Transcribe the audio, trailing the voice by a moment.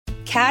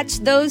Catch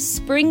those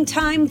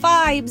springtime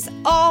vibes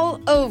all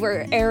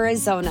over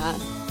Arizona.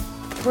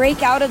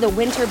 Break out of the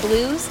winter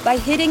blues by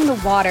hitting the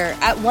water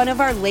at one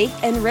of our lake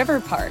and river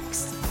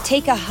parks.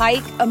 Take a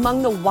hike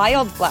among the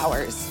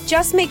wildflowers.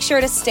 Just make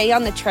sure to stay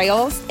on the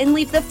trails and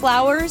leave the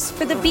flowers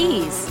for the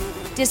bees.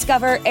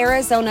 Discover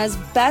Arizona's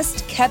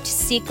best kept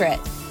secret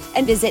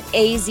and visit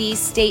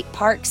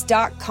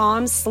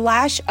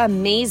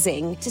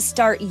azstateparks.com/amazing to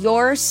start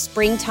your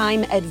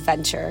springtime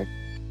adventure.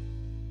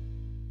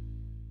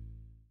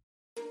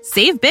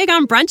 Save big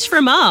on brunch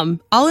for mom,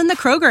 all in the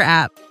Kroger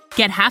app.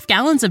 Get half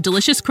gallons of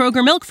delicious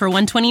Kroger milk for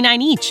 $1.29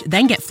 each.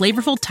 Then get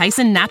flavorful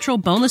Tyson natural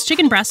boneless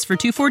chicken breasts for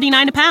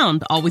 $2.49 a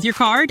pound, all with your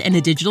card and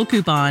a digital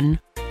coupon.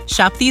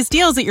 Shop these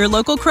deals at your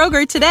local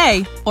Kroger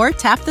today, or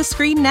tap the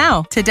screen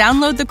now to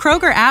download the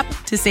Kroger app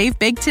to save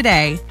big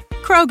today.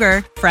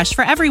 Kroger, fresh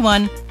for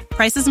everyone.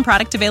 Prices and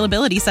product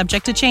availability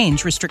subject to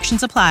change.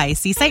 Restrictions apply.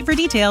 See site for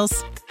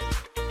details.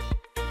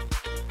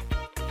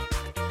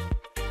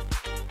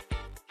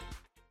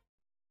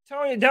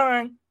 Tony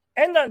Dunn,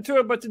 ain't nothing to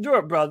it but to do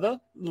it, brother.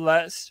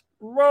 Let's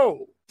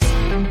roll. In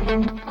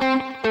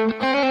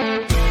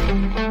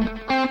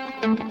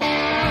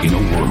a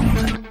world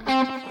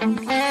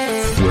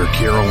where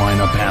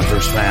Carolina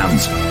Panthers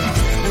fans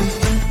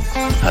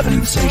have an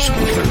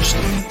insatiable thirst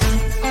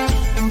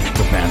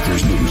for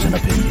Panthers news and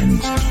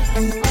opinions,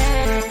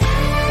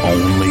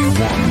 only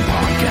one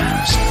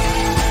podcast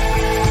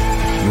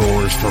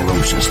roars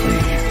ferociously.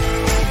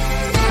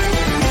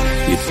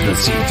 It's the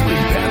C3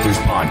 Panthers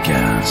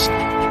Podcast.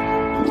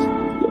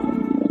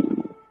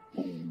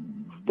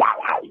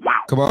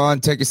 Come on,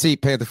 take a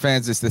seat, Panther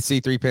fans. It's the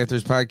C3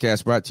 Panthers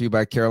Podcast, brought to you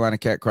by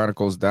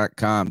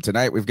CarolinaCatChronicles.com.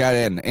 Tonight, we've got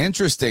an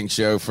interesting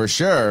show for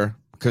sure,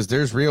 because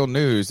there's real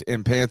news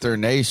in Panther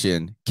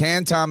Nation.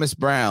 Can Thomas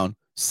Brown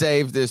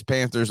save this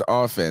Panthers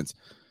offense?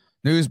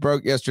 News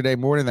broke yesterday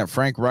morning that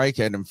Frank Reich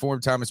had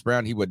informed Thomas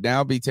Brown he would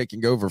now be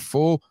taking over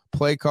full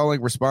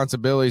play-calling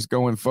responsibilities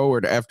going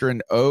forward after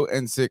an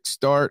 0-6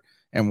 start.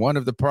 And one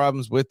of the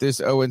problems with this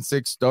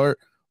 0-6 start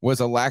was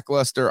a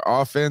lackluster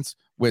offense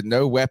with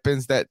no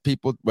weapons that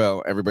people,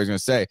 well, everybody's going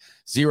to say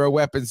zero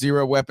weapons,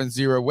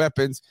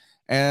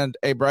 and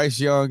a Bryce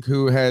Young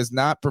who has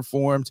not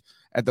performed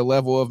at the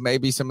level of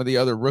maybe some of the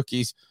other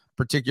rookies,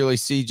 particularly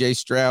CJ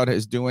Stroud,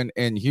 is doing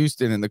in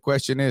Houston. And the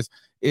question is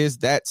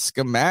that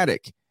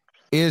schematic?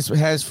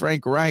 Has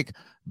Frank Reich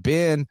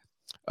been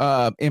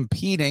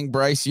impeding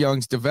Bryce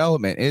Young's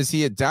development? Is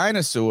he a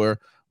dinosaur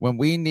when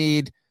we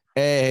need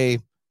a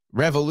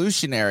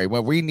revolutionary,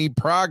 when we need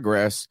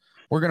progress?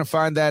 We're going to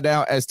find that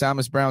out as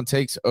Thomas Brown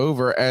takes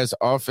over as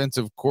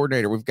offensive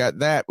coordinator. We've got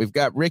that. We've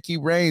got Ricky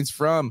Raines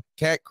from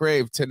Cat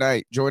Crave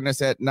tonight. Join us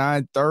at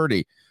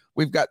 9:30.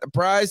 We've got the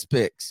prize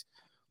picks.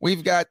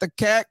 We've got the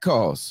cat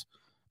calls.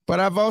 But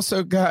I've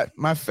also got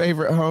my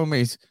favorite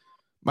homies,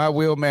 my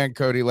wheelman,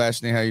 Cody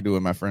Lashney. How you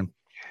doing, my friend?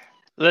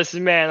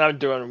 Listen, man, I'm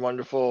doing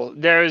wonderful.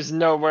 There is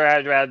nowhere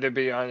I'd rather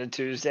be on a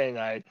Tuesday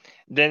night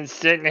than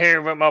sitting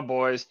here with my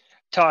boys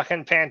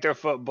talking Panther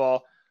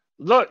football.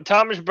 Look,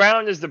 Thomas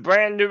Brown is the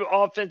brand new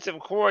offensive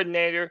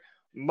coordinator.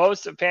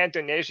 Most of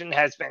Panther Nation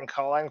has been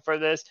calling for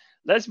this.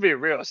 Let's be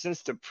real.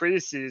 Since the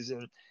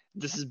preseason,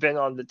 this has been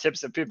on the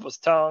tips of people's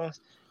tongues.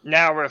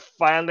 Now we're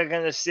finally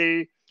going to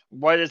see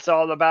what it's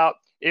all about.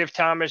 If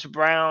Thomas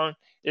Brown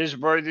is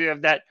worthy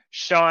of that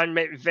Sean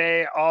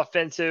McVay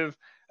offensive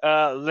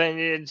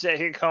lineage that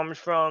he comes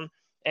from.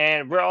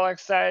 And we're all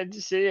excited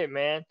to see it,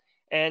 man.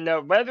 And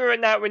whether or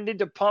not we need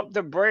to pump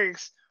the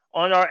brakes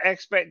on our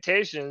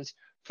expectations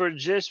for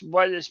just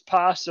what is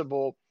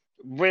possible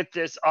with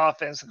this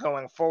offense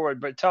going forward.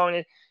 But,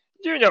 Tony,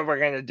 you know we're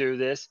going to do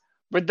this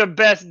with the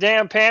best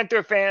damn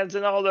Panther fans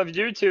in all of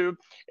YouTube.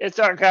 It's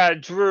our guy,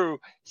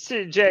 Drew,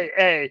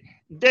 CJA,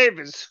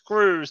 David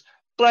Screws,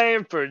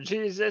 Blame for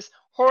Jesus,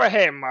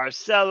 Jorge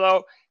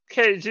Marcelo,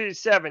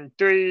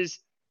 KG73s,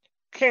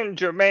 King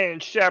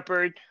Jermaine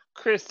Shepard,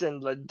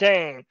 Kristen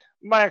Ledane,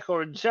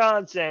 Michael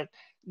Johnson,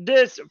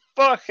 this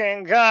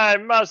fucking guy,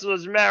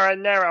 Muscles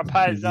Marinara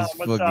Paisan,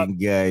 what's up?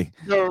 Gay.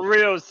 The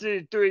real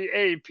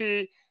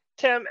C3AP,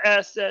 Tim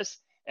Estes,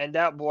 and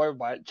that boy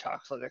White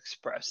Chocolate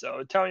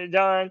Espresso. Tony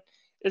Don,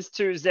 it's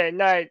Tuesday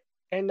night.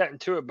 Ain't nothing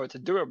to it but to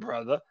do it,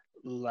 brother.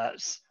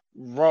 Let's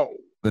roll.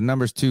 The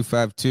number's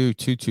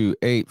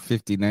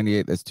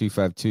 252-228-5098. That's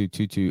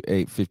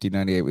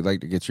 252-228-5098. We'd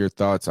like to get your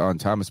thoughts on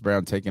Thomas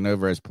Brown taking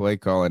over as play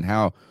call, and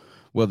how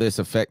will this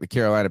affect the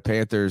Carolina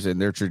Panthers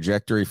and their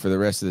trajectory for the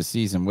rest of the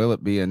season? Will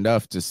it be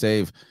enough to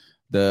save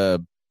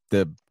the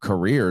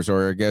careers,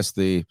 or I guess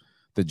the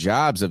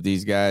jobs of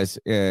these guys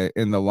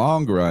in the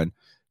long run?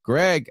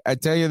 Greg, I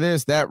tell you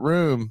this, that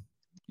room,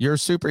 your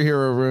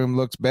superhero room,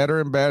 looks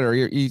better and better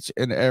each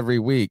and every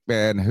week,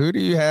 man. Who do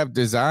you have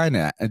design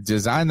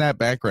that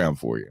background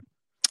for you?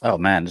 Oh,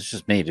 man, it's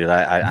just me, dude.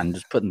 I'm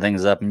just putting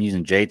things up. I'm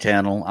using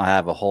J-Channel. I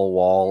have a whole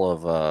wall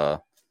of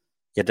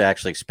you have to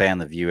actually expand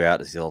the view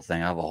out. Is the whole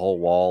thing. I have a whole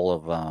wall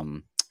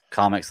of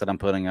comics that I'm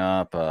putting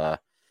up.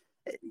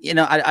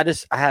 I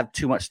have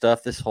too much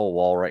stuff. This whole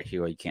wall right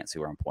here, you can't see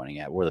where I'm pointing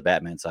at, where the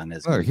Batman sign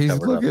is. Look,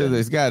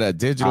 he's got a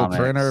digital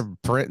printer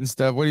printing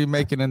stuff. What are you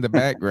making in the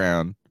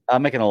background?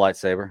 I'm making a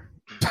lightsaber.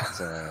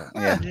 So,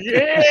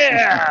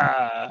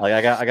 Yeah.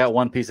 Like I got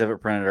one piece of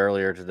it printed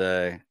earlier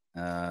today.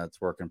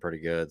 It's working pretty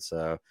good.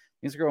 So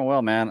things are going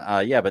well, man.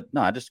 But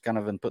no, I just kind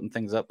of been putting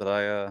things up that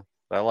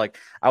I like.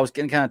 I was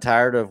getting kind of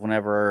tired of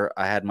whenever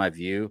I had my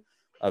view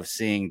of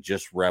seeing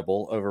just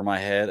Rebel over my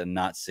head and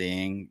not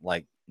seeing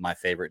like my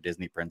favorite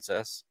Disney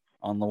princess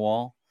on the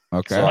wall.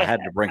 Okay. So I had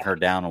to bring her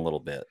down a little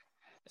bit.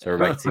 So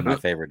everybody can see my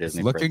favorite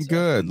Disney looking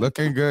princess.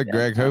 Looking good, Yeah,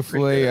 Greg.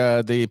 Hopefully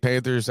the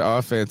Panthers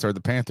offense or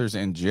the Panthers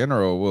in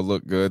general will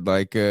look good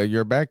like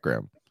your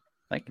background.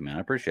 Thank you, man. I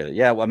appreciate it.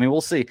 Yeah, well, I mean,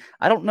 we'll see.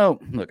 I don't know.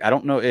 Look, I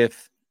don't know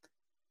if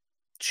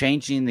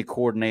changing the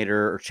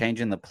coordinator or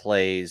changing the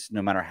plays,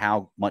 no matter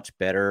how much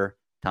better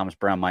Thomas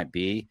Brown might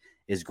be,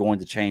 is going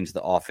to change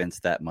the offense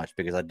that much,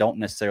 because I don't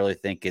necessarily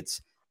think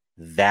it's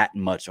that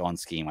much on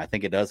scheme. I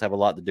think it does have a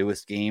lot to do with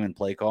scheme and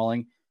play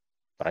calling,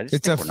 but I just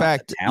it's think a we're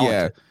fact. Not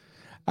Yeah,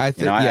 I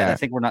think. I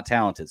think we're not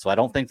talented. So I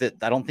don't think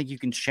you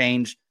can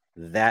change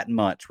that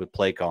much with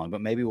play calling,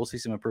 but maybe we'll see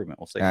some improvement.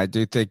 We'll see. I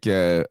do think.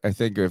 I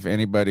think if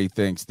anybody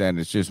thinks that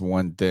it's just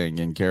one thing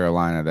in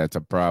Carolina that's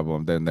a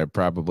problem, then they're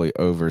probably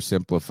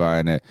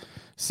oversimplifying it.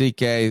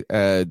 CK,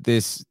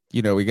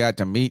 we got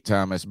to meet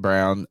Thomas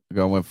Brown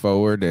going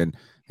forward, and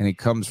he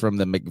comes from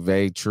the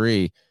McVay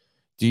tree.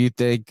 Do you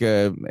think?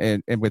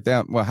 And with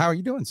that, well, how are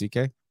you doing,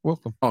 CK?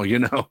 Welcome. Oh,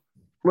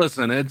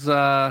 listen, it's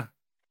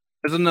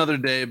another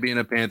day of being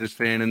a Panthers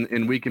fan,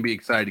 and we can be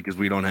excited because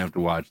we don't have to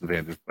watch the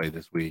Panthers play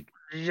this week.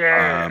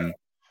 Yeah.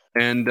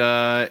 I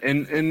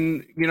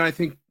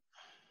think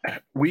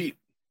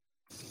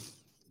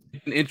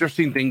it's an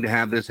interesting thing to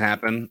have this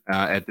happen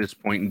at this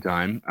point in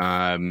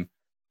time.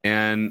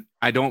 And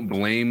I don't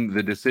blame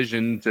the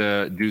decision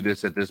to do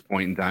this at this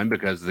point in time,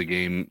 because the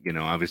game,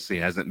 obviously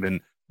hasn't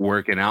been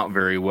working out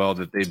very well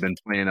that they've been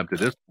playing up to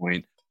this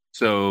point.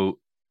 So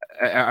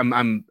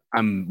I'm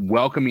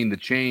welcoming the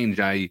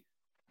change.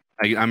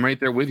 I'm right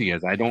there with you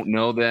guys. I don't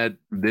know that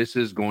this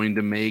is going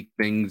to make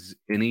things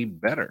any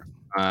better.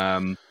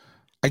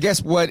 I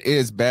guess what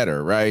is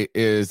better, right,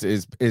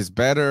 is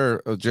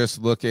better just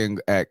looking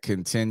at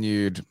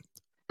continued.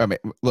 I mean,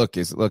 look,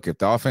 if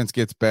the offense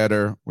gets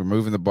better, we're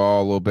moving the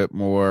ball a little bit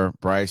more.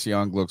 Bryce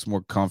Young looks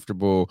more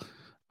comfortable.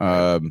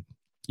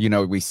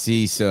 We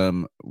see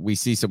some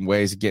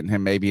ways of getting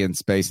him maybe in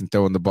space and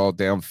throwing the ball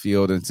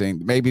downfield, and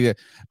saying maybe the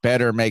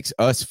better makes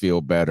us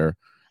feel better.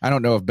 I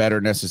don't know if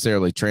better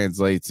necessarily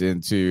translates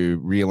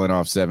into reeling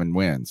off 7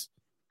 wins.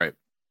 Right.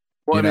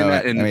 Well,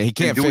 he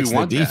can't fix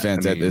the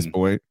defense at this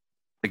point.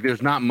 Like,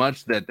 there's not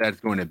much that's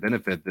going to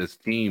benefit this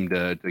team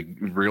to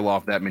reel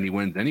off that many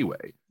wins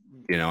anyway.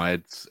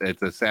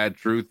 It's a sad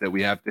truth that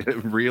we have to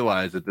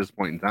realize at this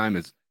point in time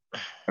is,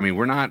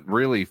 we're not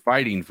really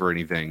fighting for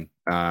anything.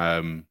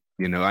 I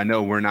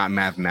know we're not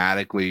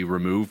mathematically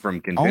removed from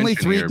contention. Only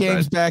 3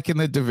 games back in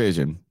the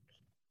division.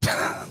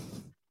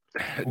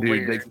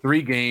 Dude, like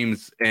 3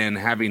 games, and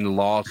having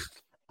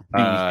lost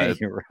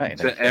you're right,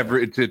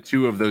 to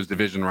 2 of those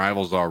division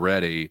rivals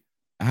already.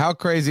 How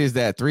crazy is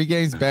that? 3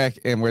 games back,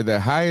 and we're the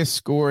highest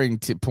scoring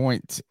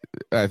point.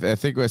 I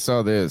think I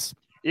saw this.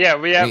 Yeah,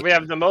 we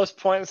have the most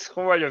points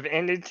scored of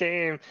any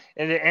team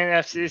in the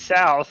NFC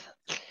South,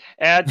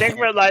 and I think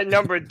we're like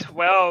number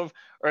 12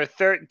 or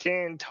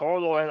 13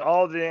 total in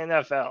all the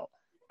NFL.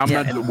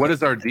 What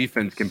is our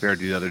defense compared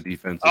to the other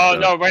defenses? Oh,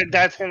 no,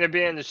 that's going to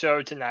be in the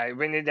show tonight.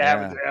 We need to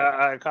have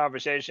a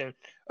conversation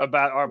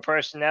about our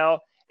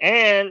personnel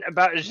and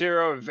about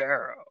Zero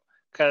Vero,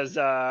 because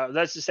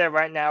let's just say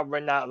right now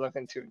we're not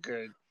looking too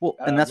good. Well,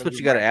 and that's what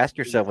you got to ask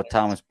yourself with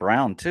Thomas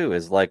Brown too.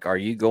 Is like, are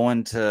you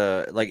going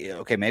to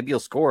okay, maybe you'll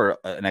score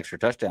an extra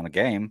touchdown a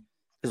game,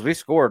 because we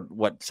scored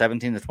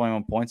 17 to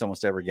 21 points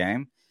almost every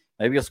game.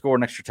 Maybe you'll score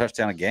an extra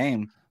touchdown a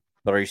game,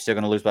 but are you still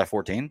going to lose by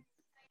 14?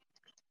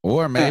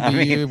 Or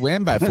maybe you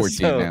win by 14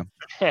 now.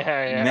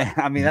 Yeah.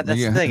 That's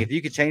the thing. If you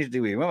could change it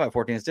to we win by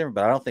 14, it's different.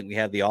 But I don't think we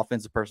have the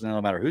offensive personnel,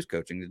 no matter who's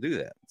coaching, to do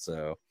that.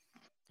 So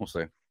we'll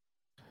see.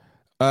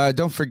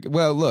 Don't forget.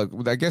 Well,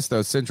 look, I guess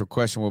the central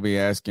question we'll be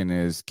asking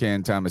is,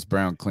 can Thomas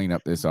Brown clean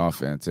up this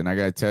offense? And I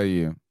got to tell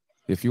you,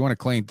 if you want to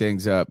clean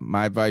things up,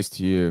 my advice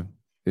to you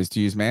is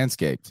to use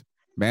Manscaped.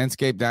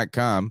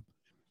 Manscaped.com.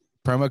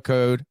 Promo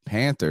code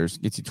Panthers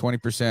gets you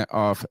 20%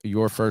 off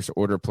your first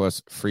order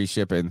plus free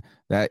shipping.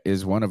 That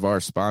is one of our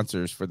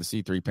sponsors for the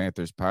C3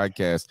 Panthers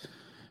podcast.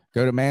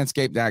 Go to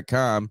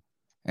manscaped.com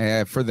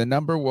and for the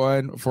number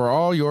one for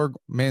all your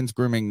men's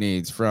grooming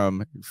needs,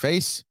 from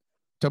face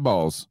to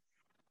balls,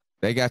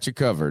 they got you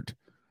covered.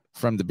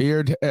 From the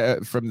beard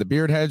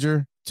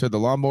hedger to the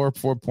lawnmower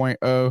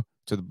 4.0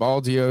 to the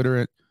ball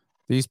deodorant,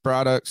 these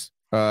products,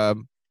 are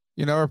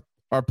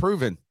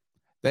proven.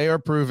 They are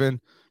proven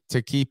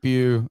to keep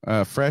you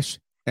fresh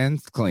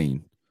and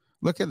clean.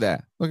 Look at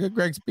that. Look at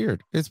Greg's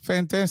beard. It's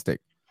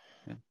fantastic.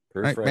 Yeah,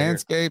 right,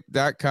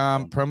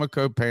 Manscaped.com, promo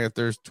code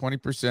Panthers,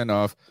 20%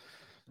 off.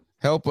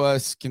 help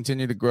us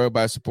continue to grow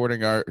by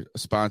supporting our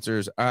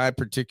sponsors. I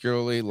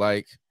particularly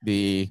like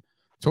the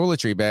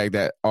toiletry bag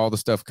that all the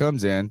stuff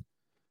comes in,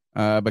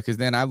 because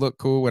then I look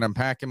cool when I'm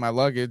packing my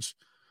luggage,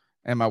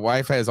 and my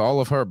wife has all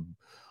of her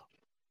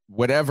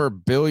whatever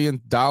 $1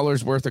 billion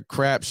worth of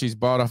crap she's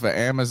bought off of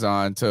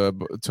Amazon to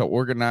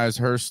organize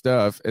her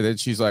stuff. And then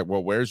she's like,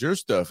 well, where's your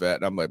stuff at?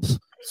 And I'm like,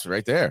 it's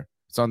right there.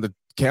 It's on the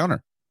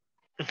counter.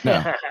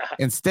 No.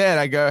 Instead,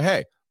 I go,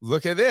 hey,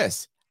 look at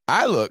this.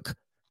 I look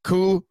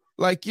cool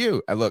like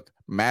you. I look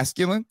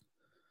masculine,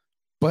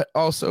 but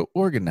also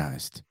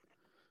organized.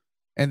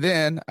 And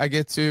then I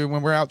get to,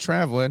 when we're out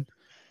traveling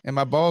and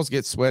my balls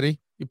get sweaty,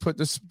 you put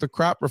the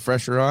crop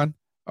refresher on,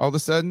 all of a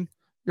sudden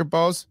your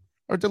balls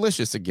are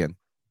delicious again.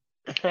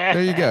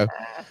 There you go.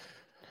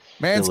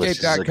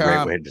 Manscaped.com. A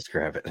great way to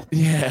describe it.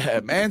 Yeah,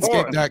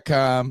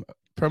 manscaped.com.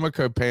 Promo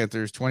code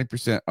Panthers,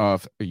 20%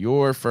 off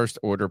your first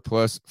order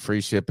plus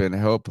free shipping.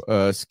 Help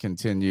us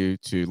continue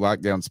to lock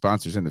down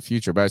sponsors in the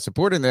future by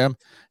supporting them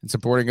and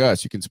supporting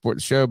us. You can support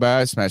the show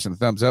by smashing the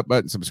thumbs up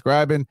button,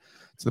 subscribing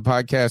to the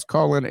podcast,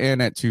 calling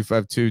in at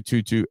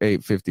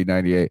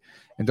 252-228-5098.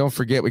 And don't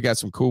forget, we got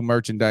some cool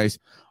merchandise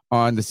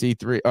on the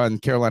C3 on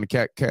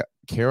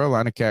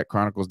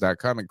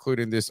CarolinaCatChronicles.com,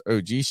 including this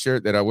OG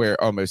shirt that I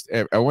wear almost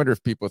I wonder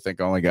if people think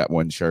I only got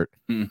one shirt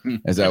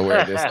as I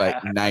wear this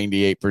like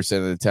 98%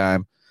 of the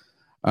time.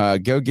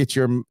 Go get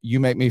your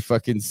You Make Me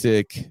Fucking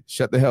Sick.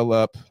 Shut the hell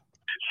up.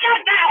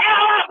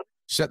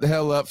 Shut the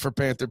hell up for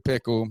Panther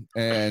Pickle.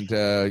 And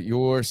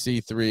your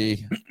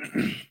C3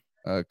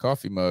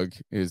 coffee mug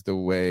is the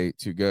way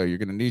to go. You're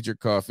going to need your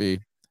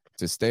coffee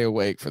to stay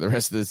awake for the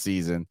rest of the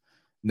season.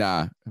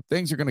 Nah,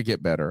 things are going to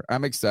get better.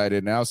 I'm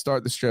excited. Now I'll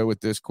start the show with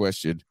this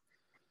question.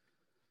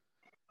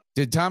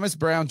 Did Thomas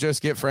Brown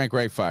just get Frank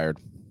Reich fired?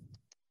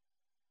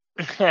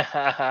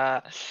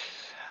 I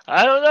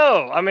don't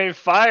know. I mean,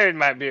 fired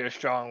might be a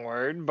strong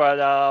word,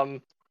 but I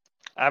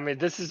mean,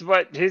 this is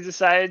what he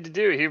decided to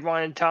do. He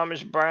wanted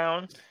Thomas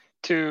Brown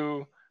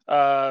to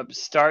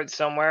start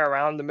somewhere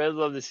around the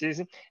middle of the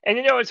season. And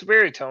you know, it's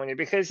weird, Tony,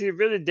 because he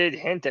really did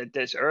hint at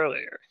this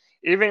earlier.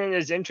 Even in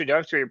his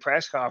introductory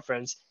press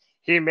conference,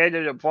 he made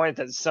it a point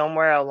that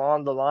somewhere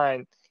along the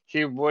line,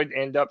 he would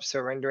end up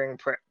surrendering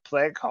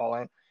play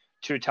calling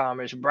to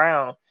Thomas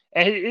Brown.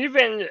 And he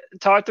even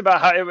talked about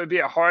how it would be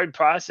a hard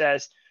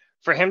process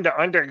for him to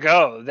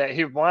undergo, that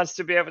he wants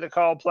to be able to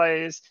call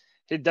plays.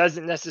 He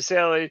doesn't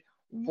necessarily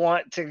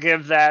want to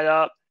give that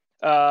up.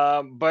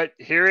 But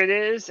here it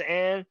is,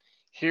 and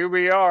here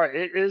we are.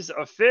 It is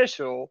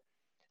official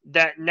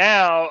that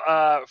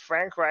now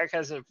Frank Reich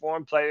has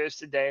informed players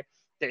today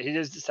that he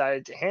has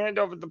decided to hand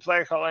over the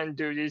play calling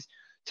duties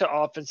to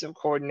offensive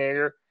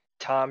coordinator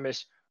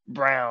Thomas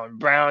Brown.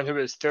 Brown, who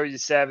is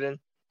 37,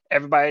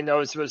 everybody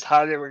knows was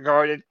highly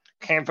regarded,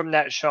 came from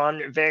that Sean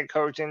McVay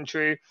coaching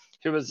tree.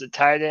 He was the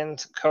tight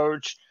end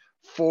coach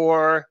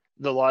for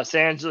the Los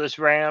Angeles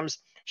Rams.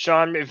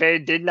 Sean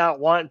McVay did not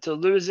want to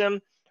lose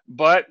him,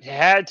 but he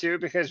had to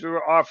because we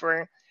were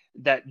offering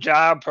that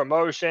job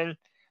promotion.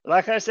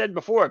 Like I said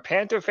before,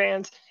 Panther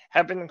fans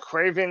have been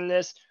craving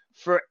this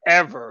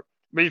forever.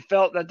 We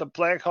felt that the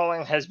play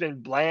calling has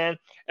been bland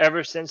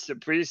ever since the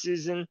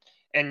preseason,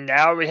 and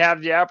now we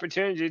have the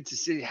opportunity to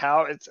see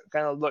how it's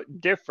going to look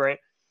different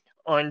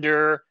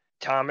under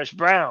Thomas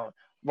Brown.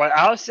 What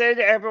I'll say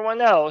to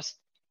everyone else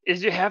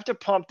is you have to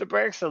pump the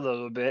brakes a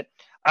little bit.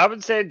 I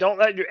would say don't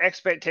let your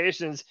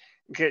expectations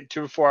get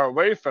too far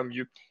away from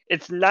you.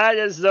 It's not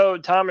as though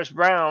Thomas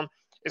Brown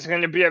is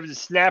going to be able to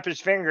snap his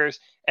fingers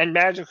and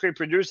magically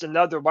produce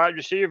another wide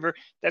receiver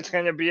that's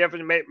going to be able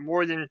to make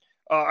more than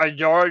a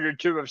yard or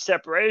two of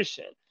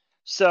separation.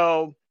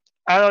 So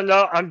I don't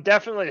know. I'm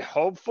definitely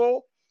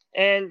hopeful.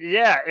 And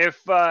yeah,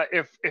 if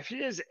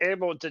he is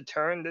able to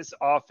turn this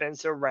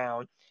offense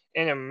around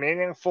in a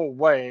meaningful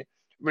way,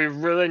 we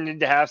really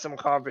need to have some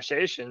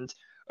conversations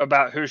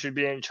about who should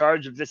be in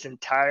charge of this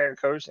entire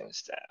coaching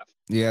staff.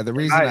 Yeah, the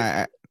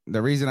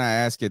reason I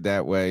ask it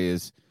that way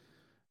is,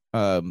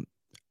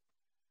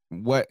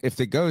 what if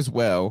it goes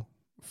well?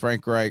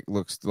 Frank Reich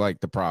looks like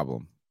the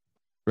problem,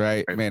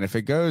 right? Man, if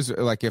it goes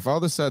like if all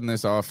of a sudden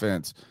this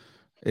offense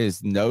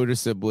is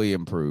noticeably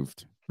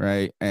improved,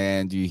 right,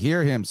 and you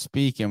hear him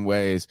speak in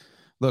ways,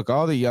 look,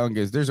 all the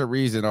youngest, there's a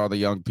reason all the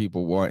young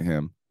people want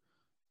him.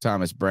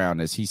 Thomas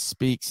Brown is he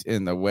speaks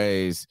in the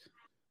ways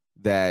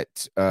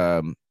that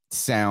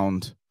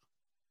sound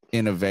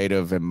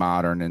innovative and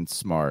modern and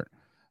smart.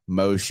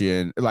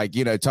 Motion, like,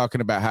 you know,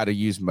 talking about how to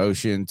use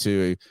motion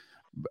to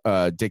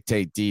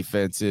dictate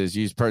defenses,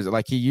 use person,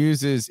 like he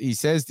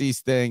says these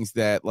things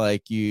that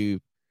like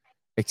you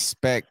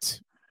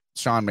expect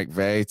Sean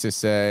McVay to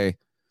say,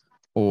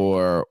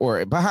 or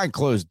behind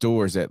closed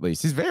doors at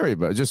least. He's very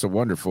just a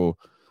wonderful.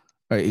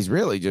 He's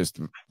really just.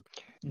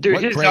 Dude,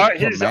 he's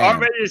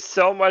already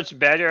so much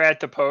better at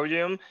the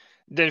podium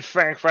than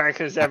Frank Reich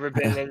has ever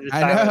been in the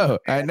time.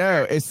 I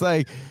know. It's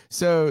like,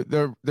 so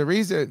the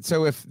reason,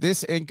 so if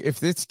this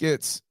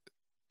gets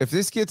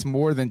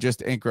more than just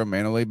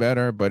incrementally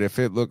better, but if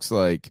it looks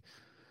like,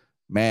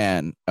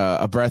 man,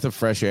 a breath of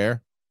fresh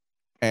air,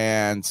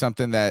 and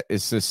something that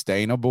is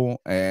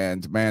sustainable.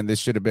 And man, this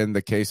should have been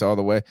the case all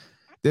the way.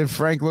 Then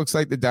Frank looks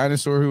like the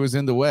dinosaur who was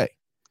in the way.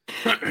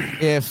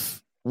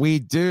 If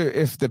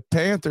the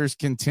Panthers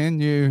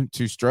continue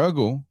to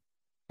struggle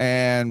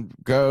and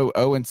go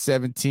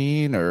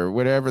 0-17 or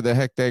whatever the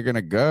heck they're going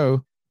to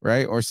go,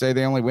 right? Or say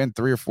they only win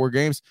 3 or 4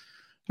 games,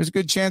 there's a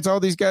good chance all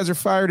these guys are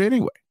fired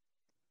anyway.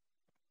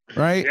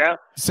 Right. Yeah.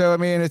 So, I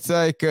mean, it's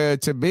like,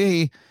 to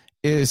me,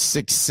 is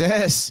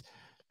success.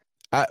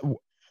 At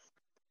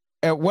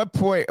what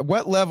point,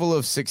 what level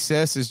of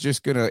success is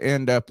just going to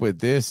end up with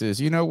this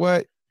is, you know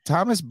what?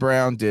 Thomas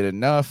Brown did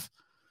enough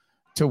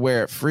to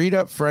where it freed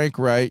up Frank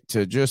Reich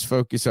to just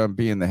focus on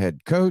being the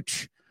head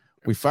coach.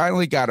 We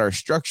finally got our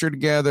structure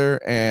together,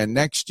 and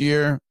next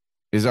year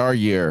is our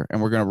year,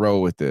 and we're going to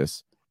roll with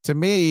this. To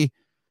me,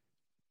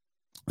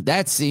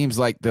 that seems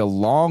like the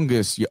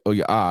longest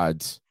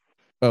odds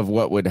of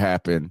what would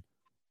happen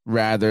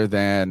rather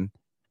than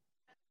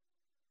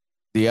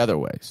the other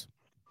ways.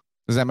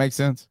 Does that make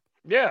sense?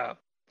 Yeah.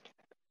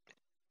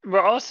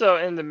 We're also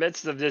in the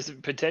midst of this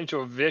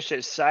potential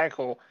vicious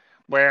cycle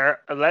where,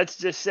 let's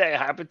just say,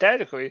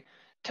 hypothetically,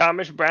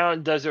 Thomas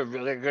Brown does a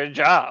really good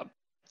job.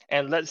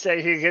 And let's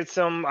say he gets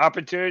some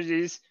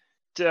opportunities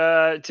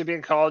to be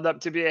called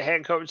up to be a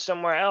head coach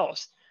somewhere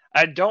else.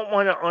 I don't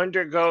want to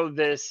undergo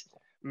this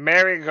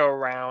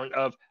merry-go-round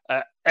of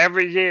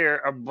every year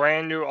a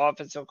brand new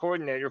offensive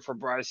coordinator for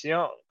Bryce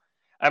Young.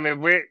 I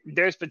mean,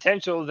 there's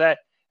potential that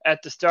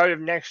at the start of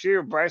next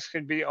year, Bryce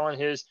could be on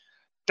his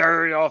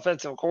 3rd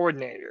offensive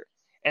coordinator.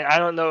 And I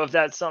don't know if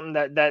that's something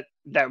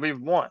that we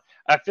want.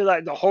 I feel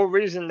like the whole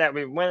reason that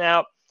we went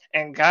out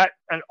and got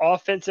an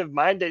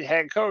offensive-minded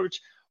head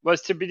coach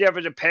was to be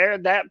able to pair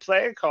that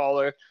play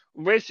caller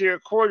with your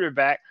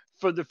quarterback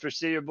for the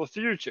foreseeable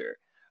future.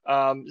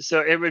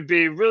 So it would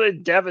be really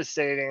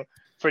devastating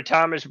for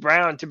Thomas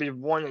Brown to be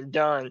one and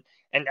done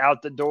and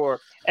out the door.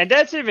 And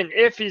that's even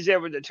if he's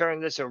able to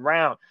turn this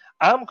around.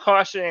 I'm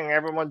cautioning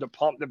everyone to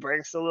pump the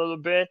brakes a little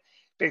bit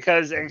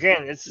because,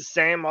 again, it's the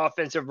same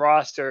offensive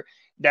roster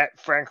that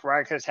Frank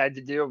Reich has had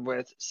to deal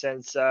with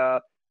since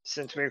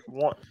week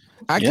 1.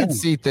 I can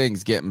see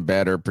things getting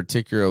better,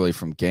 particularly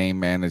from game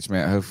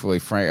management. Hopefully,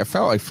 I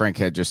felt like Frank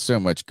had just so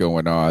much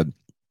going on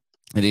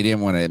and he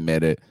didn't want to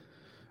admit it.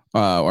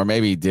 Or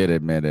maybe he did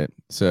admit it.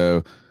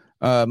 So,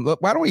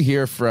 look, why don't we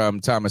hear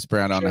from Thomas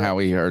Brown on how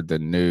he heard the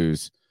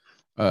news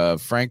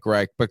of Frank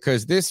Reich?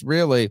 Because this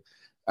really,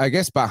 I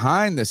guess,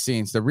 behind the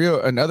scenes,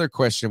 another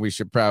question we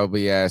should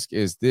probably ask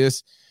is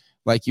this,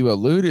 like you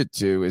alluded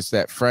to, is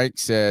that Frank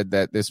said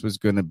that this was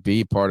going to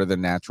be part of the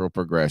natural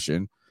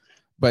progression,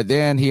 but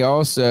then he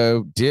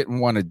also didn't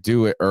want to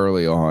do it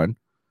early on.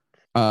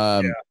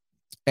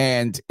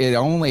 And it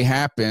only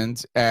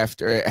happened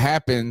after it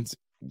happened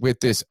with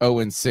this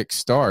 0-6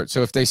 start.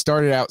 So if they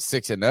started out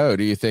 6-0,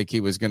 do you think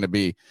he was going to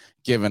be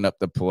giving up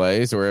the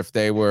plays, or if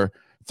they were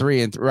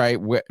 3-3, right?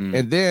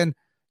 And then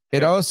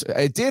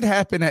it did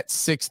happen at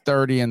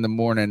 6:30 in the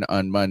morning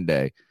on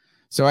Monday.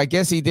 So I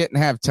guess he didn't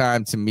have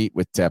time to meet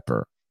with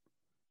Tepper.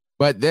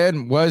 But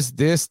then was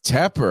this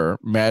Tepper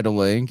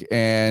meddling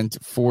and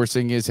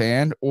forcing his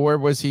hand, or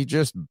was he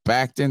just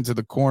backed into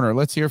the corner?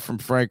 Let's hear from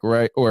Frank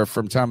Reich or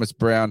from Thomas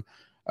Brown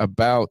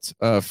about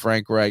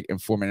Frank Reich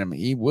informing him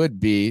he would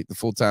be the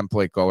full-time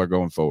play caller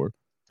going forward.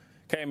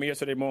 Came in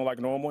yesterday morning like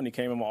normal, and he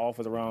came in my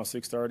office around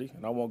 6:30.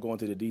 And I won't go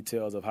into the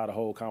details of how the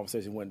whole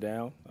conversation went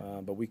down,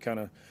 but we kind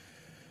of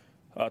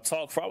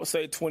talked for, I would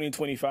say, 20,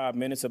 25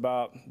 minutes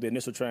about the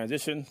initial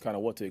transition, kind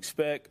of what to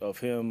expect of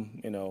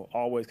him,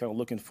 always kind of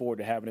looking forward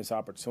to having this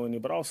opportunity,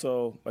 but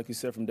also, like you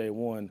said, from day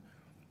one,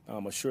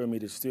 assuring me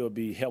to still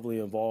be heavily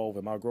involved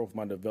in my growth,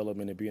 my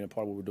development, and being a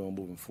part of what we're doing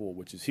moving forward,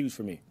 which is huge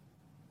for me.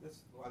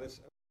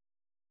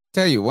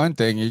 Tell you one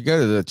thing, you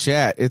go to the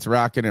chat, it's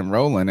rocking and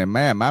rolling, and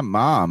man, my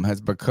mom has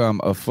become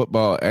a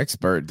football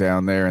expert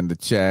down there in the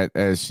chat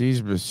as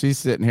she's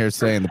sitting here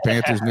saying the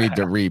Panthers need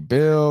to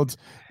rebuild.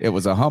 It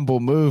was a humble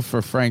move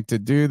for Frank to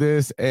do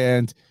this,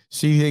 and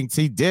she thinks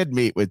he did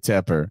meet with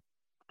Tepper.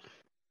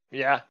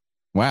 Yeah.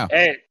 Wow.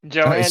 Hey,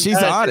 Joanne,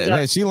 she's on it.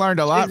 Man, she learned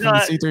a lot from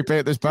the C3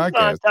 Panthers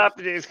podcast. On top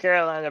of these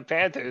Carolina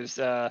Panthers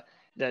that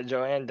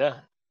Joanne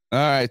done. All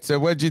right, so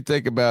what do you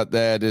think about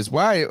that? Is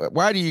why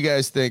do you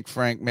guys think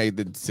Frank made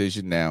the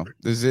decision now?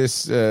 Does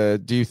this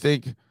do you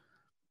think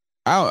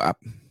I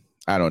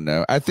don't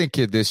know. I think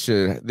it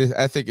should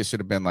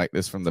have been like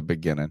this from the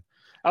beginning.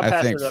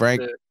 I think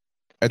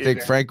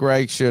Frank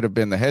Reich should have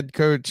been the head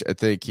coach. I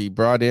think he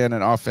brought in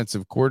an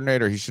offensive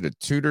coordinator. He should have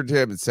tutored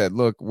him and said,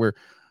 "Look, we're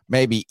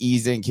maybe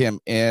easing him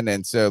in,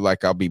 and so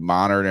like I'll be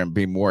monitored and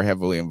be more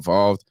heavily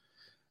involved."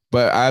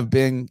 But I've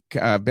been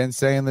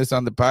saying this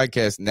on the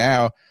podcast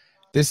now.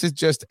 This is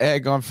just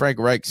egg on Frank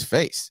Reich's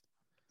face.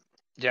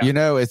 Yeah.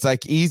 It's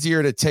like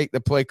easier to take the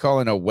play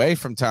calling away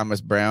from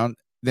Thomas Brown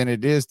than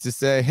it is to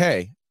say,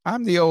 hey,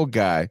 I'm the old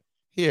guy.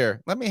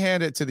 Here, let me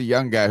hand it to the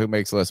young guy who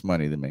makes less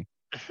money than me.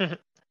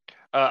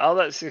 I'll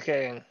let CK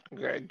and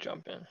Greg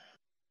jump in.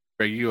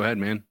 Greg, you go ahead,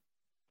 man.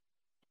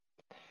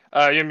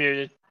 You're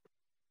muted.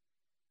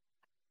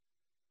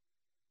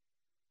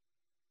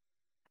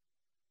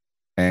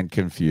 and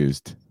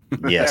confused.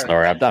 Yes,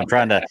 sorry. I'm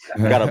trying to.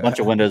 I've got a bunch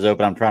of windows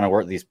open. I'm trying to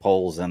work these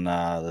polls in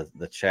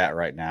the chat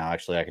right now.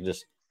 Actually, I can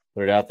just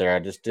put it out there. I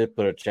just did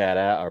put a chat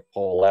out or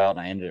poll out, and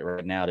I ended it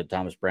right now. Did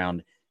Thomas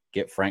Brown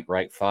get Frank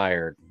Reich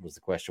fired? Was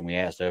the question we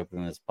asked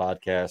opening this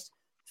podcast.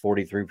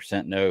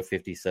 43% no,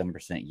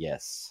 57%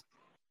 yes.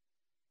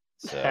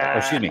 So,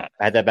 excuse me, I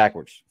had that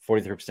backwards.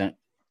 43%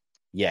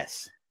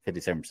 yes,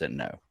 57%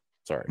 no.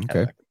 Sorry.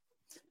 Okay.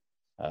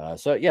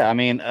 So yeah, I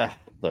mean,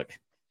 look,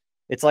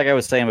 it's like I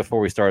was saying before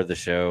we started the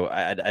show.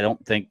 I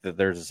don't think that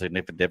there's a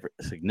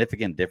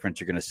significant difference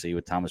you're going to see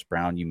with Thomas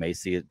Brown. You may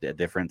see a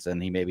difference,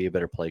 and he may be a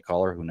better play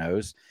caller. Who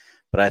knows?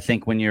 But I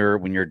think when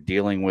you're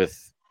dealing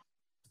with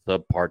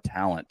subpar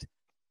talent,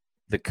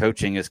 the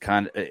coaching is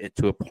kind of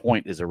to a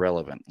point is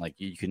irrelevant. Like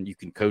you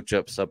can coach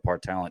up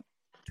subpar talent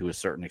to a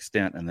certain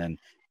extent, and then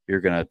you're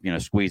gonna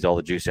squeeze all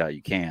the juice out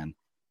you can.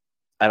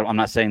 I'm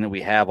not saying that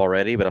we have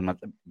already,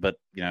 but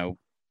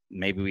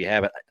maybe we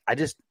have it.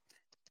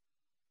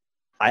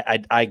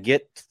 I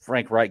get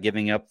Frank Reich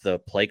giving up the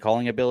play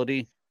calling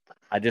ability.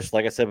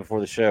 Like I said before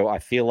the show, I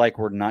feel like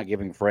we're not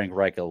giving Frank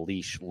Reich a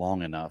leash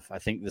long enough. I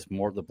think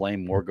the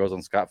blame more goes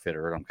on Scott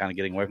Fitter. I'm kind of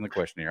getting away from the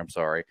question here. I'm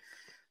sorry.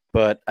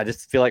 But I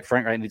just feel like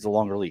Frank Reich needs a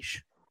longer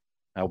leash.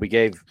 We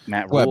gave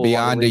Matt Rule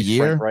beyond a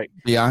year,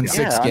 beyond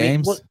 6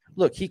 games.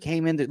 Look, he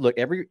came into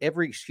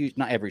every excuse,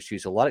 not every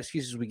excuse. A lot of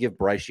excuses we give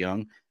Bryce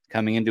Young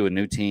coming into a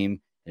new team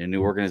and a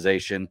new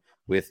organization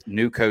with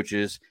new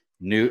coaches,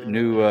 new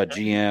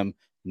GM,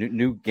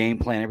 new game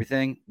plan,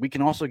 everything. We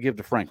can also give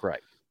to Frank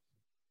Reich.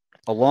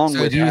 Along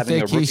with, do you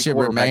think he should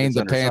remain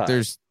the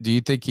Panthers? Do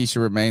you think he should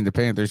remain the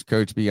Panthers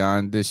coach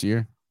beyond this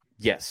year?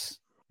 Yes.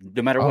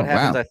 No matter what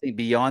happens, I think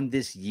beyond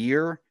this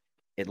year.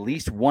 At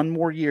least one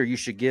more year you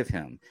should give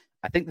him.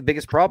 I think the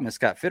biggest problem is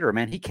Scott Fitter,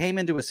 man. He came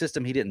into a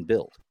system he didn't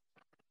build.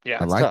 Yeah,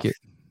 I like it.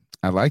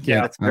 I like it.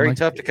 It's very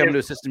tough to come into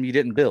a system you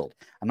didn't build.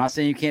 I'm not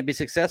saying you can't be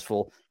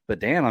successful, but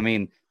damn, I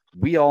mean,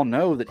 we all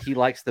know that he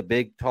likes the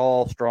big,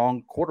 tall,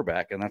 strong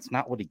quarterback, and that's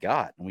not what he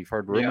got. And we've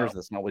heard rumors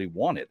that's not what he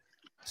wanted.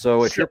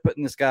 So if you're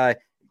putting this guy,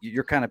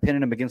 you're kind of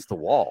pinning him against the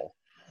wall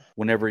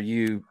whenever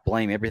you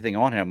blame everything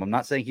on him. I'm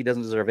not saying he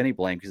doesn't deserve any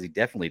blame because he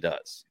definitely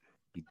does.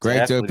 He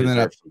Greg's opening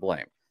up some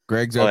blame.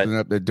 Greg's opening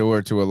up the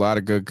door to a lot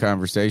of good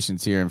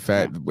conversations here. In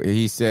fact,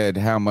 he said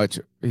how much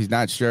he's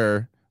not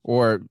sure,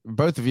 or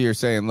both of you are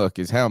saying, look,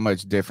 is how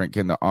much different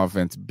can the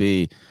offense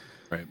be?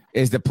 Right.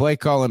 Is the play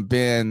calling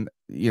been,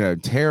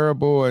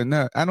 terrible? Or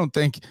no, I don't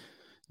think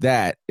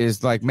that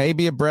is like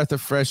maybe a breath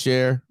of fresh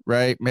air,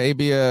 right?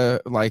 Maybe a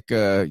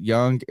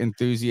young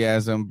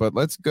enthusiasm, but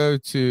let's go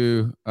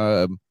to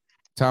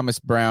Thomas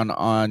Brown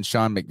on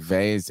Sean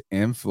McVay's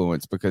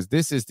influence, because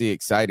this is the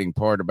exciting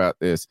part about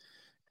this.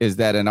 Is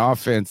that an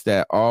offense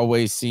that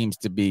always seems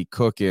to be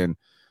cooking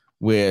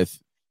with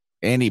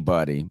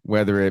anybody,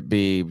 whether it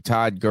be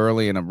Todd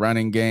Gurley in a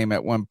running game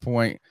at one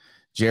point,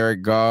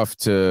 Jared Goff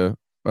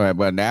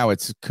now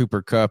it's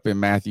Cooper Kupp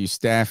and Matthew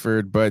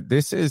Stafford. But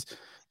this is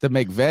the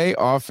McVay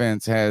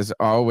offense has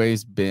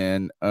always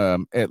been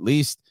at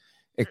least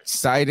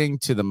exciting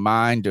to the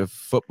mind of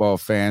football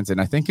fans. And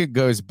I think it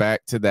goes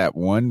back to that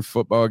one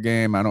football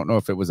game. I don't know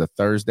if it was a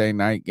Thursday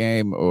night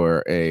game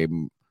or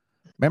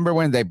remember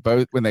when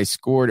they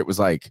scored, it was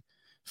like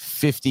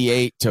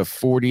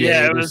 58-48.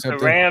 Yeah, it was the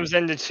Rams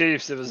and the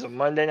Chiefs. It was a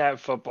Monday Night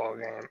Football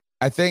game.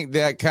 I think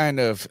that kind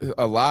of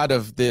a lot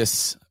of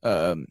this,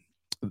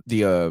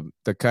 the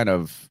kind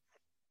of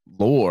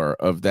lore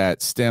of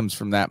that stems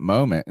from that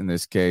moment in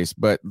this case.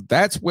 But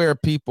that's where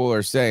people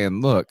are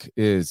saying, look,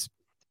 is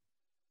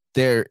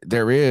this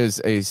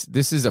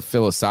is a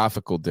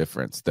philosophical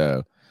difference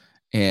though,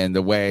 in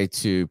the way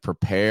to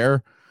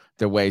prepare,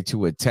 the way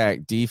to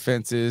attack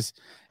defenses.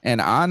 And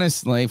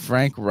honestly,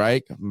 Frank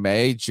Reich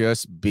may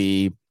just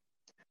be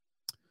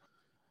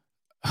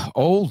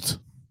old.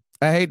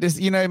 I hate this,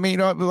 you know what I mean?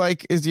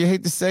 You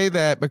hate to say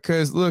that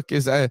because look,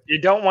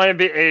 you don't want to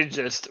be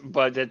ageist,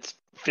 but it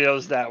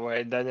feels that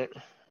way, doesn't it?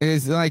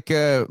 It's like,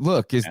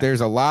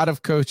 there's a lot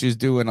of coaches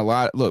doing a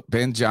lot. Look,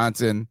 Ben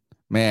Johnson,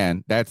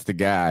 man, that's the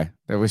guy.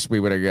 I wish we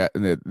would have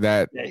gotten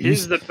that. Yeah,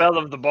 he's the belle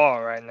of the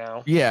ball right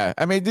now. Yeah.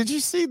 I mean, did you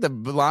see the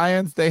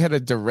Lions? They had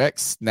a direct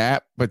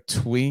snap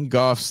between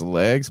Goff's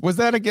legs. Was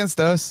that against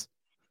us?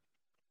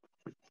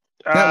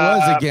 That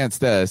was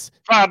against us.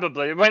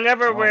 Probably.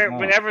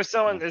 Whenever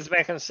someone is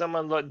making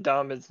someone look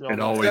dumb, it's normal.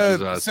 It always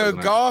is us. So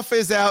Goff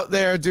is out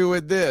there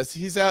doing this.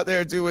 He's out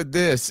there doing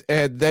this,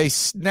 and they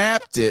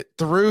snapped it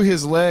through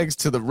his legs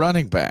to the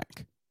running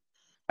back.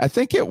 I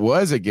think it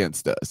was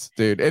against us,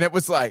 dude. And it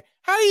was like,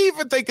 how do you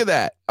even think of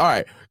that? All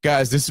right,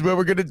 guys, this is what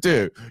we're going to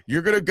do.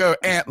 You're going to go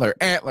antler,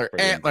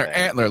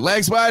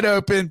 legs wide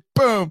open.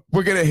 Boom.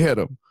 We're going to hit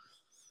them.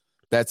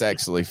 That's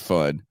actually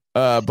fun.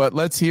 But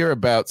let's hear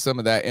about some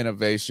of that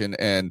innovation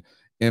and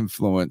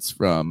influence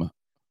from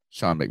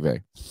Sean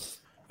McVay.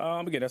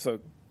 Again, that's a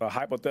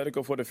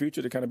hypothetical for the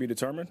future to kind of be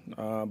determined.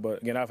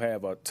 But again, I've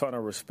had a ton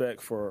of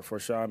respect for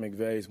Sean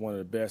McVay. He's one of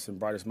the best and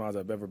brightest minds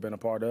I've ever been a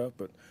part of.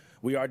 But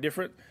we are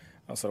different.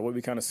 So the way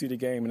we kind of see the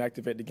game and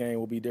activate the game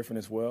will be different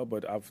as well.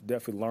 But I've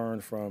definitely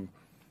learned from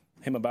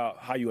him about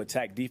how you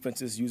attack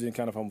defenses using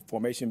kind of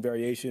formation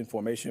variation,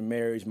 formation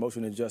marriage,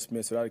 motion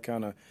adjustment. So that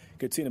kind of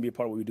continue to be a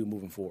part of what we do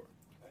moving forward.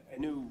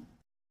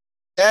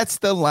 That's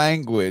the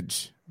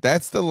language.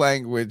 That's the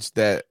language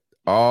that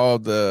all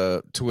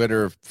the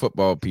Twitter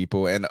football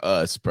people and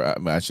us,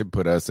 I should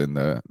put us in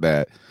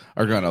that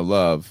are going to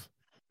love.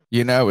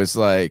 You know, it's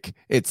like,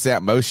 it's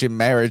that motion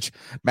marriage,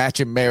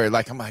 matching marriage.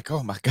 Like, I'm like,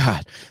 oh my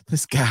God,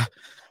 this guy,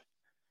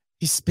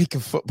 he's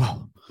speaking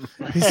football.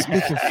 He's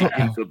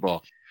speaking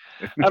football.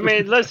 I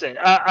mean, listen,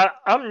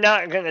 I'm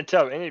not going to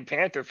tell any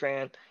Panther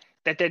fan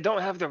that they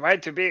don't have the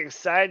right to be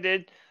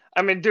excited.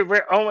 I mean, dude,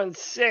 we're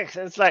 0-6.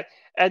 It's like,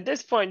 at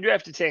this point, you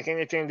have to take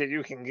anything that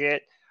you can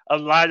get. A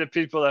lot of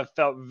people have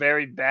felt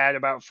very bad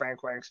about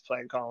Frank Reich's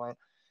play calling.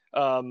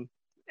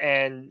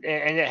 And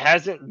it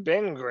hasn't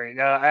been great.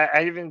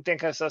 I even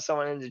think I saw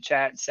someone in the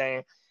chat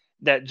saying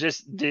that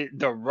just the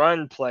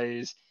run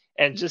plays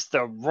and just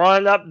the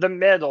run up the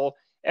middle.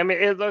 I mean,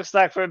 it looks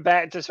like we're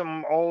back to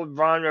some old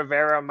Ron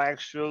Rivera, Mike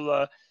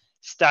Shula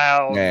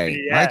style.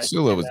 Hey, BS, Mike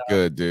Shula was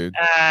good, dude.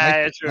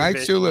 Mike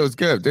Shula was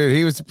good, dude.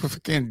 He was a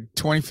freaking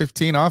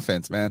 2015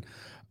 offense, man.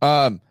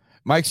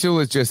 Mike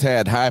Shula just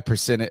had high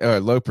percentage or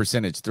low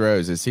percentage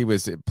throws as he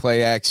was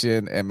play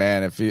action. And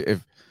man, if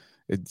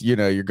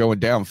you're going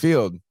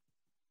downfield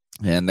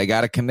and they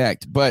got to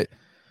connect. But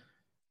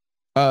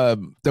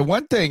the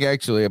one thing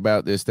actually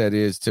about this that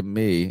is, to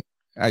me,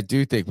 I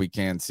do think we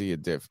can see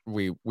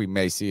we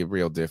may see a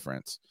real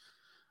difference.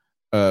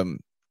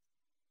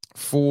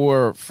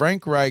 For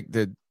Frank Reich,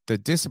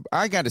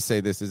 I got to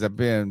say this is I've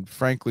been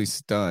frankly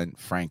stunned,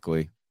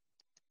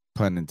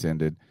 pun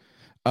intended,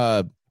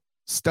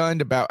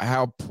 stunned about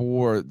how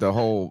poor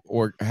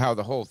how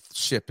the whole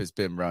ship has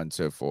been run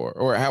so far,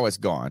 or how it's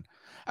gone.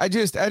 I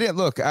didn't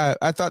look.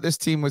 I thought this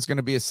team was going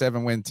to be a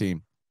 7-win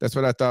team. That's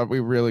what I thought we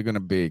were really going to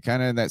be,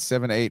 kind of in that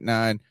 7, 8,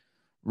 9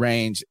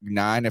 range.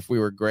 9 if we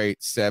were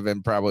great,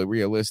 7 probably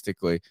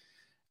realistically.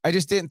 I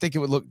just didn't think it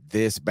would look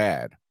this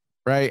bad,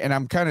 right? And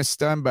I'm kind of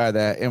stunned by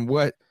that. And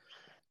what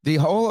the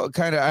whole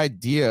kind of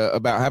idea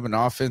about having an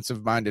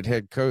offensive-minded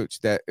head coach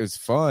that is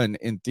fun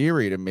in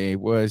theory to me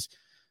was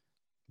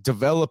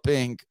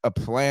developing a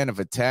plan of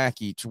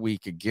attack each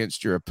week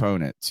against your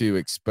opponent to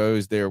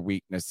expose their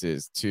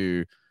weaknesses,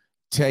 to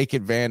take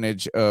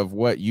advantage of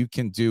what you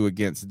can do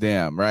against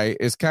them, right?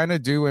 It's kind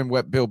of doing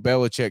what Bill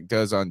Belichick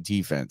does on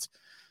defense.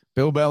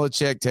 Bill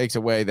Belichick takes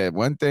away that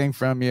one thing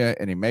from you,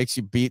 and he makes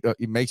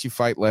you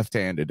fight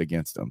left-handed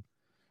against them,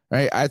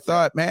 right? I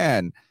thought,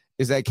 man,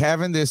 is like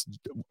having this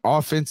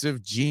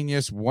offensive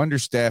genius wonder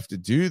staff to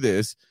do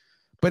this,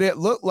 but it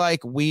looked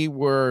like we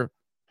were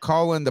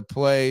calling the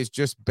plays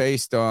just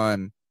based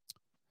on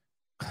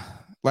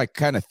like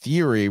kind of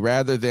theory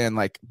rather than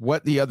like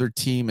what the other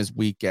team is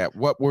weak at,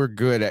 what we're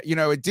good at.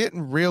 It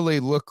didn't really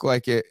look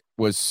like it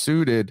was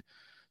suited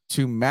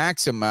to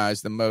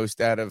maximize the most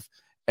out of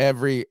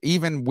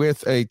even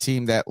with a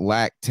team that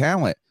lacked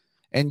talent.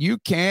 And you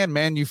can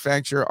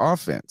manufacture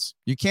offense.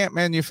 You can't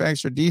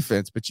manufacture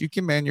defense, but you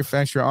can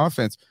manufacture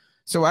offense.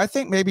 So I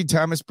think maybe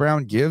Thomas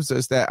Brown gives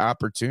us that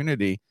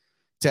opportunity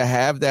to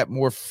have that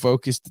more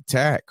focused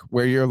attack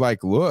where you're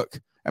like, look,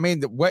 I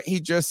mean, what he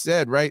just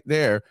said right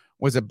there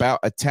was about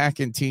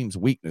attacking teams'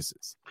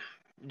 weaknesses.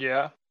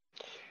 Yeah.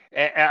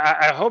 And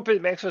I hope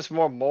it makes us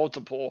more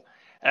multiple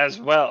as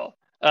well.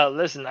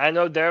 Listen, I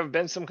know there have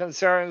been some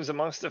concerns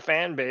amongst the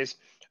fan base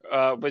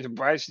with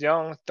Bryce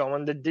Young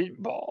throwing the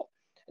deep ball.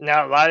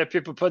 Now, a lot of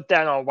people put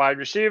that on wide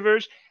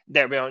receivers,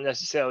 that we don't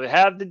necessarily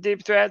have the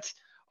deep threats,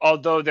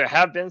 although there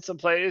have been some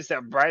plays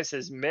that Bryce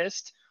has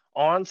missed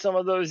on some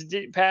of those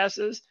deep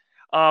passes.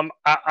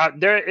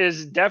 There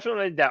is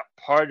definitely that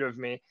part of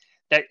me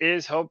that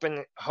is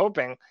hoping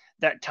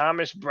that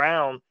Thomas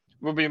Brown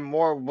will be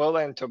more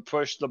willing to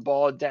push the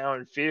ball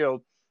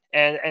downfield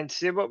and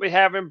see what we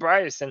have in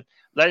Bryce and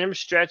let him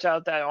stretch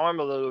out that arm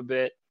a little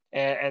bit.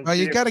 And well,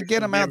 you got to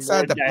get him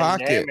outside the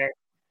pocket.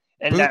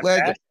 And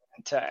bootleg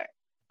attack.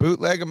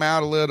 Bootleg him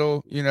out a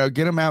little,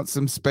 get him out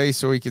some space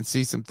so he can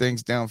see some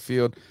things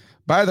downfield.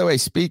 By the way,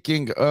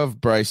 speaking of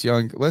Bryce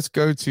Young, let's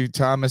go to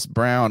Thomas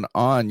Brown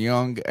on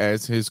Young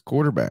as his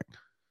quarterback.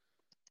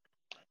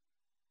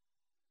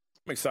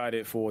 I'm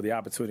excited for the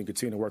opportunity to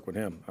continue to work with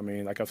him. I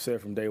mean, like I've said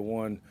from day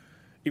one,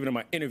 even in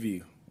my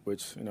interview,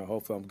 which,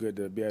 hopefully I'm good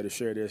to be able to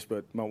share this,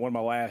 but one of my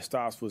last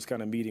stops was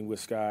kind of meeting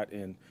with Scott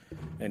and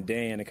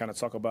Dan and kind of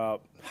talk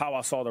about how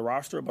I saw the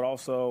roster, but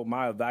also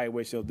my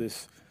evaluation of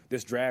this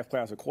draft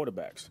class of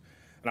quarterbacks.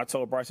 And I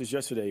told Bryce this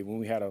yesterday when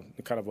we had a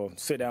kind of a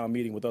sit-down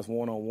meeting with us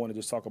one-on-one to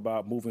just talk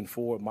about moving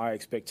forward, my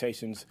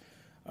expectations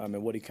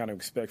and what he kind of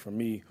expects from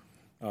me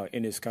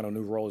in this kind of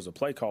new role as a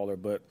play caller.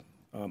 But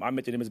I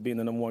mentioned him as being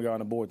the number one guy on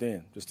the board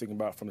then, just thinking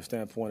about from the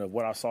standpoint of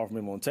what I saw from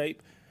him on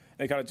tape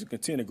and kind of just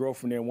continue to grow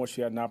from there once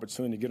you had an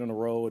opportunity to get on the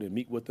road and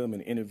meet with them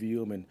and interview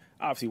them and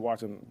obviously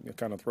watch him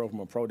kind of throw from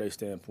a pro day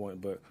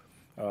standpoint. But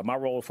my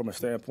role from a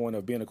standpoint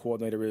of being a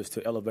coordinator is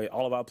to elevate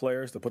all of our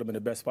players, to put them in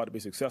the best spot to be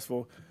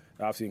successful.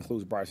 It obviously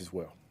includes Bryce as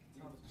well.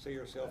 See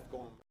yourself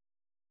going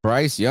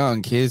Bryce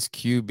Young, his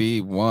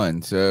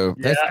QB1. So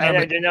Yeah, that's kind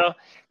of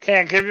can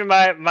I give you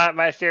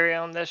my theory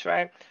on this,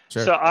 right?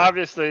 sure. So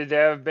obviously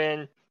there have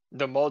been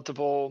the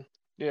multiple,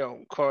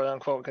 quote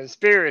unquote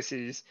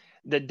conspiracies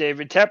that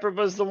David Tepper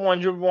was the one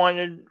who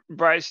wanted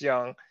Bryce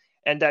Young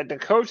and that the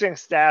coaching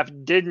staff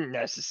didn't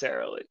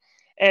necessarily.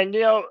 And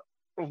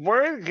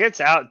word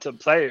gets out to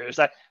players.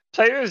 Like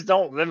players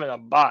don't live in a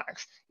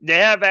box. They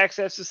have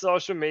access to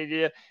social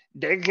media.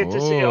 They get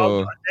to see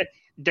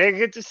they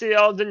get to see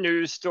all the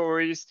news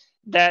stories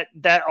that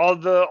all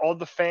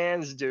the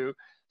fans do.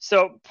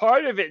 So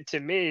part of it to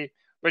me,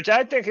 which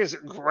I think is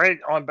great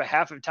on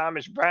behalf of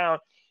Thomas Brown,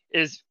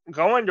 is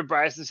going to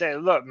Bryce and say,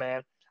 look,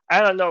 man,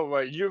 I don't know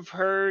what you've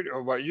heard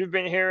or what you've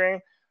been hearing,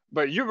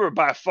 but you were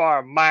by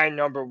far my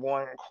number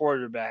one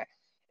quarterback.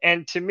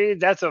 And to me,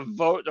 that's a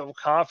vote of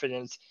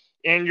confidence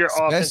in your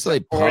especially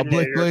offensive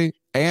coordinator publicly,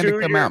 and to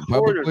come out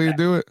publicly to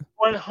do it.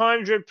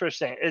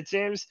 100%. It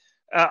seems.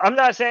 I'm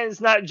not saying it's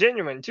not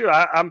genuine too.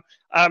 I'm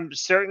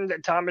certain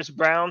that Thomas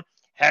Brown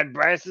had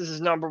Bryce as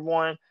his number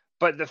one,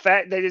 but the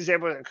fact that he's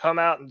able to come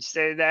out and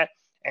say that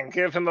and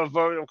give him a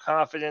vote of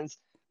confidence,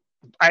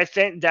 I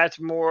think that's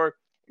more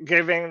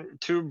giving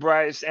to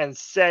Bryce and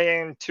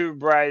saying to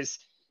Bryce,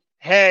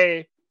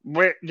 "Hey,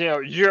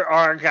 you're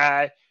our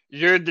guy.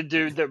 You're the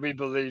dude that we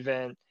believe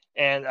in,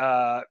 and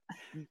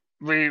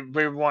we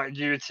want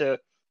you to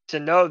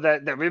know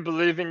that we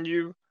believe in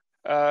you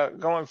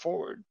going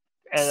forward."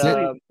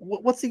 And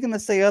what's he going to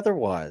say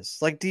otherwise?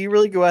 Like, do you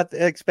really go out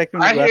there expect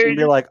him to go out and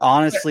be you. like,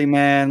 honestly,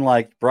 man,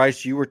 like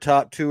Bryce, you were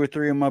top 2 or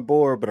 3 on my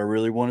board, but I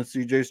really wanted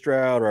CJ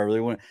Stroud, or I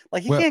really want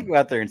like he can't go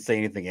out there and say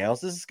anything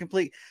else. This is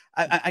complete.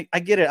 I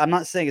get it. I'm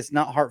not saying it's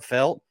not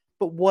heartfelt,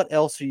 but what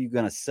else are you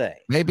going to say?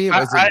 Maybe it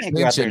was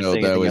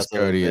intentional, though, as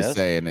Cody is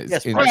saying.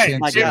 It's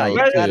intentional.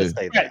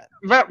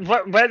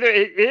 Whether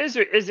it is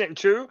or isn't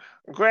true,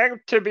 Greg,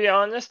 to be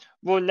honest,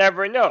 we'll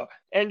never know.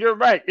 And you're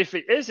right. If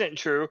it isn't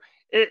true,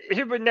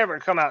 he would never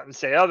come out and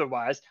say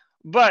otherwise.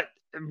 But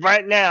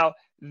right now,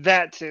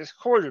 that's his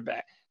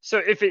quarterback.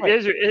 So if it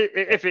is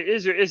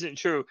or isn't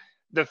true,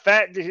 the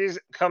fact that he's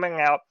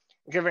coming out,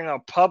 giving a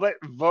public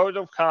vote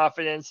of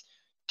confidence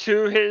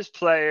to his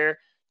player,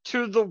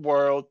 to the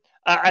world,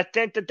 I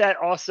think that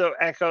also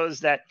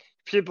echoes that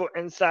people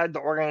inside the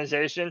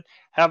organization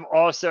have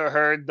also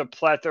heard the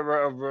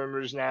plethora of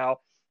rumors now,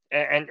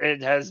 and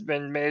it has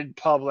been made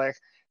public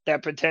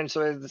that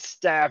potentially the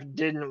staff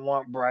didn't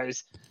want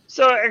Bryce.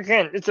 So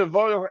again, it's a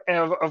vote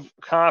of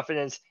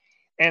confidence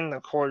in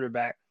the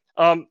quarterback.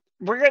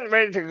 We're getting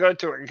ready to go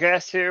to a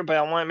guest here, but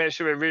I want to make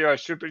sure we read our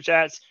super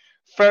chats.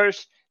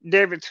 First,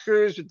 David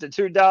Cruz with the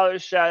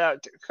 $2. Shout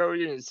out to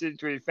Cody and the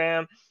C3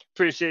 fam.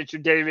 Appreciate you,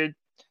 David.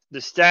 The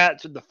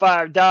stats with the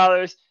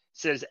 $5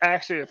 says,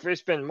 actually, if we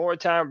spend more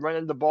time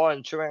running the ball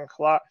and chewing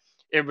clock,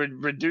 it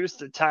would reduce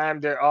the time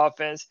their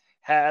offense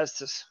has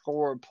to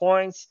score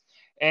points.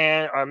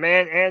 And our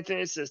man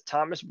Anthony says,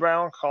 Thomas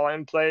Brown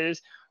calling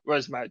plays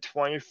was my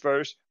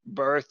 21st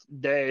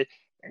birthday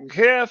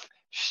gift.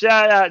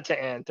 Shout out to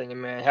Anthony,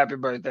 man. Happy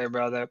birthday,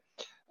 brother.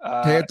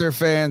 Panther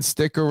fans,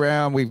 stick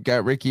around. We've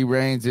got Ricky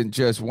Raines in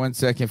just 1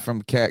 second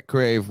from Cat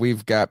Crave.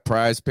 We've got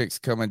prize picks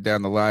coming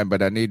down the line,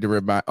 but I need to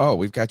remind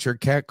we've got your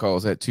cat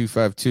calls at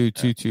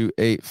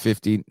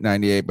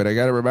 252-228-5098. But I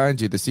got to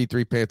remind you, the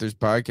C3 Panthers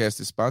podcast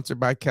is sponsored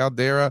by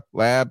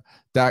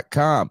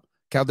CalderaLab.com.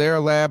 Caldera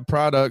Lab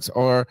products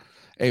are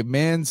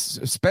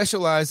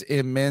specialized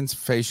in men's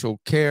facial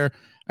care.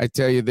 I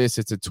tell you this,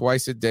 it's a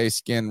twice-a-day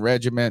skin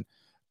regimen.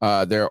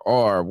 There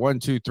are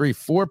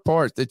 4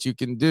 parts that you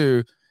can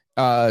do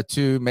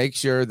to make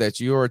sure that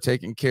you are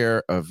taking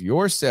care of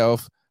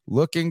yourself,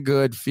 looking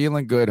good,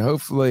 feeling good,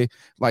 hopefully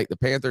like the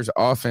Panthers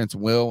offense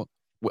will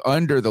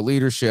under the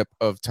leadership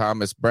of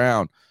Thomas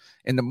Brown.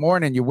 In the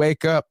morning, you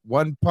wake up,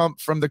 1 pump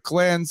from the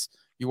cleanse,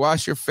 you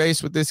wash your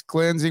face with this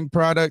cleansing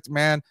product,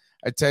 man.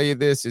 I tell you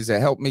this is it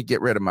helped me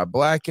get rid of my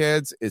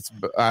blackheads.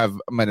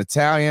 I'm an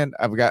Italian.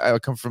 I'm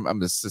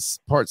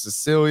part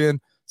Sicilian.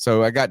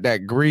 So I got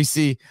that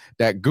greasy,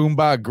 that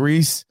Goomba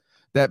grease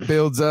that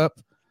builds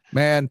up,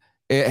 man.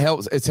 It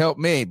helps. It's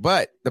helped me.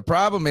 But the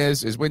problem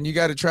is when you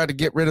got to try to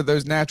get rid of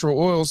those natural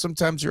oils,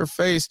 sometimes your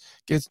face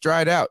gets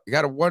dried out. You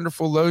got a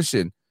wonderful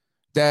lotion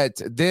that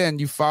then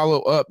you follow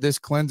up this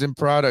cleansing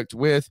product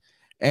with.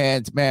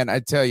 And man, I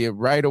tell you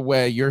right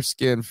away, your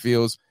skin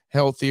feels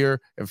healthier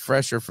and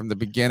fresher from the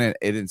beginning.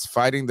 It's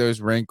fighting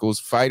those wrinkles,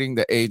 fighting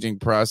the aging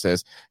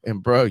process.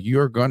 And bro,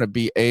 you're going to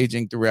be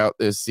aging throughout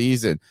this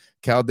season.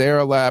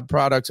 Caldera Lab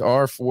products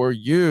are for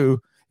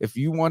you. If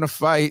you want to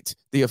fight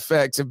the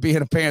effects of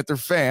being a Panther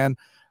fan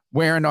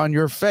wearing on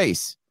your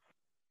face,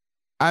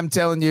 I'm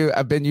telling you,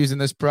 I've been using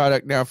this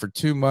product now for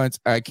 2 months.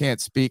 I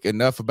can't speak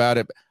enough about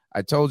it.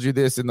 I told you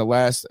this in the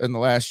last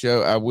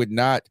show. I would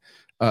not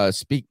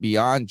speak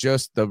beyond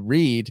just the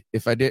read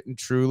if I didn't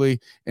truly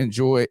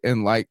enjoy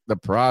and like the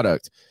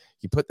product.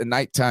 You put the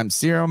nighttime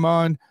serum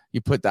on, you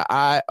put the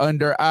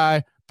under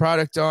eye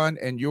product on,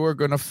 and you're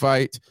going to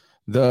fight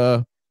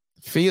the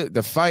fate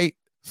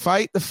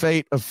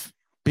of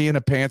being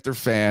a Panther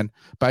fan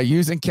by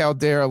using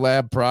Caldera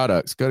Lab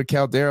products. Go to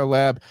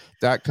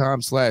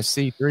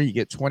calderalab.com/C3. You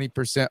get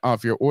 20%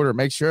 off your order.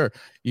 Make sure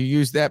you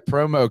use that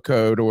promo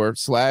code or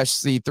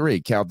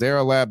 /C3.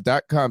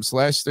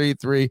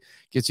 calderalab.com/C3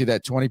 gets you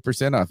that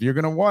 20% off. You're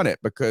going to want it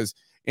because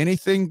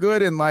anything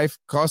good in life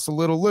costs a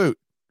little loot.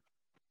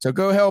 So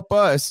go help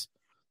us.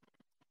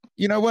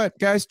 You know what,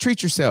 guys?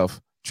 Treat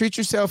yourself. Treat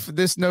yourself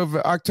this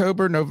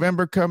October,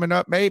 November coming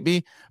up.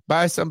 Maybe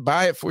buy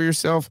it for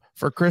yourself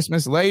for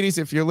Christmas. Ladies,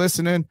 if you're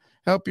listening,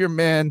 help your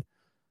men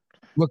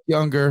look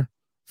younger,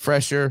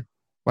 fresher,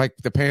 like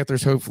the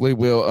Panthers hopefully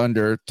will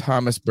under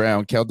Thomas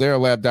Brown.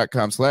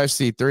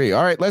 calderalab.com/C3.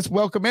 All right, let's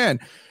welcome in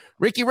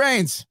Ricky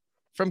Raines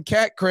from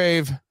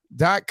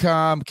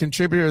catcrave.com,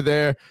 contributor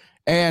there,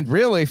 and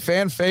really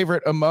fan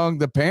favorite among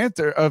the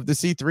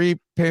C3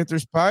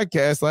 Panthers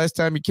podcast. Last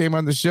time he came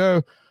on the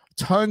show,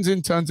 tons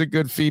and tons of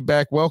good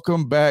feedback.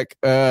 Welcome back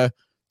to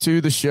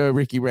the show,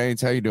 Ricky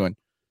Raines. How you doing?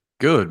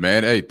 Good,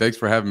 man. Hey, thanks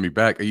for having me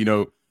back. You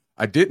know,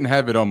 I didn't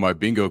have it on my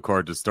bingo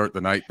card to start the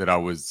night that I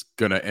was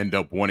going to end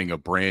up wanting a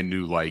brand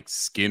new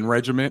skin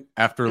regiment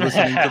after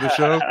listening to the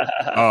show.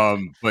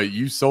 But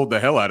you sold the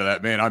hell out of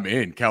that, man. I'm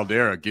in.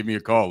 Caldera, give me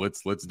a call.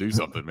 Let's do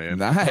something, man.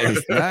 Nice.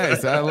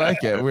 I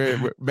like it.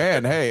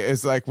 Man, hey,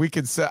 it's like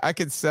I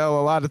could sell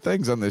a lot of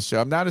things on this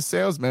show. I'm not a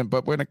salesman,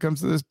 but when it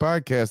comes to this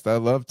podcast, I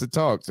love to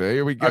talk. So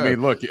here we go. I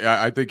mean, look,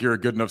 I think you're a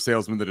good enough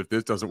salesman that if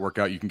this doesn't work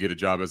out, you can get a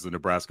job as the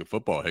Nebraska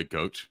football head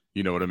coach.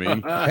 You know what I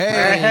mean?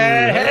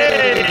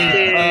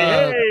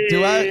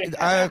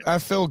 I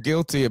feel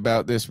guilty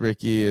about this,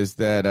 Ricky, is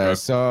that I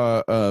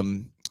saw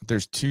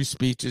there's 2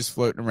 speeches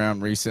floating around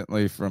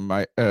recently from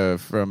Matt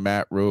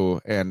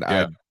Rule, and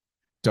I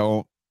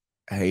don't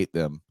hate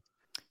them.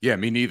 Yeah,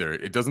 me neither.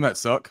 Doesn't that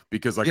suck?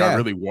 Because I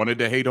really wanted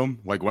to hate him.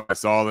 When I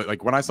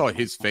saw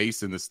his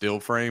face in the still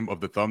frame of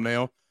the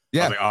thumbnail, I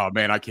was like, oh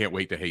man, I can't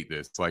wait to hate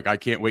this. I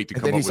can't wait to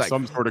come up with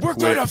some sort of We're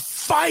gonna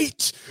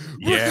fight.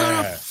 We're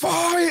gonna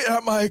fight.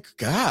 I'm like,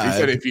 God. He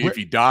said if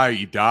you die,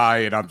 you die.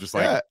 And I'm just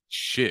like,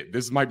 shit,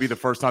 this might be the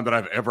first time that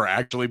I've ever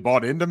actually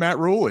bought into Matt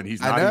Rule, and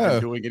he's not even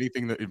doing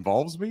anything that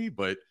involves me.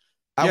 But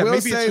maybe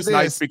it's just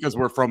nice because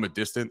we're from a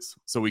distance,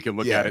 so we can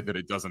look at it that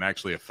it doesn't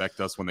actually affect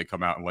us when they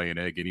come out and lay an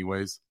egg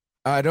anyways.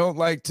 I don't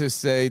like to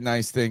say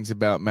nice things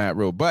about Matt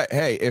Rule, but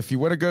hey, if you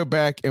want to go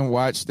back and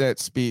watch that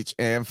speech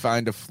and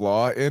find a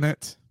flaw in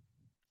it,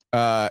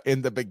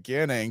 in the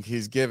beginning,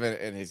 he's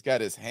got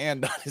his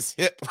hand on his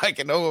hip like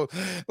an old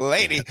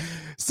lady.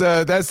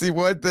 So that's the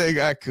one thing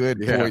I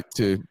could point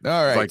to.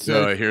 All right.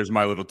 So here's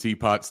my little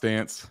teapot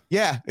stance.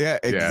 Yeah,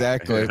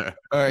 exactly. All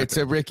right.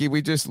 So Ricky,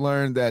 we just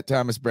learned that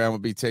Thomas Brown will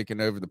be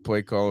taking over the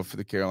play caller for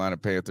the Carolina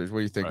Panthers. What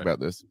do you think about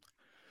this?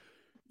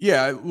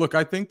 Yeah, look,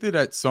 I think that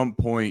at some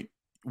point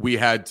we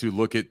had to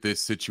look at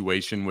this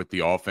situation with the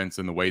offense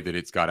and the way that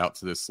it's got out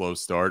to this slow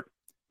start.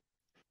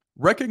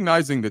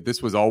 Recognizing that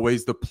this was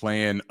always the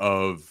plan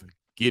of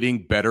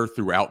getting better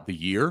throughout the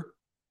year,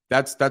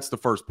 that's the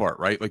first part,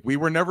 right? We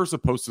were never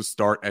supposed to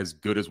start as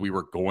good as we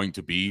were going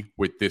to be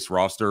with this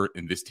roster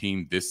and this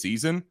team this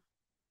season.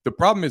 The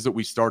problem is that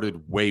we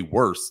started way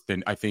worse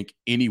than I think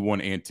anyone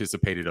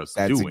anticipated us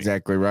doing. That's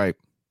exactly right.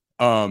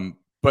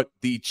 But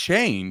the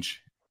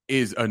change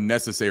is a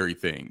necessary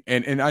thing.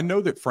 And I know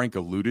that Frank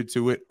alluded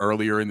to it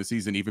earlier in the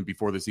season, even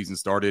before the season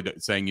started,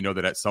 saying,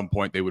 that at some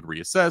point they would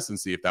reassess and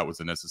see if that was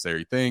a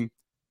necessary thing.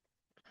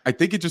 I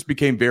think it just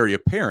became very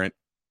apparent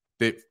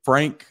that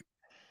Frank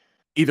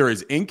either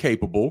is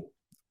incapable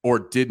or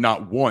did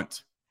not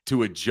want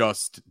to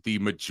adjust the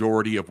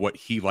majority of what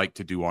he liked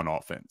to do on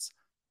offense.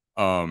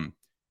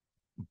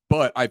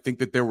 But I think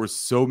that there were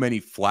so many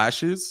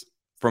flashes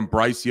from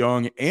Bryce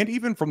Young and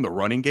even from the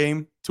running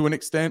game to an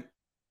extent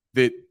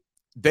that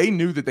they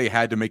knew that they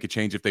had to make a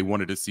change if they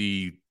wanted to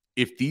see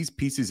if these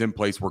pieces in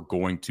place were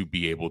going to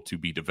be able to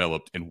be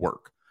developed and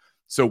work.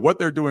 So what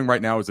they're doing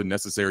right now is a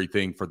necessary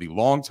thing for the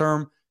long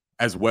term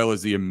as well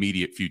as the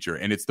immediate future.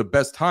 And it's the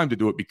best time to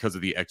do it because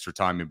of the extra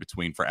time in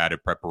between for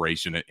added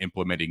preparation and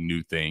implementing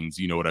new things.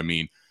 You know what I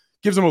mean?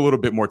 Gives them a little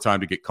bit more time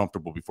to get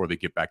comfortable before they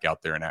get back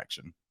out there in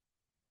action.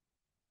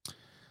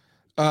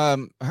 How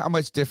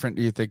much different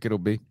do you think it'll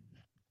be?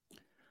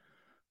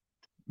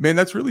 Man,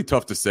 that's really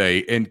tough to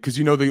say. And because,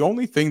 the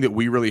only thing that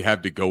we really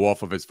have to go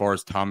off of as far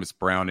as Thomas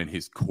Brown and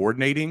his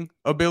coordinating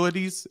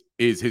abilities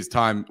is his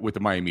time with the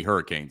Miami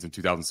Hurricanes in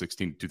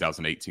 2016 to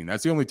 2018.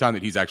 That's the only time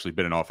that he's actually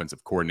been an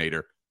offensive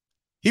coordinator.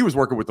 He was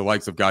working with the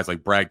likes of guys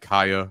like Brad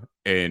Kaya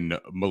and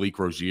Malik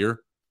Rozier.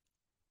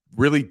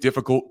 Really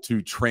difficult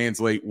to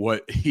translate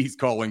what he's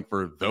calling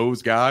for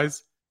those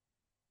guys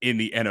in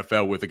the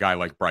NFL with a guy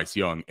like Bryce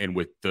Young and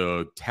with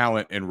the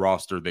talent and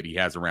roster that he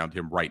has around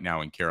him right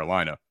now in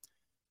Carolina.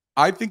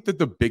 I think that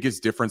the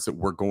biggest difference that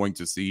we're going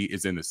to see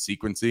is in the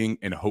sequencing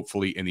and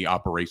hopefully in the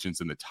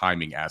operations and the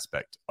timing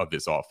aspect of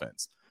this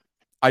offense.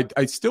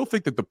 I still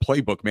think that the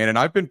playbook, man, and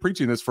I've been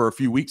preaching this for a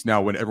few weeks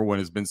now when everyone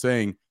has been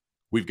saying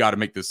we've got to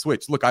make this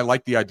switch. Look, I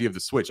like the idea of the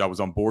switch. I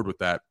was on board with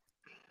that.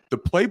 The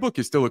playbook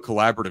is still a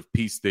collaborative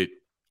piece that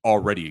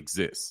already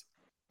exists.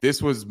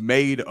 This was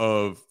made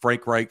of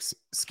Frank Reich's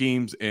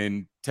schemes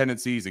and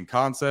tendencies and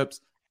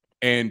concepts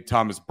and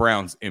Thomas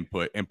Brown's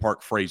input and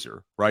Park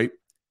Frazier, right?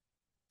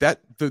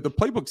 That the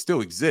playbook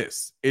still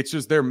exists. It's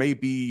just there may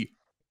be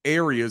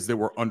areas that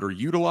were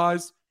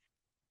underutilized.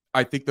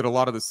 I think that a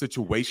lot of the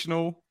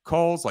situational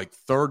calls, like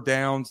third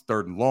downs,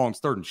 third and longs,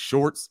 third and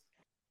shorts,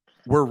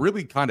 were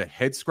really kind of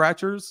head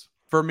scratchers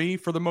for me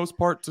for the most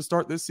part to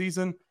start this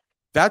season.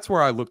 That's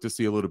where I look to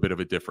see a little bit of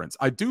a difference.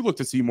 I do look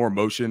to see more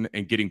motion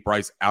and getting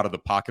Bryce out of the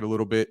pocket a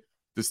little bit.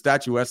 The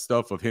statuesque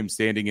stuff of him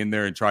standing in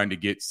there and trying to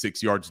get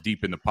 6 yards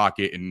deep in the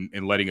pocket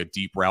and letting a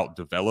deep route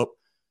develop,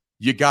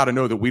 you got to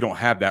know that we don't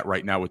have that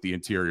right now with the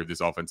interior of this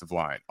offensive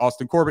line.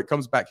 Austin Corbett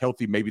comes back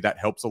healthy. Maybe that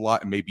helps a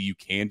lot, and maybe you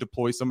can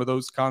deploy some of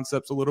those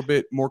concepts a little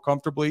bit more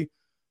comfortably.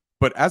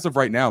 But as of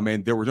right now,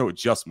 man, there were no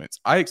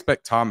adjustments. I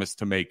expect Thomas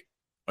to make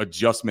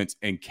adjustments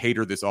and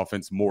cater this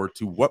offense more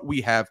to what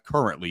we have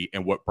currently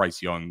and what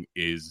Bryce Young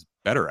is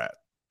better at.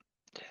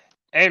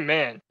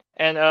 Amen.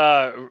 And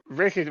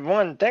Ricky,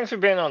 thanks for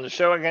being on the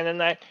show again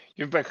tonight.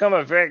 You've become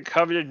a very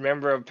coveted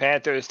member of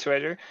Panthers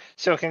Twitter,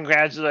 so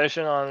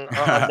congratulations on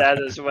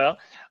that as well.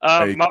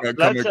 Hey,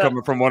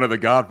 coming from one of the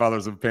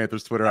godfathers of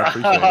Panthers Twitter, I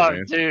appreciate it,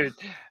 man. Dude.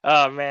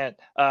 Oh, man.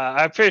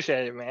 I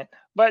appreciate it, man.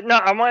 But no,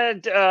 I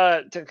wanted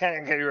to kind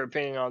of get your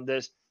opinion on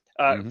this.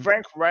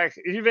 Frank Reich,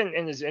 even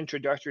in his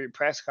introductory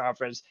press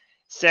conference,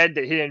 said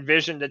that he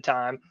envisioned a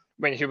time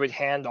when he would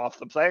hand off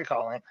the play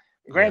calling.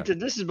 Granted,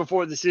 this is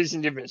before the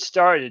season even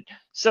started,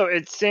 so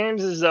it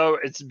seems as though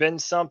it's been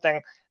something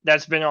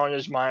that's been on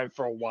his mind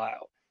for a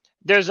while.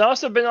 There's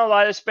also been a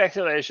lot of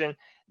speculation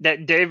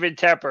that David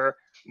Tepper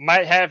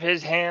might have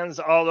his hands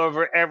all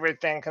over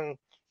everything,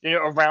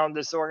 around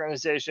this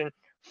organization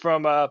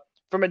from a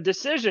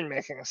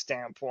decision-making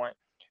standpoint.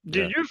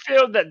 Do you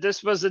feel that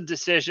this was a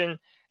decision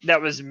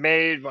that was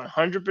made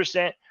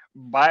 100%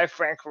 by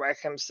Frank Reich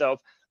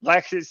himself,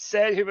 like he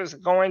said he was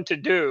going to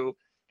do?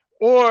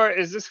 Or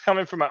is this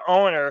coming from an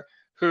owner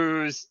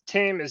whose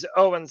team is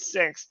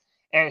 0-6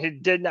 and he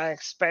did not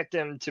expect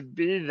them to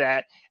be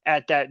that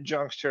at that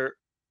juncture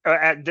or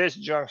at this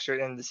juncture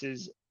in the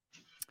season?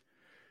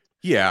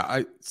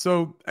 Yeah,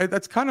 so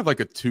that's kind of like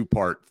a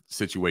two-part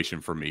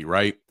situation for me,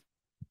 right?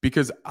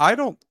 Because I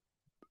don't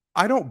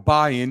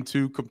buy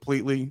into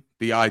completely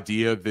the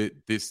idea that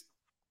this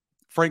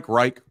Frank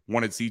Reich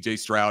wanted CJ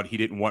Stroud, he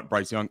didn't want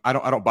Bryce Young. I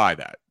don't buy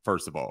that,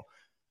 first of all.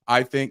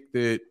 I think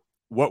that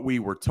what we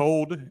were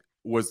told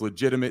was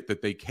legitimate,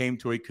 that they came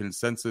to a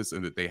consensus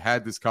and that they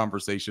had this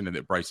conversation and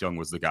that Bryce Young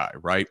was the guy,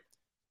 right?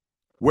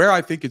 Where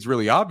I think it's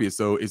really obvious,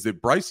 though, is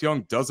that Bryce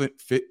Young doesn't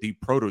fit the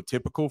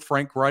prototypical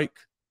Frank Reich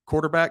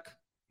quarterback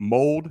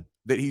mold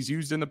that he's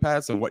used in the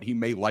past and what he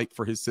may like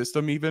for his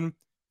system even,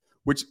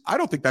 which I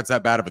don't think that's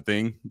that bad of a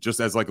thing, just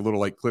as like a little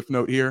like cliff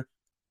note here.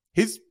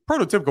 His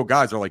prototypical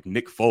guys are like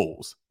Nick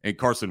Foles and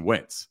Carson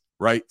Wentz,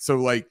 right? So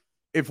like,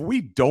 if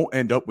we don't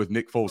end up with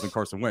Nick Foles and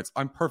Carson Wentz,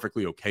 I'm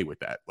perfectly okay with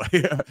that. Like,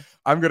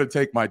 I'm going to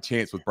take my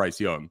chance with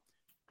Bryce Young.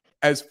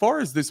 As far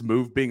as this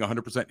move being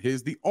 100%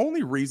 his, the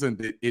only reason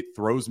that it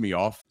throws me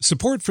off.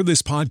 Support for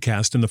this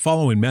podcast and the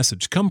following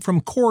message come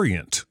from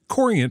Corient.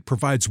 Corient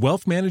provides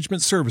wealth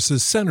management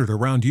services centered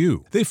around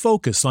you. They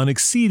focus on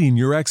exceeding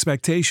your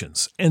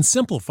expectations and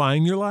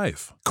simplifying your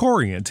life.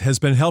 Corient has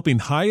been helping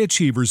high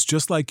achievers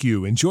just like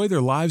you enjoy their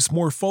lives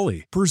more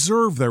fully,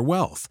 preserve their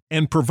wealth,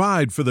 and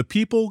provide for the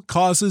people,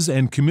 causes,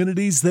 and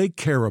communities they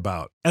care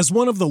about. As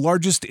one of the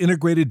largest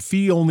integrated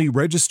fee-only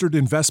registered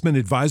investment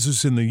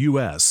advisors in the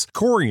U.S.,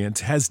 Corient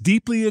has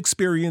deeply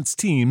experienced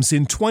teams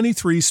in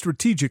 23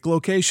 strategic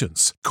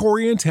locations.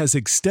 Corient has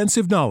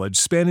extensive knowledge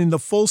spanning the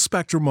full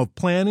spectrum of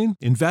planning,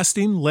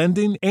 investing,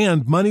 lending,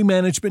 and money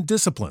management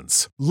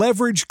disciplines.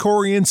 Leverage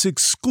Corient's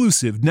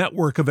exclusive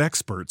network of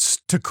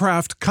experts to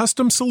craft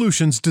custom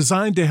solutions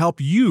designed to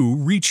help you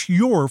reach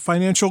your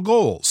financial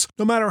goals,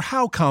 no matter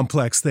how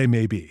complex they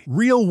may be.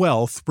 Real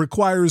wealth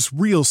requires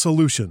real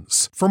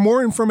solutions. For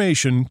more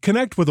information,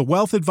 connect with a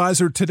wealth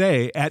advisor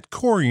today at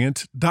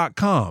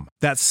Corient.com.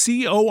 That's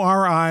Corient.com.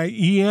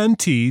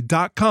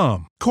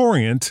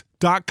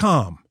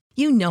 Corient.com.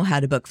 You know how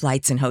to book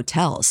flights and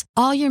hotels.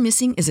 All you're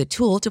missing is a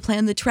tool to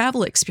plan the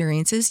travel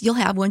experiences you'll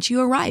have once you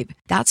arrive.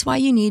 That's why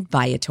you need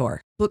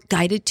Viator. Book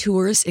guided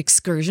tours,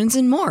 excursions,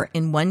 and more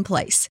in one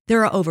place.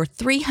 There are over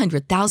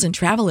 300,000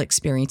 travel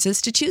experiences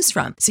to choose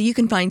from, so you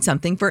can find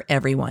something for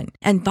everyone.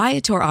 And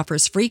Viator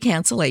offers free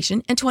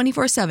cancellation and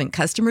 24/7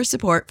 customer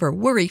support for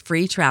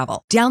worry-free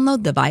travel.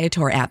 Download the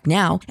Viator app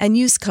now and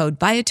use code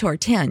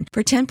Viator10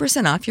 for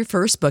 10% off your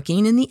first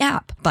booking in the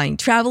app. Find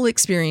travel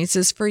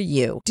experiences for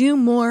you. Do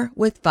more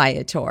with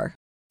Viator.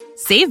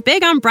 Save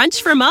big on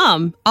brunch for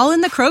mom, all in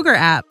the Kroger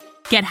app.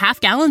 Get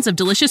half gallons of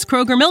delicious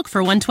Kroger milk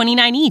for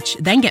 $1.29 each.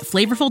 Then get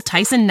flavorful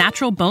Tyson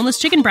natural boneless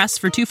chicken breasts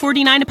for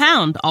 $2.49 a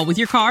pound, all with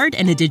your card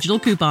and a digital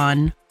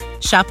coupon.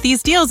 Shop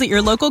these deals at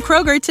your local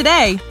Kroger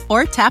today,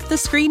 or tap the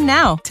screen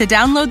now to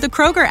download the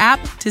Kroger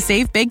app to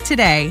save big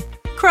today.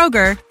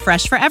 Kroger,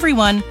 fresh for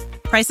everyone.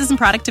 Prices and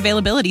product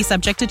availability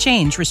subject to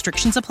change.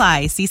 Restrictions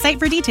apply. See site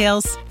for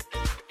details.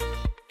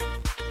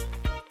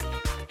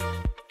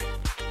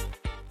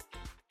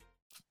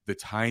 the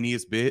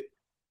tiniest bit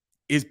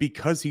is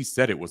because he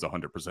said it was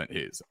 100%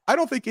 his. I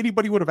don't think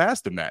anybody would have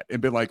asked him that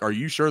and been like, are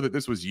you sure that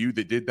this was you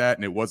that did that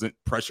and it wasn't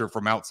pressure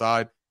from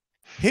outside?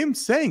 Him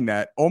saying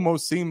that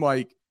almost seemed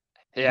like,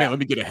 man, let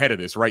me get ahead of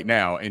this right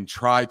now and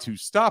try to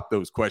stop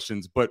those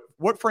questions. But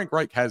what Frank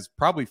Reich has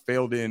probably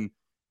failed in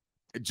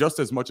just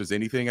as much as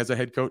anything as a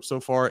head coach so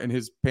far in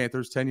his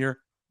Panthers tenure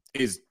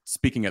is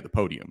speaking at the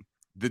podium.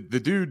 The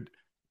dude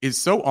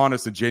is so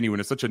honest and genuine.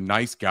 Is such a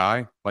nice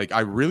guy. Like,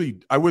 I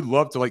would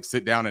love to like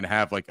sit down and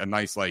have like a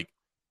nice like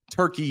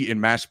turkey and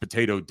mashed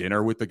potato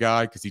dinner with the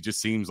guy, because he just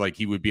seems like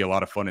he would be a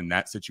lot of fun in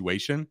that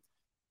situation.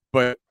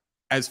 But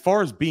as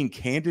far as being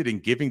candid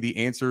and giving the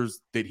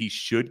answers that he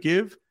should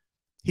give,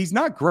 he's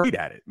not great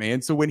at it,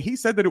 man. So when he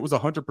said that it was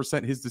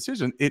 100% his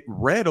decision, it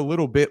read a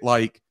little bit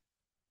like,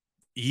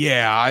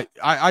 yeah,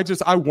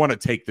 I want to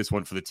take this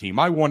one for the team.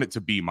 I want it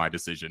to be my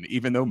decision,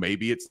 even though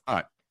maybe it's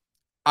not.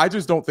 I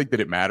just don't think that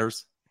it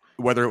matters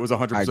whether it was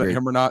 100%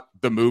 him or not.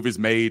 The move is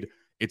made.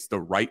 It's the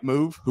right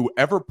move.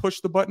 Whoever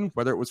pushed the button,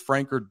 whether it was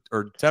Frank or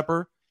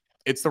Tepper,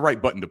 it's the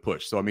right button to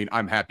push. So, I mean,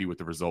 I'm happy with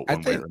the result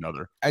one way or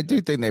another. I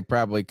do think they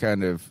probably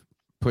kind of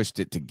pushed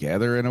it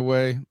together in a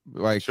way.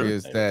 Like,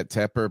 is that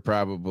Tepper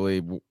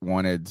probably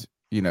wanted,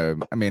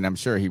 I mean, I'm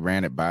sure he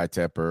ran it by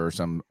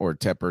Tepper or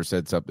Tepper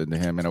said something to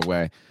him in a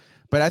way.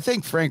 But I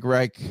think Frank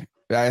Reich,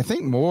 I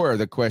think more of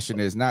the question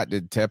is not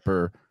did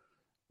Tepper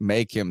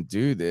make him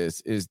do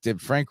this, is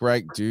did Frank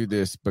Reich do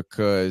this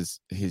because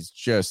he's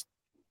just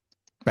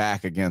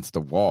back against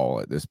the wall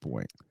at this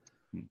point?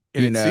 And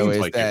it seems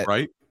like it,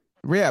 right?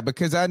 Yeah,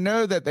 because I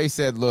know that they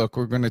said, look,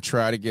 we're going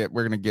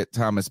to get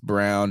Thomas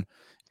Brown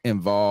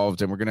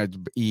involved and we're going to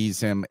ease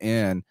him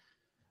in.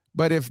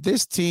 But if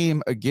this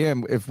team,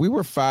 again, if we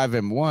were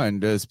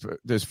 5-1,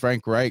 does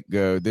Frank Reich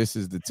go, this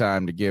is the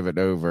time to give it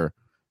over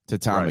to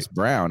Thomas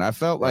Brown? I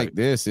felt like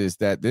this is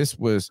a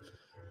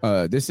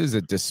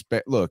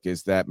look,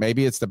 is that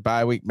maybe it's the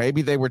bye week.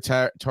 Maybe they were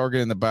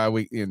targeting the bye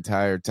week the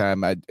entire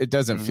time. It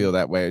doesn't feel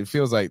that way. It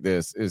feels like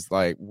this is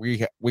like,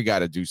 we got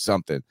to do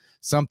something.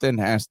 Something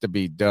has to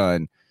be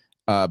done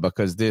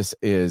because this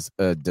is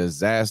a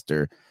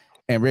disaster.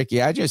 And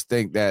Ricky, I just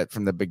think that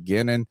from the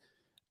beginning,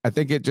 I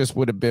think it just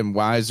would have been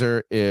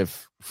wiser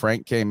if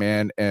Frank came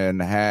in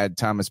and had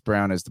Thomas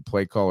Brown as the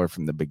play caller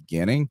from the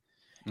beginning.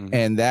 Mm-hmm.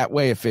 And that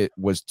way, if it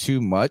was too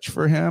much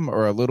for him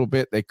or a little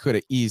bit, they could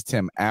have eased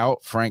him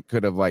out. Frank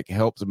could have like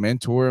helped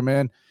mentor him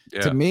in.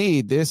 Yeah. To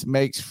me, this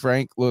makes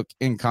Frank look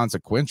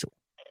inconsequential.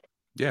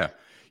 Yeah.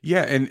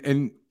 Yeah.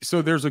 And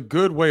so there's a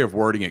good way of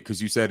wording it,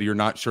 because you said you're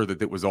not sure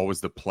that it was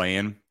always the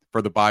plan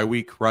for the bye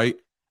week, right?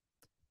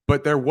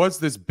 But there was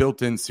this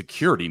built-in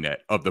security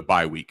net of the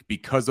bye week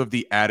because of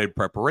the added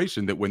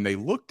preparation that when they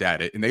looked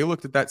at it and they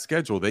looked at that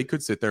schedule, they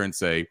could sit there and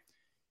say,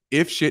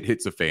 if shit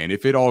hits a fan,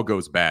 if it all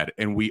goes bad,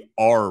 and we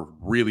are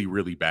really,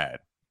 really bad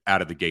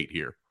out of the gate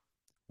here,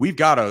 we've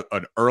got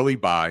an early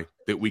bye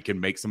that we can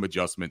make some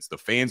adjustments. The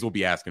fans will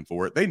be asking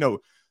for it. They know,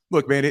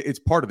 look, man, it's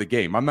part of the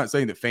game. I'm not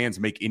saying that fans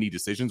make any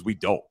decisions. We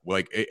don't.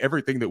 Like,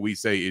 everything that we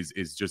say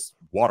is just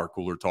water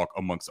cooler talk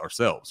amongst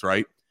ourselves,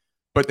 right?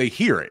 But they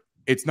hear it.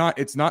 It's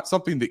not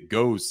something that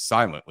goes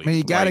silently. I mean,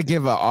 you got to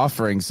give an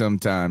offering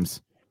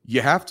sometimes.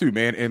 You have to,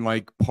 man. And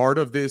like, part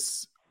of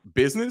this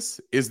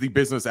business is the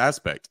business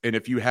aspect. And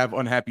if you have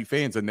unhappy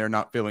fans and they're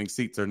not filling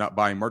seats, they're not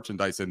buying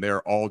merchandise, and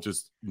they're all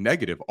just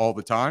negative all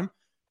the time,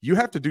 you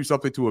have to do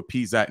something to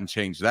appease that and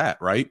change that,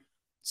 right?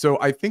 So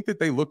I think that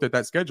they looked at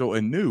that schedule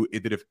and knew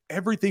that if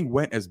everything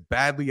went as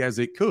badly as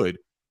it could,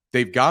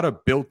 they've got a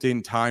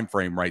built-in time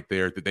frame right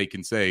there that they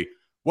can say,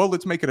 well,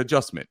 let's make an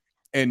adjustment.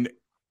 And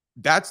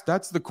that's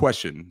the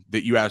question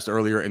that you asked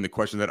earlier, and the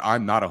question that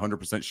I'm not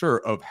 100% sure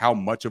of, how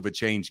much of a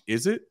change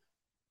is it?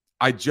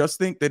 I just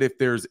think that if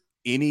there's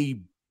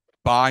any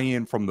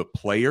buy-in from the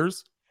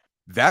players,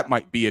 that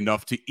might be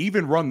enough to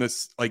even run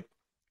this like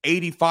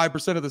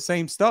 85% of the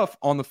same stuff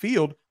on the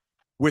field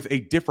with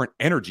a different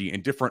energy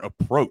and different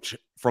approach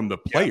from the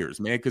players,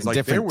 man. Because like,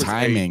 different there was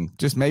timing,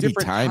 just maybe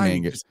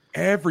timing. Just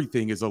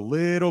everything is a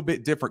little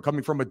bit different,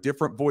 coming from a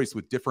different voice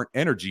with different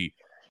energy.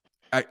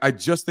 I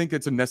just think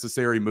it's a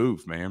necessary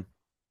move, man.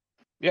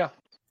 Yeah.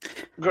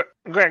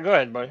 Greg, go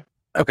ahead, buddy.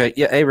 Okay.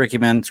 Yeah. Hey, Ricky,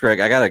 man. It's Greg.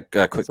 I got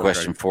a quick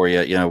question for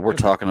you. You know, we're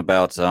talking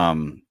about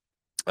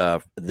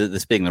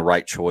this being the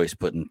right choice,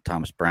 putting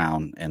Thomas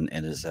Brown and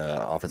his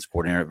offensive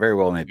coordinator. It very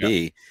well may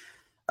be.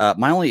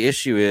 My only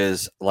issue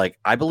is, like,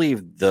 I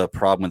believe the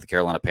problem with the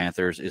Carolina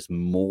Panthers is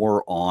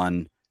more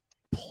on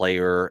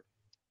player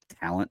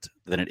talent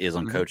than it is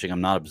on coaching.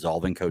 I'm not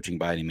absolving coaching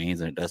by any means,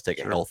 and it does take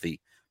a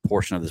healthy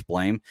portion of this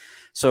blame.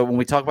 So when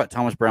we talk about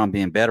Thomas Brown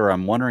being better,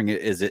 I'm wondering,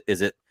 is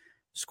it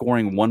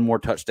scoring one more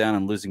touchdown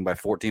and losing by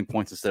 14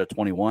 points instead of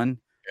 21?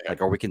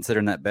 Like, are we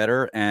considering that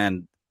better?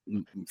 And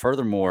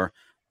furthermore,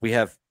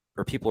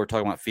 people are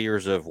talking about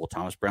fears of, well,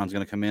 Thomas Brown's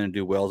going to come in and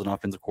do well as an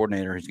offensive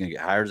coordinator. He's going to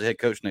get hired as a head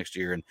coach next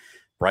year, and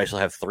Bryce will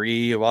have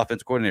 3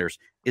 offensive coordinators.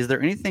 Is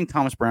there anything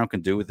Thomas Brown can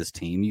do with this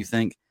team, you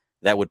think,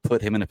 that would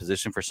put him in a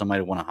position for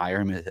somebody to want to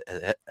hire him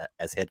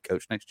as head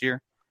coach next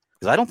year?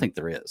 Because I don't think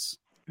there is.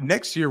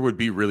 next year would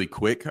be really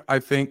quick, I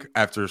think,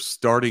 after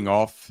starting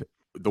off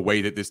the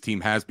way that this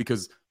team has,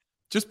 because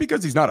just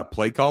because he's not a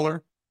play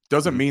caller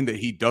doesn't mean that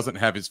he doesn't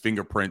have his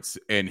fingerprints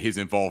and his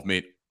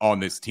involvement on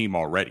this team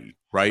already,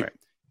 right?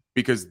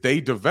 Because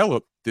they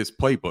developed this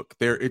playbook.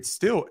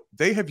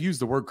 They have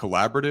used the word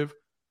collaborative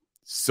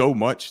so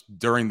much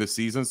during the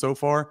season so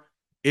far.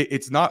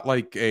 It's not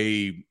like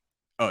a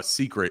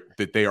secret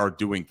that they are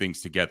doing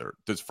things together.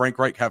 Does Frank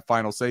Reich have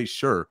final say?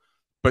 Sure,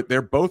 but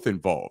they're both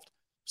involved.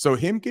 So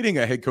him getting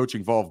a head coach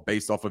involved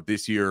based off of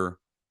this year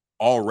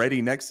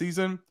already next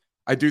season,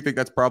 I do think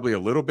that's probably a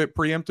little bit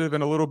preemptive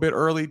and a little bit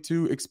early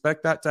to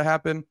expect that to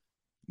happen.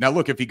 Now,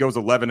 look, if he goes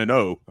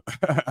 11-0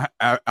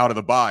 out of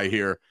the bye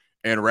here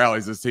and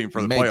rallies his team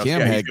for the playoffs,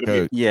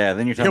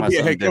 then you're talking about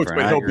a head coach,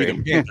 different. but he'll be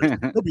the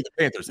Panthers. He'll be the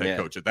Panthers head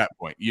coach at that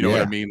point. You know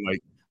what I mean?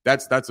 Like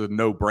that's a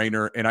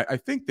no-brainer. And I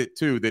think that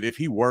too, that if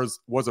he was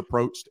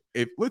approached,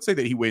 if let's say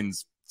that he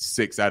wins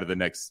 6 out of the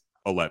next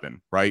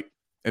 11, right,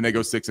 and they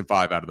go 6-5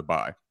 out of the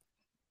bye,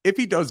 if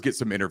he does get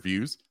some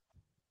interviews,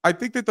 I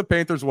think that the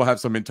Panthers will have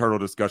some internal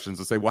discussions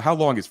to say, well, how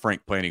long is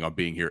Frank planning on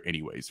being here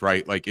anyways,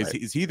 right? Like, is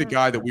he the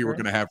guy that we were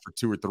going to have for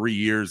 2 or 3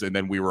 years, and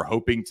then we were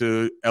hoping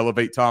to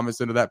elevate Thomas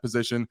into that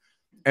position?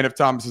 And if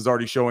Thomas is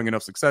already showing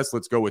enough success,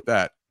 let's go with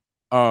that.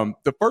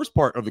 The first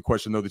part of the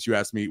question, though, that you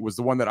asked me was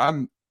the one that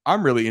I'm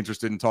really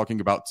interested in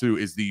talking about, too,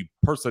 is the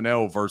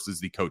personnel versus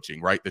the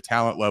coaching, right? The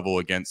talent level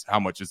against how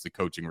much is the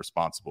coaching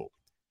responsible.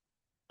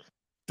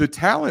 The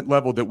talent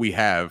level that we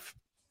have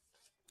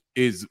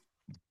is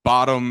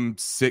bottom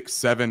 6,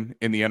 7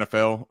 in the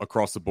NFL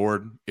across the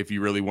board, if you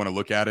really want to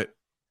look at it.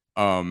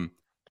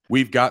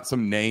 We've got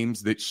some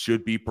names that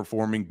should be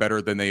performing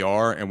better than they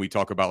are, and we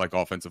talk about like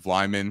offensive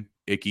linemen.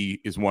 Icky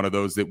is one of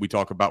those that we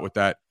talk about with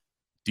that.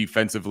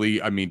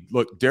 Defensively, I mean,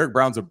 look, Derek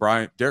Brown and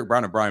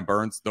Brian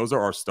Burns, those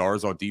are our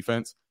stars on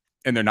defense,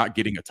 and they're not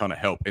getting a ton of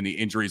help, and the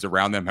injuries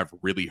around them have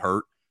really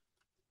hurt.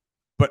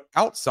 But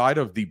outside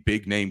of the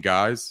big name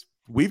guys,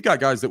 we've got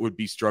guys that would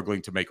be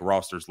struggling to make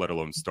rosters, let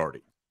alone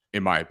starting,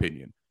 in my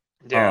opinion.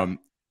 Yeah.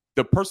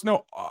 The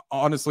personnel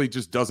honestly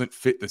just doesn't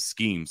fit the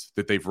schemes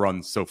that they've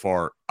run so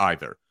far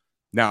either.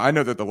 Now, I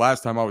know that the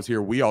last time I was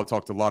here, we all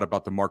talked a lot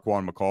about the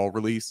Marquand McCall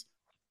release,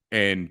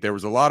 and there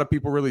was a lot of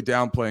people really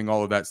downplaying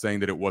all of that, saying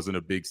that it wasn't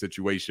a big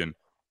situation.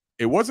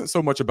 It wasn't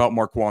so much about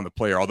Marquand the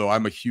player, although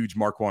I'm a huge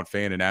Marquand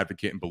fan and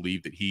advocate and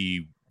believe that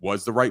he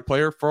was the right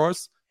player for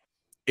us.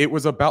 It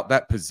was about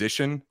that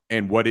position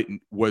and what it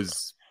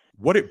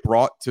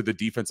brought to the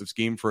defensive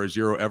scheme for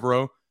Ejiro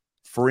Evero,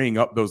 freeing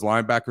up those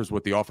linebackers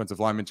with the offensive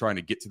linemen trying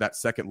to get to that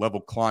second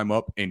level, climb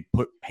up and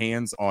put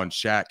hands on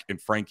Shaq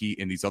and Frankie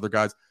and these other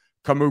guys.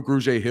 Camus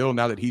Grugier-Hill,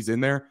 now that he's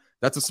in there,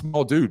 that's a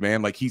small dude,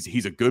 man. Like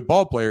he's a good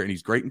ball player and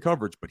he's great in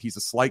coverage, but he's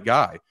a slight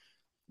guy.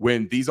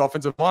 When these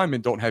offensive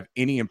linemen don't have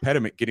any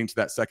impediment getting to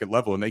that second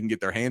level and they can get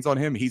their hands on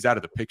him, he's out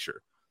of the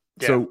picture.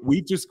 Yeah. So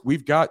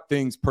we've got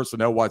things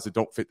personnel-wise that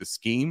don't fit the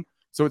scheme.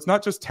 So it's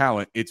not just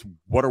talent, it's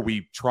what are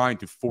we trying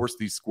to force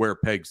these square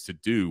pegs to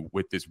do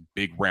with this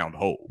big round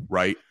hole,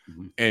 right?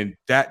 Mm-hmm. And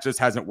that just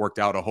hasn't worked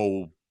out a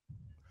whole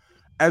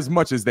as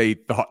much as they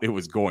thought it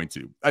was going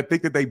to. I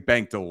think that they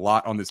banked a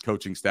lot on this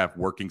coaching staff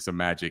working some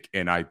magic,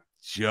 and I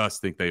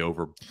just think they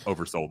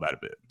oversold that a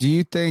bit. Do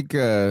you think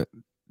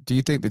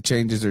the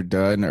changes are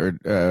done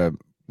or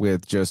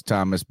with just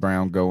Thomas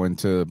Brown going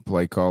to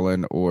play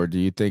calling, or do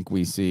you think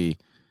we see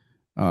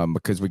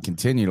because we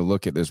continue to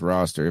look at this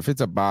roster, if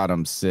it's a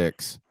bottom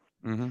 6,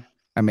 mm-hmm.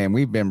 I mean,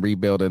 we've been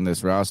rebuilding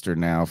this roster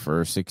now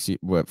for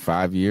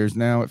 5 years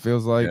now, it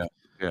feels like.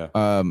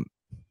 Yeah.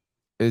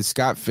 Is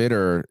Scott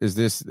Fitter,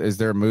 is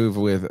there a move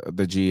with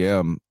the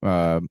GM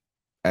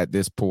at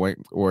this point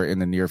or in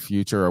the near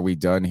future? Are we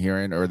done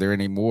hearing? Are there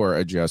any more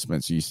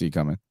adjustments you see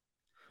coming?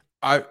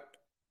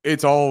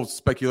 It's all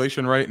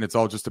speculation, right? And it's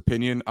all just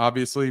opinion,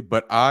 obviously,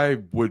 but I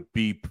would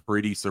be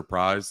pretty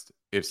surprised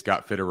if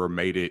Scott Fitterer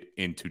made it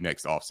into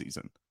next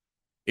offseason.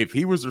 If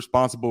he was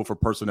responsible for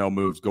personnel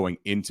moves going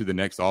into the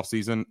next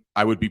offseason,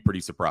 I would be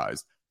pretty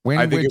surprised.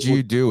 When would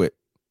you do it?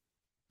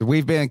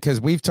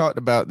 Because we've talked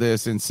about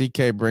this, and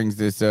CK brings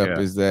this up,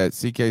 is that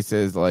CK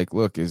says, like,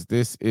 look,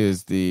 this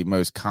is the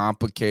most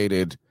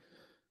complicated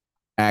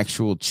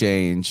actual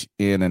change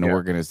in an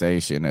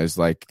organization. Is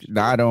like,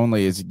 not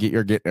only is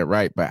you're getting it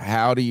right, but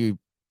how do you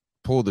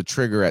pull the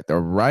trigger at the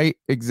right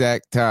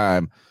exact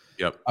time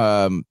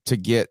to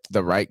get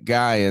the right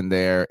guy in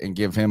there and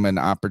give him an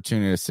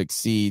opportunity to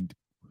succeed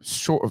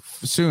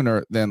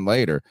sooner than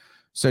later.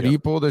 So do you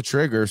pull the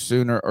trigger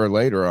sooner or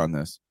later on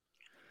this?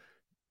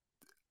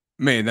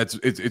 Man,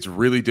 it's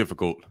really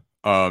difficult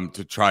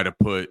to try to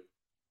put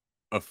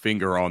a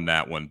finger on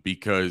that one,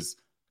 because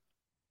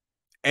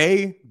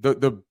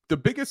the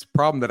biggest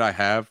problem that I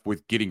have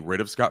with getting rid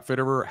of Scott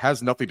Fitterer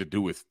has nothing to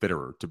do with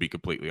Fitterer, to be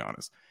completely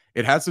honest.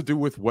 It has to do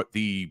with what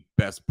the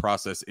best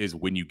process is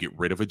when you get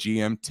rid of a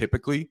GM.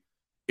 Typically,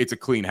 it's a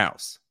clean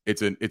house.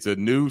 It's a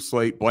new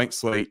slate, blank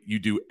slate. You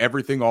do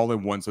everything all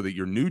in one so that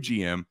your new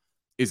GM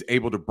is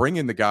able to bring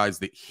in the guys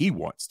that he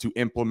wants to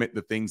implement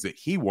the things that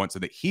he wants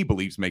and that he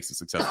believes makes a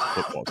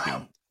successful football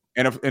team.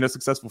 and a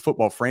successful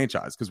football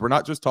franchise. Because we're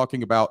not just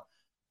talking about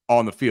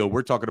on the field,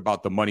 we're talking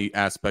about the money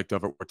aspect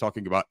of it. We're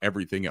talking about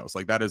everything else.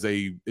 Like that is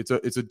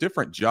it's a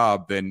different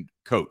job than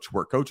coach,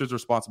 where coach is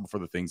responsible for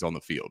the things on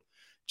the field.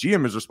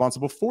 GM is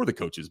responsible for the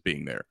coaches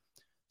being there.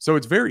 So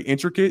it's very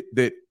intricate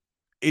that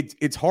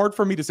it's hard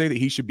for me to say that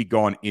he should be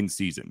gone in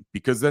season,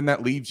 because then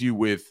that leaves you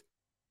with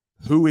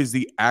who is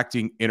the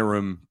acting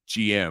interim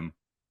GM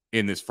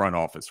in this front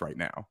office right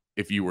now,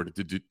 if you were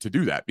to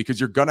do that, because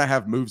you're going to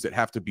have moves that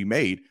have to be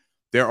made.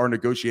 There are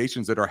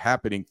negotiations that are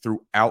happening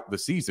throughout the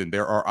season.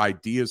 There are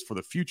ideas for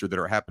the future that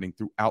are happening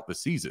throughout the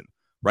season,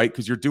 right?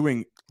 Because you're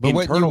doing but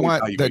what you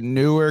want the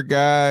newer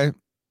guy,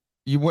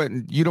 you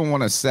don't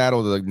want to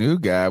saddle the new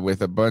guy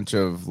with a bunch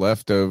of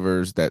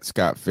leftovers that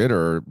Scott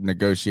Fitter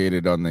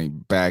negotiated on the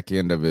back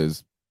end of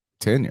his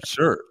tenure.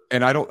 Sure.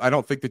 And I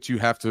don't think that you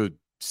have to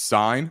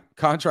sign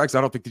contracts.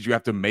 I don't think that you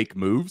have to make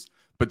moves,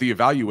 but the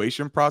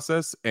evaluation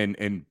process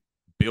and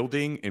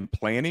building and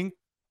planning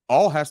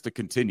all has to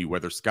continue,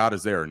 whether Scott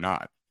is there or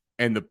not.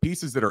 And the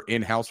pieces that are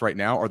in-house right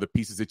now are the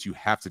pieces that you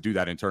have to do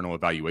that internal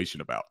evaluation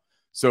about.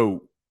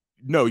 So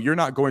no, you're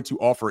not going to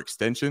offer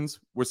extensions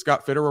with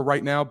Scott Fitterer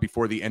right now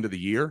before the end of the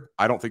year.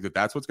 I don't think that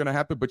that's what's going to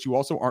happen, but you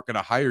also aren't going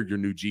to hire your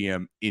new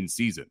GM in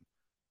season.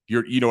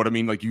 You know what I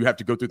mean? Like, you have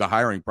to go through the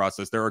hiring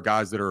process. There are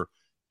guys that are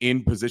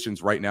in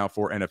positions right now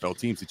for NFL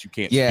teams that you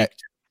can't speak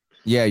to.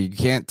 Yeah, you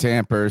can't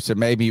tamper. So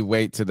maybe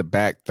wait to the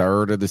back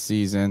third of the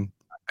season.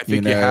 I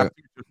think you have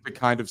to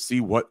kind of see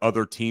what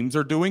other teams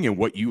are doing and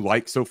what you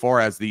like so far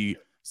as the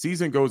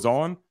season goes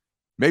on.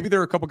 Maybe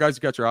there are a couple guys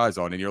you got your eyes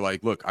on and you're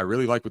like, look, I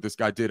really like what this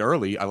guy did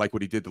early. I like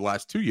what he did the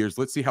last 2 years.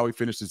 Let's see how he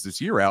finishes this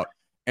year out.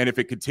 And if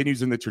it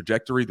continues in the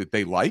trajectory that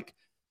they like,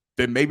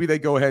 then maybe they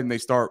go ahead and they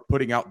start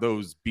putting out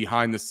those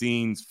behind the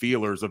scenes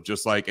feelers of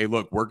just like, hey,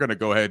 look, we're going to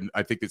go ahead and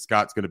I think that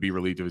Scott's going to be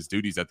relieved of his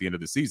duties at the end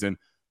of the season.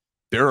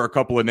 There are a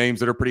couple of names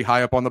that are pretty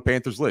high up on the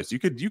Panthers list. You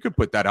could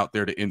put that out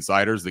there to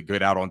insiders that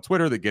get out on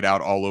Twitter, that get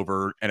out all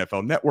over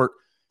NFL Network.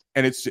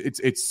 And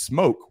it's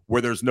smoke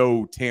where there's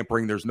no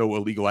tampering, there's no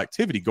illegal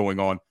activity going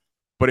on,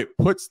 but it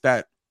puts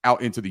that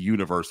out into the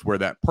universe where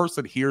that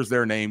person hears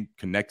their name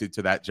connected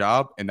to that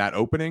job and that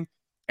opening,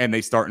 and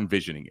they start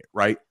envisioning it,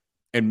 right?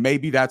 And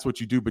maybe that's what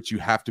you do, but you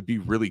have to be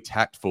really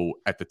tactful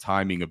at the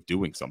timing of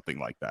doing something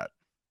like that.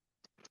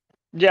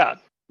 Yeah,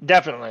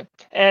 definitely.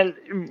 And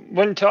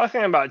when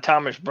talking about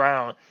Thomas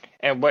Brown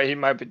and what he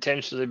might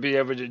potentially be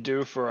able to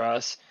do for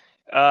us,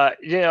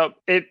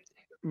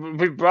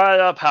 we brought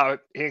up how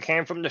he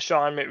came from the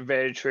Sean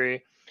McVay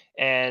tree,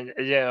 and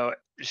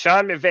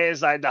Sean McVay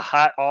is like the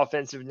hot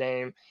offensive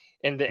name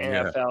in the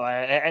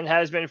NFL and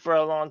has been for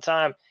a long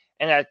time.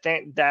 And I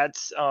think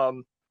that's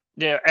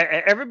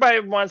everybody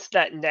wants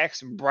that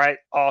next bright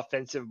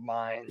offensive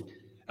mind,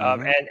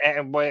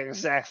 and what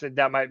exactly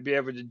that might be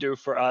able to do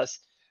for us.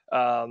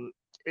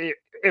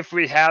 If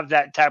we have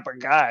that type of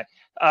guy.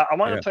 I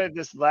want to play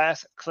this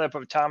last clip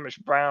of Thomas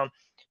Brown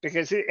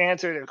because he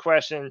answered a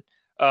question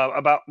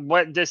about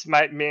what this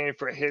might mean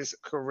for his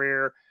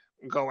career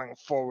going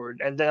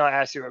forward. And then I'll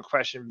ask you a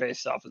question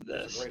based off of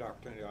this. It's a great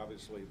opportunity,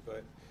 obviously,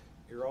 but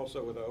you're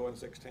also with an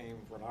 0-6 team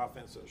for an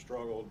offense that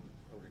struggled,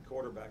 a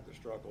quarterback that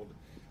struggled.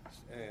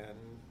 And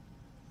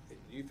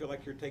do you feel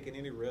like you're taking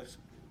any risk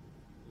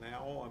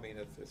now? I mean,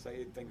 if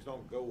say things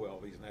don't go well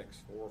these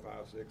next 4,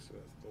 5, 6,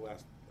 the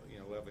last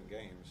 11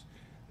 games,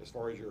 as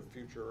far as your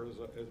future as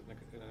in the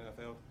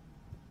NFL?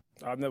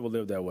 I've never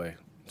lived that way.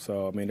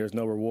 So, I mean, there's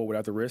no reward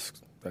without the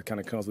risk. That kind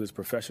of comes with this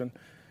profession.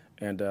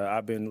 And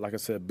I've been, like I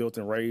said, built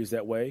and raised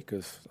that way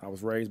because I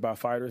was raised by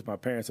fighters. My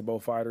parents are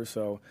both fighters,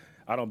 so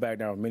I don't back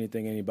down from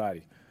anything,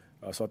 anybody.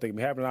 So I think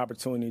we have an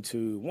opportunity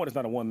to, one, it's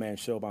not a one-man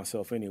show by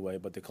myself anyway,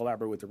 but to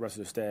collaborate with the rest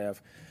of the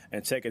staff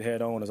and take it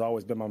head on has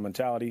always been my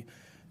mentality.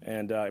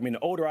 And, I mean, the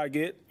older I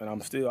get, and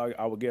I'm still,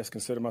 I would guess,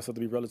 consider myself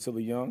to be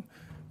relatively young,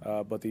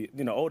 but the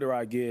older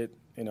I get,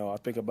 I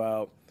think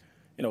about,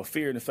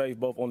 fear and faith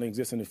both only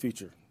exist in the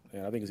future.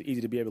 And I think it's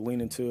easy to be able to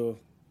lean into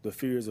the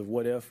fears of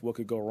what if, what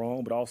could go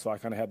wrong, but also I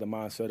kind of have the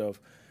mindset of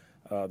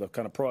the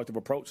kind of proactive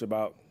approach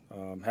about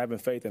having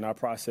faith in our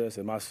process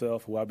and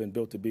myself, who I've been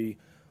built to be,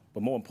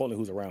 but more importantly,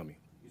 who's around me.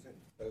 You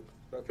said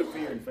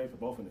Fear and faith are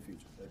both in the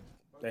future.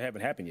 They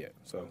haven't happened yet.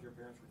 So. Your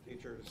parents were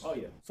teachers. Oh,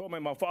 yeah. So, I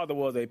mean, my father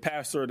was a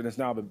pastor and is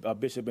now a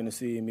bishop in the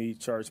CME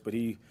church, but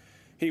he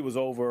was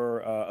over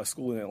a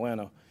school in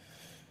Atlanta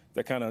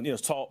that kind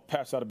of, taught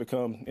pastors how to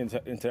become into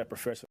that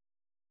profession.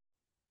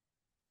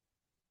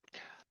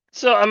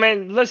 So, I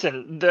mean,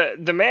 listen,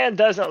 the man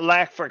doesn't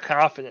lack for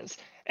confidence.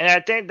 And I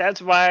think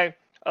that's why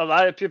a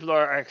lot of people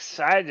are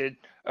excited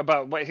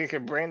about what he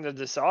can bring to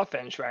this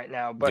offense right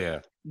now.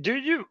 But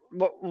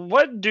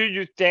what do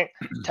you think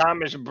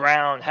Thomas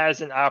Brown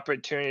has an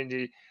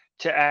opportunity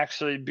to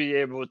actually be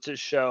able to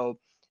show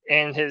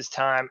in his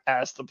time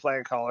as the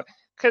play caller?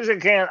 Because,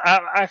 again,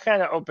 I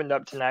kind of opened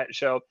up tonight's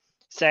show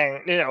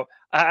saying,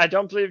 I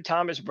don't believe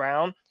Thomas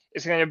Brown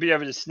is going to be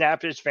able to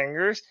snap his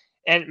fingers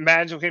and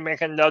magically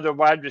make another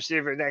wide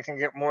receiver that can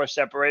get more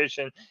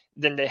separation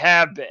than they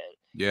have been.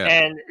 Yeah.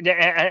 And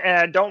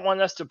I don't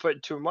want us to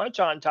put too much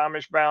on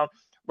Thomas Brown,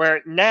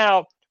 where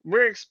now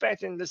we're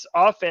expecting this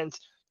offense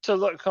to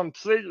look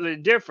completely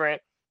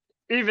different,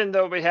 even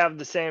though we have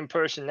the same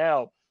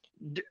personnel.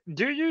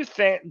 Do you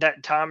think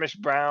that Thomas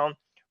Brown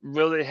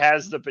really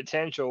has the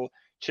potential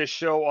to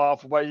show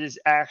off what he's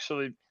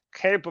actually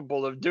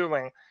capable of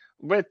doing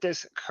with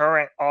this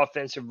current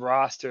offensive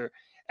roster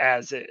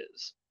as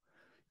is?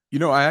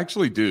 I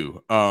actually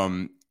do.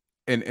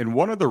 And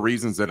one of the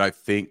reasons that I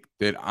think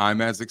that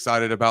I'm as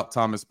excited about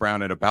Thomas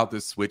Brown and about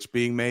this switch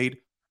being made,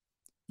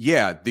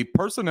 yeah, the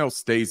personnel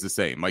stays the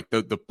same. Like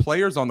the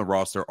players on the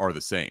roster are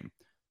the same,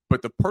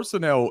 but the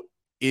personnel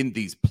in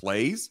these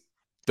plays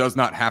does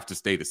not have to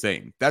stay the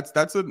same.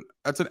 That's an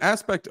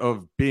aspect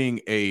of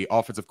being a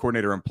offensive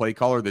coordinator and play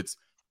caller that's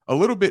a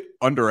little bit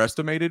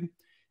underestimated.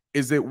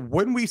 Is that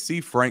when we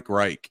see Frank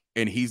Reich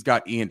and he's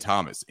got Ian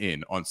Thomas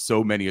in on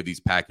so many of these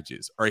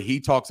packages, or he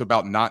talks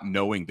about not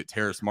knowing that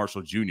Terrace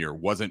Marshall Jr.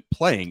 wasn't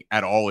playing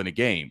at all in a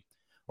game,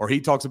 or he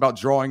talks about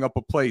drawing up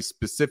a play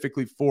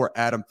specifically for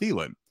Adam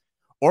Thielen,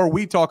 or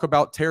we talk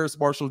about Terrace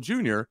Marshall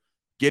Jr.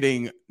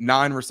 getting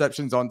 9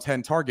 receptions on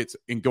 10 targets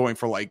and going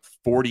for like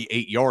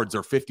 48 yards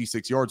or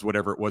 56 yards,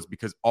 whatever it was,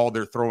 because all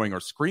they're throwing are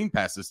screen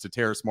passes to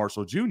Terrace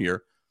Marshall Jr.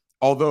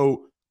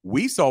 Although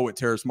we saw what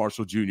Terrace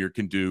Marshall Jr.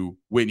 can do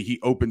when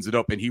he opens it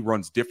up and he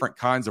runs different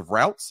kinds of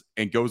routes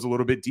and goes a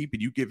little bit deep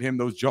and you give him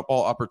those jump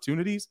ball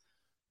opportunities.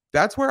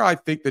 That's where I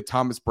think that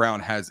Thomas Brown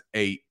has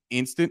a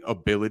instant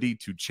ability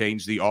to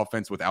change the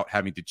offense without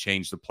having to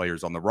change the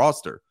players on the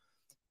roster.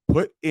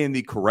 Put in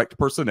the correct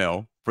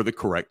personnel for the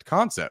correct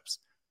concepts.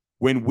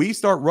 When we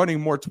start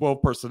running more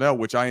 12 personnel,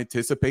 which I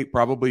anticipate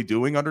probably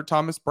doing under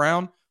Thomas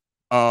Brown,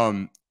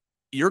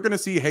 you're going to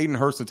see Hayden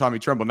Hurst and Tommy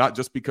Tremble, not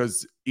just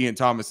because Ian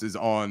Thomas is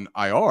on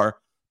IR,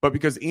 but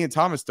because Ian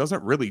Thomas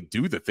doesn't really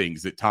do the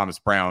things that Thomas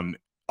Brown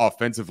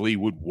offensively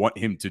would want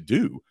him to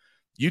do.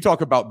 You talk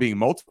about being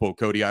multiple,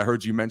 Cody. I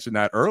heard you mention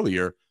that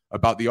earlier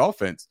about the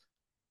offense.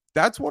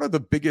 That's one of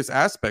the biggest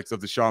aspects of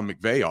the Sean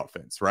McVay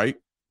offense, right?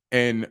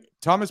 And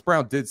Thomas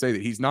Brown did say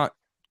that he's not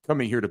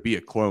coming here to be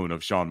a clone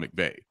of Sean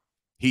McVay.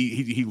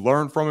 He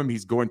learned from him.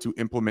 He's going to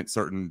implement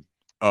certain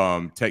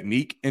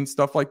technique and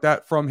stuff like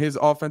that from his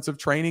offensive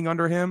training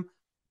under him.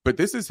 But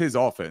this is his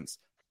offense,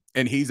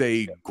 and he's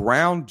a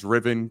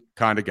ground-driven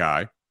kind of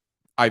guy.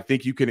 I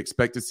think you can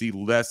expect to see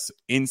less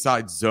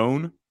inside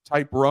zone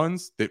type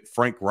runs that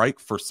Frank Reich,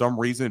 for some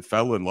reason,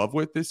 fell in love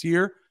with this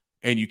year.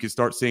 And you can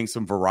start seeing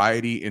some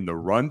variety in the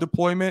run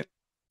deployment.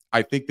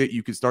 I think that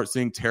you can start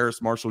seeing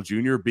Terrace Marshall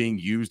Jr. being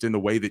used in the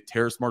way that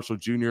Terrace Marshall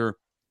Jr.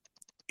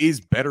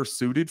 is better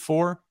suited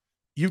for.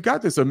 You've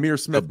got this Amir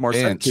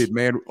Smith-Marset kid,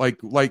 man.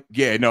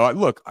 Yeah, no,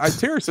 look,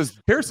 Terrace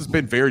has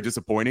been very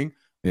disappointing,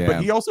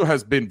 but he also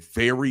has been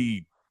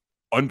very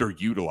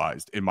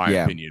underutilized, in my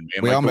opinion,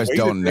 man. We almost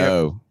don't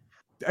know.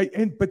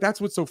 But that's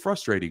what's so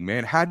frustrating,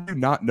 man. How do you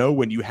not know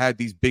when you had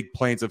these big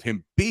plans of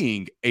him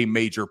being a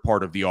major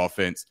part of the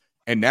offense?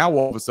 And now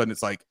all of a sudden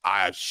it's like,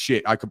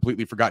 shit, I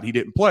completely forgot he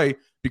didn't play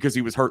because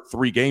he was hurt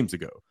 3 games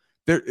ago.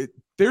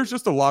 There's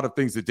just a lot of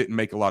things that didn't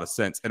make a lot of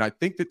sense. And I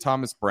think that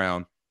Thomas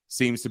Brown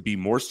seems to be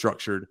more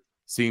structured,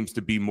 seems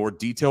to be more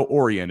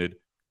detail-oriented,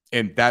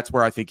 and that's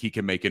where I think he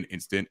can make an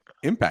instant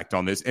impact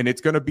on this. And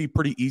it's going to be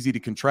pretty easy to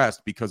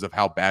contrast because of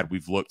how bad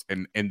we've looked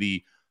and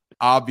the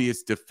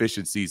obvious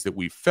deficiencies that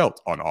we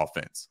felt on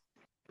offense.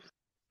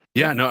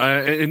 Yeah, no,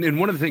 and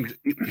one of the things,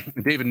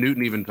 David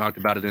Newton even talked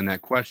about it in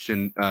that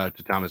question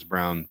to Thomas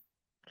Brown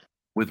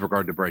with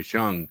regard to Bryce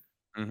Young.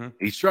 Mm-hmm.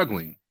 He's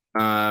struggling.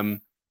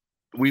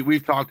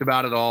 We've talked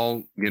about it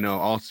all,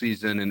 all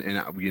season. And,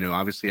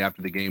 obviously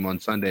after the game on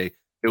Sunday,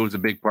 it was a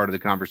big part of the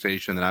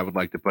conversation that I would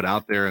like to put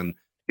out there and,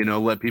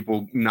 let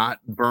people not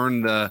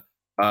burn the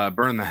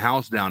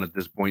house down at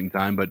this point in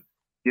time. But,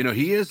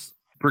 he is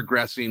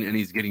progressing and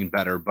he's getting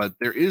better. But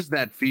there is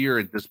that fear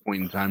at this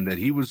point in time that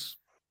he was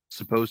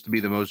supposed to be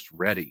the most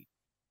ready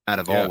out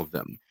of all of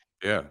them.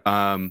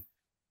 Yeah.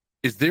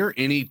 Is there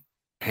any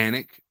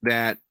panic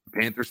that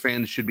Panthers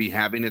fans should be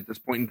having at this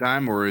point in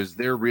time? Or is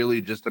there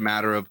really just a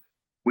matter of,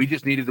 we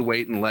just needed to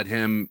wait and let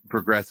him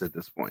progress at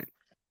this point?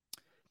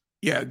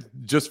 Yeah,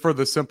 just for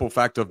the simple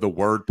fact of the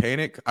word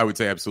panic, I would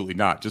say absolutely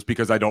not. Just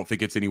because I don't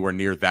think it's anywhere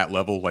near that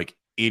level, like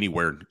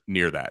anywhere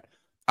near that.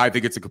 I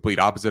think it's a complete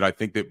opposite. I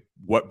think that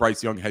what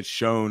Bryce Young has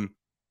shown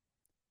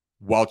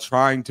while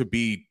trying to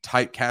be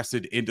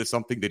typecasted into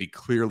something that he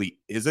clearly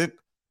isn't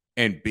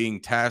and being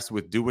tasked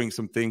with doing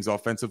some things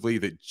offensively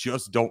that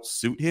just don't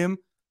suit him,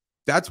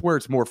 that's where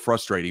it's more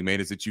frustrating, man,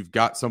 is that you've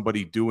got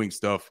somebody doing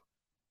stuff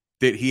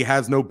that he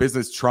has no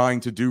business trying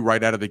to do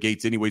right out of the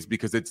gates anyways,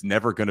 because it's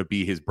never going to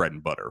be his bread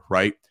and butter,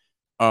 right?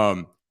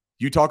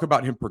 You talk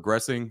about him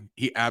progressing.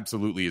 He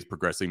absolutely is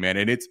progressing, man.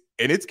 And it's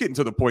getting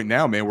to the point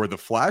now, man, where the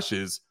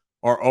flashes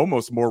are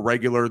almost more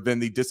regular than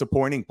the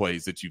disappointing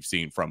plays that you've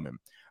seen from him.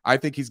 I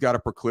think he's got a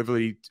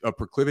proclivity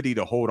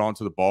to hold on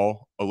to the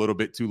ball a little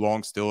bit too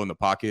long still in the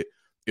pocket.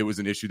 It was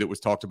an issue that was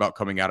talked about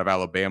coming out of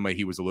Alabama.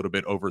 He was a little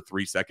bit over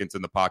 3 seconds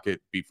in the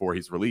pocket before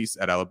his release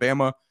at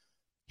Alabama.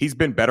 He's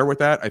been better with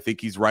that. I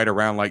think he's right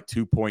around like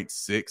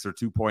 2.6 or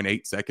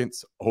 2.8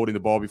 seconds holding the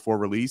ball before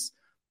release.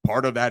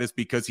 part of that is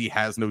because he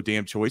has no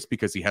damn choice,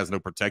 because he has no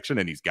protection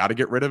and he's got to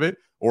get rid of it,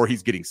 or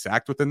he's getting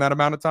sacked within that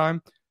amount of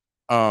time.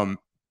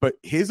 But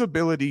his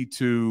ability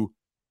to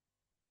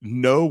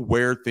know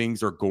where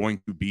things are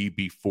going to be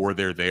before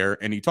they're there.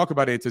 And you talk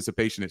about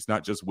anticipation. It's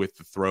not just with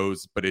the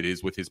throws, but it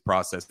is with his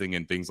processing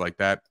and things like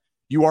that.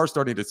 You are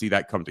starting to see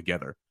that come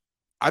together.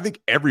 I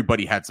think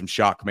everybody had some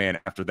shock, man,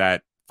 after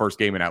that first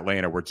game in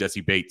Atlanta where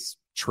Jesse Bates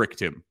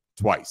tricked him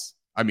twice.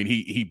 I mean,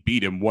 he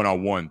beat him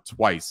one-on-one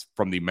twice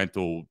from the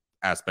mental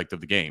aspect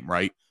of the game,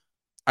 right?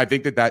 I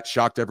think that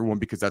shocked everyone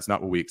because that's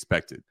not what we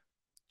expected.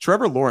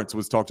 Trevor Lawrence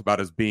was talked about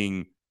as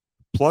being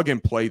plug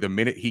and play. The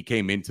minute he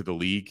came into the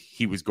league,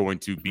 he was going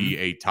to be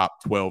a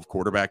top 12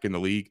 quarterback in the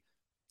league.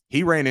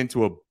 He ran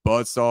into a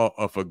buzzsaw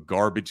of a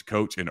garbage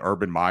coach in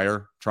Urban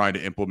Meyer trying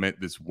to implement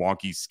this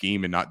wonky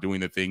scheme and not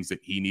doing the things that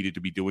he needed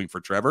to be doing for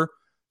Trevor.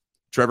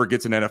 Trevor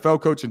gets an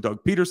NFL coach in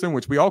Doug Peterson,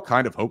 which we all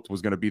kind of hoped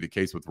was going to be the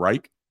case with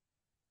Reich.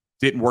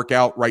 Didn't work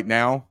out right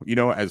now,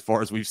 as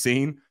far as we've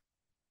seen.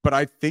 But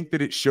I think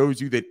that it shows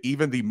you that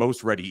even the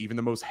most ready, even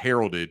the most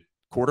heralded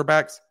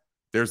quarterbacks,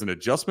 there's an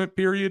adjustment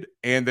period,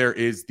 and there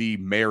is the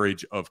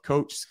marriage of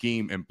coach,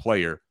 scheme, and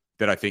player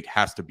that I think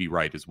has to be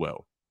right as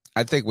well.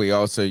 I think we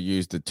also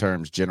use the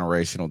terms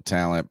generational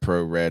talent,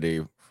 pro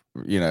ready,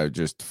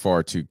 just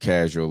far too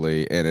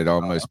casually, and it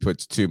almost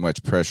puts too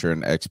much pressure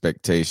and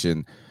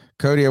expectation.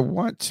 Cody,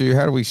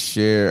 how do we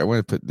share? I want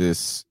to put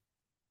this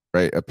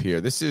right up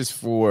here. This is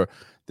from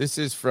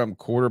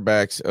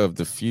Quarterbacks of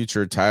the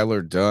Future.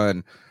 Tyler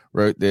Dunn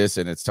wrote this,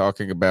 and it's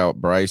talking about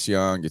Bryce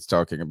Young. It's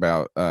talking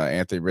about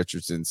Anthony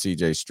Richardson,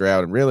 CJ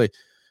Stroud, and really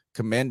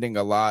commending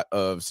a lot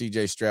of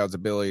CJ Stroud's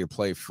ability to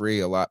play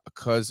free a lot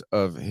because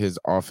of his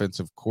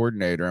offensive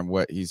coordinator and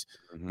what he's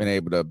been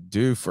able to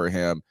do for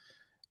him.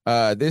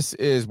 This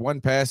is one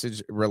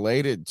passage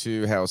related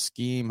to how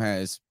scheme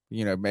has,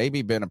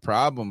 maybe been a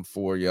problem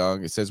for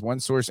Young. It says one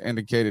source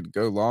indicated to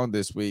go long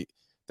this week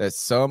that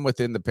some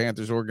within the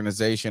Panthers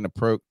organization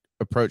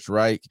approached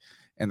Reich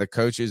and the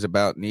coaches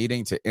about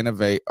needing to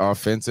innovate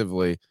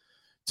offensively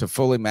to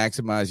fully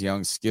maximize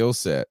Young's skill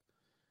set.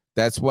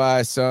 That's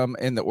why some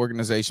in the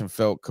organization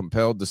felt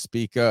compelled to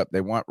speak up.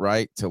 They want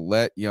Reich to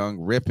let Young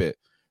rip it.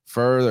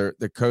 Further,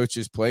 the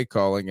coach's play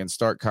calling, in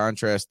stark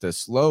contrast to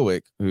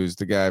Slowick, who's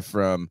the guy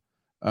from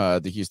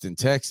the Houston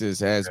Texans,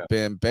 has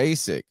been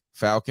basic.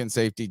 Falcon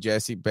safety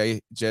Jesse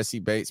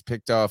Bates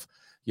picked off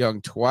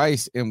Young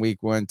twice in week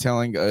one,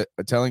 telling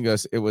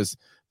us it was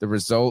the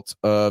result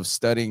of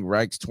studying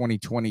Reich's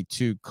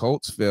 2022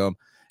 Colts film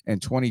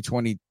and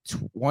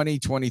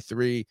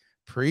 2023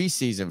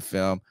 preseason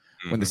film.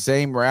 When the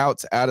same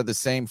routes out of the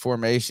same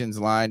formations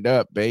lined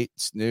up,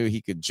 Bates knew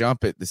he could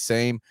jump it. The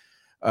same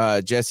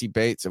Jesse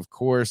Bates, of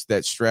course,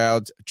 that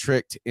Stroud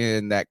tricked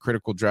in that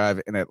critical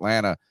drive in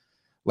Atlanta.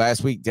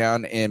 Last week,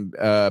 down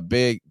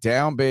big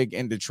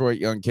in Detroit,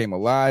 Young came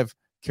alive.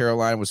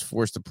 Carolina was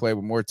forced to play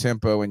with more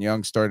tempo, and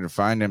Young started to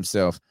find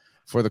himself.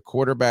 For the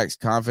quarterback's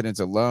confidence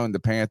alone, the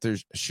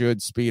Panthers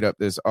should speed up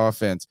this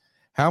offense.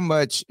 How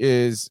much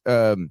is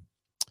I'm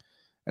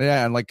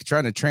like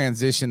trying to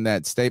transition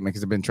that statement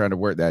because I've been trying to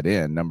work that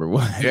in, number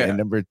one. Yeah. And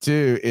number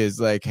two is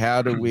like,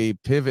 how do we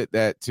pivot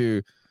that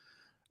to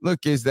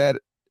look, is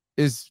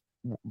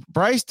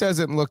Bryce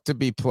doesn't look to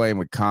be playing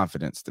with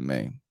confidence to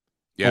me.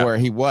 Yeah. Or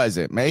he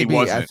wasn't. Maybe. He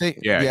wasn't. I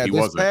think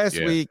this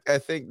past week, I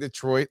think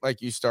Detroit,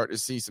 like you start to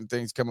see some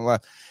things come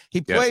alive.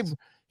 He played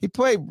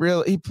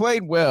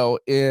well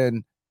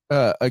in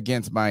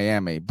against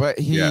Miami, but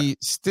he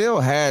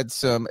still had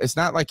some. It's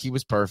not like he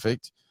was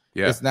perfect.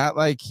 Yeah. It's not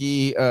like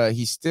he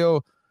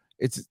still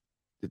it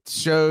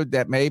showed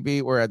that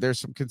maybe where there's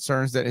some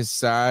concerns that his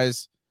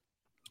size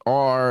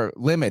are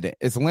limited.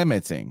 It's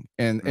limiting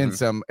in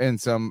some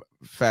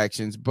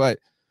factions. But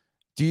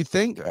do you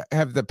think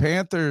have the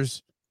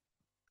Panthers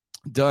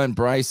done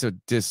Bryce a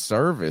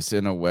disservice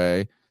in a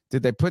way?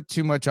 Did they put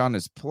too much on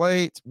his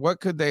plate? What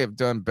could they have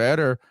done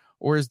better?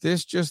 Or is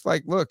this just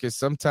like, look,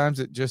 sometimes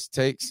it just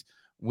takes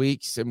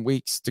weeks and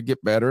weeks to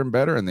get better and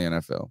better in the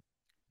NFL?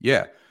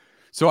 Yeah.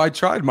 So I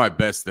tried my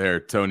best there,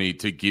 Tony,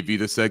 to give you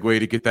the segue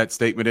to get that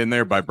statement in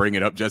there by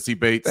bringing up Jesse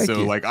Bates. Thank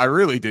you. I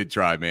really did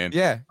try, man.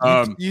 Yeah,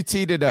 you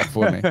teed it up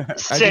for me.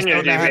 I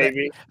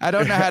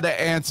don't know how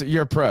to answer.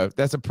 You're a pro.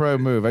 That's a pro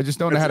move. I just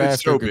don't know how to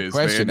ask a good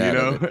question.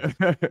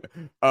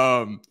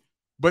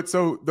 But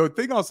so the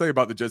thing I'll say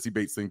about the Jesse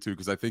Bates thing, too,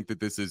 because I think that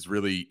this is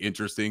really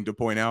interesting to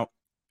point out,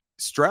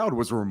 Stroud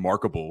was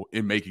remarkable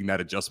in making that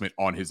adjustment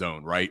on his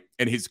own, right?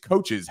 And his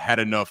coaches had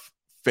enough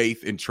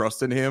faith and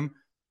trust in him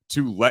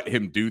to let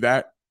him do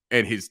that.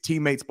 And his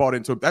teammates bought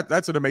into him.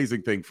 That's an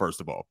amazing thing,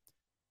 first of all.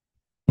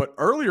 But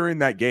earlier in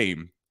that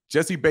game,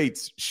 Jesse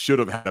Bates should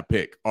have had a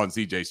pick on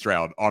CJ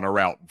Stroud on a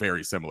route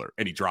very similar,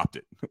 and he dropped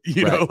it.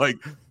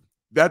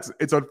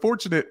 It's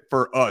unfortunate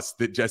for us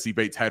that Jesse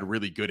Bates had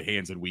really good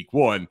hands in week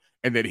one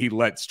and that he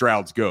let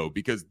Stroud's go,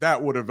 because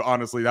that would have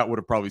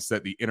probably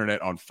set the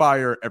internet on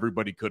fire.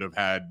 Everybody could have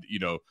had,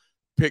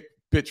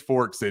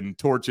 pitchforks and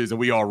torches, and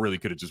we all really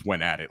could have just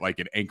went at it like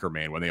an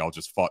Anchorman when they all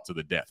just fought to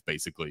the death,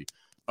 basically.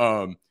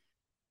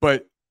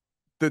 But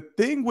the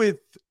thing with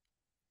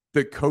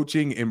the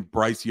coaching in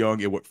Bryce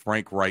Young and what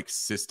Frank Reich's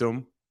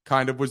system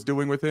kind of was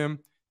doing with him.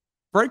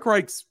 Frank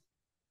Reich's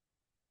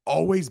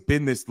always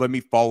been this, let me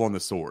fall on the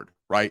sword,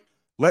 right?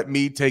 Let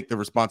me take the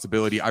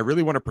responsibility. I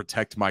really want to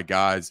protect my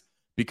guys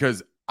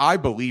because I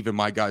believe in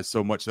my guys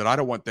so much that I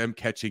don't want them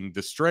catching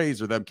the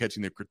strays or them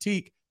catching the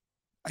critique.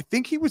 I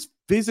think he was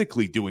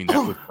physically doing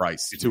that with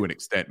Bryce to an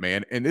extent,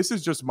 man. And this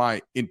is just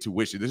my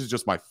intuition. This is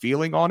just my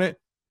feeling on it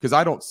because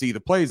I don't see the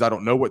plays. I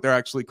don't know what they're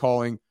actually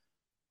calling.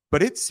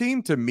 But it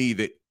seemed to me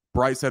that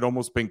Bryce had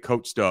almost been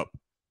coached up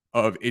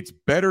of it's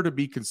better to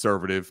be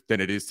conservative than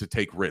it is to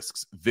take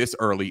risks this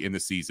early in the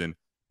season.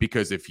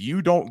 Because if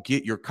you don't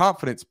get your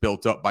confidence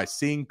built up by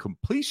seeing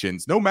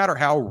completions, no matter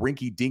how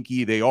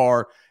rinky-dinky they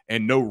are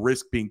and no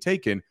risk being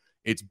taken,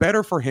 it's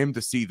better for him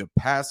to see the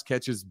pass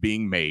catches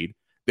being made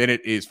than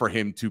it is for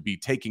him to be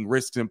taking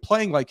risks and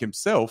playing like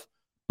himself,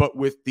 but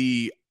with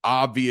the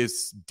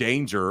obvious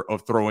danger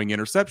of throwing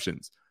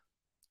interceptions.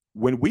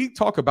 When we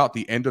talk about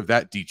the end of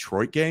that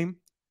Detroit game,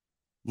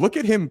 look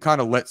at him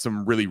kind of let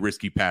some really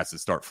risky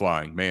passes start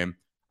flying, man.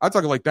 I'm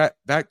talking like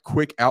that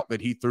quick out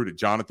that he threw to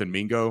Jonathan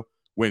Mingo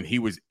when he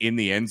was in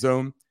the end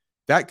zone,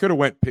 that could have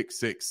went pick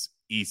six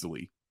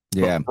easily.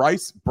 Yeah. But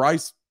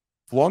Bryce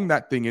flung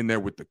that thing in there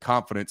with the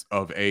confidence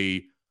of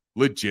a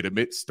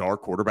legitimate star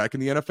quarterback in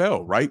the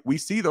NFL, right? We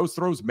see those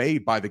throws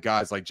made by the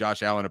guys like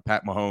Josh Allen and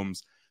Pat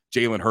Mahomes,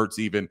 Jalen Hurts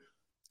even.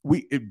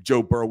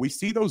 Joe Burrow, we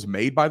see those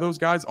made by those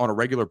guys on a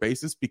regular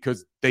basis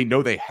because they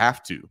know they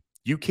have to.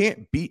 You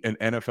can't beat an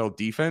NFL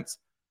defense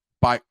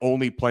by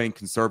only playing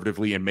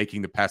conservatively and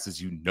making the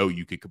passes you know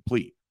you can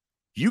complete.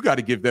 You got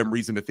to give them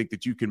reason to think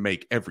that you can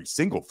make every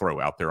single throw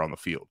out there on the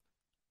field.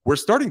 We're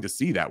starting to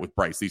see that with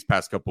Bryce these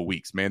past couple of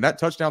weeks, man. That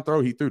touchdown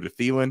throw he threw to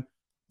Thielen,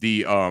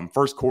 the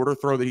first quarter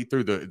throw that he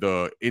threw,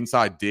 the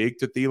inside dig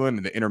to Thielen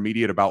and the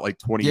intermediate about like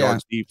 20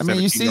 yards deep. I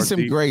mean, you see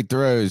some great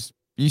throws.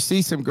 You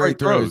see some great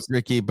throws,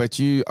 Ricky, but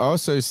you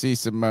also see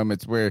some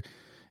moments where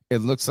it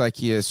looks like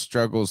he has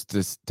struggles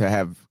to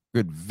have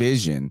good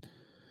vision.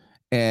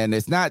 And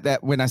it's not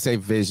that when I say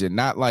vision,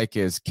 not like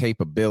his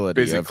capability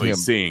physically of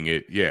him seeing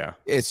it. Yeah.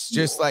 It's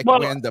just like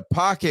when the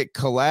pocket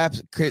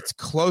collapse gets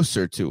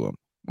closer to him,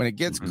 when it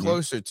gets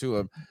closer to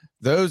him,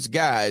 those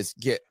guys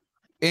get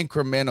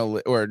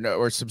incrementally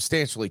or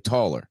substantially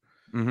taller.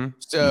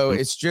 So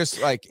it's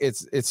just like,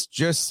 it's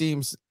just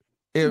seems,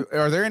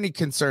 are there any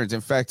concerns?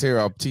 In fact, here,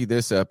 I'll tee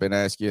this up and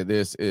ask you,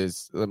 this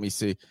is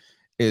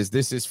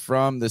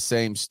from the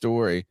same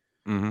story.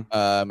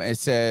 It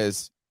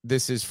says,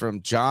 this is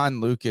from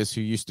John Lucas, who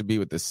used to be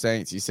with the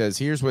Saints. He says,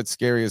 here's what's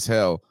scary as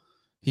hell.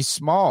 He's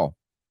small.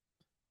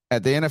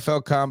 At the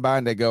NFL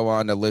Combine, they go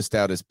on to list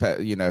out his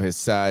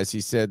size.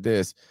 He said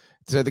this.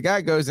 So the guy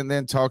goes and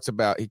then talks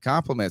about, he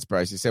compliments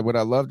Bryce. He said, what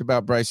I loved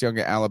about Bryce Young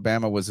at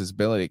Alabama was his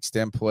ability to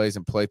extend plays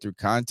and play through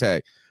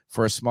contact.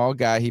 For a small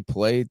guy, he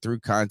played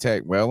through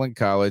contact well in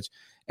college,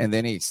 and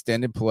then he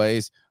extended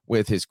plays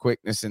with his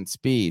quickness and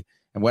speed.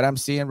 And what I'm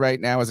seeing right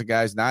now is a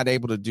guy's not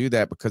able to do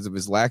that because of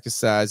his lack of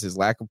size, his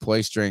lack of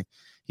play strength.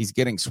 He's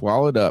getting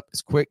swallowed up.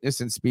 His quickness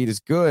and speed is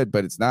good,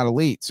 but it's not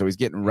elite. So he's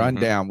getting run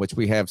down, which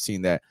we have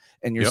seen that.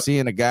 And you're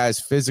seeing a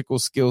guy's physical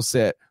skill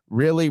set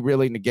really,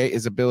 really negate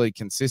his ability to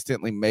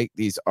consistently make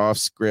these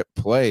off-script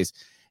plays.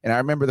 And I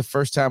remember the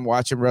first time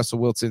watching Russell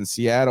Wilson in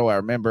Seattle, I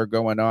remember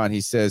going on,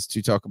 he says,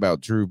 to talk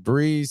about Drew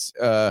Brees.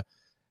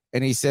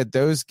 And he said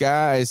those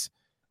guys,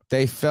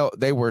 they felt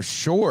they were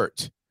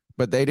short,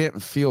 but they didn't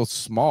feel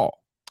small.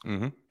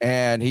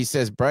 And he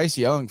says Bryce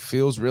Young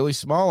feels really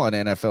small on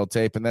NFL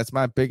tape, and that's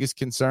my biggest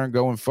concern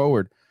going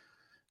forward.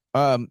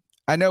 I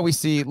know we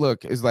see,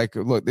 look,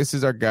 this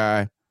is our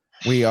guy.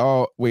 We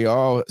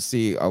all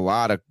see a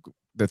lot of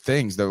the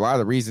things, a lot of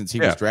the reasons he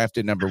was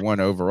drafted number 1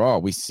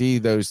 overall. We see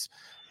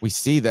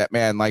that,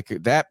 man, like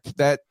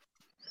that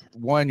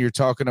one you're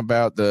talking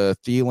about, the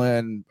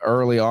Thielen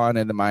early on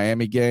in the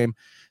Miami game.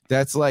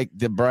 That's like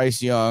the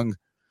Bryce Young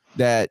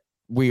that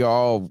we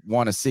all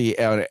want to see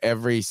out of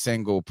every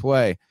single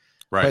play.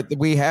 Right. But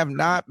we have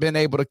not been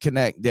able to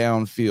connect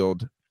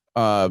downfield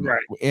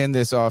in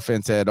this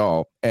offense at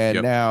all.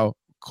 And now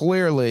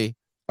clearly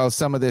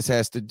some of this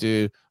has to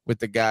do with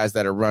the guys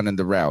that are running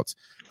the routes.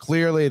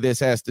 Clearly this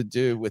has to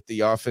do with the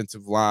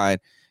offensive line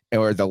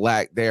or the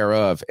lack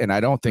thereof. And I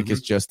don't think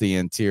it's just the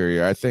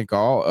interior. I think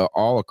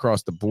all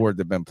across the board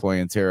they've been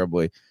playing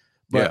terribly.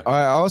 But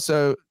I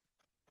also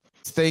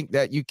think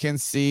that you can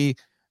see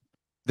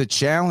the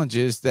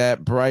challenges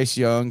that Bryce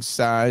Young's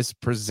size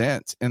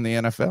presents in the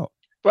NFL.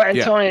 But,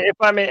 Antonio, if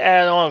I may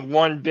add on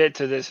one bit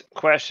to this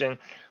question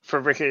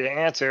for Ricky to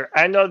answer,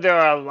 I know there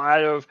are a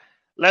lot of,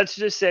 let's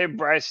just say,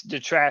 Bryce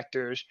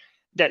detractors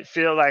that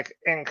feel like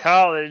in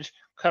college,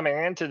 coming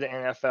into the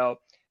NFL,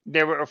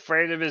 they were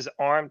afraid of his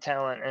arm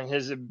talent and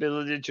his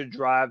ability to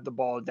drive the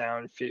ball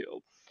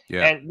downfield.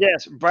 Yeah. And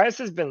yes, Bryce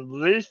has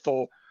been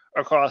lethal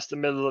across the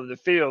middle of the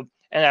field,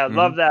 and I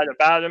love that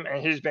about him,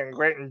 and he's been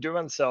great in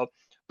doing so.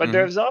 But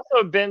there's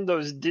also been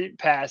those deep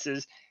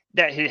passes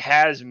that he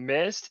has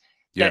missed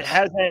that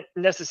hasn't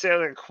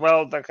necessarily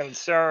quelled the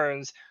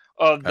concerns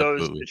of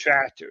those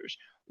detractors.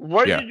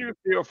 What did you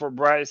feel for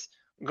Bryce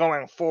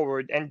going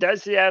forward? And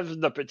does he have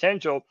the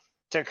potential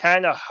to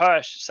kind of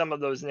hush some of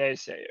those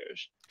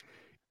naysayers?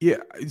 Yeah.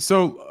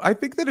 So I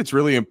think that it's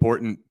really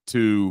important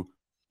to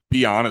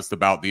be honest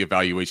about the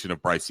evaluation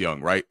of Bryce Young,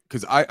 right?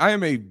 Because I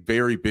am a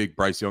very big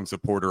Bryce Young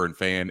supporter and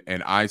fan,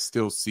 and I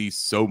still see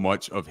so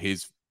much of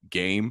his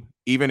game,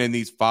 even in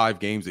these 5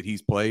 games that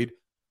he's played.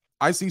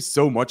 I see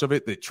so much of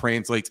it that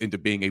translates into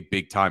being a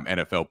big-time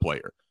NFL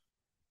player.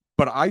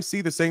 But I see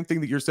the same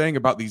thing that you're saying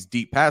about these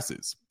deep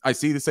passes. I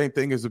see the same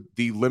thing as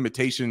the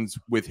limitations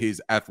with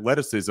his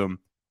athleticism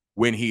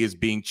when he is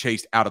being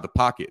chased out of the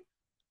pocket.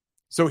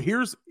 So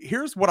here's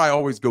what I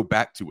always go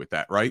back to with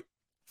that, right?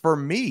 For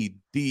me,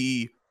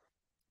 the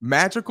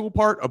magical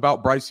part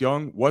about Bryce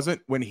Young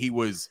wasn't when he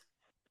was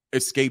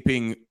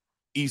escaping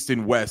east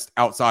and west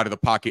outside of the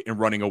pocket and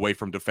running away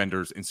from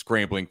defenders and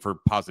scrambling for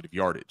positive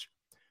yardage.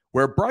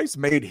 Where Bryce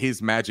made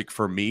his magic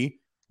for me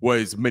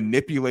was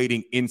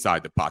manipulating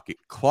inside the pocket,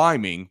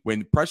 climbing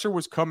when pressure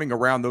was coming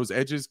around those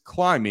edges,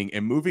 climbing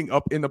and moving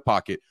up in the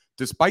pocket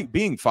despite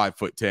being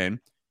 5'10"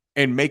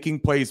 and making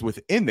plays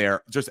within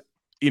there, just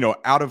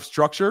out of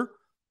structure,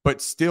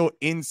 but still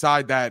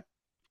inside that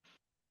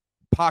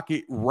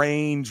pocket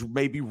range,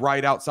 maybe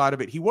right outside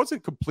of it. He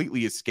wasn't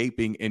completely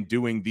escaping and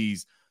doing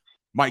these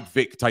Mike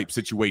Vick type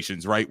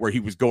situations, right? Where he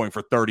was going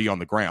for 30 on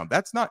the ground.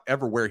 That's not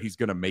ever where he's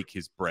going to make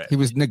his bread. He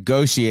was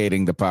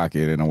negotiating the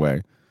pocket in a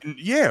way.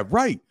 Yeah,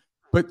 right.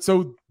 But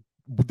so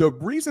the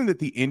reason that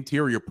the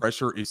interior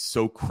pressure is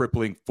so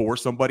crippling for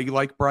somebody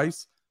like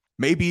Bryce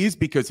maybe is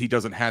because he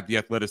doesn't have the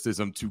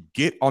athleticism to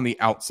get on the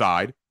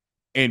outside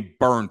and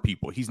burn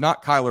people. He's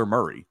not Kyler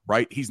Murray,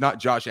 right? He's not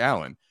Josh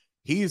Allen.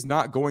 He is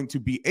not going to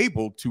be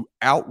able to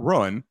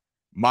outrun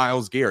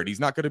Myles Garrett. He's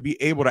not going to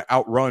be able to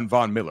outrun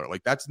Von Miller.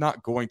 Like, that's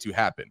not going to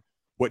happen.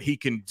 What he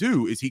can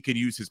do is he can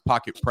use his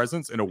pocket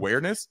presence and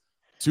awareness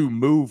to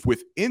move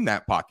within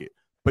that pocket.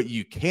 But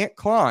you can't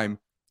climb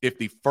if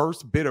the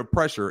first bit of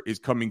pressure is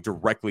coming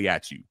directly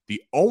at you.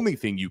 The only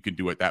thing you can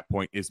do at that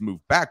point is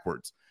move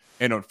backwards.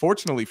 And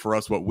unfortunately for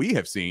us, what we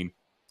have seen,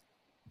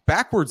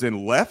 backwards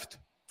and left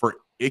for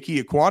Ike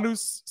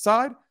Ekwonu's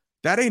side,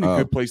 that ain't a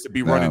good place to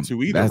be running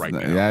to either right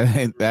now.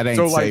 That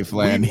ain't safe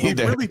land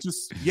either. Really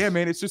just,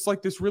 man, it's just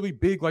like this really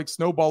big like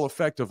snowball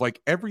effect of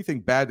like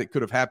everything bad that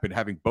could have happened,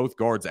 having both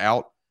guards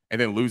out and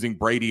then losing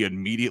Brady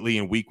immediately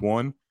in week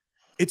 1.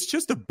 It's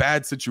just a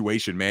bad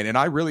situation, man. And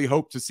I really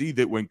hope to see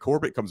that when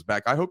Corbett comes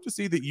back, I hope to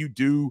see that you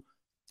do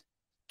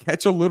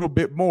catch a little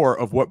bit more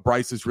of what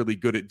Bryce is really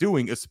good at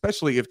doing,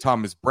 especially if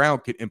Thomas Brown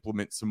could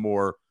implement some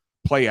more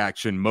play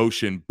action,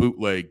 motion,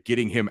 bootleg,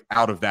 getting him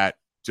out of that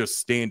just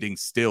standing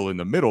still in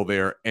the middle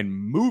there and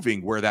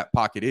moving where that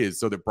pocket is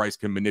so that Bryce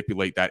can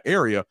manipulate that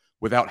area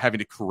without having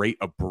to create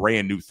a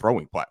brand new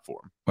throwing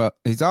platform. Well,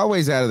 he's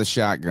always out of the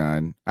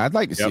shotgun. I'd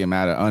like to see him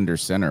out of under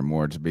center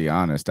more, to be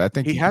honest. I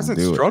think he hasn't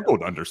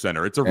struggled under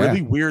center. It's a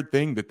really weird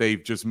thing that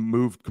they've just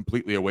moved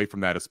completely away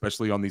from that,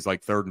 especially on these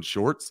like 3rd and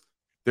shorts.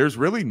 There's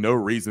really no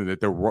reason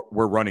that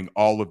we're running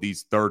all of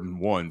these 3rd and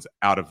 1s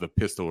out of the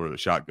pistol or the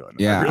shotgun.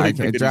 Yeah,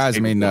 it drives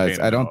me nuts.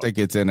 I don't think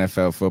it's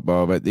NFL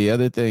football, but the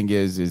other thing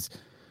is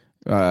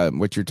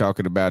what you're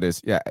talking about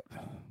is,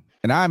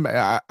 and I'm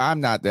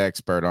not the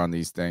expert on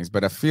these things,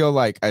 but I feel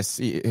like I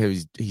see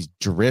he's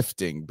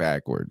drifting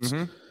backwards.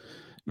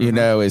 Mm-hmm. You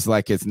know, it's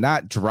like it's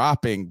not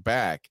dropping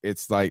back.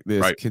 It's like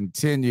this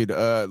continued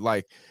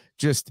like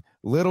just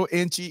little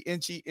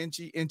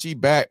inchy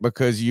back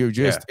because you're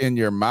just in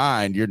your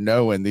mind, you're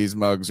knowing these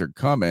mugs are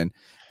coming.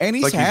 And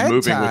he's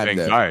moving time, with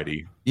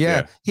anxiety.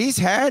 Yeah, he's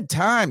had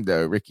time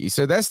though, Ricky.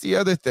 So that's the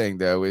other thing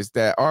though, is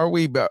that are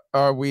we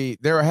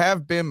there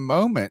have been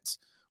moments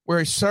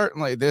where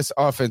certainly this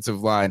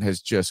offensive line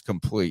has just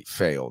complete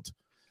failed.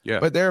 Yeah.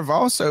 But there have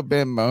also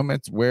been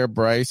moments where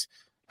Bryce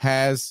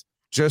has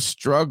just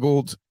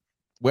struggled,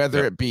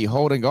 whether it be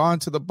holding on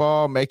to the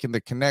ball, making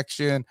the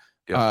connection.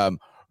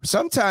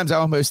 Sometimes I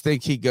almost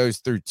think he goes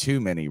through too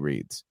many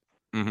reads.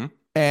 Mm-hmm.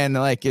 And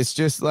like it's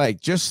just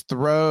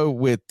throw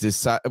with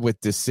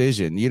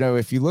decision. You know,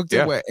 if you looked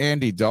at what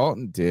Andy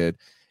Dalton did,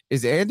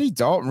 is Andy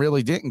Dalton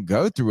really didn't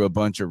go through a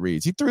bunch of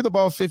reads. He threw the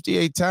ball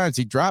 58 times.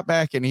 He dropped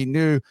back and he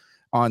knew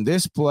on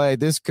this play,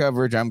 this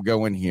coverage, I'm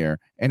going here.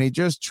 And he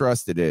just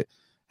trusted it.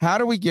 How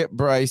do we get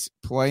Bryce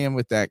playing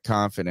with that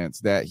confidence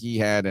that he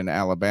had in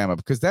Alabama?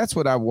 Because that's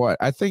what I want.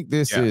 I think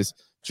this is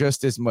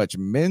just as much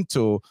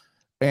mental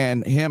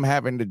and him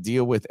having to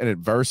deal with an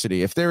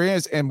adversity. If there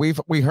is, and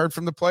we heard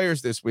from the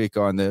players this week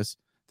on this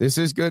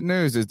is good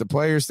news, is the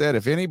players said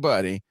if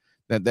anybody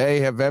that they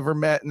have ever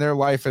met in their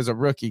life as a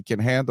rookie can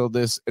handle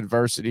this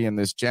adversity and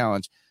this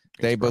challenge,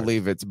 they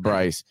believe it's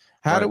Bryce.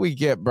 How do we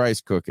get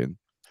Bryce cooking?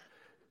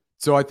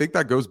 So I think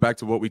that goes back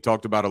to what we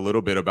talked about a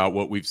little bit about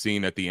what we've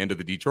seen at the end of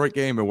the Detroit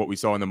game and what we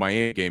saw in the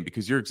Miami game,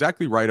 because you're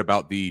exactly right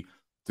about the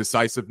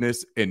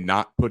decisiveness and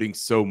not putting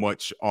so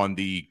much on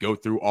the go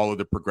through all of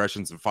the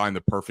progressions and find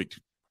the perfect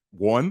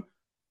one.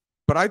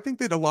 But I think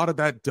that a lot of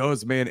that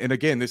does, man. And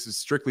again, this is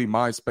strictly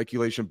my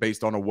speculation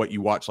based on what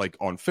you watch like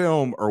on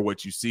film or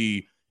what you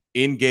see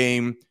in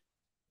game.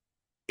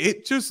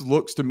 It just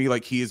looks to me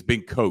like he has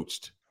been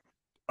coached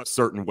a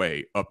certain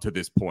way up to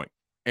this point.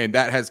 And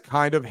that has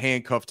kind of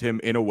handcuffed him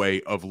in a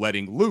way of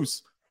letting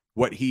loose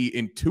what he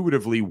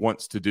intuitively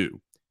wants to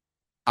do.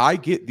 I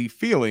get the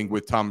feeling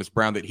with Thomas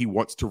Brown that he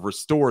wants to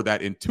restore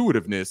that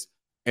intuitiveness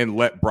and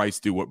let Bryce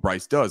do what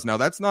Bryce does. Now,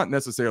 that's not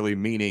necessarily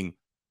meaning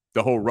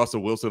the whole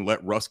Russell Wilson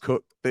let Russ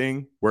cook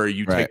thing where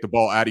you take the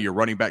ball out of your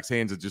running back's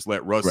hands and just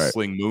let Russ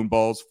sling moon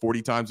balls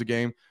 40 times a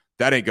game.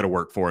 That ain't going to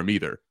work for him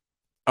either.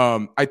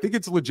 I think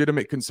it's a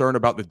legitimate concern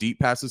about the deep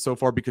passes so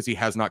far because he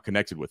has not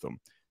connected with them.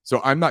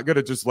 So I'm not going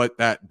to just let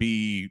that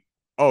be,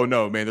 oh,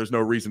 no, man, there's no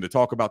reason to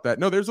talk about that.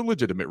 No, there's a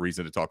legitimate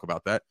reason to talk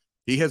about that.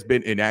 He has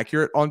been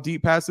inaccurate on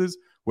deep passes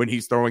when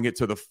he's throwing it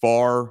to the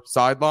far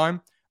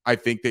sideline. I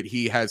think that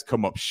he has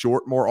come up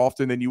short more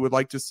often than you would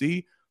like to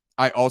see.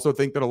 I also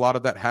think that a lot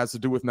of that has to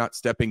do with not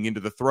stepping into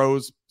the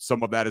throws.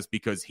 Some of that is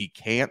because he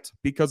can't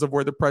because of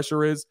where the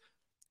pressure is.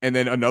 And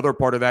then another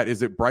part of that is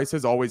that Bryce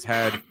has always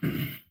had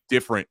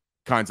different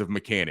kinds of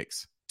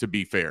mechanics, to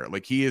be fair.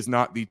 Like, he is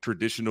not the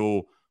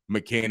traditional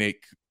mechanical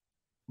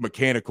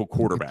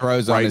quarterback. He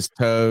throws on his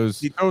toes.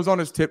 He throws on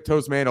his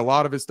tiptoes, man. A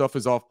lot of his stuff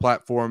is off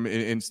platform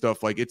and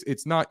stuff. Like,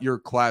 it's not your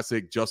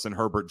classic Justin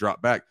Herbert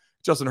drop back.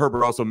 Justin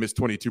Herbert also missed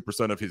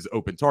 22% of his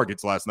open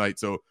targets last night.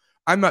 So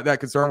I'm not that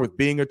concerned with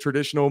being a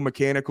traditional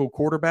mechanical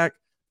quarterback.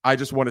 I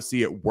just want to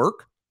see it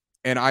work.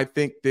 And I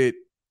think that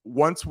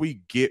once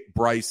we get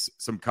Bryce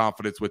some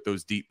confidence with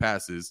those deep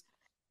passes,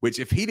 which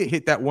if he didn't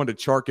hit that one to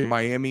Chark in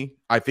Miami,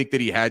 I think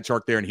that he had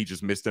Chark there and he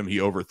just missed him. He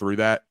overthrew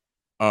that.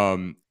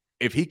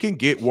 If he can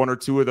get one or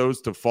two of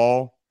those to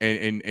fall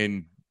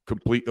and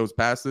complete those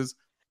passes,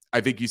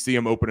 I think you see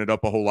him open it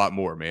up a whole lot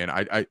more, man.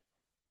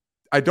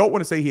 I don't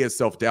want to say he has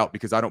self-doubt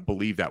because I don't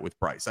believe that with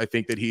Bryce. I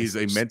think that he's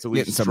a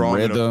mentally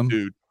strong enough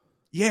dude.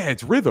 Yeah,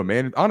 it's rhythm,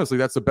 man. Honestly,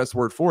 that's the best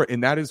word for it.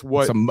 And that is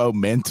what some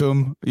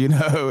momentum,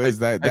 is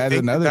that's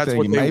another that's thing.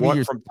 What they Maybe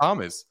want from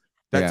Thomas.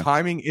 That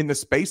timing in the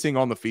spacing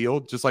on the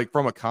field, just like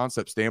from a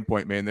concept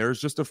standpoint, man, there's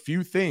just a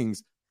few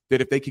things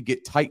that if they could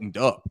get tightened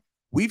up,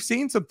 we've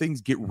seen some things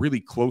get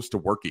really close to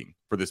working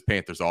for this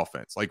Panthers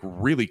offense, like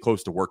really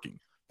close to working.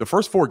 The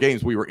first 4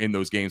 games we were in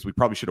those games, we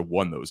probably should have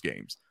won those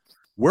games.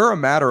 We're a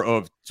matter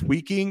of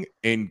tweaking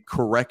and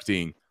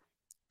correcting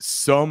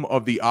some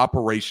of the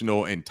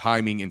operational and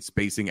timing and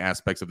spacing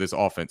aspects of this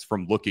offense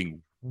from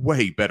looking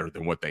way better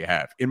than what they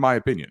have, in my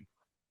opinion.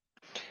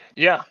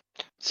 Yeah.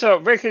 So,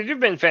 Ricky, you've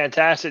been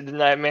fantastic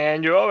tonight,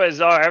 man. You always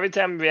are. Every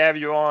time we have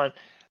you on,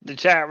 the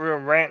chat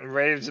room rant and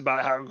raves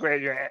about how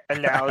great your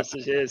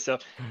analysis is. So,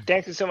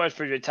 thank you so much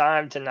for your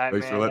time tonight,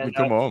 Thanks man. for letting me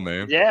come on,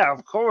 man. Yeah,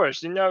 of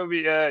course.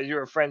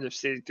 You're a friend of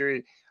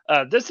C3.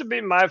 This would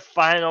be my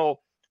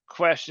final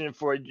question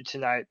for you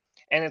tonight,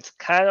 and it's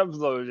kind of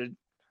loaded.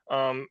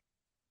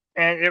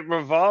 And it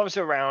revolves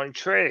around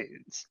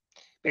trades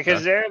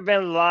because there have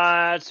been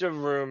lots of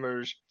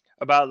rumors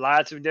about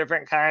lots of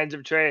different kinds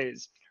of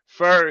trades.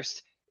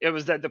 First, it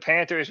was that the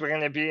Panthers were going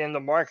to be in the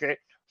market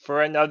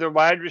for another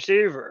wide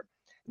receiver.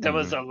 There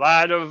was a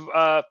lot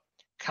of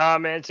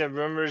comments and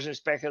rumors and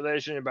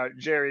speculation about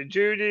Jerry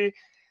Jeudy.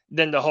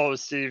 Then the whole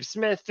Steve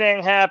Smith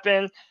thing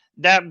happened.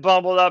 That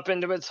bubbled up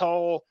into its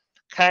whole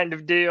kind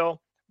of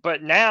deal.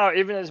 But now,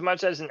 even as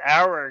much as an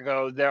hour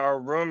ago, there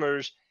are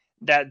rumors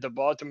that the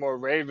Baltimore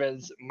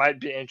Ravens might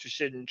be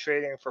interested in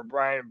trading for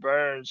Brian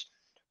Burns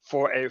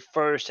for a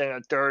first and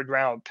a third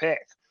round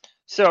pick.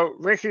 So,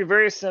 Ricky,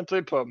 very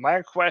simply put,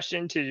 my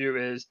question to you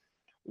is,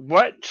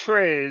 what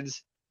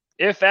trades,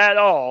 if at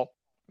all,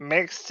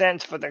 make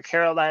sense for the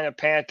Carolina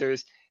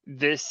Panthers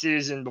this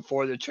season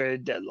before the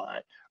trade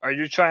deadline? Are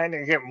you trying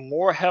to get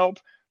more help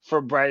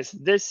for Bryce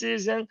this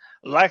season,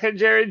 like a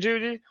Jerry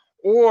Jeudy,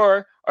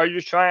 or are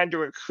you trying to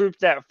recoup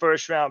that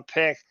first round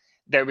pick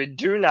that we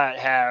do not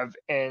have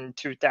in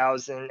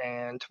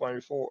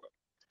 2024?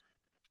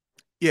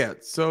 Yeah,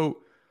 so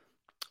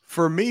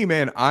for me,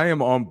 man, I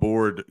am on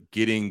board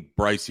getting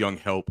Bryce Young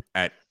help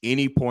at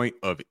any point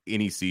of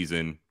any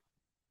season,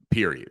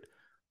 period.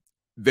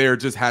 There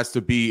just has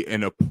to be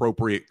an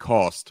appropriate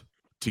cost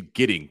to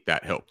getting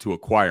that help, to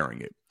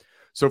acquiring it.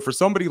 So for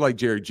somebody like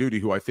Jerry Jeudy,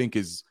 who I think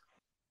is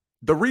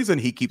the reason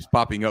he keeps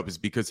popping up is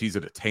because he's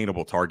an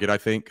attainable target, I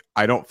think.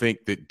 I don't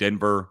think that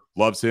Denver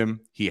loves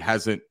him. He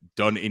hasn't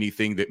done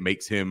anything that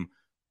makes him,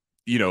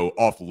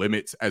 off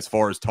limits as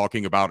far as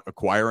talking about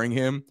acquiring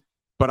him.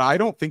 But I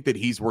don't think that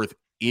he's worth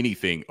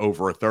anything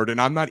over a third. And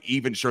I'm not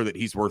even sure that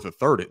he's worth a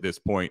third at this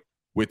point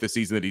with the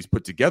season that he's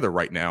put together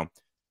right now.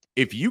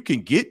 If you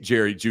can get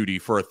Jerry Jeudy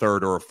for a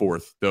third or a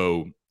fourth,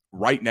 though,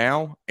 right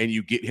now, and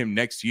you get him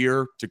next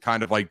year to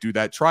kind of like do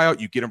that tryout,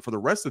 you get him for the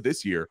rest of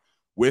this year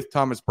with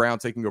Thomas Brown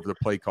taking over the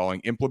play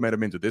calling, implement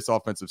him into this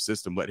offensive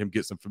system, let him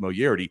get some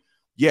familiarity.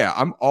 Yeah,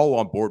 I'm all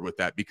on board with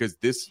that because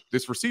this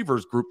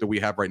receivers group that we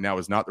have right now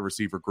is not the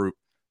receiver group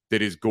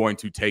that is going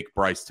to take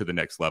Bryce to the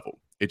next level.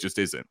 It just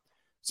isn't.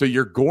 So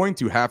you're going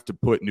to have to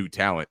put new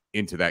talent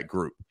into that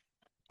group.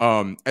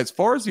 As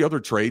far as the other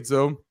trades,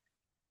 though,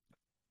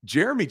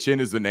 Jeremy Chin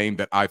is the name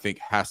that I think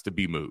has to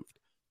be moved.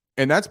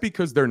 And that's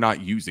because they're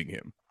not using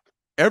him.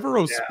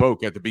 Evero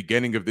spoke at the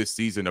beginning of this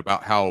season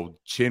about how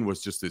Chin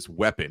was just this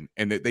weapon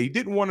and that they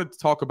didn't want to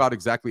talk about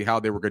exactly how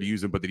they were going to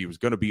use him, but that he was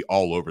going to be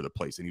all over the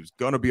place and he was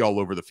going to be all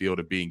over the field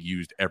and being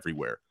used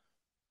everywhere.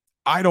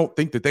 I don't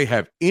think that they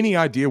have any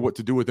idea what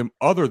to do with him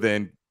other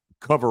than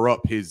cover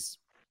up his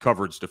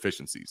coverage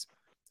deficiencies.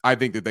 I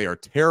think that they are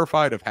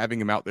terrified of having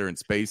him out there in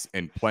space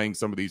and playing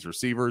some of these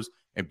receivers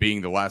and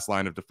being the last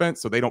line of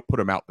defense, so they don't put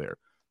him out there.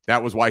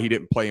 That was why he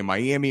didn't play in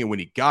Miami, and when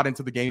he got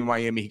into the game in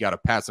Miami, he got a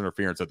pass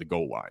interference at the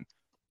goal line.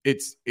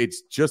 It's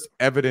just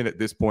evident at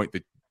this point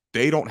that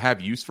they don't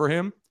have use for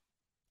him.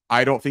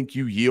 I don't think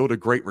you yield a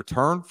great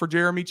return for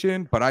Jeremy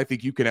Chin, but I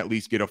think you can at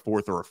least get a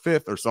fourth or a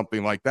fifth or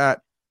something like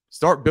that.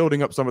 Start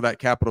building up some of that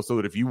capital so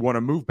that if you want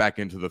to move back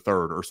into the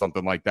third or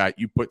something like that,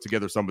 you put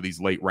together some of these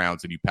late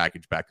rounds and you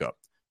package back up.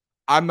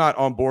 I'm not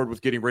on board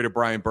with getting rid of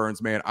Brian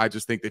Burns, man. I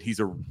just think that he's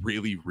a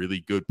really,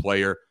 really good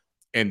player,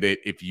 and that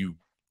if you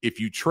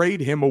trade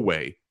him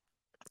away,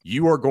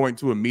 you are going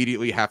to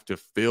immediately have to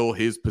fill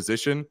his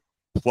position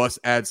plus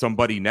add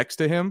somebody next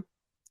to him.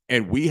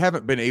 And we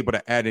haven't been able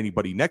to add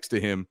anybody next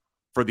to him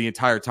for the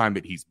entire time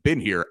that he's been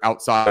here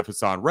outside of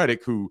Hassan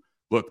Reddick, who,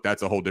 look,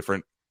 that's a whole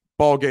different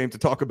ball game to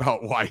talk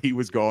about why he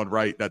was gone,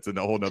 right? That's a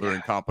whole nother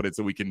incompetence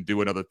that we can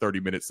do another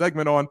 30-minute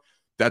segment on.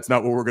 That's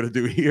not what we're going to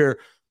do here.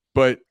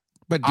 But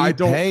I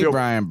don't pay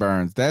Brian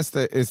Burns. Yes,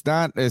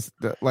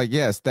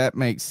 that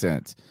makes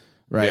sense,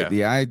 right? Yeah.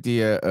 The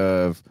idea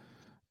of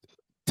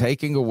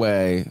taking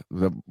away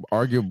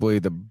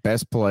arguably the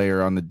best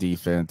player on the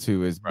defense,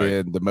 who has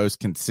been the most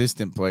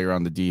consistent player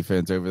on the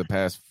defense over the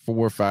past 4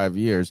 or 5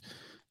 years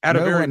at a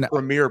very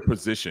premier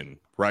position,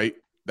 right?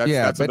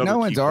 That's but no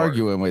one's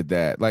arguing with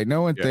that. Like,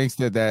 no one thinks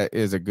that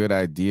is a good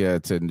idea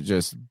to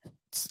just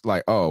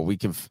like, we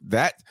can.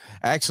 That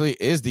actually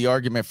is the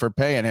argument for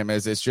paying him,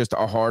 is it's just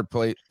a hard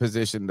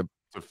position to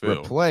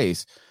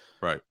replace,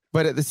 right?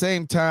 But at the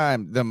same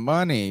time, the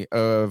money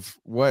of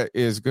what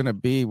is going to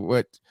be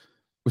what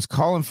was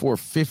calling for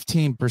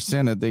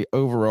 15% of the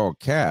overall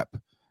cap,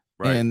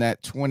 in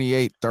that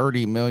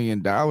 $28-30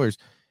 million,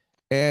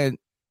 and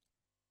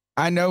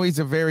I know he's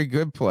a very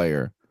good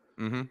player.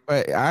 Mm-hmm.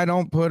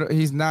 But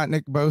he's not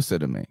Nick Bosa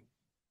to me.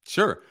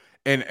 Sure.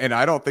 And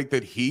I don't think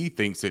that he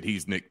thinks that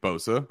he's Nick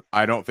Bosa.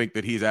 I don't think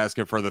that he's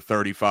asking for the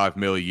 $35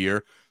 million a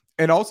year.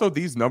 And also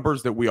these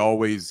numbers that we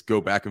always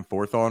go back and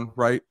forth on,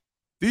 right?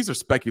 These are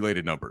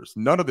speculated numbers.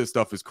 None of this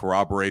stuff is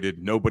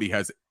corroborated. Nobody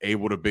has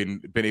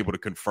been able to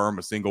confirm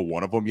a single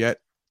one of them yet.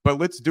 But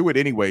let's do it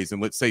anyways.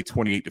 And let's say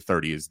 28 to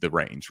 30 is the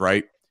range,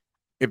 right?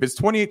 If it's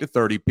 28 to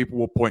 30, people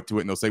will point to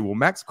it and they'll say, well,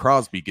 Max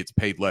Crosby gets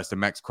paid less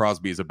and Max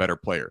Crosby is a better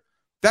player.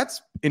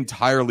 That's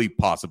entirely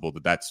possible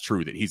that that's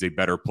true, that he's a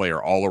better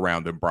player all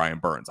around than Brian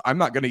Burns. I'm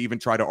not going to even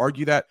try to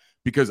argue that,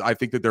 because I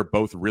think that they're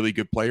both really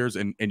good players,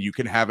 and you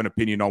can have an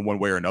opinion on one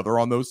way or another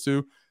on those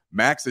two.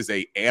 Max is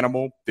a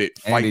animal that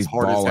fights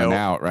hard as hell.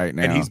 Out right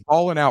now. And he's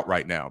balling out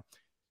right now.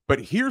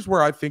 But here's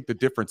where I think the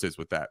difference is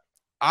with that.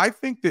 I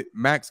think that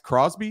Max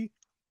Crosby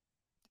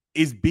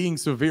is being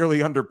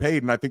severely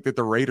underpaid, and I think that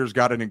the Raiders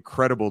got an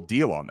incredible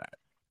deal on that.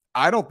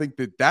 I don't think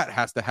that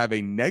has to have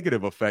a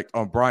negative effect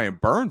on Brian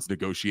Burns'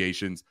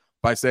 negotiations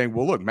by saying,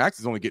 well, look, Max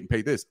is only getting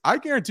paid this. I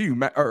guarantee you,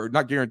 or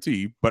not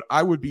guarantee, but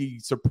I would be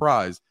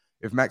surprised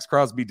if Max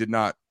Crosby did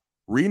not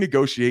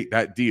renegotiate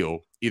that deal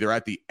either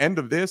at the end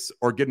of this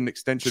or get an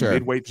extension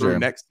midway through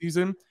next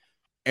season.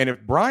 And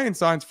if Brian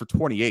signs for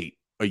 28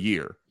 a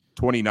year,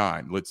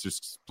 29, let's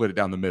just split it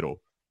down the middle.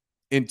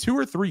 In 2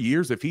 or 3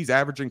 years, if he's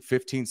averaging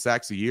 15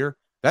 sacks a year,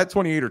 that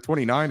 28 or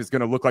 29 is going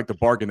to look like the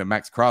bargain that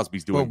Max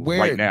Crosby's doing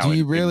right now. Do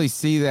you really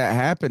see that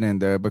happening,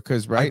 though?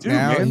 Because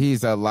now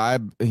he's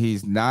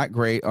he's not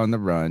great on the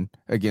run,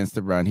 against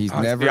the run. He's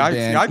never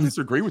been. I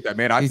disagree with that,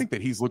 man. I think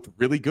that he's looked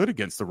really good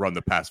against the run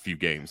the past few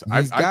games.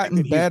 He's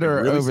gotten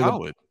better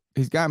solid.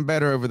 He's gotten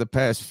better over the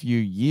past few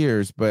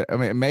years, but I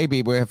mean,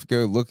 maybe we have to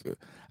go look.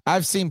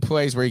 I've seen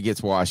plays where he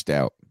gets washed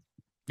out.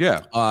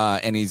 Yeah.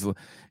 And he's,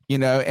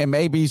 and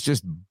maybe he's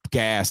just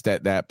gassed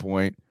at that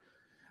point.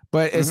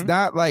 But it's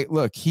not like,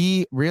 look,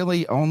 he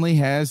really only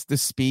has the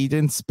speed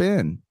and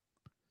spin.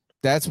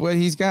 That's what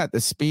he's got, the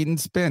speed and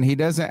spin. He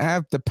doesn't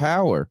have the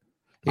power.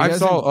 I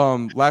saw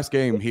last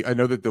game, I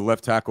know that the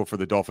left tackle for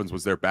the Dolphins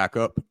was their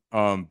backup,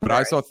 but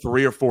I saw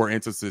 3 or 4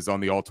 instances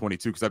on the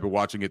All-22 because I've been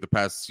watching it the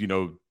past,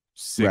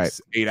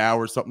 6-8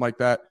 hours, something like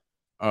that.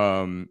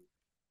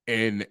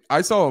 And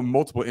I saw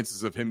multiple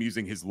instances of him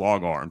using his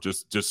long arm,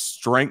 just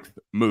strength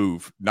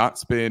move, not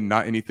spin,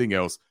 not anything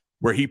else,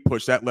 where he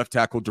pushed that left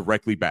tackle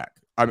directly back.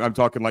 I'm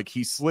talking like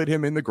he slid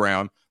him in the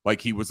ground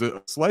like he was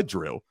a sled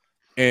drill.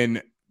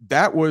 And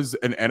that was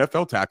an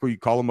NFL tackle. You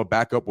call him a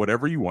backup,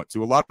 whatever you want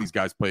to. A lot of these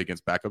guys play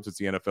against backups. It's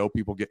the NFL.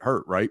 People get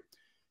hurt, right?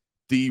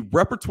 The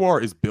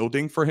repertoire is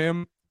building for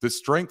him. The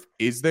strength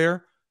is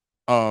there.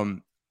 I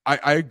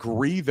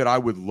agree that I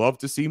would love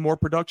to see more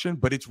production,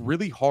 but it's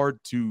really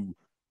hard to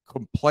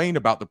complain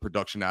about the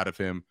production out of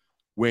him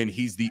when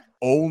he's the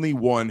only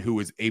one who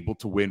is able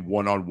to win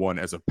one-on-one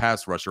as a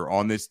pass rusher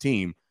on this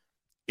team.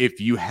 If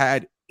you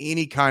had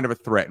any kind of a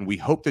threat, and we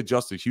hope that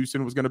Justin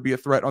Houston was going to be a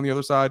threat on the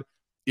other side,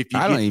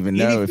 I don't even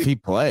know if he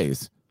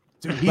plays.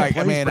 Dude, he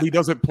plays, but he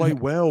doesn't play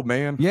well,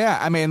 man. Yeah,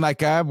 I mean,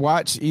 like I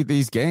watch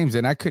these games,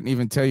 and I couldn't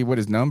even tell you what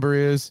his number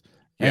is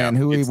and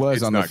who he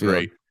was on the field.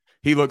 Great.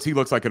 He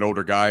looks like an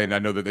older guy, and I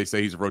know that they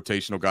say he's a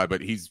rotational guy,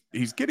 but he's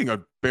getting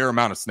a fair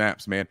amount of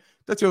snaps, man.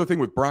 That's the other thing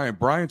with Brian.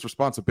 Brian's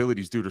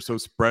responsibilities, dude, are so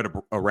spread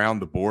around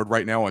the board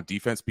right now on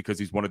defense because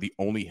he's one of the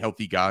only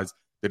healthy guys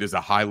that is a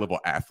high-level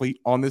athlete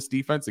on this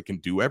defense that can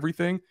do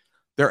everything.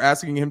 They're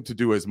asking him to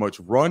do as much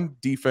run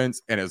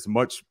defense and as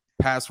much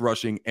pass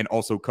rushing and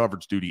also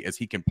coverage duty as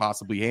he can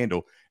possibly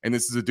handle. And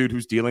this is a dude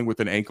who's dealing with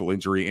an ankle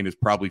injury and is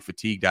probably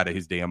fatigued out of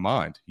his damn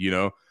mind. You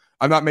know,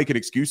 I'm not making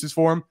excuses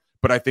for him,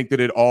 but I think that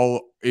it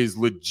all is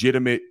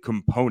legitimate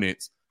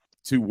components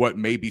to what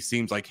maybe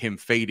seems like him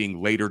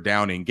fading later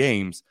down in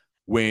games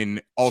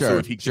when also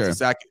if he gets a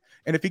sack.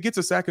 And if he gets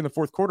a sack in the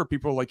fourth quarter,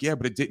 people are like, yeah,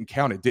 but it didn't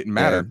count. It didn't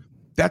matter. Yeah.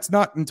 That's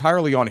not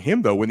entirely on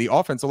him, though. When the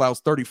offense allows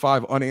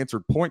 35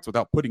 unanswered points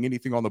without putting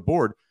anything on the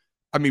board,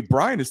 I mean,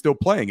 Brian is still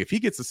playing. If he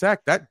gets a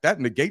sack, that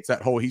negates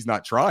that whole he's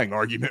not trying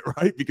argument,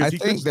 right? Because he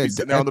could be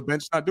sitting there on the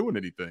bench not doing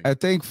anything. I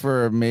think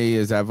for me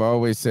is I've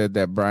always said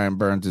that Brian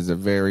Burns is a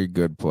very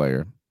good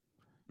player.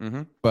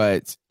 Mm-hmm.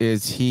 But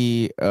is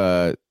he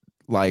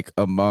like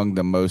among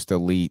the most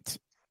elite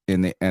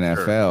in the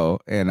NFL? Sure.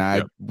 And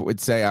I would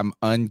say I'm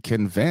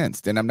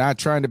unconvinced. And I'm not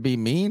trying to be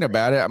mean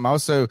about it. I'm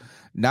also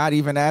not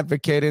even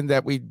advocating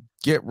that we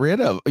get rid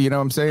of, you know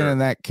what I'm saying, in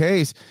that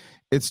case.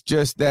 It's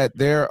just that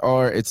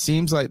it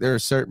seems like there are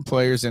certain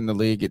players in the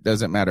league. It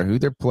doesn't matter who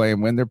they're playing,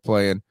 when they're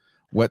playing,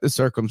 what the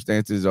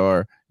circumstances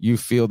are. You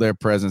feel their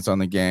presence on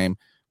the game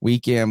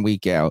week in,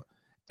 week out.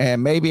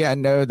 And maybe I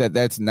know that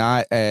that's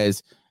not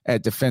as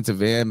at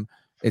defensive end.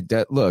 Is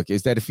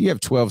that if you have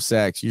 12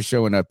 sacks, you're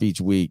showing up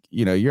each week,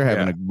 you know, you're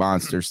having a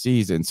monster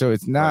season. So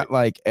it's not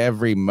like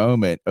every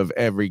moment of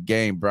every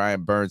game,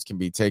 Brian Burns can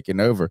be taken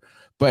over.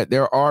 But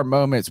there are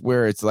moments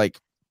where it's like,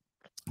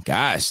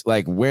 gosh,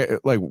 like where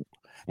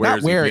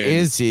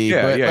is he?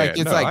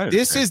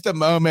 This is the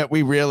moment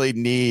we really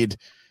need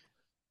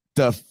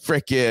the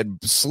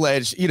freaking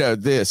sledge, you know,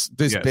 this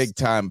big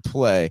time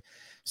play.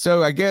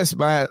 So I guess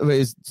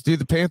do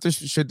the Panthers,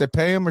 should they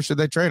pay him or should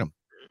they trade him?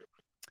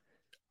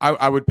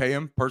 I would pay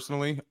him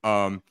personally.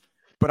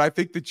 But I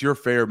think that you're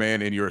fair,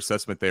 man, in your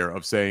assessment there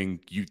of saying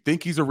you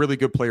think he's a really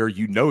good player.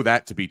 You know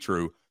that to be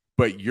true,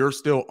 but you're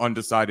still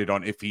undecided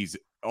on if he's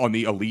on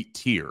the elite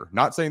tier.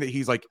 Not saying that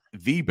he's like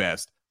the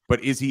best,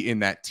 but is he in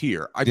that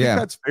tier? I think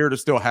that's fair to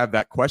still have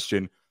that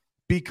question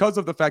because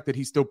of the fact that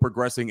he's still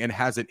progressing and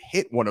hasn't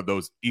hit one of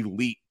those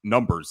elite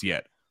numbers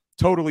yet.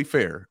 Totally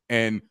fair.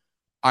 And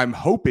I'm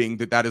hoping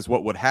that is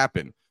what would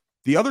happen.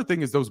 The other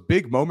thing is those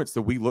big moments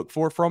that we look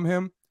for from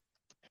him.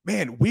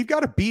 Man, we've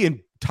got to be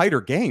in tighter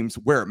games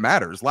where it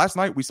matters. Last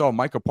night we saw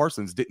Micah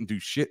Parsons didn't do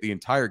shit the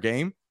entire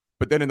game,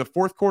 but then in the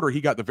fourth quarter,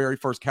 he got the very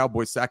first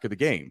Cowboys sack of the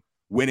game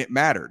when it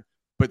mattered.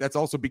 But that's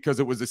also because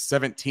it was a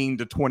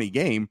 17-20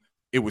 game.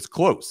 It was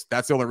close.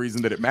 That's the only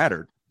reason that it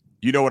mattered.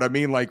 You know what I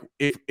mean? Like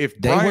if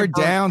they were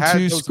down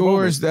 2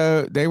 scores,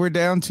 though, they were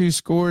down 2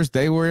 scores.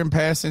 They were in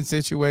passing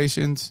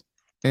situations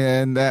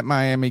in that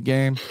Miami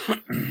game.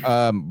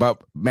 But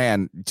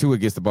man, Tua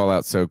gets the ball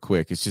out so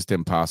quick. It's just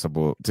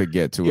impossible to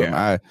get to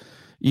him.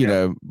 You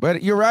know,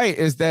 but you're right.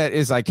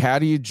 Is like, how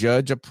do you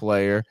judge a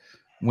player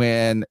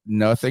when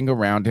nothing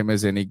around him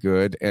is any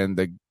good and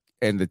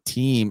the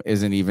team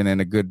isn't even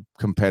in a good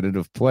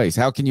competitive place?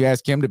 How can you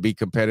ask him to be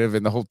competitive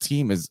and the whole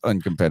team is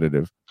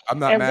uncompetitive? I'm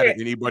not mad at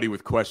anybody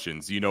with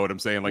questions. You know what I'm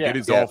saying? Like, it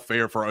is all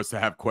fair for us to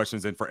have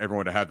questions and for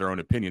everyone to have their own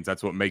opinions.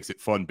 That's what makes it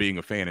fun being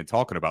a fan and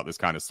talking about this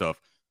kind of stuff.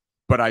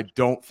 But I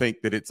don't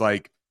think that it's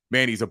like,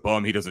 man, he's a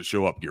bum. He doesn't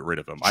show up. Get rid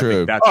of him. True. I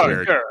think that's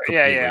where. Sure.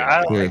 Yeah.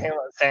 I don't think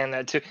anyone's saying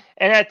that too.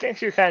 And I think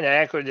you kind of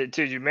echoed it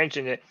too. You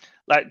mentioned it.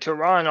 Like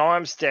Teron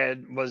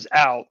Armstead was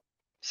out,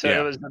 so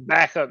it was the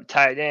backup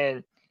tight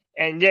end,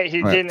 and yet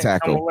he didn't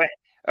come away.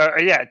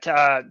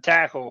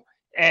 Tackle,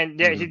 and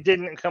yet he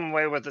didn't come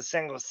away with a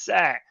single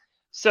sack.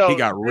 So he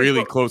got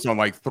really close on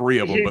like 3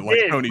 of them, but like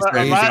Tony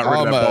said, he's got rid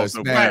of that ball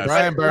so fast.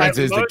 Brian Burns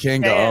is the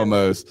king of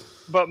almost.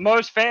 But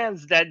most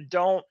fans that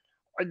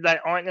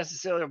aren't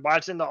necessarily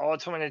watching the All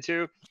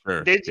 22,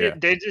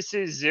 they just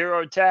see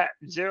zero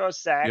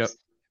sacks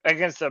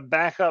against a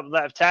backup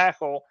left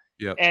tackle,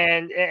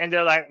 and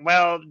they're like,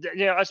 well,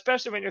 you know,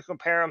 especially when you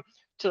compare him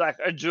to like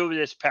a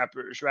Julius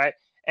Peppers, right?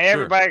 And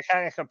everybody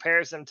kind of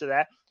compares him to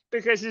that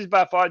because he's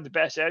by far the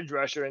best edge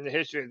rusher in the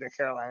history of the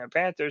Carolina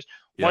Panthers,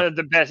 one of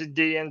the best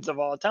DNs of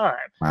all time.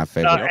 My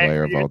favorite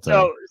player of all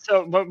time.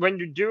 So when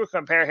you do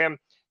compare him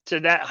to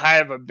that high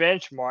of a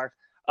benchmark,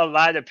 a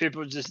lot of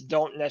people just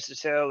don't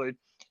necessarily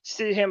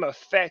see him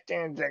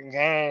affecting the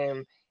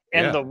game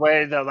in the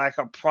way that like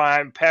a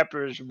Prime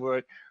Peppers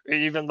would, or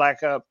even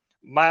like a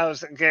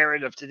Myles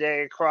Garrett of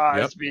today,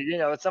 Crosby, you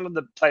know, some of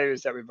the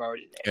players that we've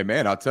already named. And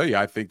man, I'll tell you,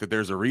 I think that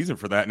there's a reason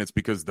for that, and it's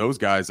because those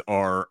guys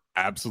are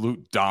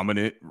absolute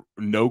dominant,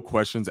 no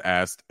questions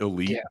asked,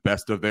 elite,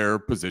 best of their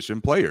position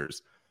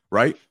players,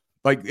 right?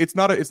 Like, it's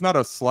not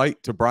a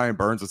slight to Brian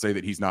Burns to say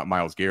that he's not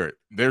Myles Garrett.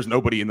 There's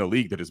nobody in the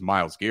league that is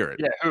Myles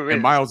Garrett. Yeah,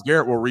 and Myles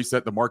Garrett will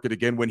reset the market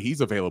again when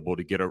he's available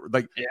to get over.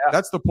 Like,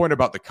 that's the point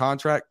about the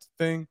contract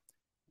thing.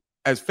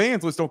 As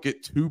fans, let's don't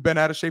get too bent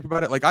out of shape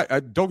about it. Like, I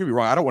don't get me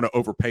wrong, I don't want to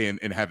overpay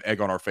and have egg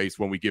on our face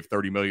when we give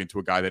 $30 million to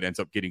a guy that ends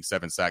up getting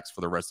 7 sacks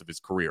for the rest of his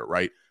career,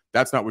 right?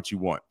 That's not what you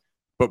want.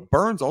 But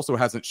Burns also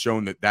hasn't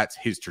shown that that's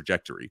his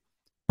trajectory.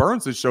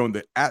 Burns has shown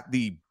that at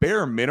the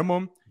bare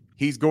minimum,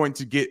 he's going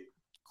to get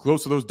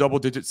close to those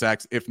double-digit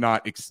sacks, if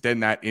not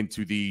extend that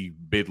into the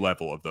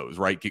mid-level of those,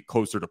 right? Get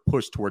closer to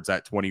push towards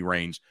that 20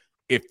 range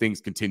if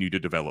things continue to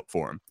develop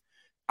for him.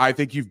 I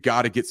think you've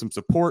got to get some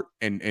support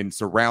and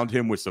surround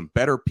him with some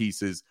better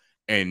pieces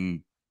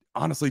and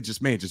honestly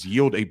just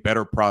yield a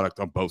better product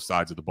on both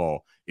sides of the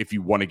ball if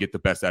you want to get the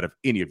best out of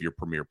any of your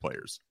premier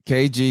players.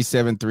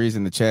 KG73s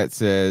in the chat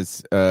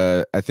says,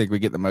 I think we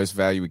get the most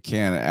value we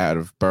can out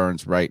of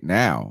Burns right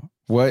now.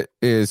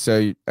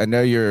 So I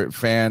know you're a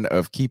fan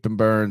of keeping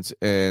Burns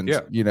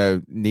and,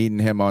 needing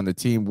him on the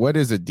team. What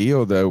is a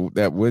deal, though,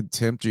 that would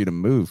tempt you to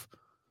move?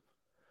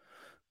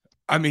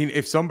 I mean,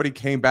 if somebody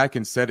came back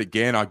and said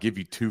again, I'll give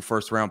you 2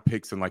 first-round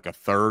picks and like a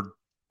third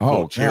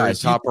cherry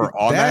topper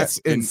on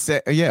that's that. Insane.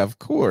 Yeah, of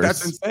course.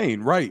 That's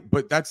insane, right?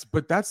 But that's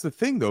the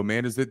thing, though,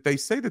 man, is that they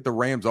say that the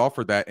Rams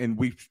offered that,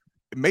 and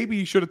maybe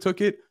you should have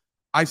took it.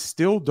 I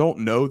still don't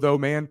know, though,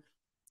 man.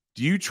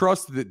 Do you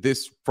trust that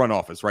this front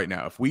office right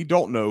now, if we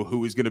don't know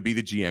who is going to be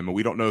the GM and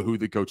we don't know who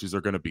the coaches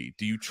are going to be,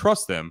 do you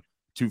trust them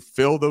to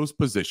fill those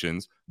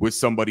positions with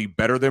somebody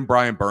better than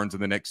Brian Burns in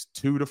the next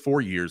 2 to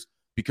 4 years?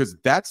 Because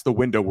that's the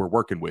window we're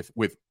working with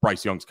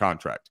Bryce Young's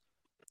contract.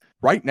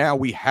 Right now,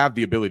 we have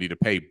the ability to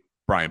pay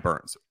Brian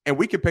Burns, and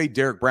we can pay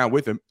Derek Brown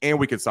with him, and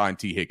we can sign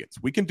T. Higgins.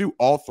 We can do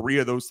all 3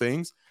 of those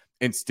things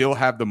and still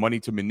have the money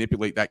to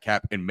manipulate that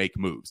cap and make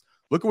moves.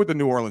 Look at what the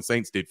New Orleans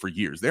Saints did for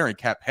years. They're in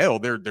cap hell.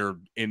 They're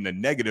in the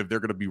negative. They're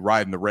going to be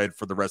riding the red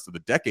for the rest of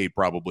the decade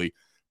probably,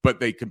 but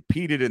they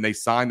competed and they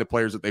signed the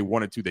players that they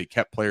wanted to. They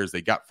kept players.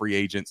 They got free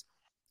agents.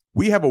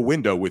 We have a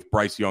window with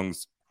Bryce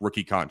Young's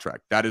rookie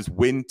contract. That is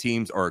when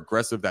teams are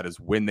aggressive. That is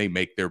when they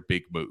make their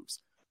big moves.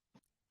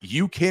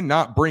 You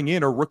cannot bring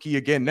in a rookie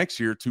again next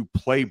year to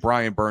play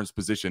Brian Burns'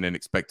 position and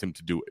expect him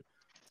to do it.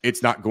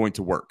 It's not going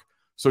to work.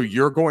 So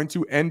you're going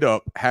to end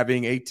up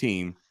having a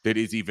team that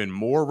is even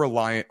more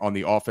reliant on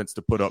the offense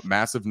to put up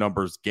massive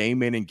numbers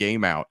game in and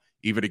game out,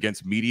 even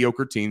against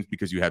mediocre teams,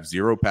 because you have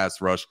 0 pass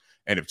rush.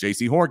 And if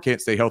J.C. Horn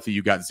can't stay healthy,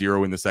 you got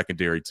 0 in the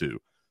secondary too.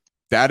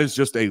 That is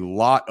just a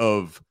lot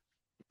of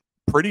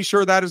pretty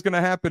sure that is going to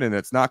happen, and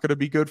it's not going to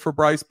be good for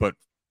Bryce, but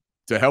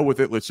to hell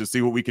with it. Let's just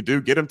see what we can do.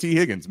 Get him T.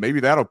 Higgins.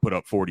 Maybe that'll put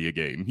up 40 a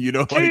game.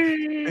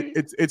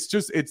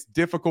 It's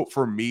difficult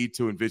for me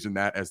to envision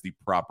that as the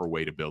proper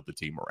way to build the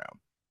team around.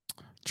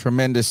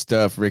 Tremendous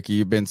stuff, Ricky.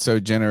 You've been so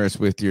generous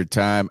with your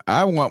time.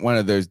 I want one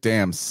of those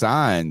damn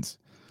signs.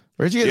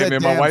 Where'd you get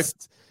that? Man,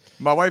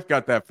 my wife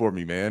got that for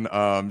me, man.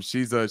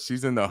 She's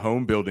in the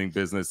home building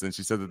business, and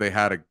she said that they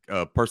had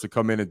a person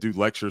come in and do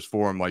lectures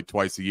for them like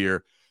twice a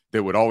year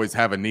that would always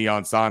have a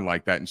neon sign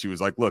like that. And she was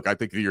like, look, I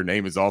think that your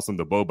name is awesome.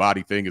 The Bo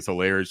Body thing is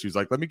hilarious. She was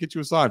like, let me get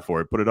you a sign for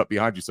it. Put it up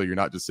behind you so you're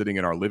not just sitting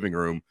in our living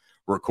room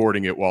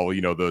recording it while,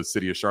 the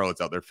city of Charlotte's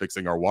out there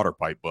fixing our water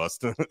pipe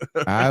bust.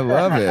 I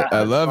love it.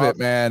 I love it,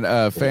 man.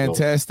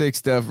 Fantastic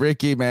stuff.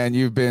 Ricky, man,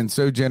 you've been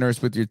so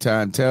generous with your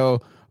time.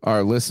 Tell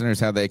our listeners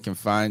how they can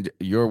find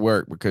your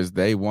work because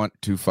they want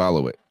to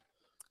follow it.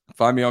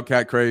 Find me on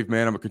Cat Crave,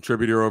 man. I'm a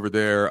contributor over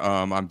there.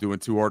 I'm doing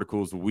 2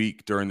 articles a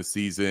week during the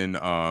season.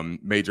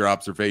 Major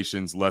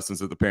observations, lessons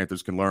that the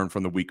Panthers can learn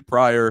from the week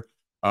prior.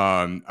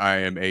 I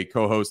am a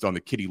co-host on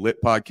the Kitty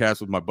Lit podcast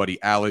with my buddy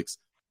Alex.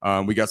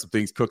 We got some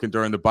things cooking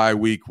during the bye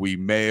week. We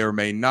may or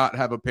may not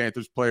have a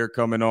Panthers player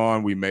coming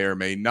on. We may or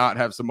may not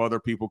have some other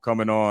people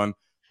coming on.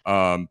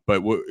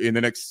 But in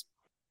the next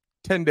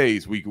 10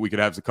 days, we could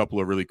have a couple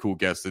of really cool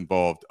guests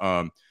involved.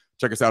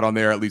 Check us out on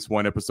there, at least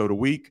 1 episode a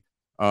week.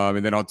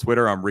 And then on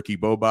Twitter, I'm Ricky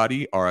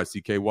Bobody,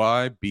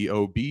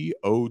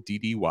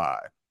 RICKYBOBODDY.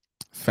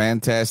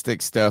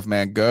 Fantastic stuff,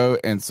 man. Go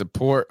and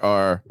support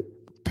our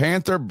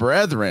Panther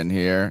brethren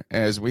here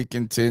as we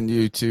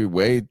continue to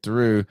wade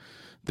through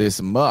this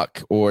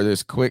muck or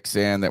this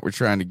quicksand that we're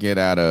trying to get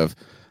out of.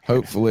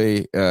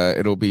 Hopefully,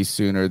 it'll be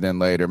sooner than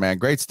later, man.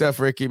 Great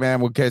stuff, Ricky,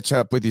 man. We'll catch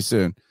up with you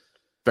soon.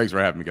 Thanks for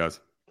having me, guys.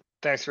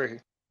 Thanks,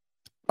 Ricky.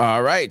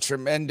 All right.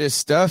 Tremendous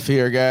stuff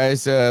here,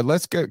 guys.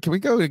 Let's go. Can we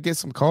go to get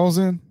some calls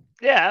in?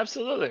 Yeah,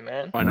 absolutely,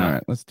 man. Why not? All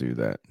right, let's do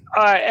that.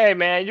 All right, hey,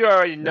 man, you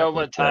already know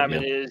what time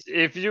it is.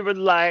 If you would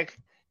like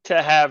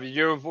to have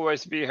your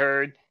voice be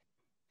heard,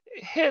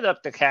 hit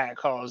up the Cat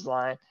Calls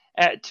line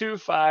at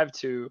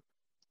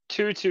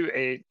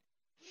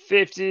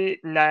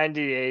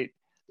 252-228-5098.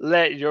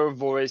 Let your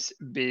voice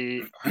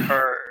be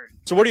heard.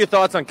 So what are your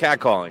thoughts on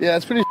catcalling? Yeah,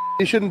 it's pretty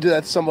you shouldn't do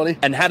that to somebody.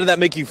 And how did that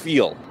make you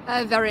feel?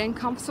 Very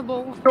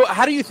uncomfortable. So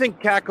how do you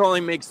think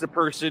catcalling makes the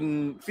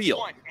person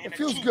feel? It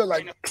feels good,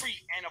 like...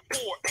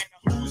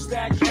 Who's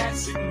that cat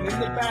sitting in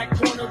the back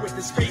corner with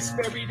his face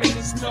buried in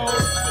his nose?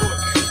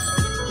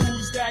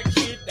 Who's that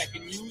kid that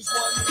can use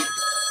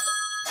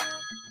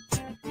one?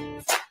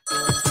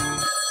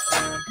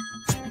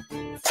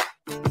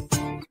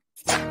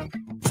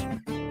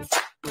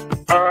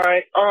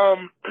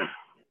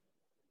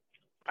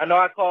 know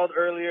I called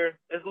earlier.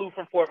 It's Lou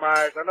from Fort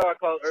Myers. I know I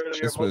called earlier.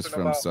 This was moping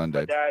from about Sunday.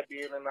 my dad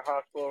being in the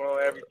hospital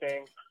and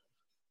everything.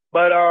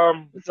 But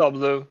what's up,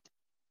 Lou?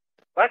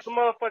 Like the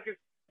motherfuckers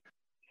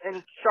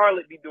in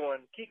Charlotte be doing.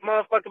 Keep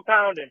motherfucking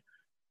pounding.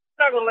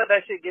 Not gonna let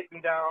that shit get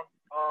me down.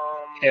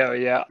 Hell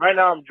yeah. Right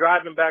now I'm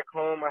driving back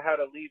home. I had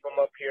to leave them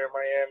up here in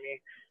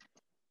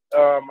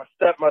Miami. My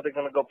stepmother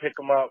gonna go pick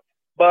them up.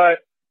 But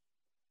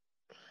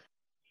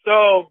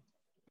so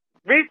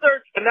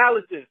research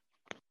analysis.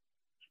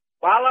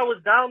 While I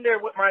was down there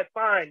with my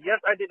sign, yes,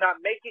 I did not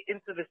make it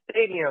into the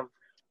stadium,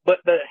 but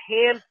the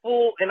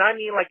handful, and I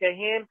mean like a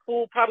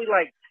handful, probably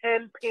like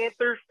 10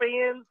 Panthers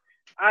fans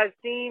I've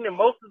seen, and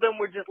most of them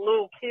were just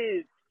little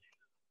kids.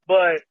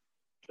 But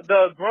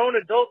the grown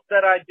adults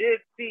that I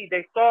did see,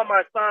 they saw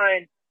my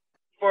sign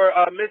for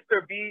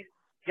Mr. Beast,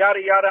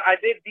 yada, yada. I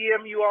did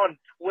DM you on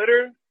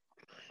Twitter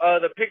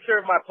the picture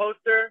of my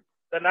poster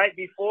the night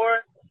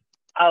before.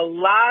 A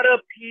lot of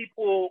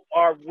people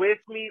are with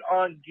me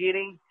on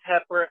getting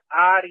Tepper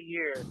out of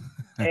here.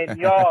 And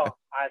y'all,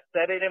 I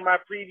said it in my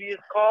previous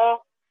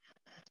call.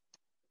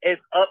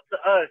 It's up to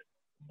us.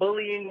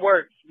 Bullying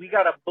works. We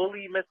got to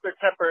bully Mr.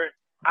 Tepper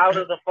out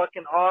of the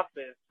fucking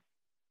office.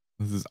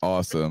 This is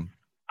awesome.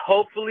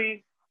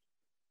 Hopefully,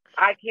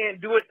 I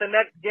can't do it the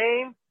next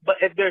game, but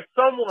if there's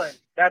someone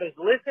that is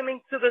listening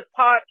to this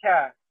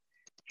podcast,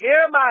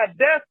 hear my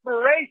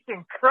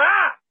desperation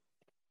cry.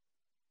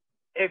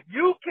 If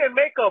you can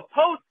make a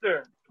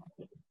poster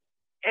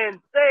and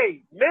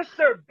say,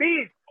 Mr.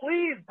 Beast,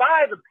 please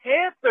buy the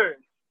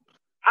Panthers,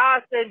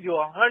 I'll send you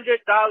 $100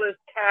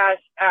 cash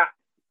app.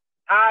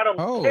 I don't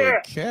care.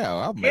 Holy cow,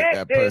 I'll make Get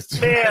that this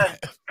poster. man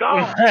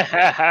gone.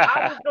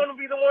 I was going to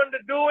be the one to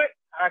do it.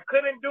 I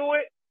couldn't do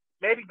it.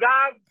 Maybe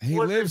God He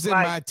was lives just in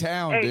like, my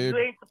town, hey, dude.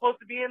 you ain't supposed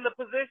to be in the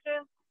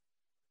position.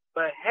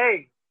 But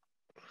hey,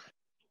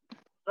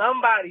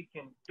 somebody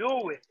can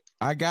do it.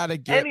 I gotta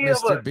get Any of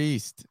Mr. us.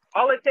 Beast.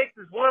 All it takes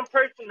is one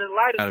person to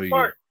light a Gotta be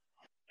spark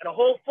and a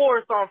whole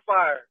forest on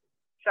fire.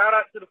 Shout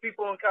out to the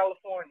people in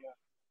California.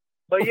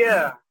 But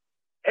yeah,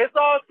 it's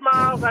all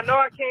smiles. I know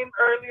I came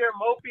earlier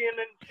moping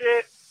and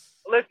shit.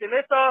 Listen,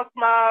 it's all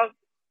smiles.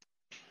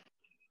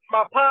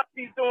 My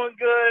popsy's doing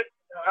good.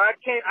 I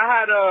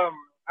had to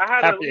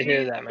Happy to hear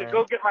leave that, to man.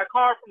 go get my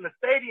car from the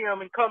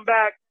stadium and come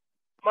back.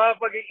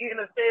 Motherfucker eating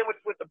a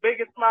sandwich with the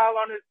biggest smile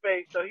on his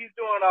face. So he's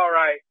doing all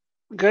right.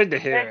 Good to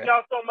hear Thank it.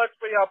 y'all so much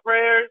for y'all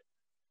prayers.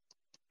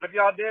 If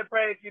y'all did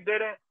pray, if you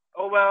didn't,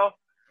 oh well.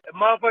 If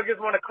motherfuckers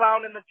want to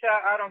clown in the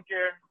chat, I don't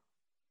care.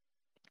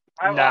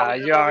 I was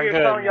just y'all over here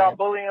good, telling y'all man.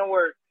 bullying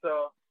works,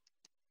 so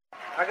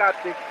I got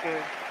thick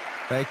skin.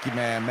 Thank you,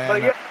 man.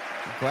 But yeah,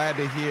 I'm glad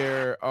to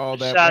hear all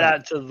that. Shout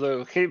out to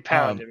Lou. Keep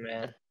pounding,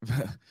 man.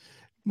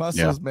 Muscles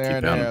Yeah, keep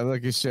pounding. marinara.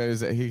 Look, it shows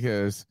that he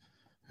goes,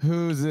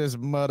 who's this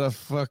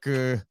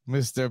motherfucker,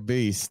 Mr.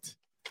 Beast?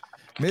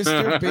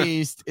 Mr.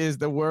 Beast is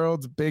the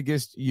world's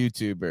biggest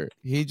YouTuber.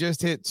 He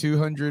just hit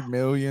 200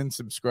 million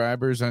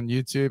subscribers on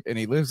YouTube, and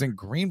he lives in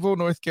Greenville,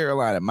 North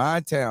Carolina, my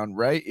town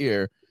right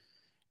here.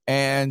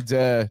 And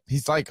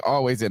he's like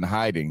always in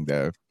hiding,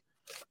 though,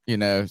 you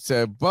know.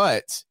 So,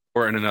 but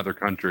or in another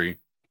country.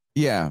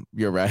 Yeah,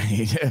 you're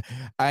right.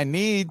 I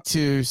need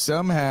to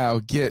somehow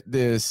get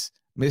this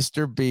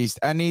Mr. Beast.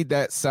 I need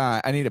that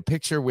sign. I need a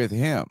picture with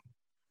him.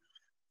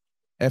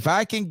 If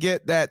I can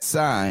get that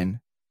sign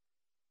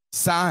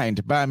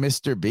signed by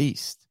Mr.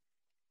 Beast,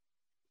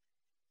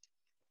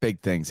 big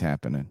things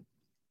happening.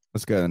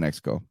 Let's go to the next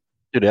goal.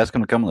 Dude, ask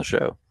him to come on the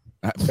show.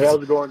 Hey,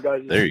 how's it going,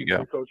 guys? There you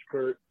go. Coach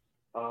Kurt.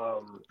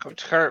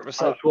 Coach Kurt,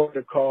 what's I up? just wanted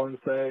to call and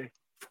say,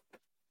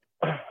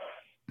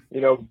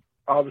 you know,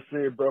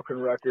 obviously a broken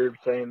record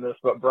saying this,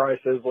 but Bryce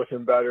is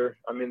looking better.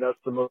 I mean, that's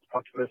the most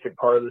optimistic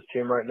part of this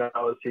team right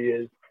now is he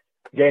is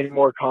gaining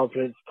more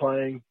confidence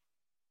playing.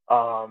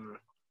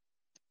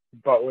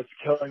 But what's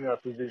killing us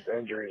is these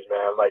injuries,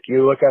 man. Like,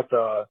 you look at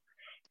the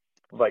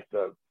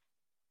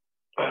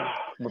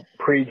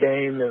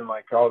pregame and,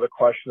 like, all the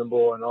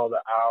questionable and all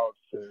the outs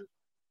and,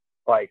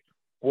 like,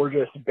 we're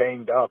just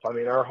banged up. I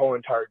mean, our whole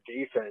entire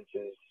defense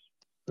is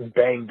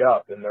banged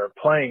up and they're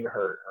playing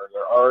hurt or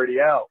they're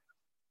already out.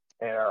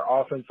 And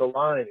our offensive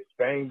line is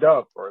banged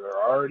up or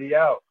they're already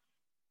out.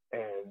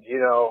 And, you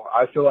know,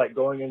 I feel like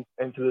going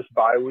into this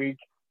bye week,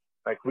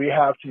 like, we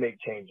have to make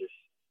changes.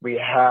 We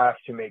have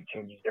to make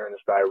changes during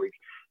this bye week.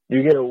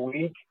 You get a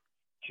week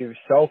to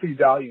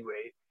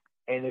self-evaluate.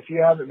 And if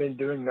you haven't been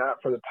doing that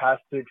for the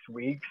past 6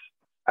 weeks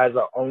as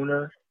an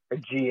owner, a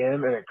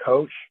GM, and a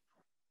coach,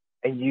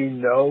 and you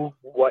know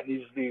what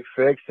needs to be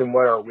fixed and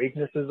what our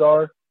weaknesses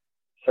are,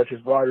 such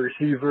as wide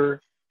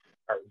receiver,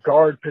 our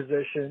guard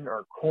position,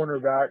 our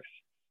cornerbacks,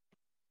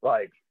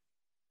 like,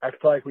 I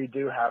feel like we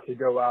do have to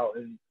go out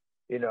and,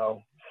 you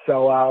know,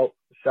 sell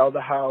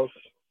the house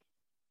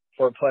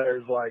for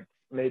players like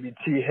maybe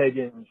T.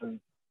 Higgins and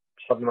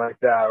something like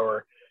that.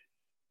 Or,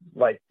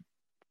 like,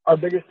 our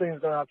biggest thing is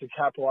going to have to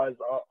capitalize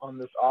on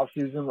this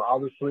offseason.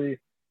 Obviously,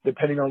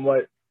 depending on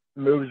what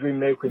moves we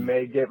make, we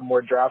may get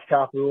more draft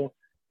capital,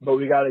 but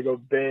we got to go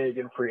big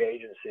in free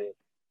agency.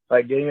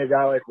 Like, getting a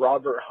guy like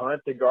Robert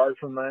Hunt, the guard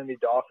from Miami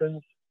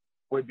Dolphins,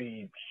 would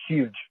be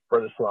huge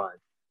for this line.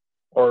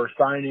 Or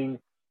signing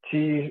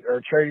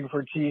or trading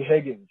for T.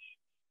 Higgins.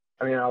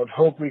 I mean, I would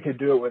hope we could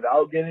do it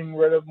without getting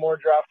rid of more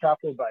draft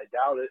capital, but I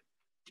doubt it.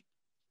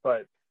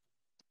 But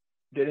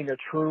getting a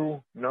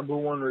true number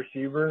one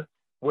receiver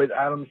with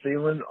Adam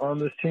Thielen on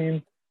this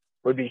team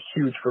would be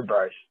huge for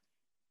Bryce.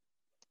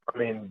 I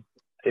mean,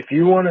 if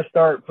you want to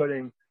start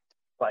putting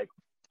like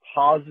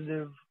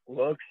positive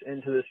looks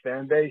into this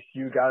fan base,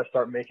 you got to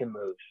start making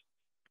moves.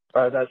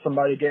 That's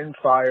somebody getting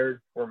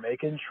fired. We're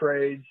making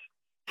trades,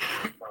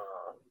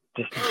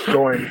 just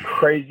going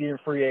crazy in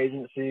free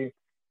agency.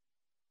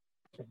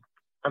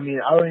 I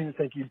mean, I don't even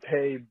think you'd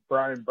pay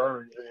Brian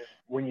Burns. And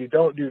when you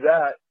don't do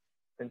that,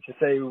 and to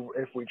say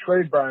if we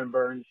trade Brian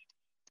Burns,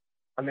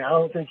 I mean, I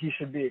don't think he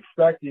should be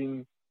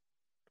expecting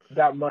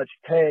that much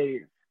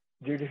pay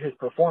due to his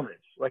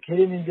performance. Like, he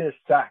didn't even get a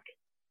sack.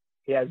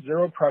 He had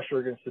zero pressure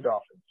against the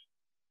Dolphins.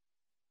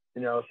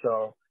 You know,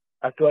 so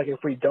I feel like if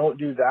we don't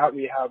do that,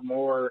 we have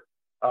more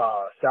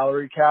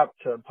salary cap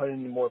to put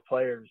in more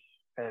players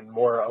and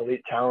more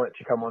elite talent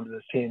to come onto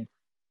this team.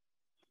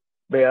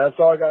 But yeah, that's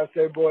all I got to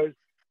say, boys.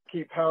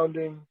 Keep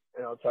pounding,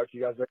 and I'll talk to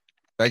you guys later.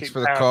 Thanks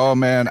for the call,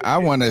 man. I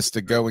want us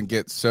to go and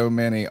get so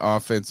many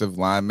offensive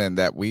linemen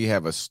that we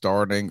have a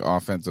starting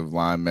offensive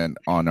lineman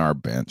on our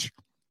bench.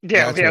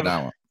 Yeah, That's what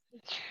I want.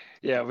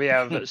 Yeah, we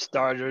have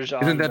starters.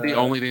 Isn't that the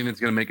only thing that's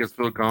going to make us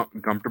feel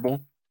comfortable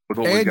with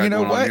what we And got you know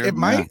going on what? here? It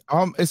might.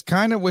 It's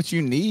kind of what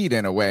you need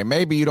in a way.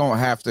 Maybe you don't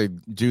have to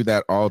do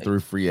that all through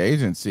free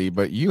agency,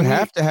 but you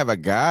have to have a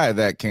guy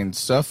that can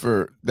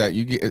suffer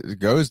that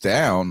goes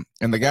down,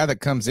 and the guy that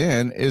comes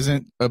in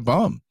isn't a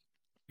bum.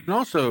 You can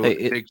also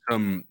take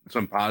some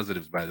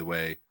positives, by the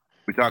way.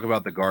 We talk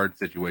about the guard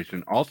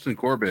situation. Austin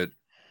Corbett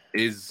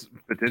is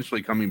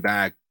potentially coming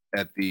back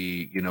at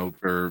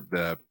for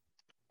the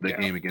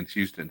game against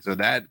Houston. So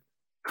that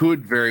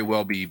could very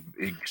well be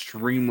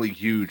extremely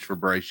huge for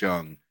Bryce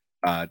Young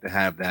to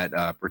have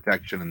that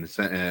protection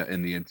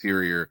in the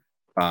interior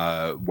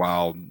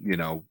while,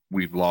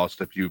 we've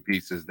lost a few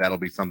pieces. That'll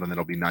be something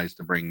that'll be nice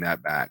to bring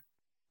that back.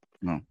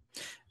 No.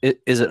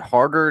 Is it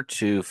harder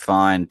to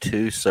find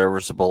two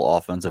serviceable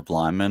offensive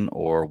linemen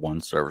or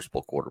one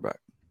serviceable quarterback?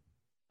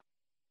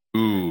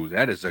 Ooh,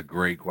 that is a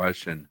great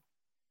question.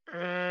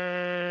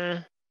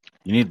 You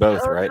need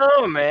both, right?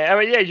 Oh man, I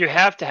mean, yeah, you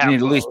have to have. You need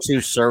both. at least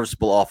two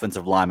serviceable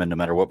offensive linemen, no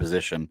matter what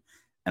position,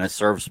 and a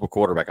serviceable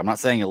quarterback. I'm not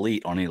saying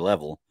elite on any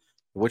level.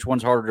 Which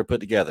one's harder to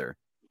put together?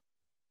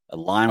 A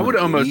line. I would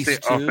with almost say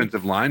two?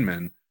 offensive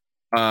linemen.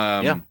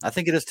 Yeah, I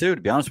think it is too.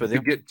 To be honest with you,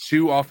 to get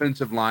two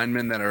offensive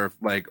linemen that are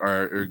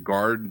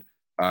guard.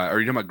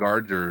 Are you talking about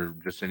guards or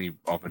just any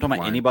offensive? I'm talking about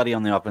line? anybody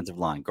on the offensive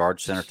line, guard,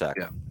 center,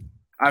 tackle. Yeah,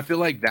 I feel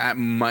like that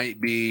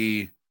might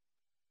be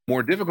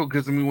more difficult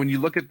because I mean, when you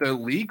look at the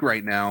league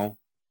right now,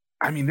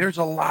 I mean, there's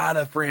a lot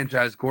of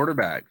franchise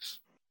quarterbacks.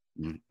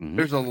 Mm-hmm.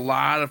 There's a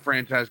lot of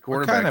franchise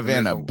quarterbacks. We're kind of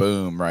in a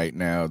boom right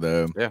now,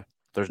 though. Yeah,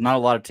 there's not a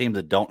lot of teams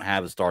that don't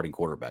have a starting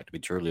quarterback. To be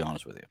truly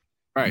honest with you.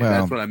 Right, Well,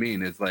 that's what I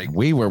mean. It's like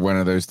we were one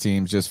of those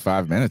teams just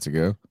 5 minutes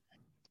ago.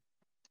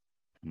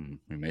 We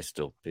may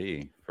still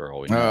be for all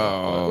we Oh,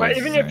 know. Well,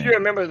 even if you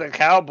remember the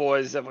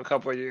Cowboys of a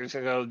couple of years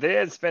ago, they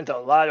had spent a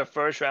lot of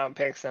first-round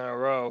picks in a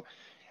row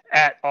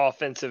at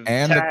offensive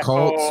And the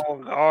tackle,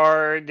 Colts.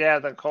 guard. Yeah,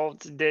 the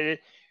Colts did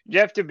it. You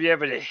have to be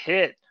able to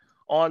hit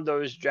on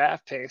those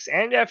draft picks,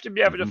 and you have to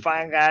be able to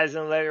find guys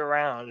in later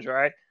rounds,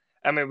 right?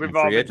 I mean, we've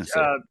all been,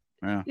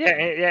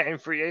 in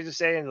free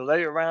agency in the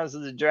later rounds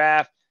of the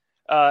draft.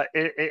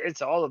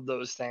 It's all of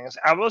those things.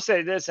 I will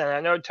say this, and I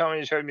know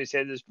Tony's heard me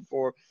say this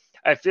before.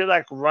 I feel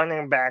like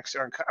quarterbacks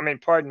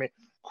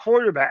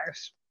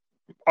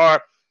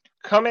are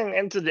coming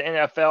into the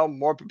NFL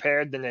more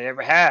prepared than they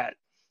ever had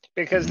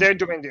because they're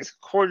doing these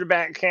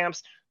quarterback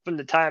camps from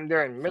the time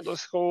they're in middle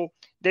school.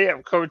 They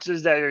have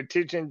coaches that are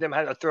teaching them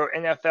how to throw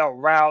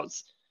NFL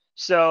routes.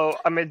 So,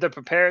 I mean, the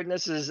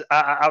preparedness is,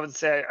 I would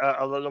say,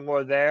 a little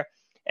more there.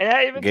 And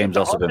I even the game's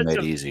also been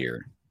made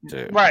easier.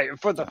 Too. Right,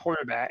 for the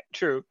quarterback,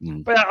 true.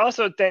 But I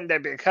also think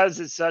that because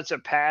it's such a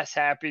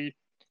pass-happy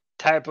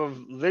type of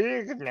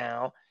league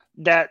now,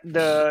 that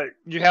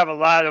you have a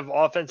lot of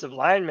offensive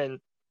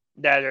linemen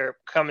that are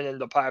coming in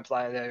the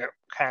pipeline that are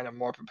kind of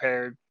more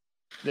prepared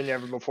than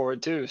ever before,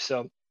 too.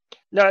 So,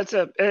 no, it's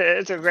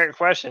a great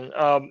question.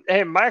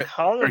 Hey, Mike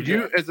Hollinger. Are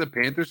you, as a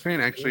Panthers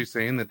fan, actually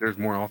saying that there's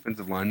more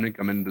offensive linemen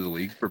coming into the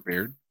league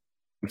prepared?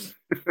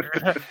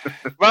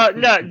 Well,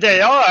 no,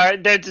 they are.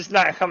 They're just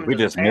not coming. We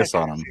just miss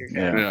on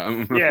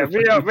them. Yeah,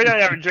 we don't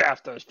ever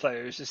draft those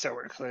players, just so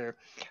we're clear.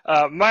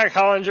 Mike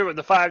Hollinger with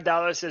the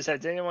 $5 says,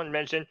 has anyone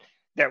mentioned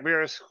that we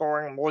are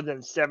scoring more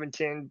than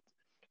 17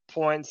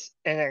 points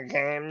in a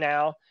game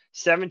now?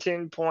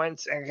 17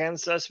 points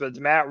against us with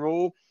Matt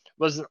Rule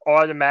was an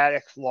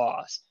automatic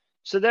loss.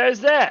 So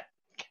there's that.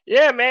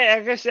 Yeah, man,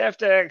 I guess you have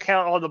to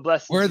count all the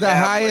blessings. We're the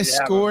highest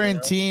scoring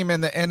team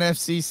in the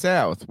NFC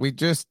South. We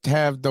just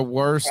have the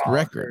worst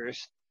record.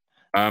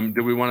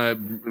 Do we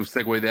want to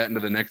segue that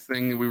into the next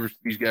thing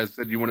you guys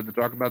said you wanted to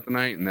talk about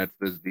tonight, and that's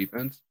this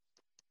defense?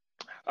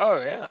 Oh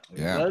yeah,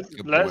 yeah.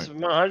 Let's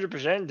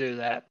 100% do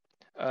that.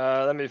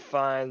 Let me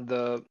find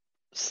the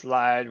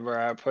slide where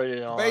I put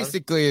it on.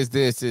 Basically,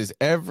 is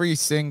every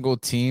single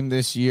team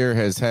this year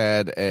has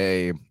had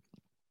a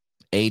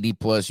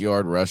 80-plus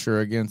yard rusher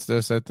against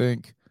us, I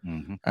think.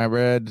 Mm-hmm. I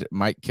read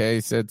Mike Kay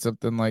said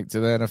something like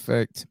to that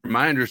effect.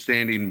 My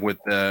understanding with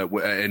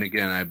and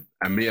again,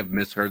 I may have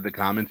misheard the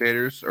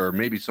commentators, or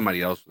maybe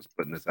somebody else was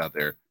putting this out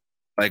there.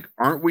 Like,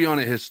 aren't we on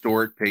a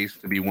historic pace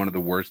to be one of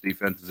the worst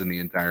defenses in the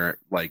entire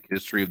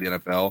history of the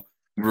NFL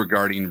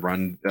regarding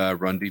run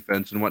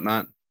defense and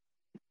whatnot?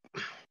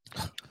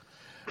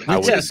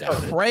 Which is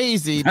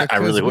crazy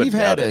because we've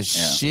had a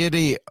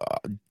shitty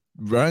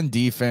run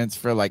defense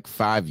for like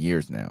 5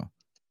 years now.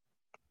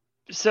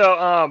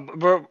 So,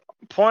 we're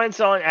points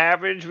on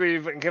average.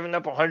 We've given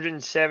up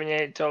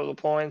 178 total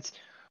points.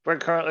 We're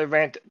currently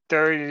ranked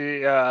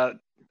 30.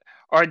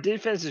 Our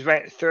defense is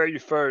ranked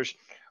 31st.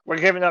 We're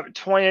giving up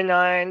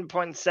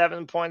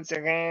 29.7 points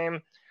a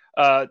game,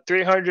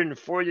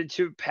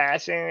 342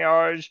 passing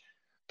yards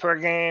per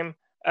game.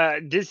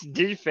 This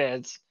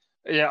defense,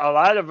 a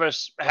lot of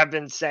us have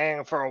been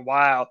saying for a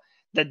while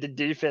that the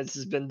defense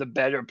has been the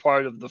better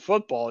part of the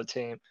football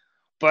team.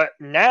 But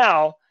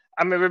now,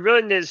 we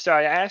really need to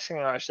start asking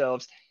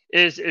ourselves,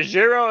 is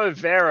Ejiro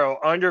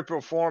Evero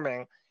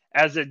underperforming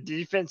as a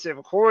defensive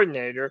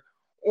coordinator,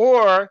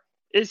 or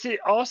is he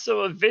also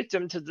a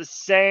victim to the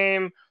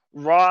same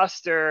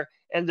roster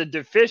and the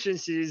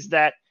deficiencies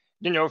that,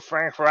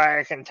 Frank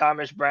Reich and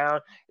Thomas Brown,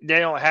 they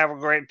don't have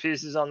great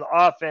pieces on the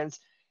offense?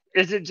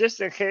 Is it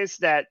just a case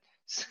that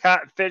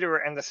Scott Fitterer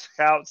and the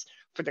scouts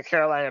for the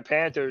Carolina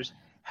Panthers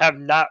have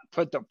not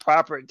put the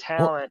proper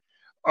talent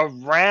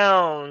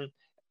around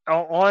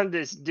on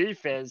this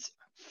defense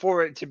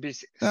for it to be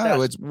successful?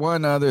 No, it's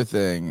one other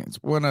thing.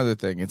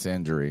 It's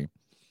injury.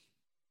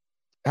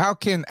 How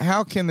can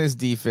this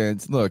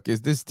defense look?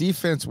 Is this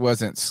defense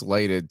wasn't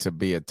slated to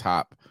be a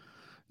top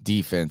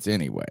defense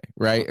anyway,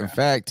 right? Okay. In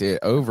fact, it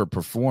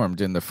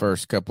overperformed in the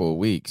first couple of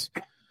weeks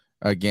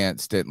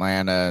against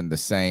Atlanta and the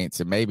Saints,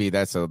 and maybe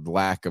that's a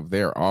lack of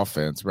their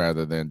offense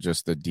rather than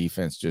just the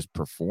defense just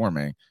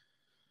performing.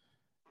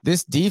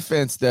 This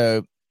defense,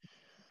 though,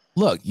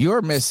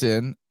 you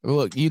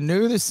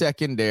knew the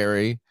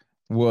secondary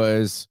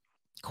was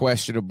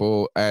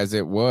questionable as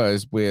it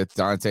was with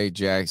Dante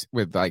Jackson,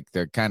 with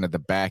the kind of the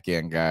back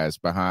end guys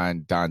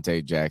behind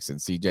Dante Jackson,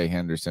 CJ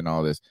Henderson,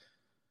 all this.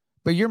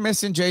 But you're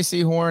missing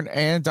JC Horn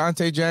and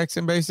Dante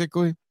Jackson,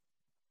 basically.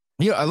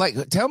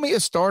 Tell me a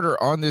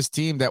starter on this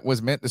team that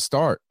was meant to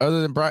start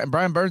other than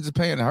Brian Burns is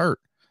playing hurt.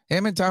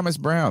 Him and Thomas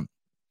Brown.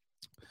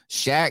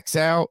 Shaq's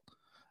out.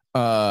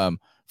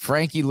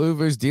 Frankie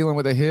Louver's dealing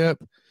with a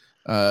hip.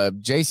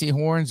 JC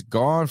Horn's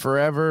gone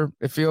forever,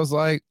 it feels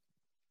like.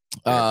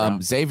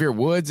 Xavier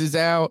Woods is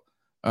out.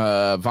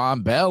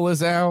 Von Bell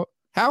is out.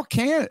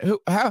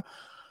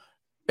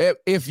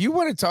 If you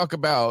want to talk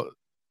about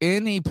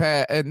any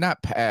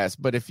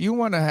but if you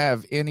want to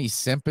have any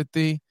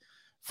sympathy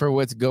for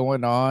what's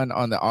going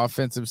on the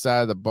offensive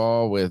side of the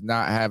ball with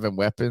not having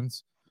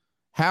weapons,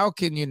 how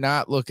can you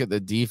not look at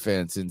the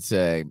defense and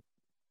say,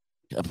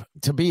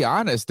 to be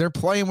honest, they're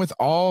playing with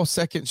all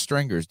second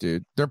stringers,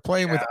 dude. They're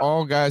playing with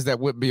all guys that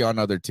wouldn't be on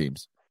other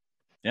teams.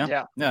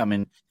 Yeah. I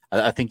mean,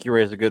 I think you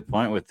raised a good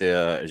point with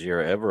the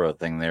Ejiro Evero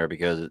thing there,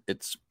 because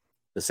it's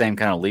the same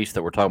kind of leash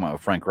that we're talking about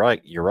with Frank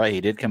Reich. You're right.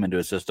 He did come into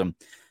a system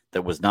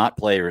that was not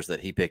players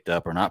that he picked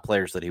up or not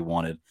players that he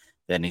wanted.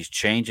 Then he's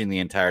changing the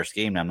entire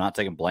scheme. Now, I'm not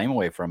taking blame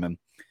away from him,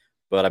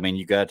 but I mean,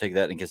 you got to take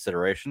that in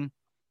consideration.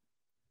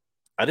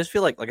 I just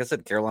feel like I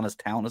said, Carolina's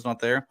talent is not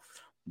there,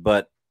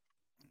 but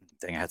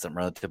dang, I had something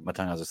right at the tip of my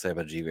tongue I was going to say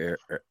about Ejiro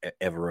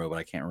Evero, but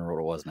I can't remember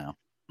what it was now.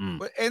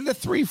 And the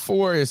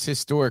 3-4 is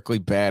historically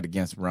bad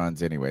against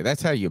runs anyway.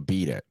 That's how you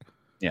beat it.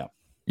 Yeah.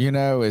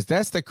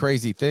 That's the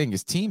crazy thing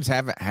is teams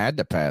haven't had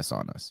to pass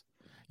on us.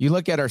 You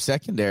look at our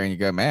secondary and you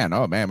go, man,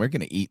 we're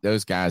going to eat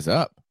those guys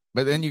up.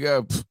 But then you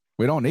go,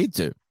 we don't need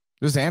to.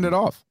 Just hand it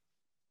off.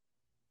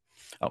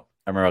 Oh,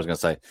 I remember I was going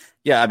to say,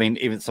 yeah, I mean,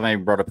 even somebody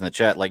brought up in the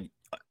chat, like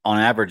on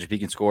average, if you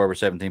can score over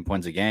 17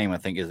 points a game, I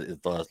think is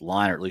the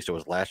line, or at least it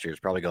was last year, it's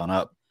probably gone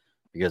up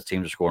because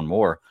teams are scoring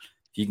more.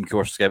 If you can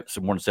score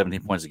some more than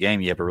 17 points a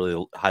game, you have a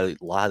really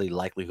highly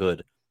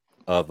likelihood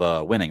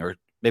of winning, or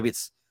maybe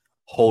it's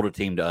hold a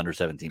team to under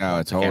 17 points. No,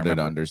 it's hold it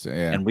under.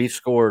 Yeah. And we've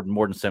scored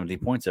more than 17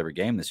 points every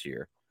game this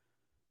year.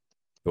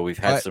 But we've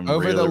had some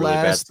over really, the really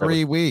last bad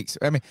 3 weeks.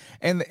 I mean,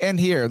 and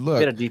here, look,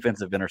 we had a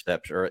defensive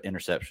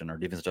interception or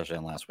defensive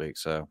touchdown last week.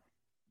 So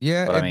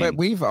yeah, but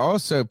we've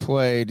also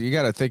played. You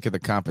got to think of the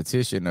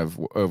competition of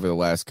over the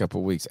last couple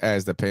of weeks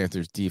as the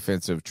Panthers'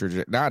 defensive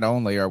trajectory. Not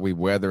only are we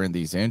weathering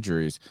these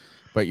injuries,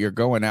 but you're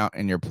going out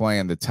and you're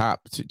playing the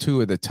top two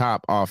of the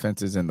top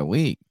offenses in the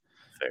league.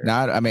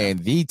 Fair.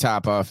 The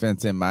top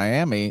offense in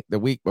Miami the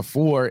week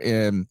before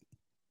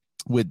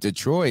with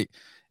Detroit.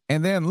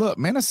 And then look,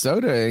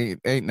 Minnesota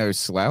ain't no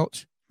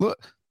slouch.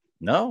 Look,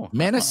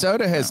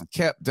 Minnesota has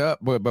kept up,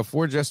 but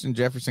before Justin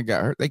Jefferson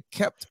got hurt, they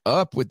kept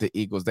up with the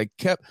Eagles.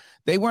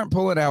 They weren't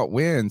pulling out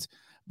wins,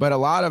 but a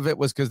lot of it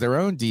was because their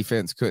own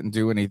defense couldn't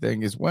do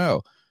anything as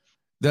well.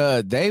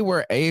 They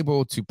were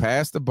able to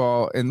pass the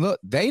ball, and look,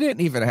 they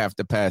didn't even have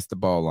to pass the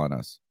ball on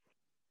us.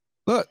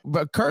 Look,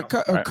 but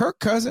Kirk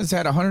Cousins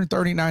had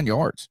 139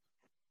 yards.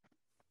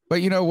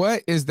 But you know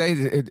what? It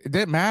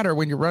didn't matter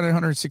when you're running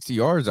 160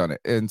 yards on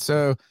it. And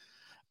so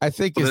I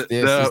think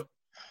the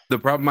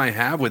problem I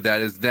have with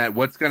that is that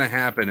what's going to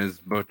happen is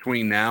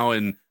between now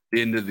and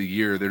the end of the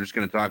year, they're just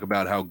going to talk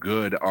about how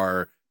good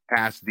our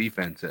pass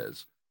defense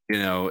is,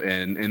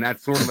 and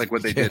that's sort of like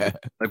what they did.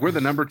 Like, we're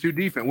the number 2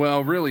 defense.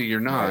 Well, really,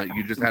 you're not.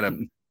 You just had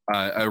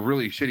a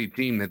really shitty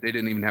team that they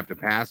didn't even have to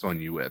pass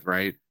on you with,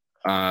 right?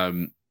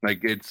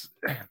 Like,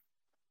 I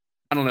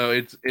don't know.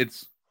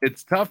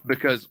 It's tough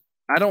because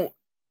I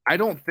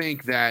don't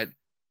think that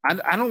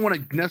I don't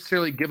want to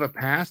necessarily give a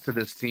pass to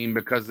this team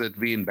because it's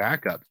being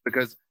backups,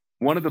 because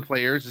one of the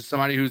players is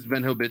somebody who's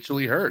been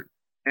habitually hurt.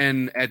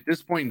 And at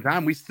this point in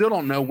time, we still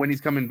don't know when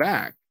he's coming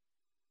back,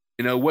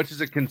 which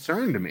is a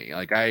concern to me.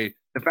 Like,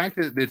 the fact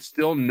that there's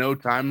still no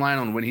timeline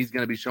on when he's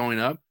going to be showing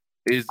up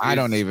I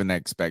don't even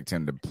expect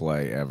him to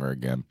play ever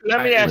again.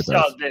 Let me ask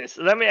y'all this.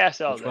 Which one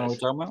are we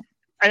talking about?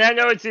 And I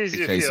know it's easy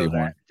to J.C. feel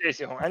Horn. that.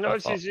 J.C. Horn. I know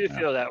it's easy to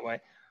feel that way.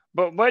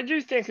 But what do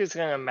you think is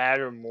going to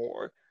matter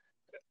more?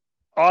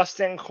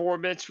 Austin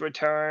Corbett's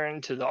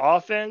return to the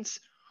offense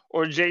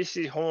or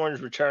J.C.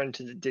 Horn's return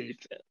to the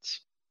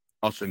defense?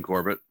 Austin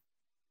Corbett.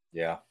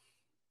 Yeah.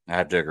 I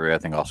have to agree. I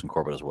think Austin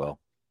Corbett as well.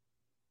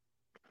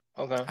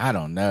 Okay. I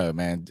don't know,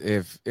 man.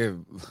 If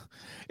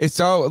it's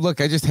all,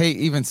 look, I just hate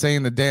even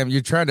saying the damn,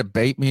 you're trying to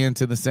bait me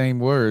into the same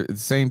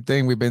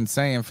thing we've been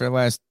saying for the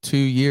last 2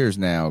 years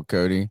now,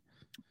 Cody.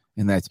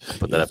 And that's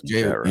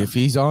if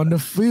he's on the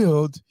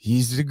field,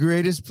 he's the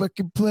greatest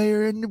fucking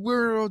player in the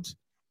world.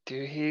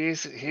 Dude, he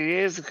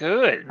is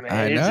good, man.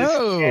 I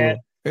know.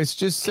 It's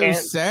just so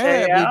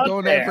sad we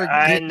don't ever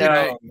get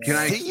Can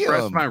I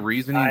express my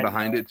reasoning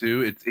behind it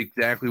too? It's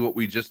exactly what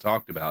we just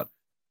talked about.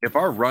 If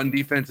our run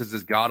defense is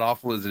as god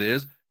awful as it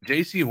is,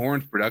 J.C.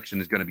 Horn's production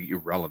is going to be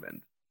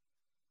irrelevant.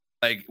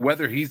 Like,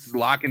 whether he's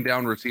locking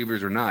down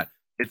receivers or not,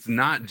 it's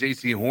not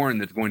J.C. Horn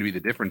that's going to be the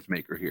difference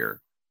maker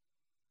here.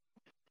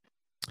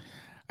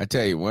 I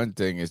tell you one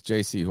thing is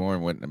J.C.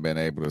 Horn wouldn't have been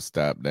able to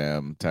stop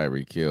them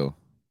Tyreek Hill.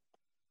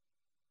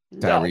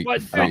 Dude,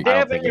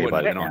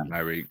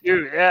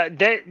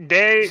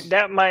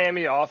 that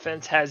Miami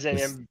offense has an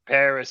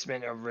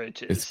embarrassment of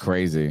riches. It's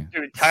crazy.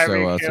 Dude,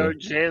 Tyreek Hill,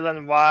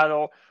 Jalen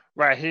Waddle,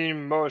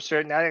 Raheem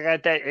Mostert. Now they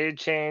got that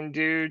A-Chain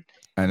dude.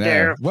 I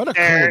know. What a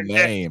cool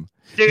name.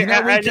 Dude, we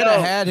could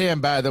have had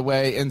him, by the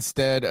way,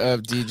 instead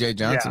of DJ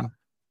Johnson. Yeah.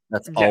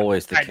 That's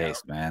always the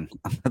case, man.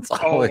 That's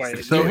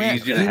always so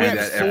easy to do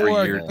that every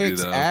year.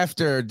 Picks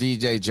after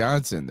DJ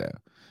Johnson, though.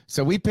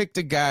 So we picked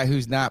a guy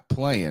who's not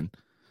playing.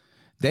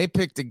 They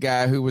picked a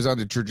guy who was on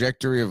the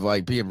trajectory of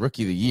like being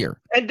rookie of the year.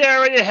 And they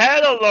already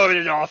had a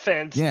loaded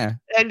offense. Yeah.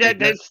 And then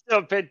they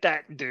still picked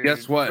that dude.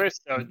 Guess what?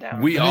 So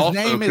down. We also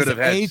name could have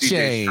had A-Chain,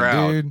 CJ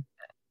Stroud. Dude.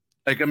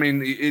 Like, I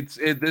mean, it's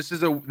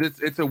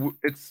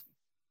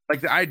like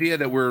the idea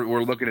that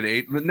we're looking at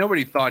 8.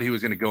 Nobody thought he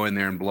was going to go in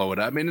there and blow it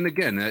up. I mean, and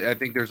again, I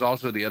think there's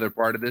also the other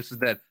part of this is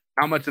that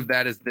how much of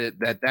that is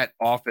that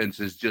offense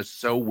is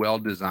just so well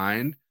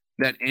designed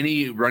that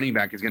any running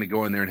back is going to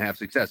go in there and have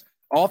success.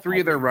 All 3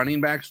 of their running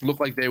backs look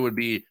like they would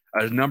be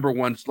a number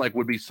one, like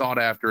would be sought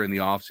after in the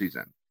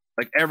offseason.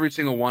 Like every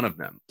single one of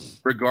them,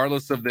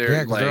 regardless of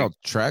their they're all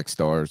track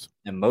stars.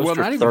 And most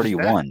are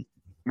 31.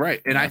 Right.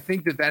 And I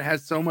think that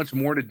has so much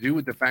more to do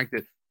with the fact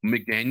that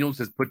McDaniels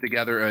has put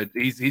together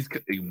he's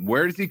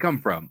where does he come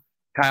from?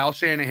 Kyle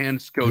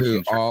Shanahan's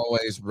coaching. Who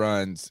always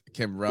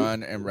can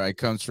run and right.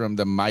 Comes from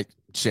the Mike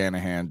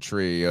Shanahan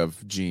tree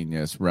of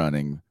genius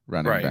running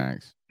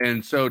backs.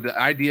 And so the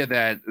idea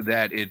that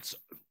it's,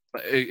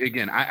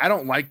 again, I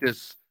don't like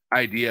this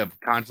idea of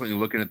constantly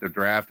looking at the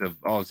draft of,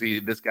 oh, see,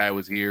 this guy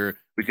was here.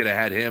 We could have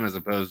had him as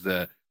opposed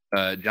to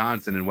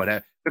Johnson and what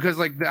have, because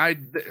like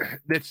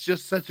that's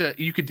just such a,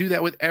 you could do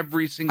that with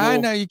every single. I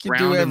know you can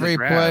do every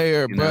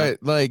player, but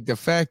like the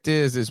fact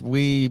is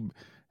we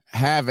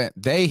haven't.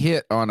 They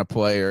hit on a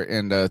player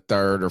in the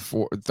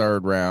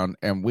third round,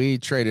 and we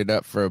traded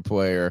up for a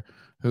player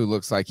who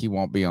looks like he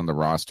won't be on the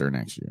roster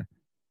next year.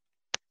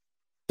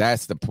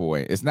 That's the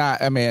point. It's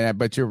not, I mean,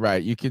 but you're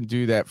right. You can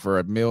do that for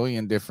a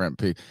million different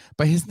people.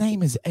 But his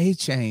name is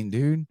A-Chain,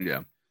 dude.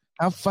 Yeah.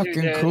 How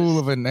fucking cool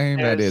of a name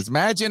that is.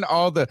 Imagine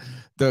all the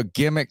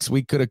gimmicks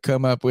we could have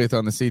come up with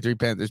on the C3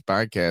 Panthers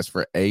podcast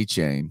for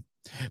A-Chain.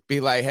 Be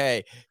like,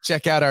 hey,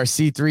 check out our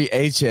C3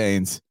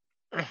 A-Chains.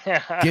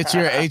 Get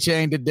your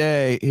A-Chain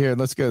today. Here,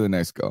 let's go to the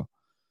next call.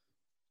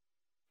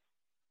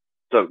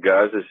 What's up,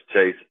 guys? This is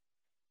Chase.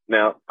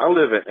 Now, I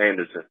live in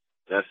Anderson.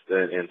 That's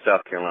in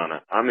South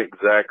Carolina. I'm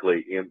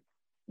exactly in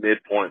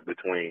midpoint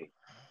between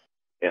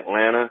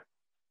Atlanta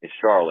and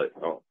Charlotte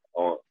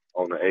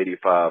on the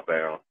 85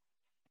 bound.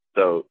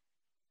 So, as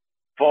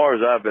far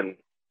as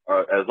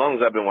as long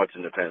as I've been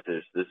watching the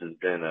Panthers, this has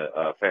been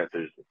a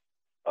Panthers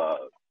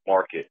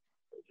market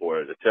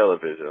for the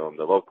television on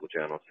the local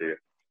channels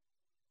here.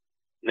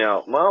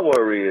 Now, my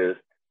worry is,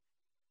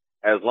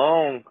 as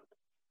long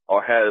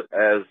as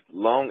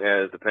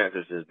the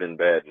Panthers has been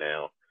bad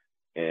now,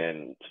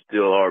 and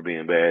still are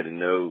being bad, and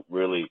no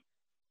really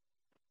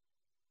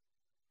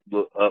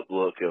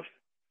look of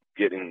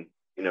getting,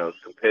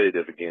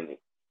 competitive again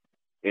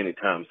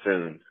anytime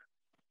soon,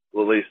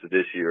 well, at least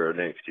this year or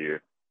next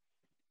year.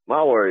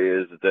 My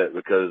worry is that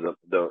because of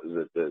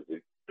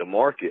the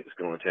market's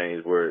going to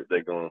change, where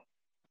they're going to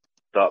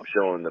stop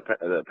showing the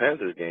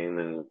Panthers game,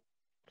 and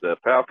the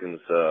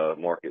Falcons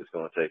market's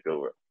going to take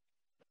over.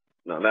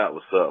 Now that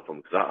would suck for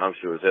them, because I'm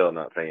sure as hell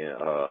not paying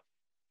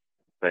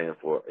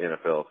for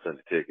NFL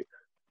Sunday tickets.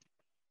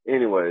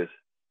 Anyways,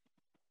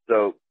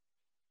 so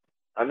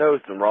I know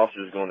some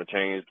rosters going to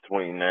change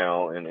between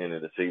now and the end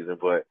of the season,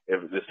 but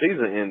if the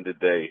season ended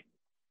today,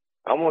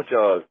 I want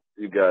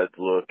you guys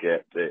to look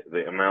at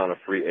the amount of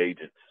free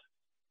agents.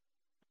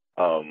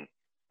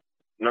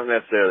 Not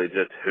necessarily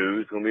just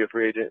who's going to be a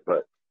free agent,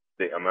 but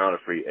the amount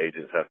of free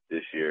agents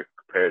this year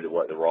compared to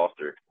what the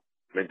roster,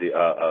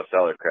 the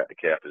salary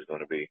cap is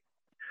going to be,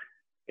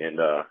 and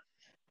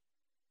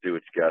see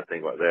what you guys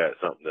think about that.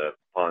 Something to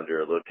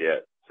ponder or look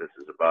at since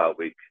it's a bye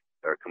week,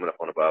 or coming up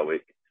on a bye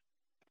week.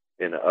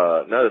 And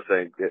another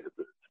thing,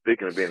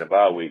 speaking of being a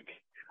bye week,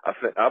 I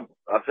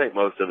think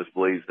most of us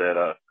believes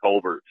that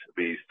Colbert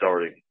be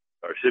starting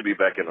or should be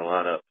back in the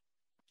lineup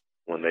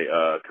when they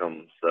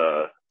comes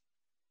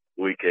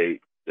week 8,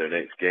 their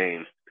next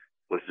game,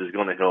 which is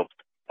going to help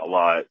a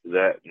lot.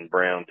 That and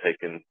Brown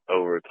taking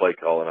over play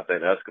calling, I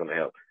think that's going to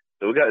help.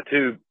 So we got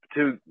two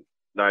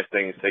nice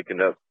things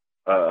looking up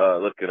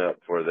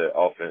for the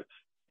offense.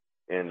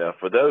 And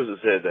for those who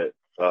said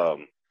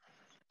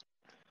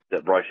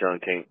that Bryce Young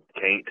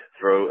can't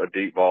throw a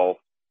deep ball,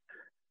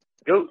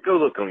 go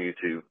look on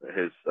YouTube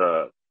his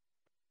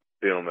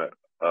film at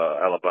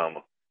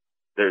Alabama.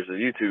 There's a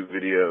YouTube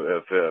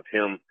video of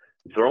him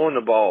throwing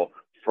the ball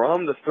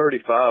from the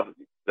 35,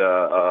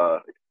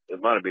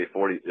 it might be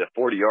the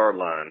 40-yard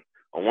line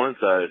on one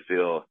side of the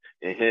field,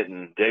 and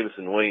hitting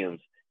Davison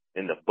Williams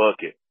in the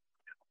bucket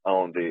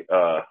on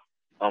the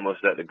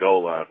almost at the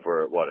goal line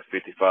for a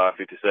 55,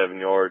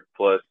 57-yard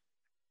plus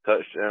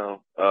touchdown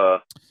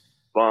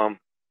bomb.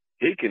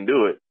 He can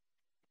do it.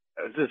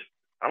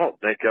 I don't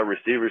think our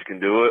receivers can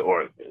do it,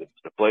 or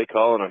the play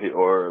calling,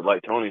 or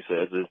like Tony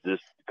says, it's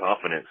just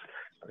confidence.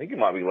 I think he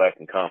might be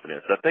lacking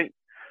confidence. I think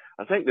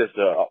this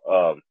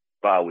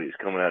bye week is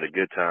coming at a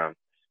good time,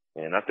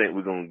 and I think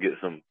we're going to get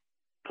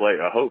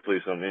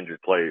hopefully some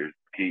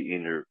key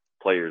injured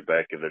players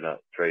back if they're not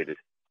traded.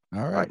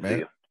 All right,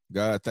 man.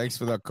 God, thanks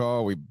for that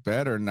call. We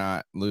better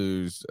not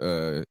lose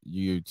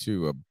you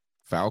to a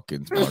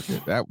Falcons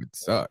market. That would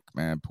suck,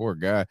 man. Poor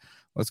guy.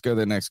 Let's go to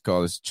the next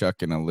call. This is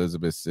Chuck in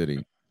Elizabeth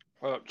City.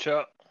 What up,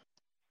 Chuck?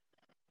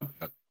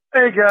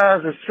 Hey,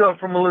 guys. It's Chuck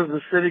from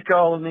Elizabeth City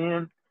calling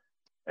in.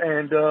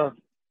 And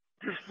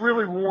just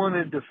really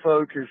wanted to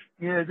focus.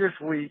 This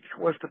week,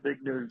 what's the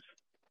big news?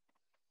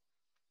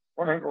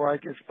 Frank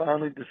Reich has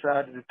finally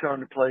decided to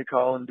turn the play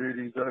calling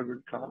duties over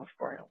to Thomas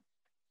Brown.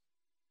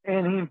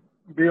 And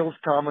he builds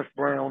Thomas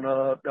Brown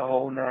up the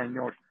whole 9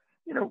 yards.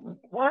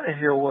 Why the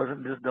hell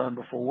wasn't this done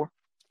before?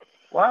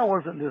 Why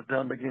wasn't this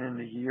done beginning of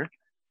the year?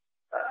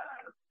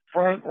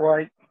 Frank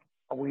Reich,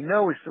 we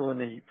know he's still in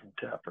the heat from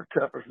Tepper.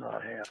 Tepper's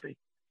not happy.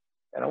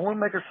 And I want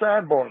to make a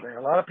sidebar there.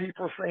 A lot of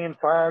people are saying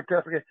fire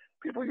Tepper.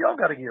 People, y'all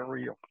got to get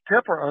real.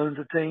 Tepper owns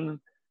a team.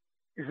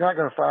 He's not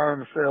going to fire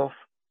himself.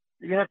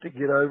 You have to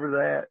get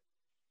over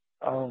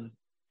that.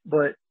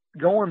 But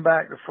going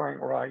back to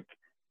Frank Reich,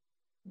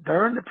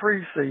 during the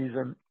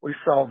preseason, we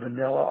saw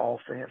vanilla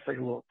offense. They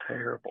looked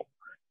terrible.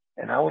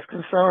 And I was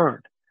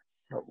concerned.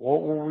 But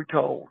what were we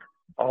told?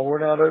 Oh, we're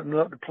not opening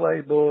up the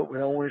playbook. We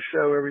don't want to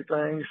show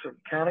everything. So it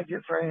kind of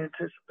gets our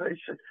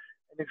anticipation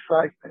and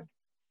excitement.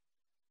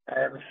 I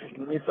haven't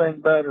seen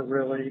anything better,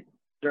 really,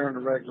 during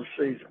the regular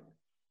season.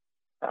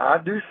 I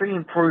do see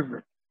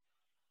improvement.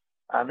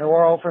 I know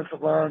our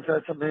offensive line's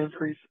had some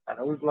injuries. I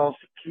know we've lost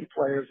some key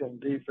players on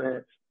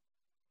defense.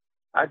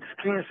 I just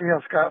can't see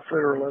how Scott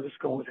Flitter will let us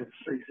go into the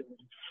season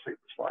and see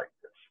what's like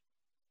this.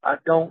 I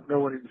don't know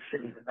what he's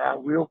seeing. And I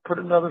will put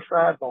another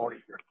sidebar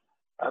here.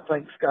 I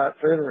think Scott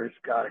Flitter has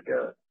got to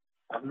go.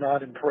 I'm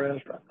not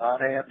impressed. I'm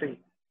not happy.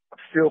 I'm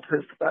still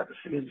pissed about the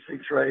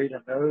CMC trade. I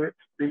know it's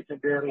beating a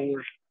dead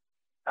horse.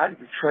 I'd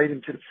even trade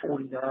him to the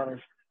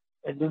 49ers.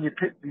 And then you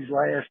pick these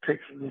last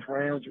picks in these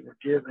rounds that we're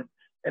given.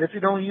 And if you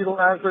don't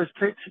utilize those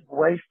picks,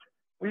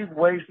 we've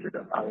wasted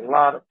a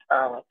lot of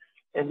talent.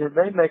 And then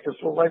they make us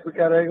look like we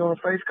got egg on the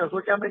face because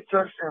look how many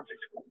touchdowns he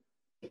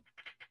scored.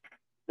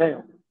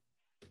 Now,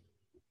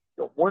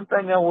 the one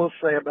thing I will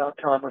say about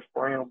Thomas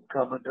Brown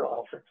coming to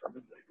offense,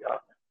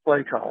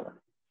 play calling.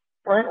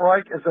 Frank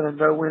Reich is in a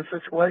no-win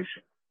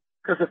situation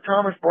because if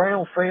Thomas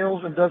Brown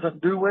fails and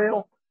doesn't do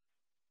well,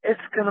 it's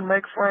going to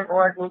make Frank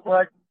Reich look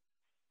like,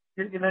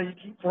 you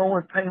keep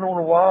throwing paint on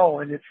the wall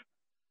and it's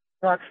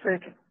not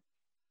sticking.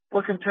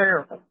 Looking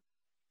terrible.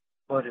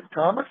 But if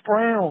Thomas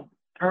Brown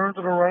turns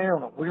it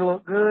around and we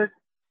look good,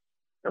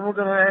 then we're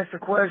going to ask the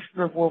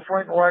question of, well,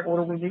 Frank Reich, what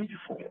do we need you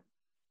for?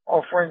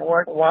 Or Frank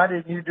Reich, why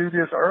didn't you do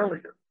this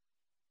earlier?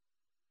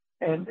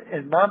 And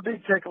my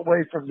big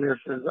takeaway from this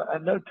is I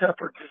know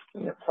Tepper just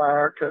can't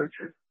fire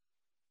coaches.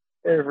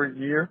 every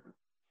year.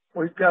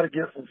 We've got to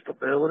get some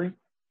stability.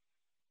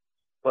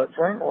 But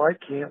Frank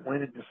White can't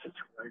win in this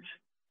situation.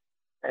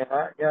 And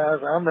guys,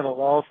 I'm at a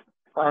loss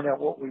to find out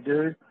what we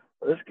do.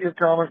 Let's give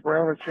Thomas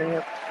Brown a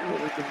chance, see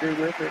what we can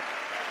do with it.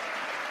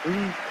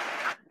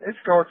 It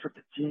starts with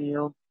the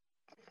GM,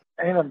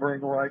 and I'm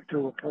bringing White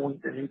to a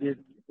point that he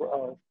didn't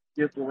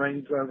give the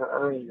reins over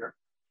earlier.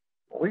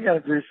 But we got to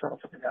do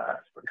something,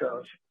 guys,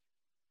 because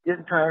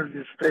getting tired of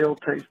this stale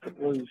taste of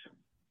blues.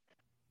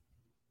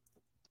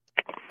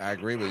 I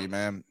agree with you,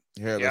 man.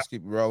 Here, let's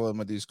keep rolling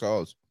with these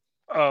calls.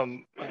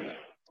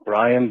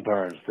 Brian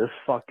Burns, this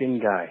fucking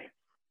guy.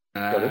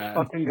 So this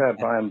fucking guy,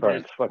 Brian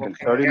Burns, fucking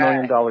 $30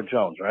 million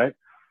Jones, right?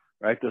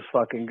 Right? This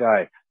fucking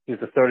guy.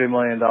 He's a $30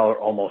 million,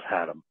 almost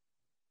had him.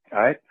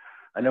 All right?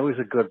 I know he's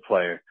a good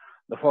player.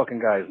 The fucking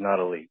guy is not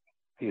elite.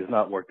 He is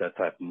not worth that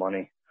type of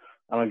money.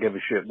 I don't give a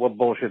shit what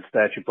bullshit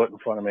stat you put in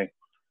front of me.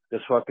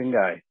 This fucking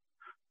guy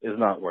is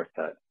not worth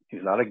that.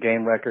 He's not a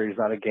game wrecker. He's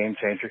not a game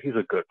changer. He's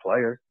a good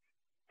player.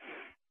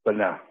 But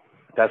no,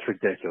 that's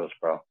ridiculous,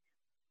 bro.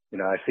 You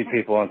know, I see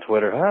people on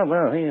Twitter, oh,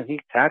 well, he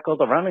tackled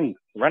the running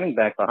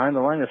back behind the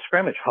line of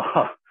scrimmage.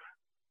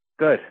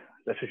 Good.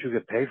 That's what you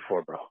get paid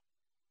for, bro.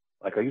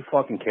 Like, are you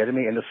fucking kidding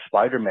me? And the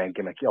Spider-Man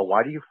gimmick. Yo,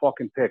 why do you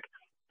fucking pick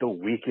the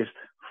weakest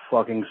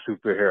fucking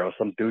superhero?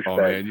 Some douchebag. Oh,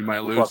 man, you might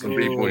lose some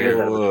people here.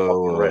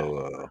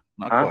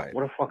 Not quite.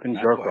 What a fucking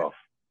Not jerk quite. off.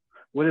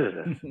 What is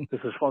this?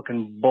 This is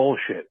fucking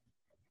bullshit.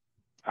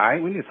 All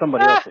right? We need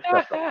somebody else to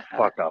step the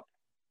fuck up.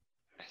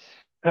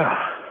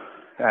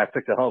 I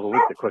picked a hell of a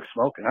week to quit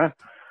smoking, huh?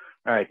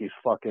 All right, these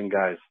fucking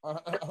guys.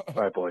 All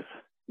right, boys.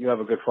 You have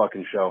a good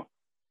fucking show.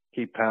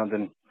 Keep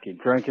pounding,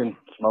 keep drinking,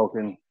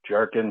 smoking,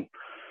 jerking.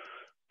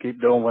 Keep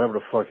doing whatever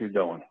the fuck you're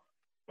doing.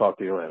 Talk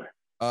to you later.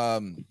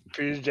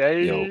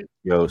 PJ.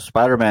 Yo,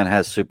 Spider-Man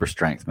has super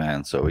strength,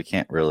 man. So we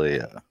can't really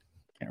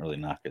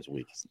knock his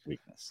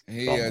weakness.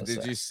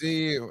 Did you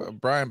see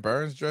Brian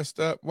Burns dressed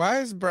up? Why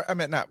is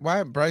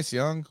Bryce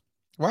Young?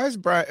 Why is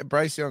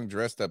Bryce Young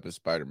dressed up as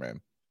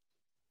Spider-Man?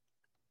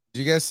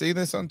 Did you guys see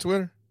this on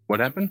Twitter? What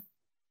happened?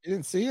 You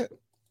didn't see it?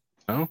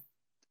 No.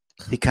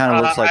 He kind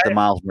of looks like the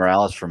Miles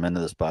Morales from Into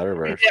the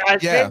Spider-Verse. Yeah, I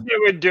think they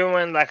were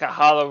doing like a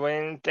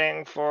Halloween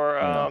thing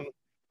for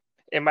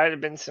it might have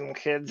been some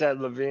kids at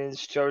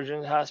Levine's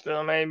Children's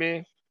Hospital,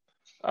 maybe.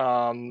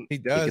 He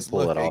does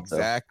look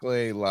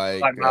exactly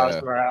like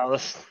Miles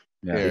Morales.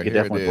 Yeah, he could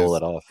definitely pull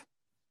that off.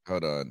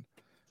 Hold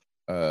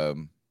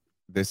on.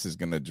 This is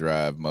gonna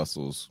drive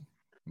Muscles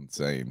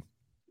insane.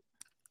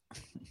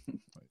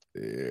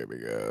 There we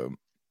go.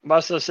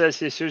 Muscle says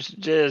he shoots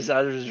jizz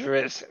out of his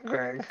wrist,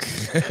 Greg.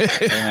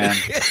 Hey, man.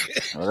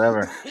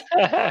 Whatever.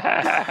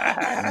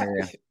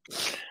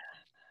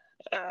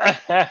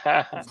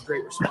 It's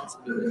great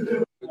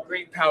responsibility. With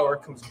great power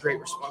comes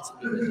great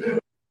responsibility.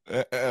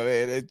 I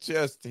mean,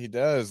 he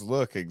does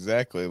look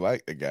exactly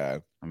like the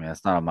guy. I mean,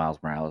 it's not a Miles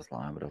Morales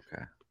line, but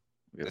okay.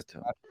 We'll give it to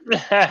him.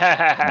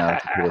 No,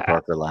 it's a Peter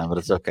Parker line, but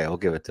it's okay. We'll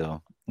give it to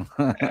him.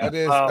 It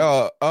is.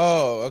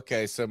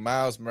 Okay. So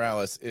Miles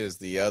Morales is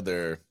the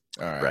other.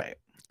 All right. Right.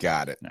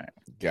 Got it. Right.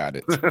 Got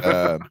it.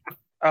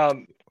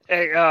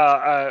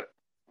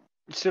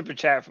 Super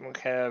chat from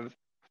Kev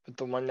with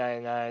the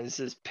 199. This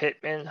is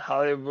Pittman,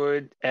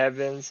 Hollywood,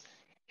 Evans,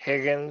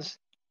 Higgins,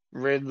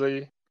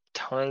 Ridley,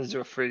 tons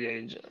of free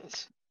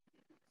agents.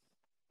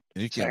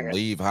 You can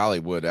leave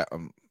Hollywood.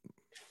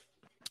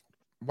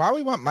 Why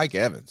we want Mike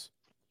Evans?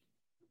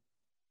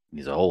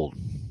 He's old.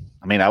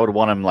 I mean, I would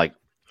want him like.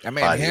 I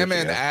mean, him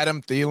and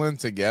Adam Thielen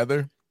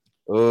together.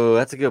 Oh,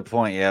 that's a good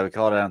point. Yeah, we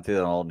called Adam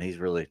Thielen old, and he's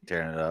really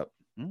tearing it up.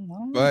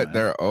 But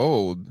they're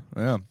old.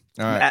 Yeah.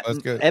 All right, let's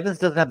go. Evans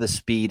doesn't have the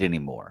speed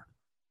anymore.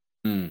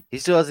 He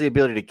still has the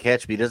ability to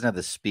catch, but he doesn't have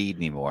the speed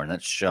anymore, and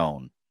that's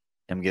shown.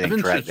 Him getting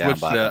tracked down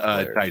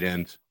by tight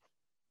ends.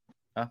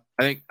 Huh?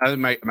 I think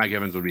Mike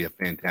Evans would be a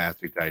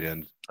fantastic tight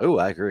end. Oh,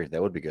 I agree.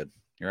 That would be good.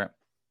 You're right.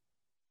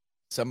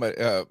 Somebody,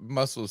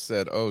 Muscles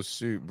said, "Oh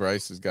shoot,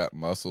 Bryce has got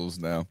muscles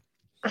now."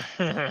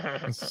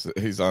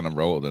 He's on a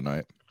roll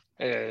tonight.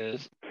 It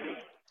is.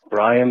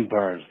 Brian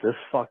Burns, this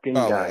fucking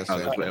guy. He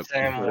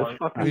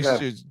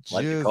shoots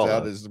jizz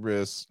out his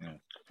wrist.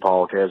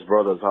 Podcast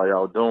brothers, how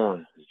y'all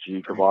doing? It's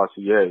G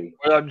Cavassier.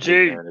 What up,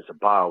 G? And it's a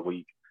bye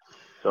week,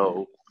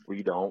 so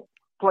we don't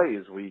play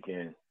this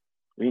weekend.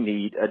 We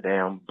need a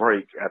damn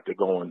break after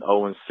going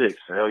 0-6.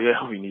 Hell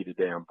yeah, we need a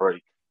damn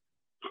break.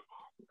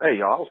 Hey,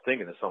 y'all, I was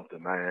thinking of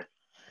something, man.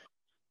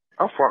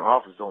 Our front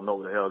office don't know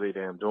what the hell they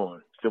damn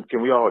doing. So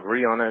can we all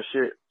agree on that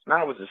shit? And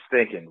I was just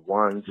thinking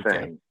one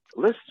thing.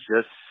 Let's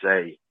just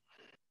say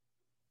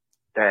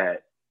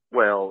that,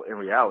 well, in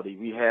reality,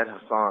 we had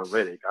Hassan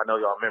Reddick. I know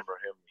y'all remember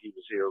him. He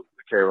was here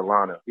with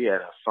Carolina. We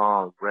had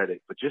Hassan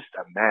Reddick. But just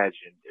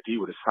imagine if he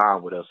would have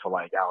signed with us for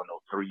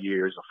 3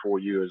 years or 4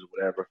 years or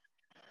whatever.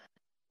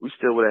 We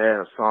still would have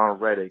had Hassan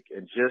Reddick.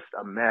 And just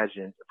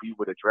imagine if we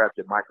would have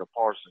drafted Micah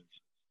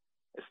Parsons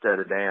instead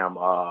of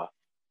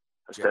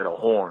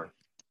Horn.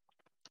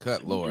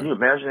 Cut Lord. Can you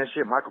imagine that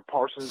shit? Michael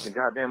Parsons and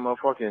goddamn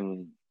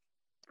motherfucking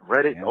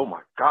Reddick, Yeah. oh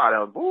my God,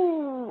 I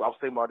was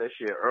thinking about that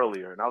shit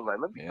earlier, and I was like,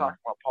 let me talk to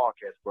my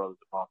podcast brothers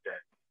about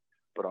that.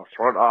 But our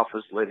front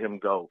office let him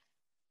go,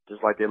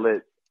 just like they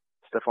let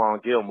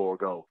Stephon Gilmore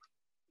go.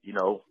 You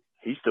know,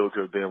 he still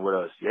could have been with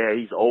us. Yeah,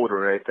 he's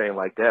older and everything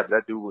like that, but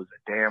that dude was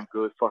a damn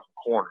good fucking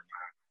corner, man.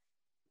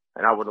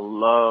 And I would have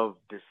loved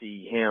to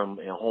see him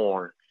and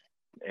Horn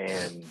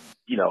and,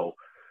 you know,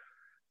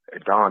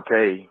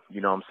 Dante,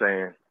 you know what I'm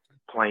saying,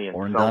 playing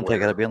Horn and somewhere Dante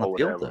got to be on the or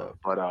field, whatever.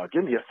 though. But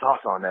give me your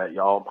thoughts on that,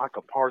 y'all.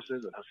 Michael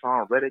Parsons and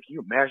Hassan Reddick. Can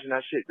you imagine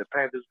that shit? The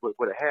Panthers would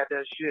have had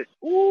that shit.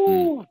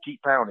 Ooh,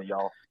 keep pounding,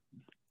 y'all.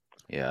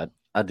 Yeah,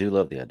 I do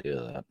love the idea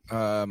of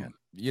that.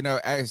 You know,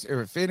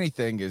 if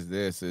anything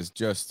is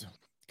just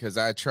because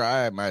I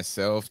try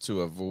myself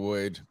to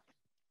avoid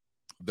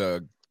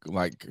the,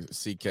 like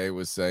CK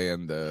was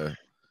saying,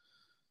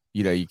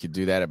 you know, you could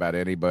do that about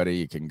anybody.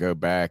 You can go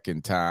back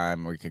in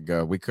time. We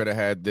could have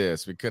had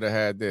this. We could have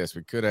had this.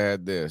 We could have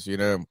had this, you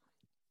know.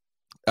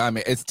 I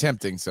mean, it's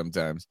tempting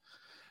sometimes.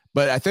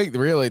 But I think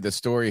really the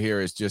story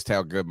here is just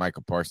how good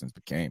Michael Parsons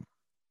became.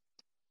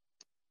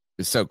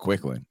 It's so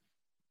quickly.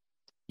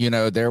 You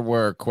know, there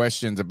were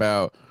questions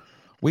about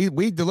we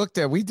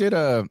did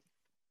a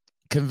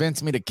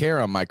convince me to care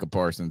on Michael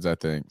Parsons, I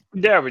think.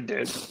 Yeah, we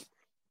did.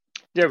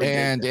 Yeah, we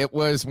and did. It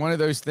was one of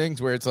those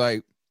things where it's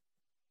like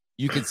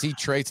you could see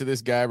traits of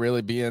this guy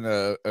really being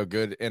a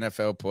good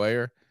NFL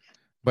player,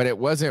 but it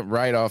wasn't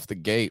right off the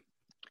gate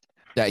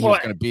that he was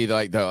going to be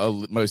like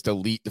the most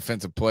elite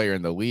defensive player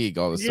in the league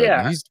all of a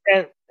sudden.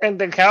 Yeah, and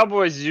the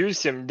Cowboys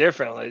used him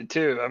differently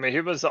too. I mean,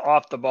 he was an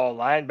off the ball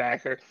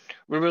linebacker.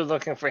 We were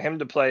looking for him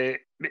to play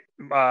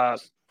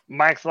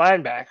Mike's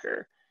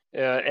linebacker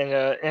in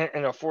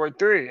a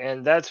 4-3,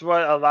 and that's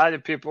what a lot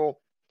of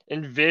people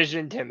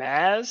envisioned him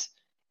as.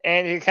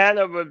 And he kind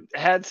of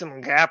had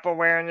some gap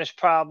awareness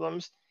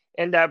problems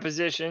in that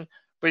position,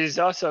 but he's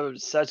also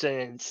such an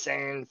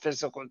insane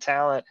physical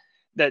talent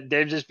that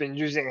they've just been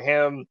using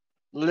him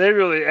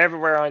literally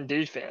everywhere on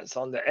defense,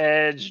 on the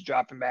edge,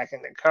 dropping back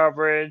into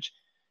coverage,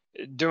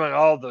 doing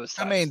all those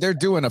things. I mean, they're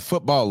doing a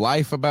football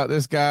life about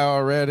this guy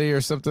already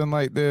or something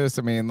like this.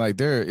 I mean, like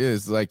there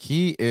is like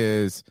he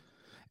is,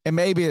 and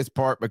maybe it's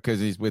part because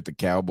he's with the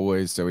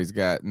Cowboys. So he's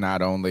got,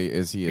 not only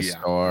is he a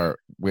star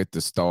with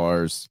the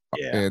stars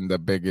in the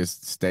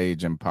biggest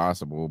stage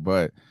impossible,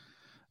 but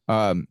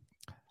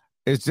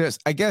it's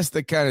just, I guess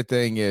the kind of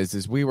thing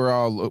is we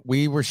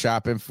were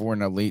shopping for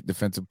an elite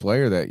defensive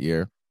player that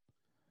year.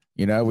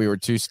 You know, we were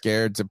too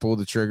scared to pull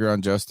the trigger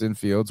on Justin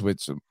Fields,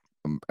 which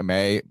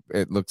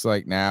it looks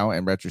like now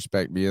in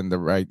retrospect being the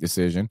right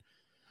decision.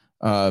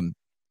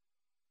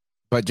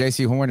 But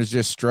J.C. Horn has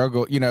just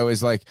struggled, you know,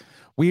 is like,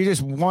 we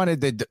just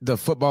wanted the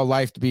football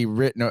life to be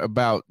written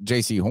about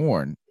J.C.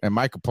 Horn, and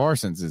Michael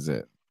Parsons is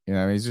it. You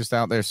know, he's just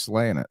out there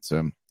slaying it. So,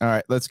 all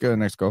right, let's go to the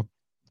next call.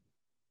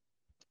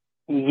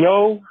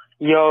 Yo.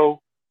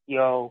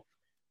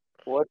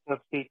 What's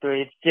up, C3?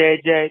 It's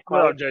JJ.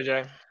 Hello,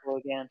 JJ.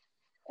 Again.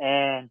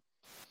 And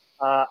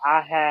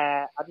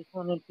I just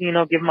wanted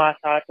to, give my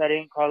thoughts. I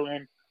didn't call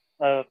in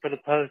for the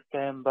post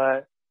game,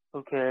 but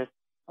who cares?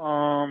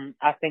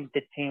 I think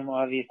the team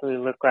obviously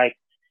looked like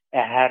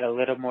it had a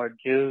little more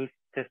juice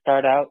to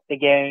start out the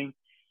game.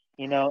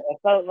 You know, it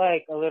felt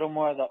like a little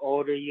more of the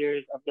older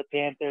years of the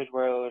Panthers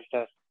where it was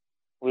just,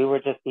 we were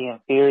just the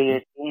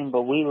inferior team,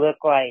 but we look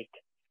like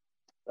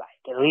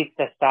at least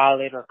a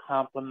solid or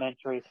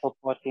complimentary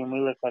football team.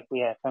 We look like we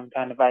have some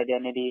kind of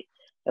identity,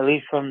 at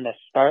least from the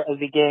start of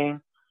the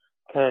game,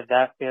 because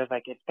that feels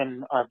like it's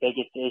been our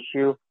biggest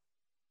issue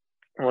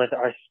with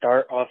our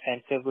start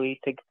offensively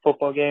to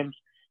football games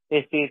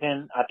this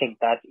season. I think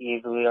that's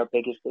easily our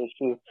biggest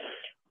issue.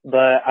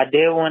 But I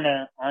did want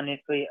to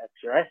honestly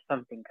address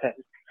something because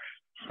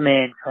this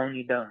man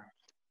Tony Dunn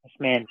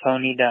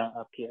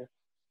up here,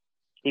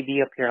 he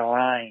be up here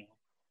lying.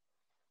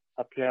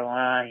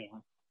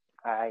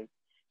 All right,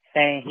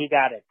 saying he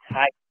got a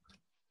type.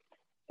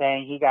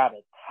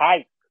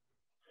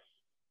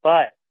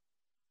 But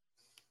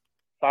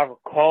if I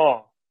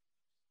recall,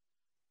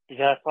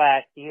 just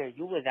last year,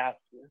 you was out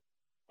here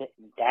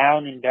sitting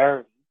down and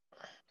dirty,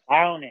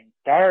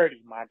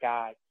 my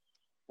guy,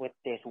 with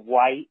this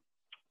white,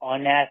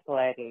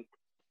 unathletic,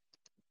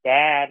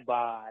 dad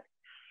bod,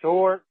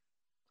 short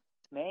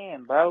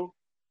man, bro.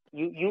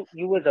 You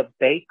was a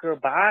Baker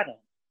bottom,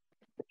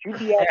 but you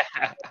be out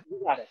here, you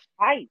got a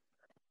type.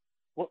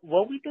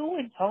 What we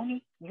doing,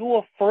 Tony? You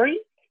a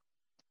freak?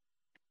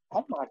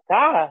 Oh my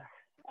God!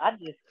 I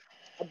just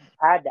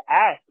had to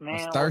ask, man.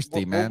 It's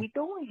thirsty, man. What we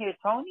doing here,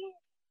 Tony?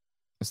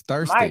 It's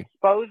thirsty. Am I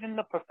exposing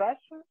the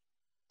professor?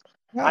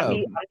 No. I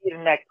need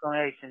an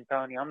explanation,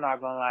 Tony. I'm not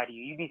gonna lie to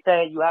you. You be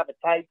saying you have a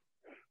type,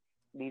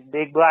 these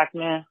big black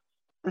men,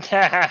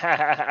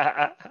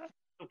 super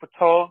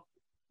tall,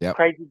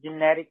 crazy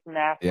genetics and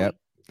athletes. Yep,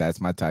 that's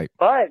my type.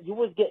 But you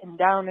was getting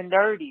down and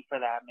dirty for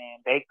that man,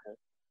 Baker.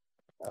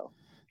 So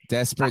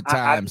desperate I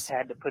times. just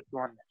had to put you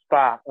on the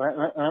spot.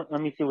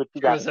 Let me see what you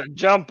It got. was a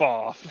jump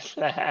off.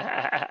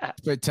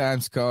 But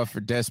times call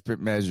for desperate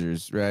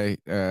measures, right?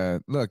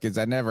 Look,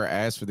 I never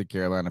asked for the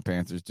Carolina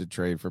Panthers to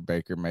trade for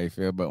Baker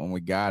Mayfield, but when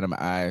we got him,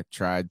 I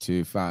tried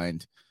to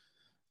find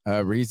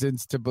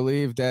reasons to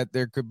believe that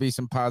there could be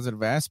some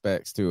positive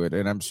aspects to it.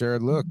 And I'm sure,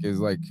 look, is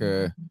like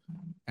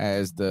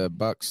as the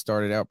Bucs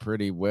started out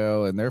pretty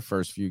well in their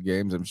first few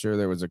games, I'm sure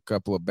there was a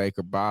couple of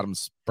Baker bottoms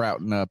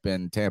sprouting up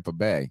in Tampa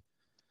Bay.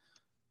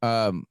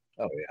 Oh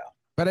yeah,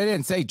 but I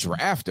didn't say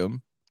draft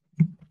him.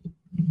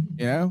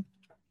 You know,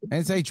 I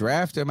didn't say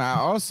draft him. I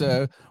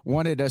also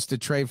wanted us to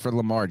trade for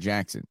Lamar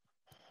Jackson.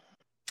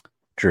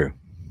 True.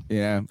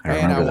 Yeah,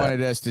 I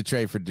wanted us to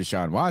trade for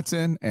Deshaun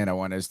Watson, and I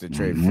wanted us to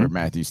trade for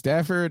Matthew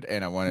Stafford,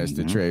 and I wanted us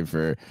to trade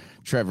for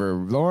Trevor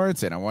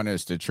Lawrence, and I wanted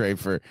us to trade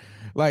for,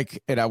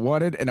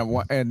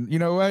 and you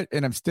know what?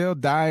 And I'm still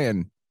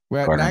dying.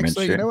 Well, Gardner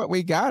actually, Minshew. you know what?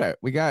 We got it.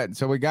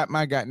 So we got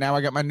my guy. Now I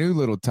got my new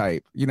little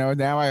type. You know, a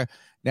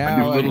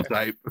new little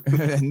type.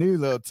 A new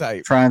little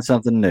type. Trying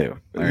something new.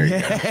 There you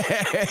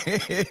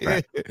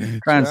go.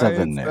 Trying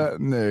something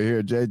new.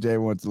 Here,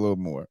 JJ wants a little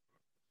more.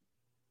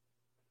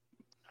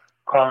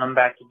 Calling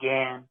back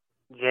again,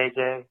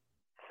 JJ.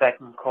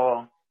 Second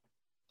call.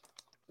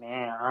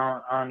 Man,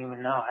 I don't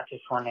even know. I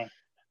just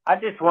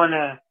want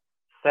to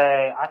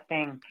say, I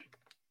think,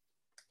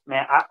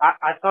 man,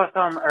 I saw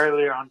something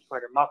earlier on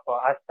Twitter. My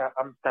fault.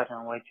 I'm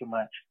stuttering way too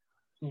much.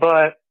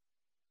 But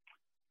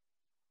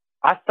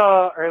I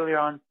saw earlier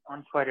on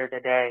Twitter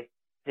today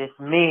this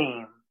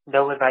meme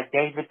that was like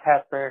David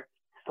Tepper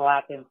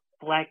slapping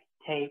flex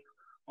tape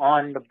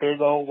on the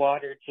big old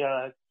water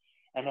jug,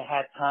 and it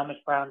had Thomas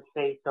Brown's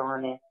face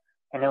on it,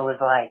 and it was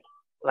like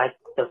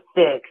the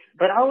fix.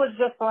 But I was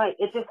just like,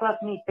 it just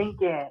left me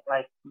thinking,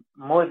 like,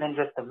 more than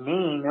just a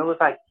meme. It was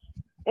like,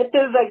 it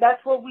feels like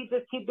that's what we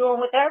just keep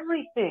doing with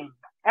everything,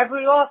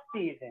 every off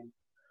season.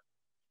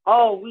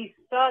 Oh, we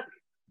suck.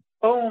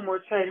 Boom, we're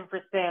trading for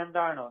Sam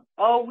Darnold.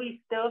 Oh,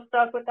 we still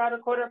stuck without a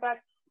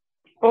quarterback.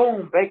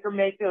 Boom, Baker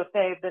Mayfield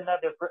saved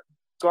another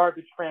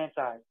garbage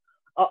franchise.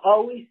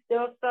 Oh, we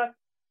still stuck.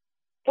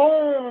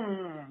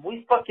 Boom,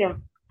 we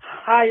fucking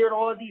hired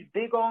all these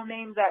big old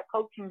names at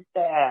coaching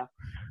staff.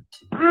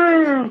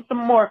 Some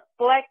more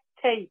flex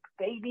tape,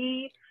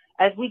 baby.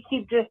 As we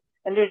keep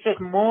and there's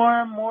just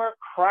more and more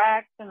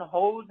cracks and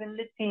holes in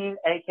the team,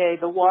 aka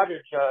the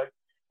water jug.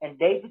 And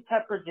David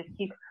Tepper just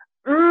keeps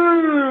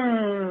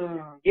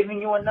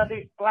giving you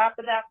another slap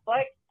of that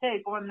flex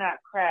tape on that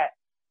crack.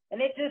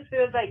 And it just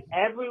feels like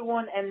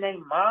everyone and their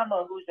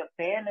mama who's a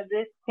fan of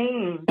this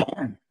team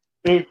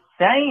is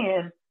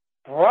saying,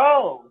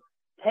 bro,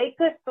 take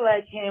a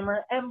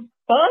sledgehammer and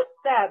bust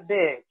that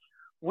bitch.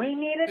 We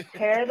need to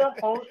tear the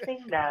whole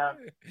thing down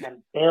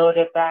and build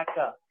it back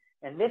up.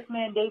 And this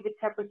man, David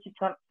Tepper, keeps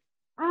on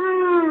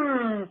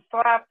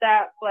slap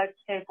that flex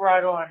tape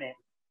right on it.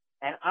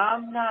 And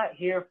I'm not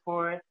here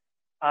for it.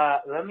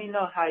 Let me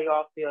know how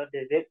y'all feel.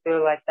 Does it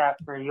feel like that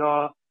for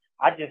y'all?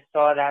 I just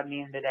saw that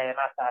meme today, and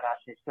I thought I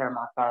should share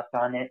my thoughts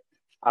on it.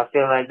 I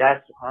feel like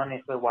that's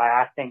honestly why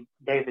I think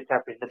David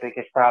Tepper is the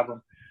biggest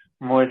problem,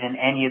 more than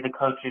any of the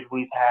coaches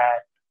we've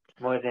had,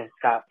 more than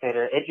Scott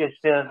Fitter. It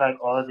just feels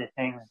like all the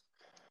things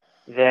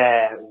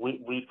that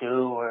we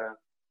do, or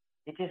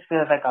it just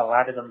feels like a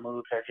lot of the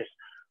moves are just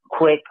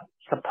quick,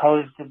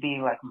 supposed to be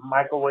like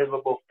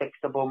microwavable,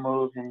 fixable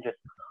moves, and just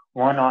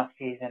one-off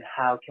season.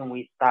 How can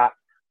we stop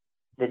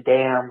the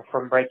dam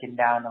from breaking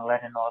down and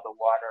letting all the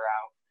water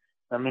out?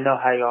 Let me know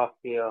how y'all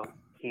feel.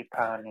 Keep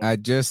pounding. I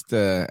just,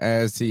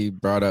 as he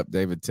brought up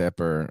David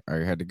Tepper,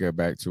 I had to go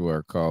back to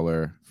our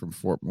caller from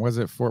Fort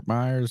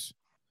Myers?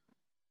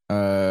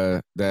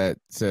 That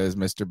says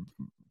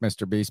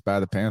Mr. Beast by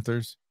the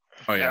Panthers.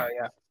 Oh yeah.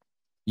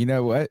 You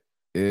know what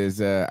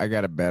is? I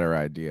got a better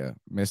idea.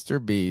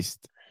 Mr.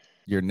 Beast,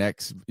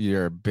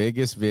 your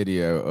biggest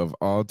video of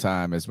all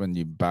time is when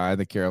you buy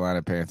the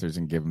Carolina Panthers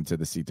and give them to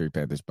the C3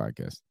 Panthers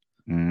podcast.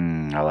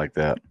 I like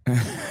that.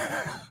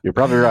 You're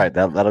probably right.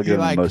 That'll give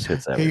him the most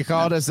hits ever. He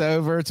called us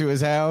over to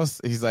his house.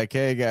 He's like,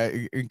 "Hey,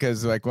 guy,"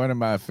 because like one of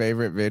my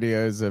favorite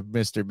videos of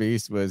Mr.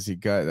 Beast was he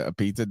got a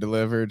pizza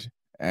delivered,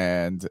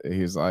 and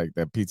he's like,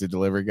 the pizza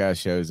delivery guy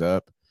shows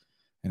up,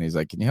 and he's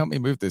like, "Can you help me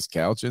move this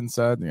couch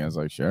inside?" And I was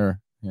like, "Sure."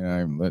 You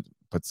know,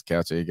 puts the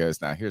couch. He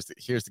goes, "Now here's the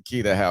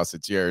key to the house.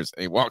 It's yours."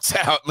 And he walks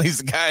out and leaves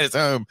the guy at his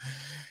home.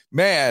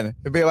 Man,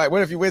 it'd be like,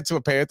 what if you went to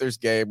a Panthers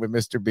game with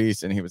Mr.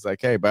 Beast and he was like,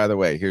 "Hey, by the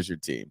way, here's your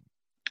team."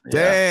 Yeah.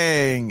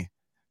 Dang,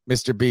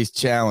 Mr. Beast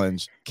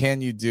challenge.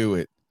 Can you do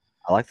it?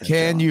 I like that.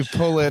 Can you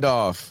pull it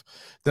off?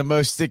 The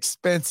most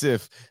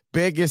expensive,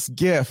 biggest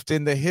gift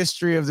in the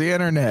history of the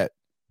internet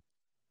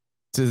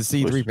to the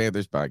C3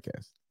 Panthers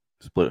podcast.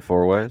 Split it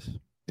 4 ways?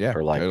 Yeah,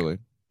 or like, totally.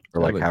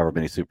 Or like however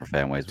many super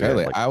fan ways.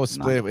 Totally. Like I will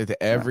split it with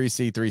every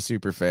C3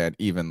 super fan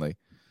evenly.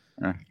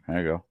 There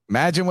you go.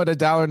 Imagine what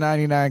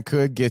 $1.99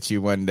 could get you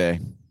one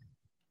day.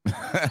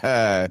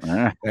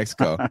 Next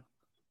call.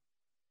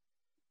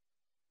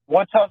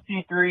 What's up,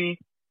 C3?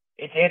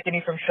 It's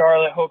Anthony from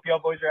Charlotte. Hope y'all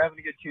boys are having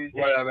a good Tuesday.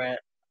 What up, man?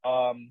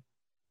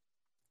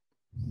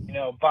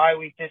 bye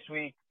week this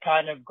week.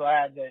 Kind of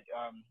glad that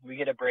we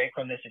get a break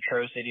from this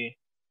atrocity.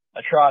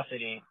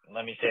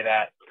 Let me say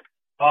that.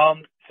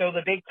 So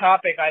the big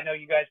topic, I know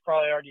you guys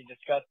probably already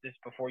discussed this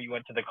before you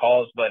went to the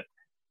calls, but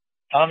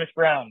Thomas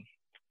Brown,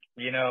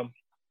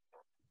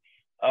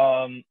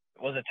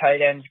 was a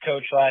tight ends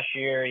coach last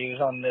year. He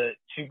was on the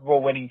Super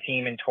Bowl winning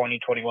team in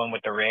 2021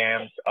 with the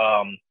Rams.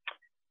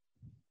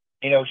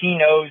 He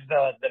knows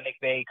the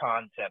McVay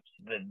concepts.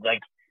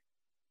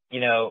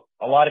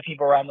 A lot of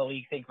people around the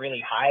league think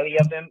really highly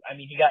of him. I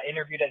mean, he got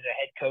interviewed as a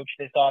head coach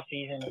this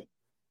offseason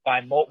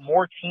by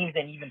more teams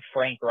than even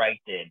Frank Reich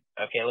did.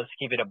 Okay, let's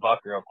keep it a buck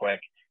real quick.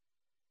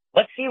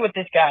 Let's see what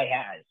this guy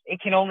has.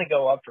 It can only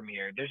go up from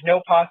here. There's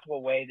no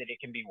possible way that it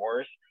can be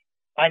worse.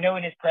 I know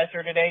in his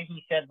presser today,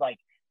 he said,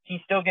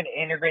 he's still going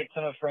to integrate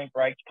some of Frank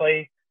Reich's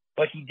plays,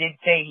 but he did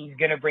say he's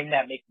going to bring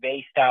that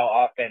McVay-style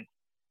offense,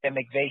 that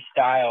McVay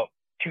style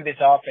to this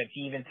offense.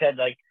 He even said,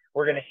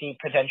 we're going to see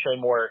potentially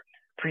more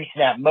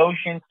pre-snap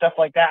motion, stuff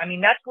like that. I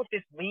mean, that's what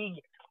this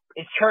league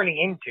is turning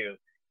into.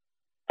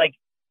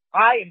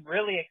 I am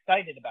really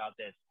excited about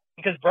this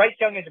because Bryce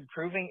Young is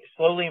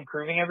slowly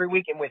improving every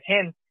week, and with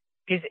him,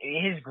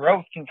 his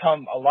growth can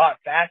come a lot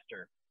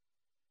faster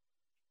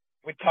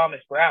with Thomas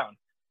Brown.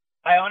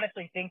 I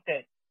honestly think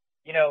that,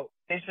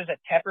 this was a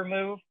Tepper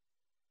move,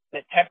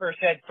 that Tepper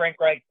said Frank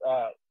Reich,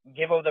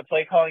 give over the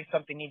play calling,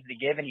 something needs to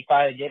give, and he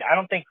finally did. I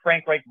don't think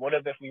Frank Reich would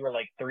have if we were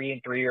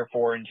 3-3 or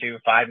 4-2,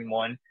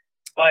 5-1.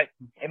 But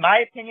in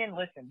my opinion,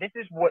 listen, this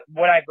is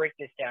what I break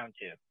this down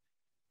to.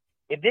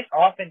 If this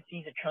offense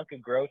sees a chunk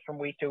of growth from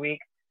week to week,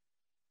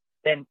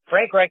 then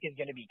Frank Reich is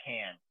going to be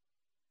canned.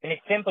 And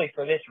it's simply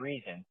for this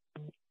reason.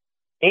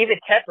 David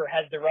Tepper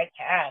has the right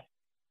to ask,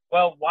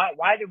 well,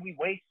 why did we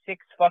waste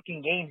 6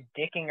 fucking games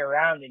dicking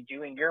around and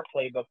doing your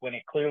playbook when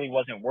it clearly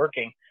wasn't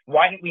working?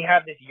 Why didn't we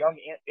have this young,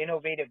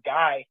 innovative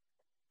guy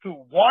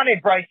who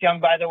wanted Bryce Young,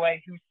 by the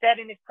way, who said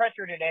in his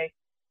presser today,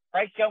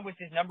 Bryce Young was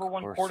his number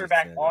one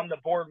quarterback on the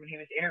board when he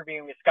was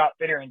interviewing with Scott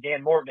Fitter and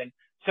Dan Morgan.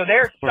 So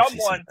there's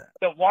someone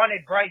that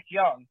wanted Bryce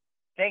Young.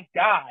 Thank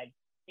God.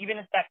 Even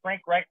if that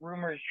Frank Reich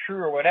rumor is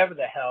true or whatever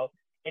the hell,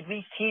 at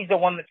least he's the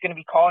one that's going to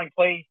be calling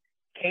plays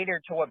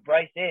catered to what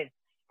Bryce is.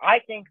 I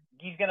think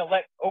he's going to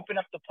open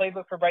up the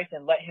playbook for Bryce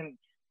and let him,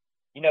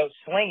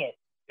 sling it.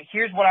 But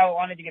here's what I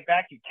wanted to get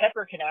back to.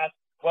 Tepper can ask,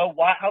 well,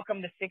 how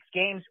come the 6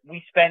 games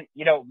we spent,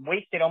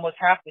 wasted almost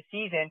half the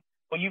season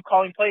when you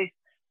calling plays?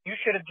 You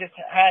should have just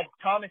had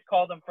Thomas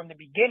call them from the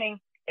beginning,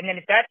 and then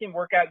if that didn't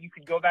work out, you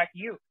could go back to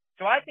you.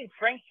 So I think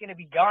Frank's going to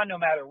be gone no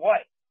matter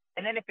what.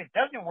 And then if it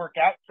doesn't work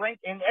out, Frank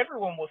and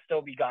everyone will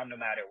still be gone no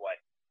matter what.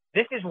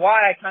 This is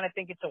why I kind of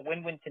think it's a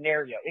win-win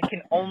scenario. It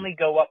can only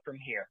go up from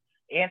here.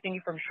 Anthony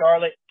from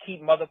Charlotte,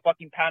 keep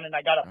motherfucking pounding.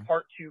 I got a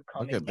part 2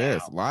 coming. Look at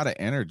this. A lot of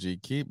energy.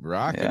 Keep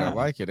rocking. Yeah. I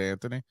like it,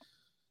 Anthony.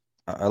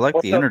 I like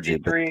What's the up, energy.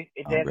 D3?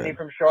 It's Anthony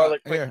from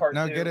Charlotte. Quick part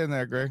 2. Get in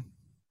there, Greg.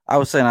 I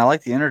was saying I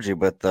like the energy,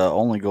 but the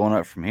only going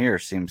up from here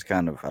seems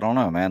kind of, I don't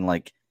know, man.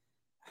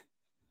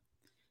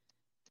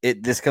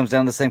 This comes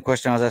down to the same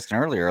question I was asking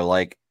earlier.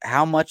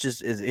 How much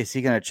is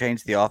he going to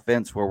change the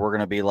offense where we're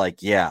going to be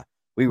yeah,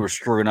 we were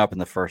screwing up in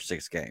the first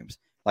 6 games?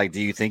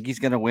 Do you think he's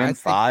going to win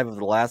 5 of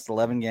the last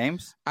 11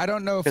 games? I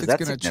don't know if it's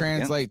going to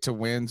translate to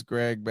wins,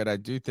 Greg, but I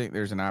do think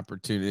there's an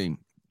opportunity.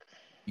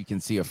 You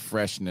can see a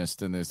freshness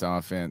in this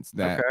offense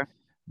that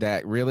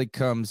really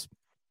comes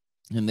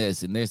in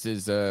this. And this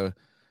is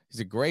he's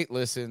a great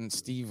listen.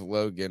 Steve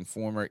Logan,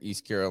 former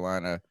East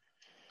Carolina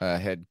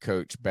head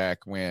coach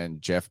back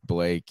when Jeff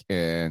Blake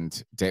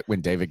and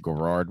when David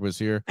Garrard was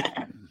here.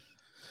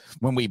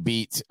 When we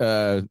beat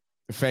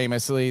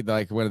famously,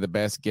 one of the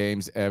best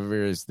games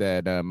ever is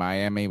that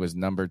Miami was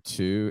number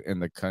 2 in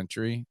the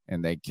country,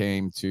 and they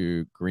came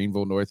to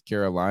Greenville, North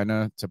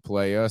Carolina to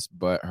play us,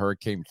 but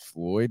Hurricane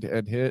Floyd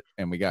had hit,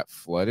 and we got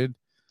flooded.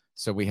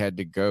 So we had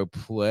to go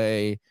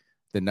play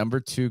the number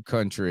 2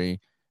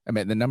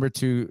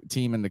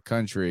 team in the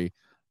country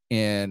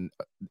in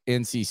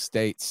NC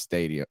State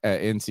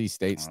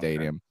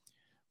Stadium.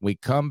 We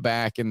come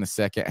back in the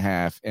second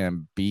half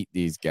and beat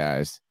these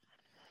guys.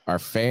 Our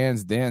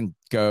fans then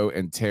go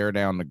and tear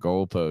down the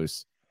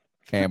goalposts,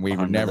 and we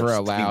were never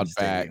allowed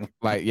back.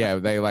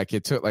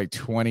 It took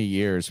 20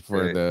 years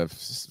for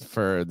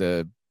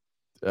the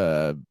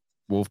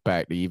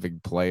Wolfpack to even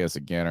play us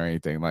again or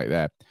anything like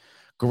that.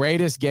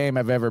 Greatest game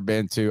I've ever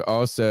been to.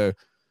 Also,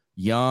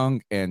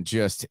 young and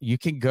just you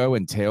can go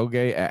and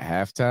tailgate at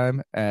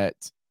halftime at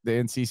the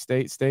NC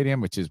State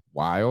Stadium, which is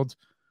wild.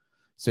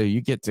 So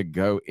you get to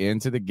go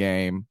into the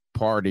game,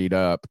 partied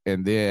up,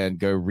 and then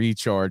go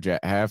recharge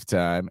at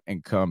halftime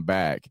and come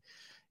back.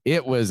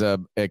 It was a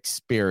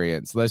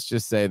experience. Let's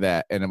just say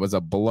that. And it was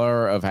a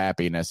blur of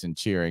happiness and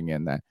cheering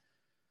in that.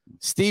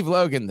 Steve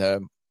Logan,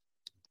 though,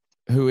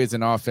 who is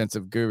an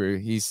offensive guru,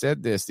 he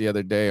said this the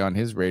other day on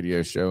his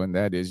radio show, and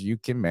that is you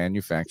can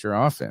manufacture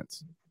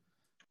offense.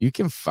 You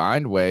can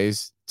find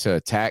ways to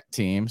attack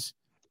teams,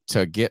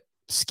 to get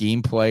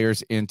scheme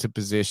players into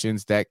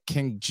positions that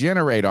can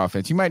generate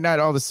offense. You might not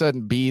all of a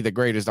sudden be the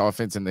greatest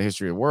offense in the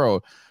history of the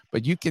world,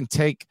 but you can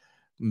take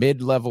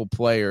mid-level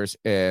players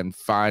and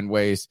find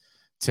ways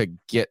to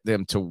get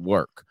them to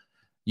work.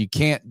 You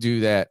can't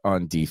do that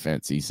on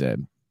defense, he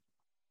said.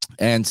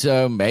 And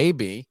so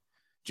maybe,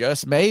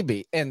 just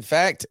maybe, in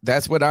fact,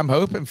 that's what I'm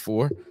hoping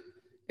for,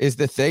 is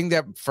the thing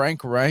that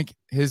Frank Reich,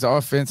 his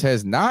offense,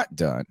 has not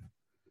done.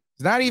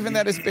 It's not even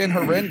that it's been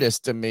horrendous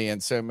to me in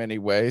so many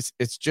ways.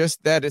 It's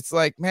just that it's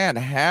like, man,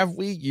 have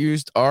we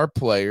used our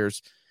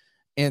players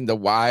in the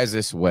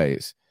wisest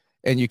ways?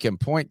 And you can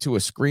point to a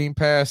screen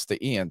pass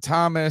to Ian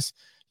Thomas.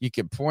 You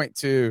can point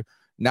to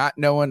not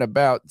knowing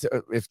about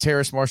if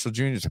Terrace Marshall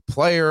Jr. is a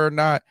player or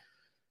not.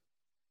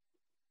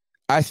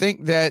 I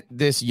think that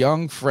this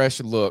young, fresh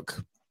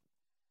look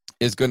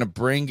is going to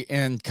bring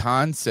in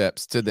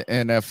concepts to the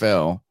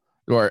NFL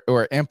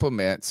or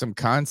implement some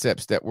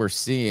concepts that we're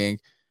seeing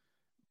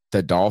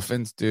the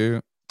Dolphins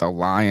do, the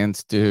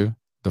Lions do,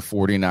 the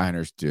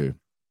 49ers do.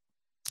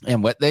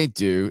 And what they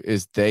do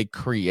is they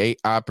create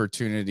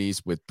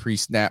opportunities with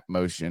pre-snap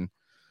motion,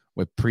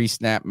 with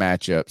pre-snap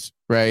matchups,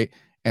 right?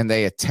 And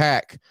they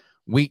attack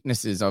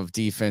weaknesses of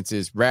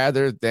defenses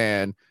rather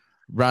than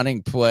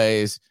running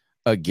plays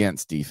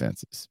against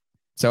defenses.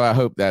 So I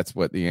hope that's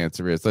what the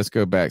answer is. Let's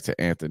go back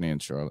to Anthony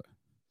and Charlotte.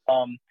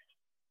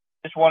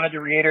 Just wanted to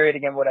reiterate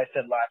again what I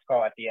said last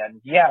call at the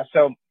end. Yeah,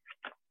 so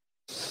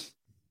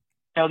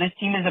this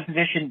team is in a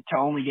position to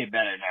only get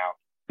better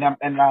now,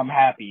 and I'm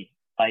happy.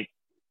 Like,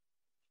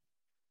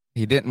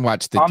 he didn't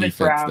watch the Thomas defense,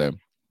 Brown, though.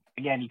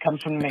 Again, he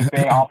comes from the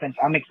McVay offense.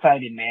 I'm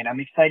excited, man. I'm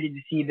excited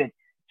to see that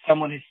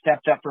someone has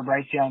stepped up for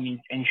Bryce Young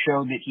and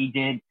showed that he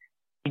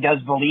does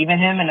believe in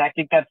him, and I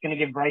think that's going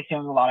to give Bryce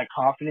Young a lot of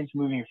confidence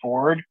moving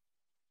forward.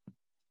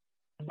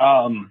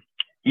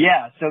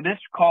 So this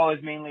call is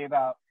mainly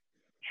about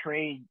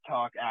trade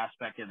talk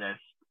aspect of this.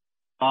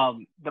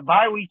 The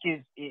bye week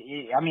it's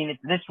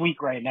this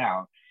week right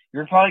now.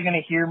 You're probably going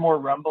to hear more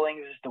rumblings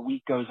as the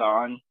week goes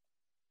on.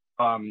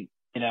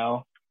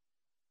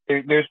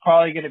 There's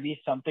probably going to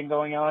be something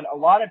going on. A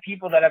lot of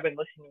people that I've been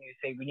listening to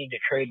say we need to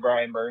trade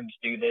Brian Burns,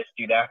 do this,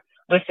 do that.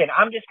 Listen,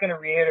 I'm just going to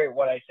reiterate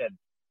what I said.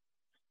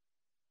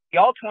 The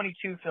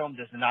All-22 film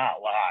does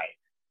not lie.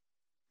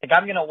 Like,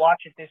 I'm going to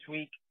watch it this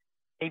week,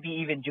 maybe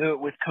even do it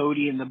with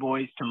Cody and the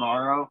boys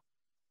tomorrow.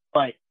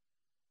 But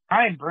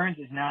Brian Burns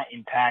is not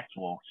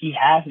impactful. He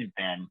hasn't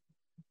been.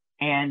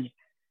 And,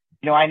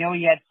 I know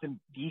he had some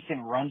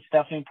decent run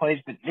stuffing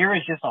plays, but there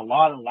is just a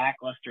lot of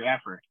lackluster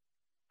effort.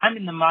 I'm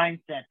in the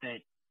mindset that,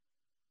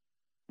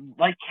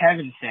 like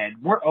Kevin said,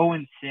 we're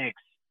 0-6.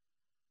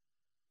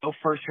 No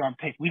first-round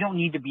pick. We don't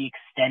need to be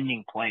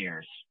extending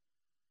players.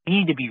 We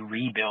need to be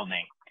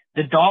rebuilding.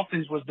 The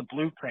Dolphins was the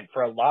blueprint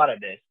for a lot of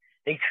this.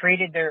 They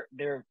traded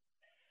their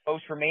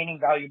most remaining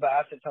valuable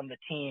assets on the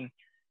team,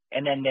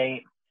 and then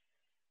they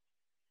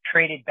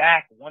traded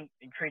back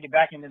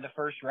into the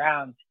first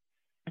round.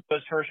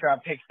 Those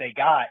first-round picks they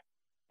got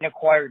and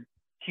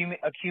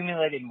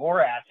accumulated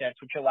more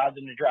assets, which allowed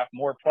them to draft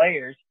more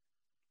players.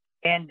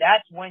 And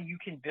that's when you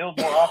can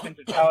build more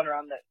offensive talent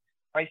around the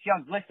Bryce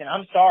Young. Listen,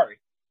 I'm sorry.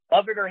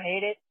 Love it or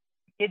hate it,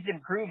 kid's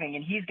improving,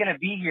 and he's going to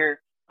be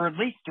here for at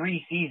least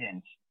 3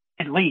 seasons.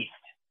 At least.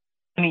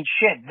 I mean,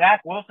 shit,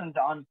 Zach Wilson's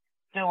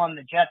still on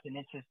the Jets, and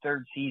it's his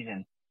 3rd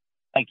season.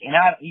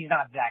 He's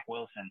not Zach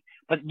Wilson.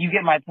 But you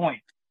get my point.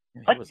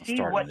 Let's see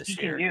what he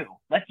can do.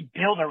 Let's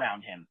build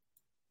around him.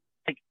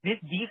 This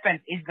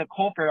defense is the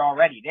culprit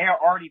already. They are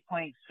already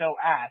playing so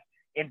ass.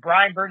 And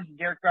Brian Burns and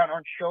Derek Brown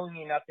aren't showing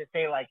me enough to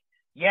say,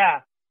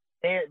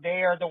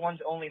 they are the ones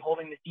only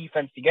holding this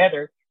defense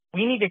together.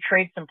 We need to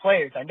trade some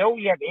players. I know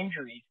we have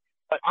injuries,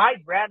 but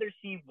I'd rather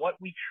see what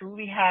we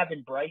truly have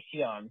in Bryce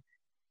Young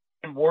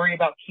and worry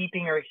about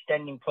keeping or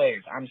extending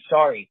players. I'm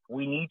sorry.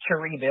 We need to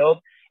rebuild.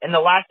 And the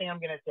last thing I'm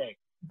going to say,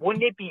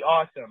 wouldn't it be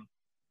awesome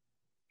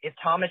if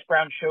Thomas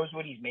Brown shows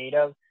what he's made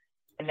of,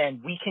 and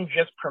then we can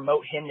just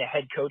promote him to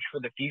head coach for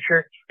the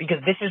future? Because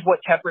this is what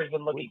Tepper has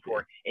been looking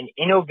for, an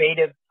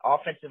innovative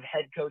offensive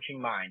head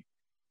coaching mind.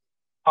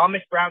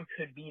 Thomas Brown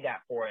could be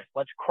that for us.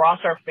 Let's cross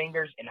our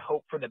fingers and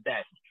hope for the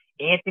best.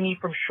 Anthony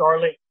from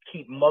Charlotte,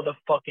 keep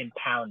motherfucking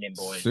pounding,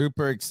 boys.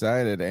 Super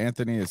excited.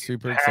 Anthony is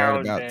super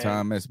excited about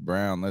Thomas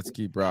Brown. Let's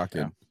keep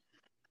rocking.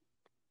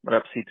 What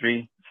up,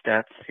 C3?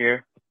 Stats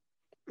here.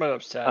 What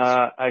up,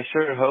 Stats? I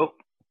sure hope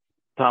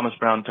Thomas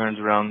Brown turns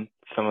around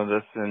some of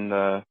this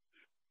and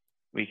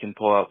we can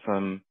pull out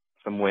some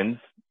wins.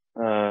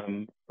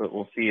 But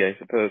we'll see, I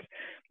suppose.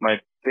 My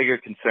bigger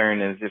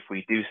concern is if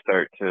we do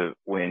start to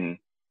win,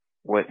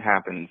 what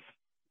happens?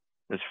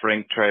 Does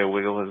Frank try to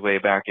wiggle his way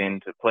back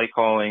into play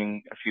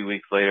calling a few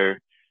weeks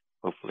later?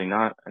 Hopefully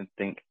not. I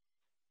think.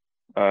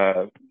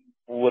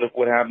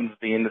 What happens at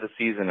the end of the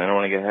season? I don't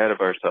want to get ahead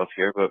of ourselves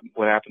here, but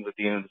what happens at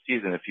the end of the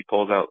season if he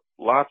pulls out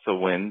lots of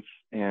wins,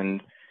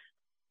 and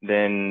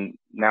then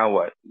now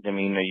what? I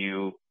mean, are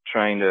you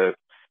trying to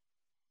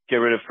get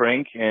rid of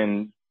Frank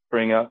and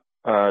bring up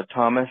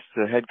Thomas,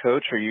 the head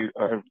coach?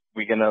 Are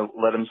we going to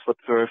let him slip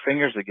through our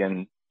fingers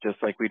again,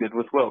 just like we did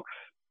with Wilkes?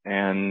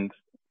 And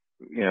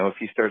if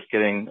he starts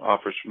getting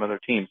offers from other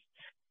teams.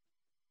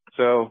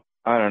 So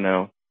I don't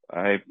know.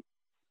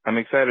 I'm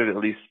excited. At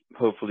least,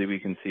 hopefully, we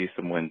can see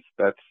some wins.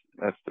 That's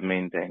the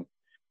main thing.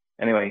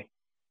 Anyway,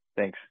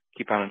 thanks.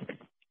 Keep on.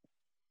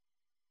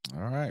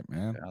 All right,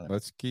 man.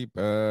 Let's keep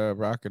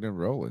rocking and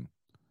rolling.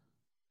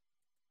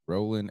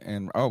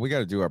 We got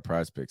to do our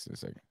prize picks in a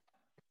second.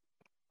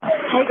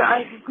 Hey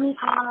guys, it's me,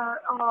 Connor,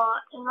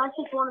 and I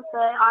just want to say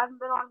I haven't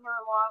been on here in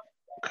a while.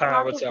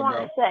 Connor, what's up, bro? I just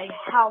want to say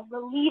how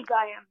relieved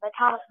I am that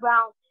Thomas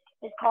Brown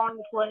is calling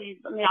the plays.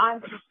 I mean, I'm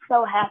just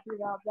so happy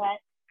about that.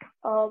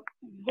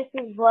 This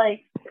is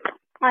like,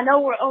 I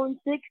know we're 0-6,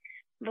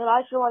 but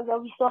I feel like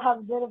that we still have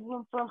a bit of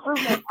room for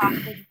improvement.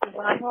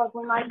 But I feel like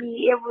we might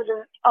be able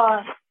to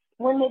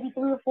win maybe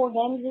 3 or 4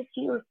 games this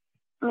year.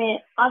 I mean,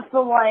 I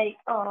feel like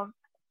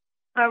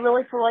I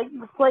really feel like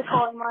the play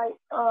calling might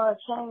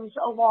change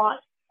a lot.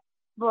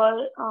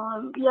 But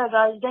yeah,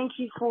 guys, thank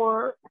you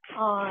for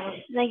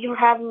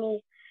having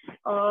me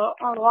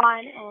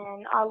online,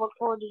 and I look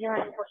forward to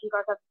hearing what you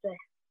guys have to say.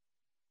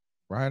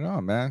 Right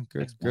on, man.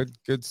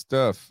 Good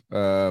stuff.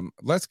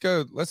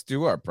 Let's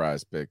do our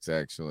prize picks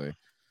actually.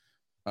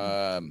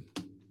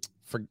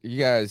 For you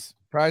guys,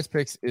 Prize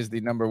Picks is the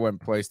 #1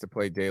 place to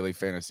play daily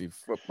fantasy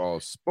football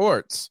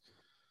sports.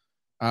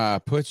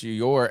 Put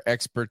your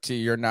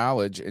expertise, your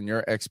knowledge, and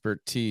your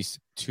expertise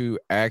to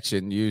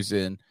action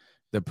using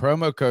the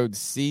promo code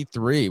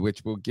C3,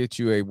 which will get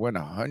you a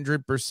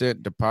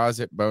 100%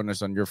 deposit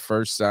bonus on your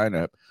first sign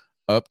up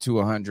to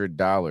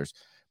 $100.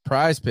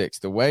 Prize Picks,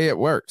 the way it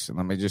works, and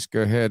let me just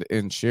go ahead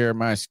and share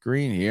my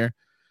screen here.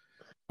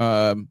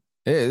 The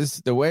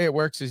way it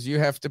works is you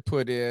have to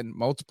put in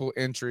multiple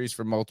entries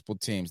for multiple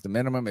teams. The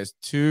minimum is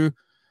 2.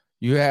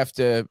 You have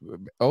to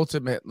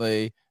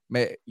ultimately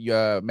make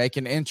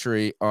an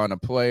entry on a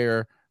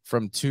player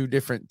from 2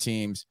 different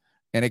teams,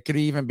 and it could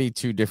even be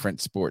 2 different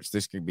sports.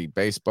 This could be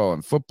baseball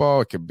and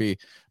football. It could be,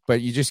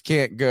 but you just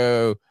can't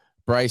go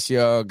Bryce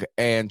Young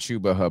and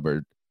Chuba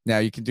Hubbard. Now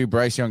you can do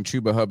Bryce Young,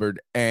 Chuba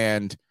Hubbard,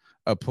 and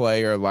a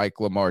player like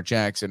Lamar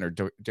Jackson or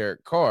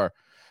Derek Carr.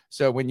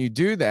 So when you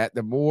do that,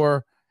 the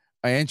more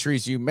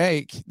entries you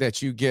make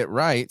that you get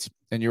right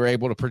and you're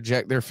able to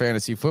project their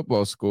fantasy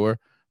football score,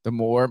 the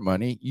more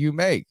money you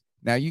make.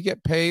 Now you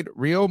get paid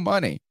real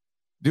money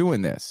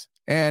doing this,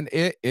 and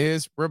it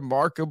is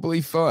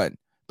remarkably fun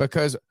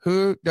because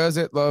who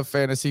doesn't love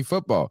fantasy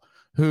football?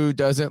 Who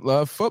doesn't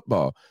love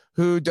football?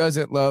 Who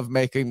doesn't love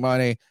making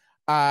money?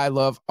 I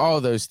love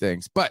all those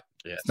things, but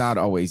it's not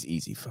always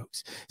easy,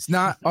 folks. It's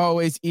not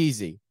always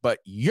easy, but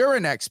you're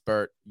an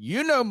expert.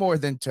 You know more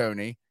than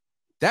Tony.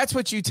 That's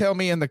what you tell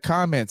me in the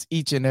comments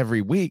each and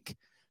every week.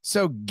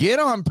 So get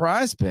on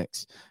Prize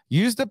Picks.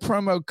 Use the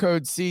promo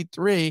code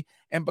C3.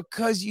 And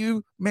because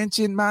you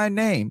mentioned my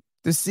name,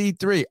 the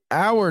C3,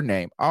 our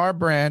name, our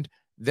brand,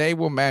 they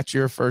will match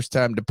your first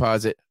time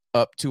deposit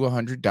up to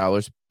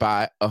 $100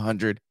 by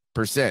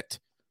 100%.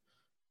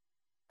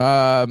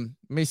 Let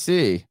me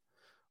see.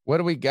 What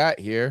do we got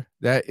here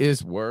that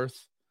is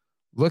worth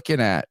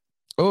looking at?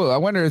 Oh, I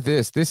wonder if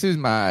this is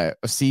my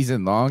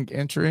season long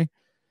entry.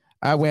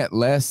 I went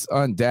less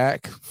on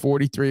Dak,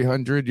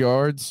 4,300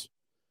 yards.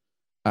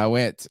 I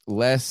went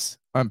less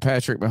on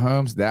Patrick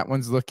Mahomes. That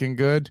one's looking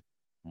good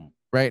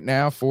right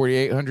now,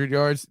 4,800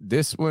 yards.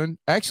 This one,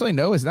 actually,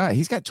 no, it's not.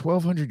 He's got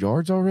 1,200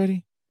 yards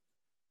already.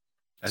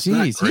 That's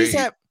not great.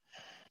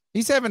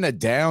 He's having a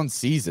down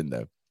season,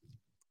 though.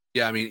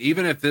 Yeah, I mean,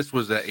 even if this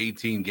was an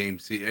 18 game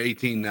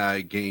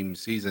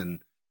season,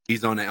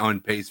 he's on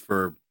pace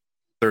for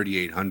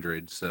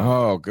 3,800. So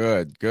oh,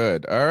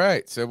 good. All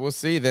right, so we'll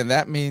see. Then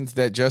that means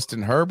that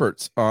Justin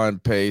Herbert's on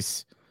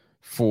pace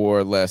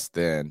for less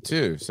than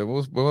 2.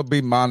 So we'll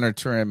be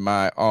monitoring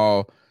my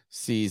all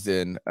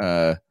season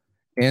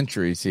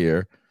entries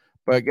here.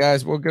 But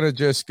guys, we're gonna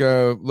just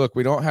go look.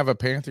 We don't have a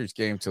Panthers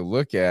game to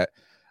look at.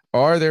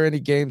 Are there any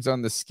games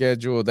on the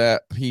schedule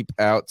that peep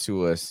out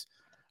to us?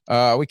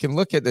 We can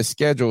look at the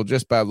schedule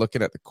just by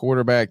looking at the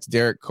quarterbacks.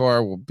 Derek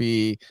Carr will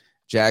be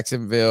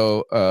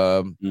Jacksonville.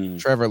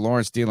 Trevor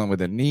Lawrence dealing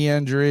with a knee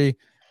injury.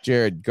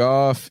 Jared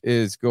Goff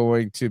is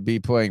going to be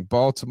playing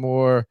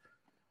Baltimore.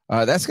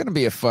 That's going to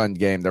be a fun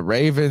game. The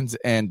Ravens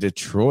and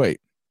Detroit.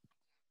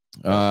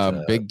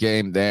 Big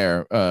game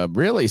there.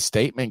 Really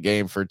statement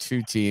game for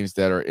 2 teams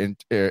that are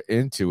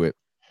into it.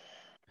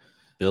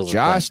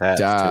 Josh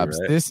Dobbs.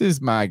 Too, right? This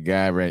is my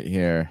guy right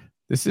here.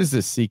 This is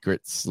a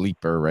secret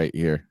sleeper right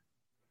here.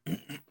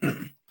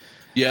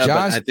 Yeah,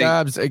 Josh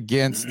Dobbs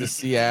against the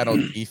Seattle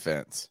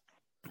defense.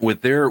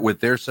 With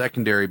their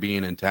secondary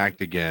being intact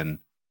again,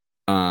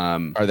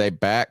 are they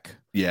back?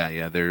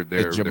 Yeah, they're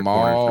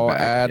Jamal back,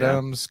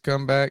 Adams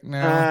come back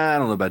now. I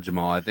don't know about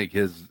Jamal. I think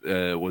his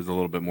was a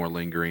little bit more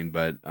lingering,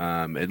 but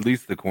at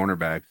least the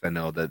cornerbacks, I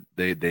know that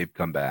they've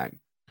come back.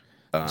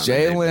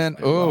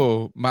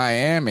 Jalen,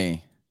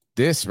 Miami.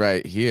 This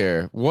right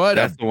here.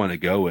 That's the one to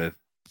go with.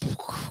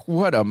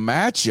 What a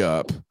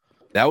matchup.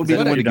 That would be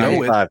the one to go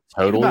with.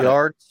 Total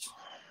yards,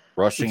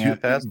 rushing and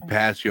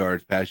pass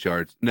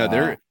yards. No,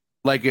 they're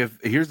like,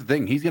 here's the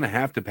thing, he's going to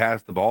have to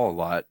pass the ball a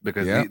lot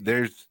because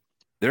they're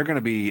going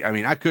to be, I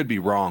mean, I could be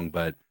wrong,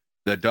 but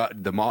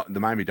The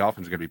Miami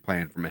Dolphins are going to be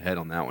playing from ahead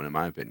on that one, in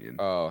my opinion.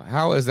 Oh,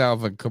 how is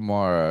Alvin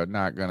Kamara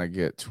not going to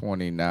get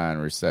 29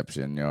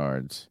 reception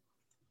yards?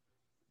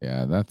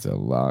 Yeah, that's a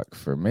lock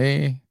for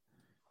me.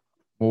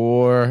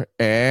 Look,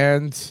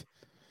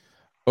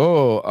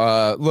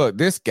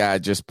 this guy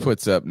just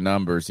puts up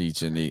numbers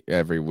each and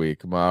every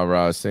week.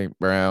 Amon-Ra St.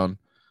 Brown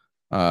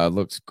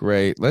looks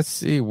great. Let's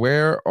see,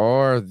 where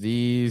are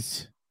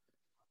these?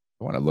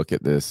 I want to look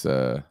at this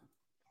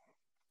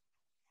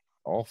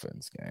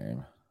Dolphins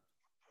game.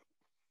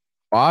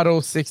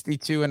 Waddle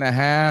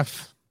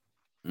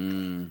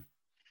 62.5.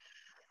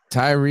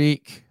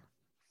 Tyreek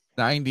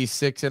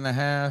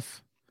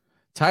 96.5.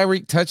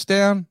 Tyreek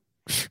touchdown.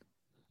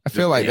 I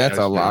feel like that's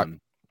a lock.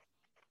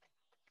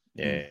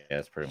 Yeah,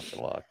 that's pretty much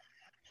a lock.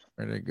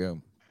 Where'd it go?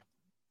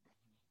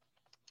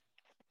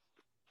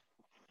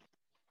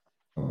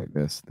 I like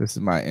this. This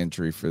is my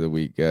entry for the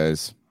week,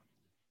 guys.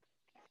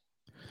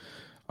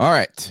 All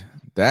right.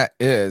 That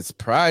is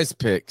Prize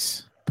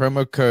Picks.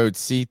 Promo code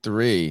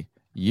C3.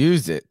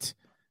 Use it.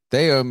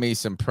 They owe me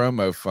some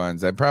promo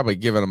funds. I'm probably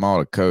giving them all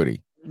to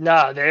Cody.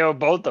 Nah, they owe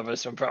both of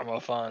us some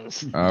promo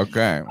funds.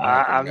 Okay.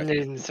 I'm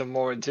needing some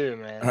more too,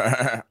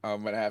 man.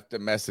 I'm going to have to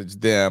message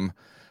them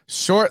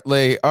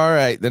shortly. All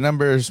right. The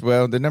number's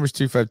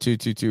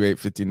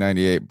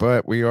 252-228-5098,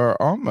 but we are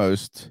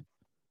almost,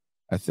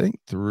 I think,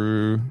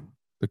 through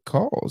the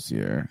calls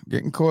here.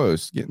 Getting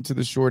close, getting to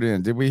the short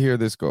end. Did we hear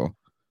this call?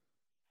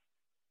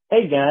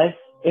 Hey, guys.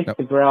 It's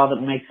the growl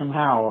that makes them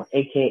howl,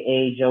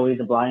 a.k.a. Joey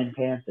the Blind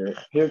Panther,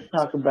 here to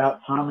talk about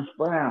Thomas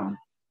Brown.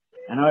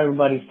 I know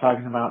everybody's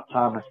talking about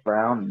Thomas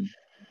Brown,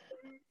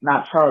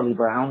 not Charlie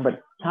Brown,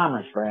 but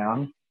Thomas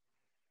Brown.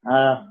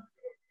 I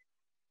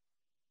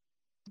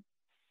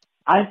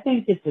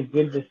think it's a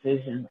good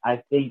decision.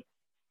 I think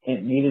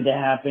it needed to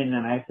happen,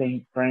 and I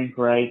think Frank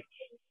Reich,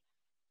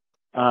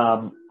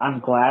 I'm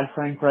glad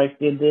Frank Reich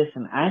did this,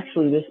 and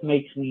actually this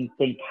makes me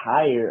think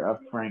higher of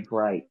Frank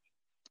Reich.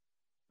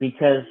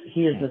 Because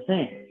here's the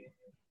thing.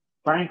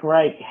 Frank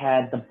Reich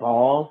had the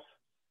balls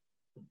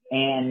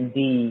and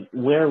the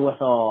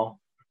wherewithal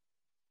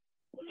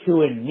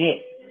to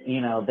admit,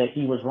 that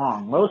he was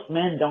wrong. Most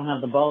men don't have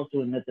the balls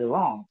to admit they're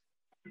wrong.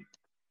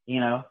 He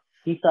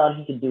thought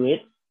he could do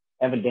it.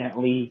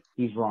 Evidently,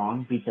 he's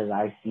wrong because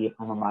I see it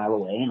from a mile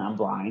away and I'm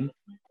blind.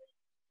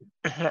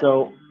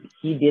 So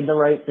he did the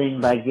right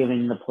thing by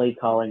giving the play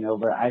calling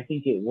over. I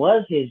think it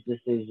was his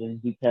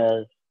decision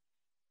because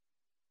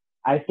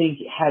I think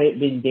had it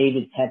been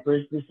David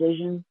Tepper's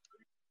decision,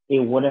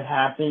 it would have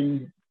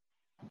happened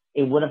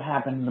in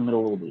the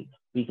middle of the week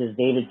because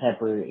David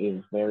Tepper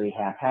is very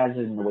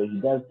haphazard in the way he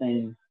does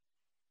things.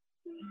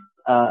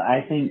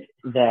 I think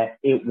that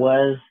it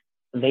was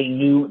they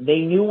knew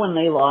when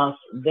we lost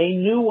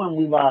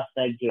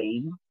that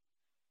game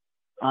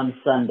on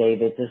Sunday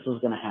that this was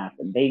going to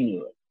happen. They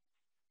knew it.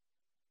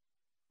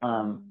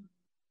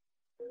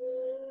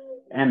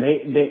 And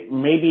they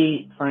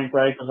maybe Frank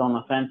Reich was on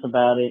the fence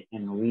about it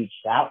and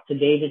reached out to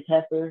David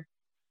Tepper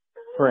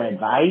for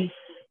advice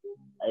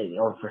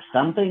or for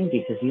something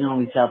because he don't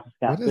reach out to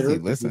Scott What does he Fitter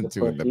listen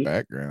to in the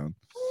background?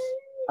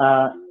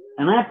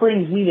 And that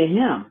brings me to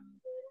him.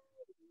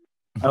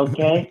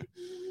 Okay.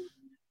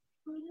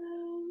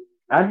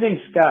 I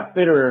think Scott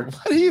Fitter.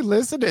 What are you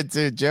listening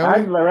to, Joey?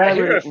 I'd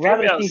rather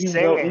see him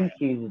go in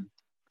season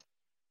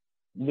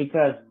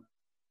because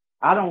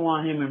I don't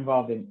want him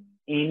involved in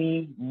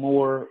any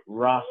more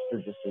roster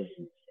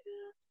decisions,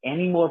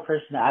 any more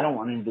personnel. I don't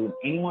want him doing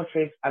any more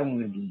trades. I don't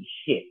want him doing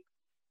shit.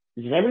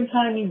 Because every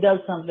time he does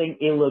something,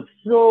 it looks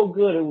so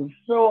good. It looks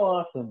so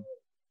awesome.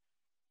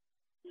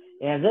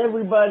 It has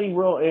everybody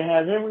going.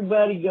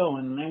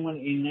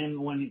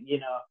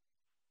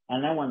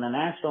 And then when the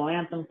national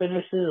anthem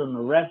finishes and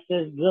the ref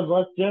says, "Good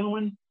luck,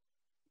 gentlemen,"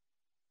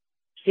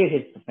 shit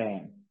hits the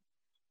fan.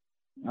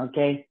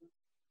 Okay?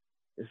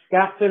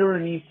 Scott Fitterer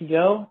needs to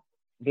go.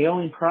 The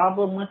only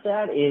problem with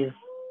that is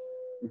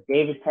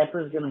David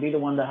Tepper is going to be the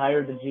one to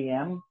hire the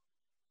GM.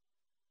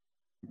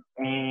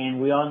 And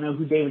we all know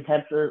who David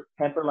Tepper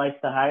likes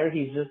to hire.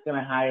 He's just going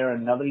to hire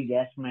another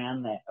yes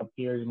man that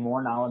appears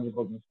more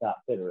knowledgeable than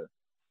Scott Fitterer.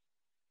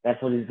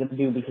 That's what he's going to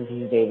do because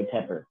he's David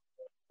Tepper.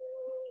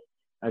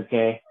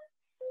 Okay?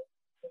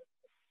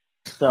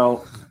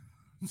 So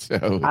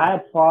I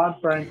applaud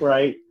Frank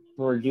Reich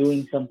for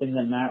doing something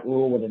that Matt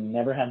Rule would have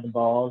never had the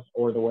balls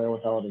or the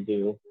wherewithal to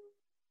do.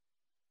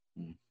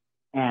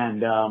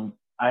 And I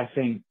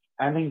think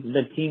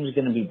the team's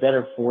going to be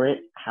better for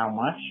it. How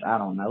much? I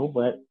don't know,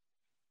 but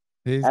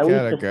he's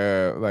got to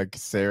go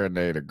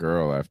serenade a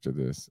girl after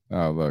this.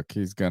 Oh, look,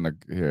 he's got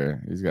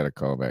to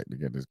call back to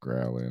get his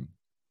growl in.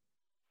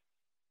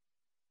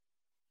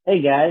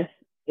 Hey guys,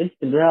 it's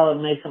the growl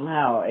that makes him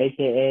howl,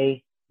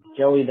 aka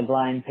Joey the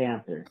Blind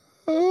Panther.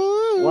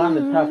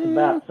 Wanted to talk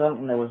about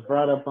something that was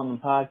brought up on the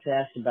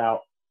podcast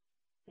about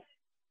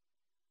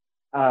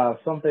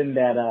something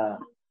that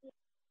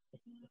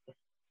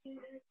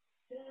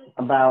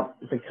about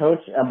the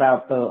coach,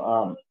 about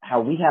the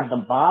how we have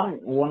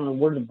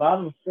we're the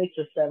bottom 6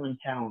 or 7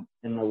 talent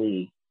in the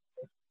league,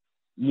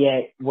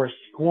 yet we're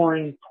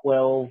scoring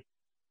 12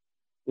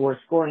 we're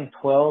scoring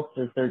 12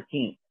 to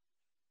 13.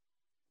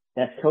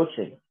 That's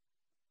coaching.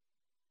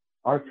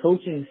 Our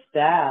coaching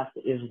staff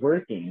is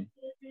working.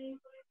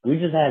 We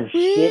just have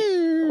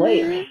shit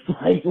players.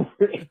 Like,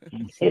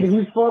 and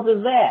whose fault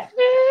is that?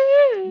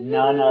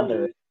 None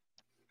other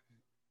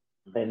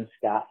than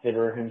Scott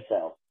Fitterer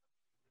himself.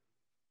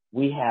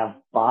 We have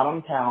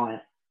bottom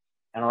talent,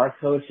 and our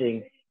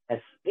coaching has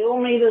still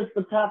made us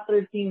the top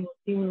 13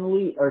 team in the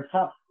league, or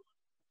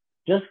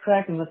just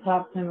cracking the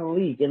top 10 in the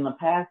league. In the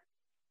past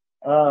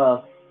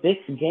 6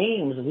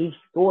 games, we've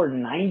scored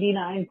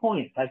 99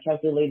 points. I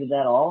calculated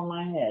that all in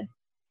my head.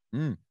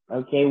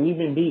 Okay, we've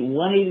been beat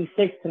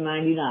 186 to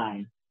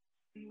 99.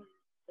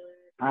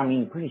 I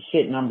mean, pretty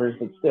shit numbers,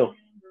 but still,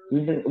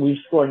 we've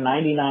scored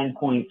 99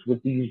 points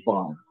with these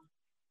bombs.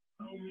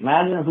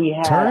 Imagine if we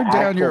had Turn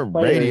down your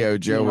players, radio,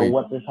 Joey.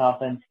 what this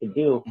offense could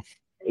do.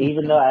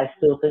 Even though I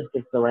still think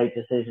it's the right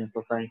decision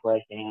for Frank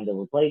Reich to handle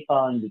the play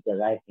calling, because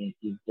I think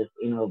he's just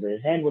in over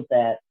his head with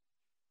that,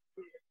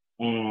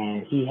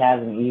 and he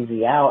has an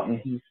easy out, and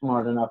he's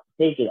smart enough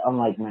to take it.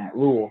 Unlike Matt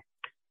Rule,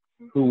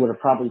 who would have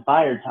probably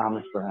fired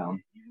Thomas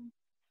Brown.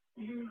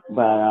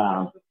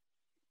 But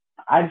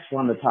I just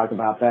wanted to talk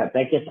about that.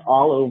 That gets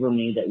all over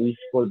me that we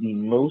scored the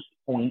most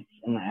points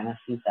in the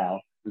NFC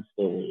South. We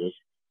still lose.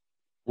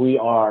 We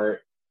are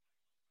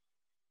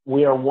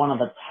one of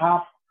the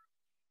top.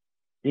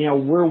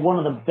 We're one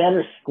of the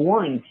better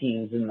scoring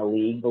teams in the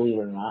league, believe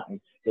it or not,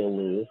 and still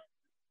lose.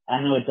 I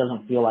know it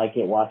doesn't feel like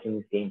it watching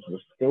these games, but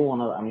we're still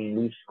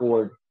we've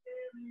scored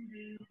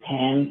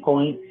 10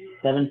 points,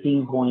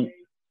 17 points,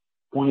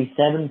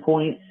 27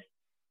 points,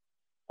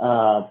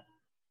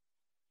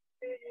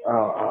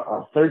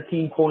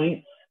 13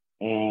 points,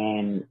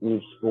 and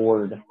we've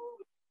scored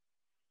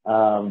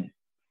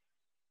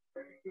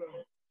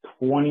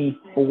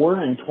 24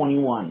 and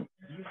 21.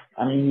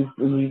 I mean,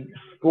 we've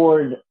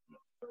scored,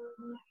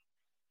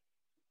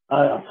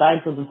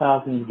 aside from the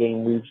Falcons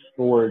game, we've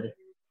scored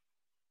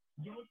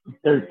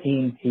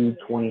 13 to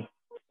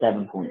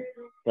 27 points.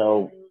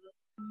 So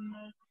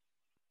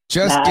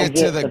just get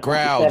to the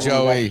growl,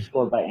 Joey.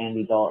 Scored by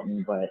Andy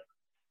Dalton, but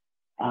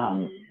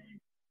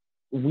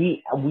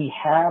we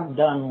have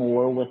done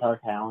more with our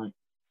talent.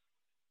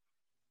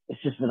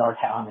 It's just that our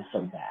talent is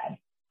so bad.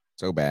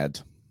 So bad.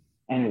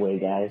 Anyway,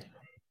 guys.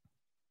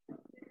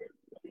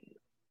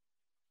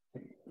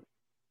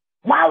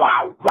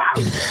 Wow.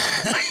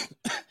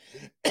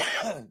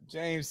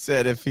 James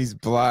said if he's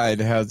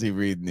blind, how's he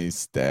reading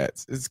these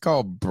stats? It's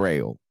called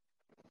Braille.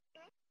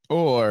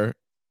 Or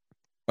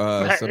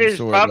it's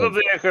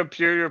probably a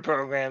computer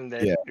program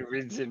that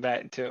reads it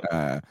back to him.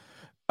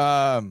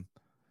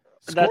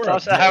 That's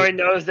also how he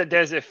knows that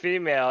there's a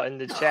female in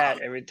the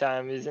chat every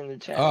time he's in the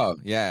chat. Oh,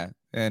 yeah.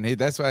 And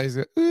that's why he's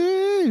he's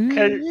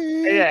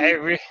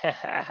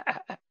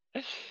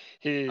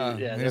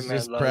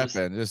just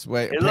prepping. Just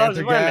wait.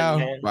 Panther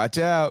gal, watch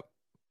out.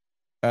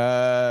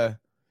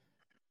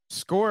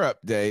 Score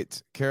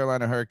update.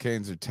 Carolina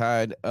Hurricanes are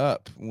tied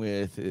up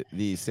with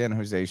the San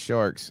Jose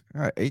Sharks.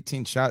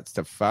 18 shots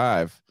to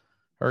 5.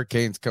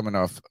 Hurricanes coming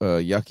off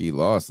a yucky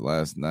loss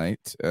last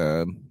night.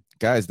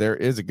 Guys, there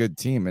is a good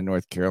team in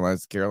North Carolina.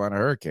 It's the Carolina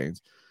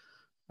Hurricanes.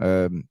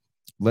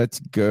 Let's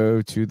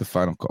go to the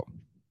final call.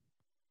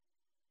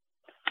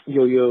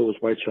 Yo, it's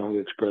White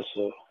Chong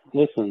Espresso.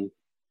 Listen,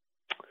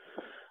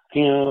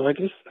 I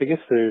guess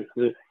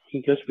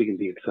we can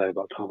be excited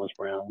about Thomas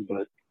Brown,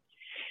 but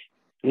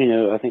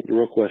I think the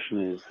real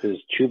question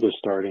is Chuba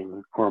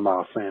starting or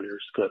Miles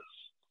Sanders? Because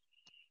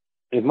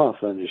if Miles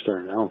Sanders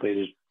starting, I don't think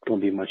there's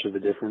going to be much of a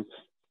difference.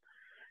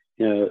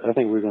 I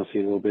think we're going to see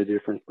a little bit of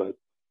difference, but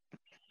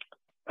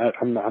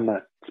I'm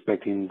not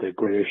expecting the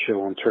greatest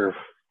show on turf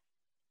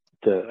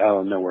to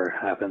out of nowhere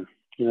happen.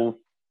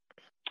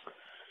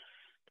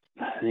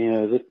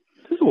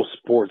 This whole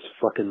sports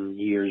fucking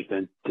year's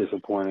been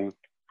disappointing.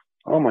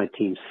 All my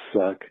teams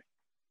suck.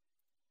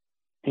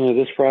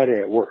 This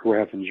Friday at work we're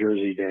having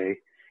Jersey Day,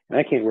 and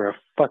I can't wear a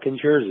fucking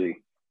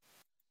jersey.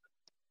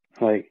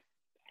 Like,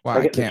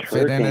 I can't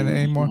fit in it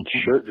anymore.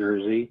 Shirt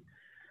jersey,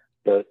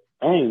 but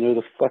I don't even know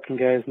the fucking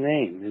guy's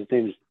name. His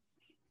name is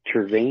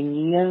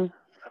Tervania,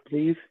 I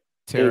believe.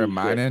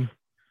 Terraminen.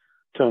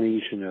 Tony,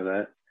 you should know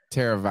that.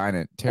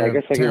 Terraminen. I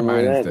guess I can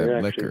wear that.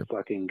 They're liquor. actually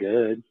fucking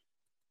good.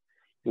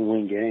 And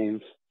win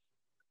games.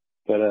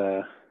 But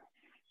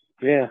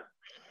yeah.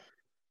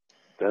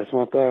 That's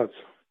my thoughts.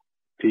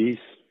 Peace.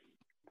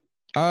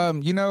 I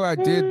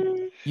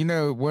did.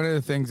 One of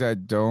the things I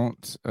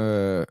don't.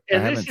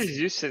 This is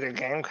used to the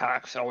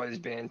Gamecocks always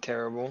being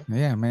terrible.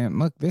 Yeah, man.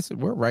 Look,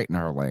 we're right in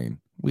our lane.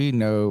 We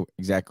know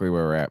exactly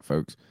where we're at,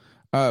 folks.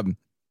 DJ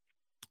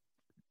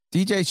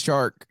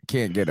Shark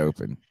can't get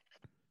open,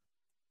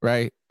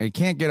 right? He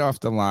can't get off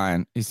the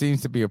line. He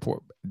seems to be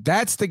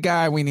that's the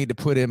guy we need to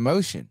put in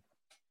motion.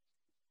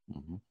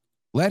 Mm-hmm.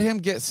 Let him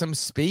get some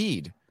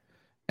speed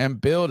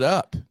and build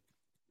up.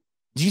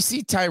 Did you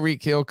see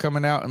Tyreek Hill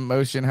coming out in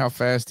motion, how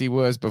fast he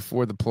was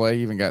before the play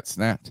even got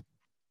snapped?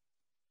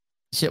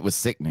 Shit was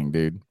sickening,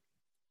 dude.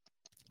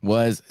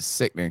 Was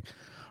sickening.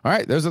 All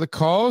right, those are the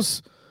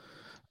calls.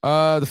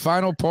 The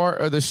final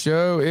part of the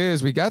show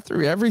is we got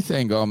through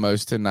everything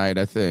almost tonight,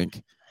 I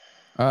think.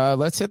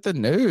 Let's hit the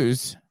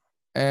news,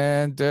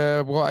 and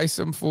we'll ice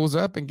some fools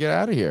up and get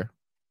out of here.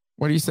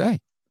 What do you say?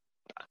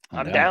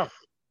 I'm down.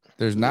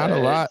 There's not a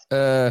lot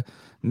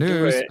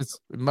news. It's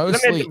mostly.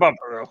 Let me hit the bumper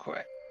real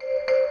quick.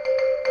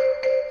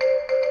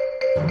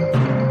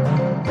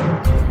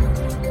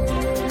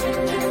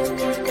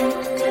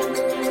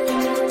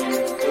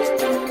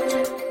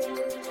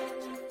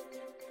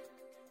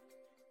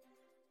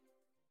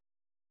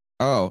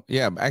 Oh,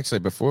 yeah. Actually,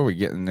 before we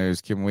get in the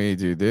news, can we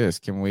do this?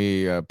 Can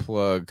we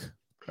plug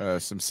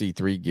some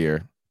C3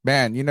 gear?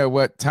 Man, you know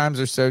what? Times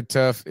are so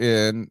tough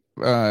in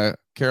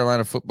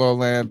Carolina football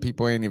land.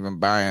 People ain't even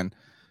buying.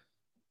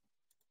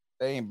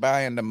 They ain't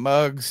buying the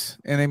mugs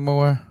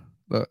anymore.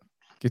 Look,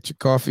 get your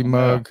coffee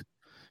mug.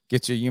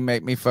 Get your "You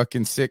Make Me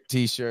Fucking Sick"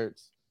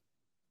 t-shirts.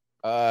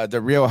 The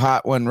real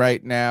hot one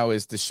right now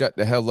is the "Shut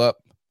the Hell Up,"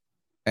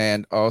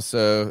 and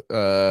also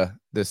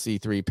the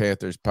C3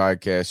 Panthers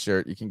podcast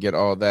shirt. You can get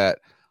all that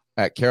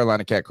at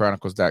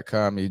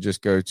CarolinaCatChronicles.com. You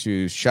just go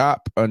to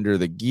shop under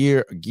the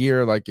gear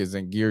like is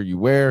in gear you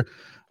wear.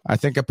 I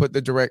think I put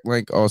the direct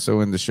link also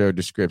in the show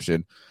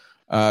description.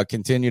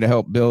 Continue to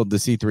help build the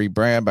C3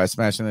 brand by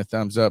smashing the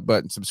thumbs up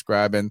button,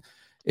 subscribing.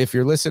 If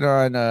you're listening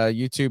on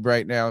YouTube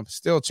right now,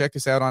 still check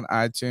us out on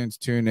iTunes,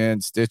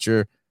 TuneIn,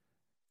 Stitcher.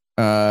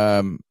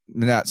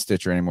 Not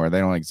Stitcher anymore. They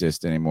don't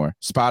exist anymore.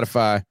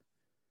 Spotify.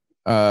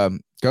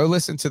 Go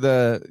listen to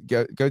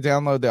go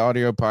download the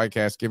audio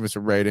podcast. Give us a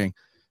rating.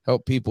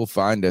 Help people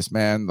find us,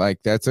 man. Like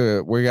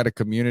we got a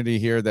community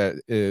here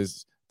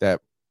that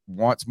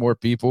wants more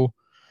people,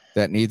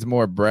 that needs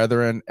more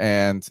brethren,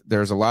 and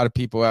there's a lot of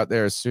people out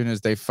there. As soon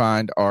as they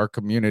find our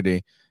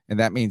community, and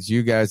that means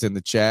you guys in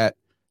the chat,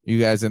 you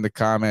guys in the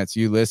comments,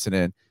 you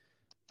listening,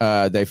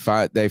 they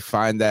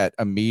find that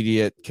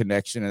immediate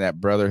connection and that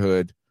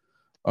brotherhood,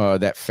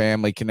 that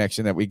family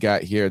connection that we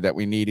got here, that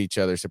we need each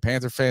other. So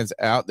Panther fans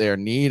out there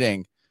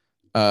needing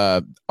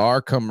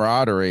our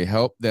camaraderie,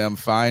 help them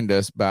find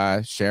us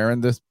by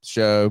sharing the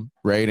show,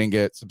 rating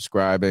it,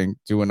 subscribing,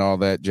 doing all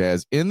that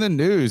jazz. In the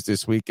news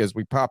this week as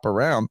we pop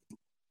around,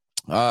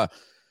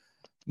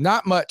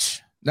 not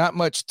much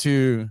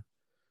to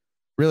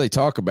really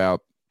talk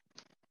about.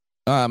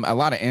 A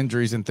lot of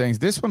injuries and things.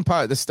 This one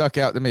part that stuck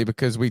out to me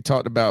because we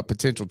talked about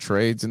potential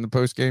trades in the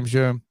post-game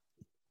show,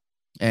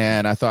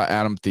 and I thought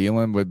Adam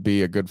Thielen would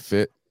be a good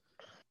fit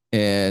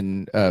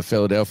in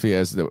Philadelphia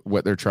as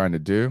what they're trying to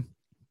do.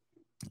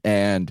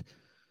 And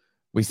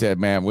we said,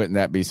 man, wouldn't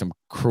that be some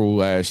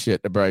cruel ass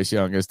shit to Bryce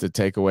Young is to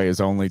take away his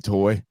only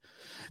toy?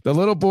 The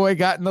little boy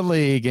got in the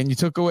league, and you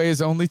took away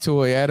his only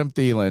toy, Adam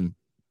Thielen.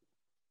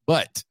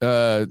 But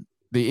the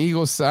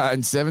Eagles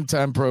signed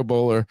 7-time Pro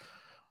Bowler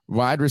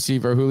wide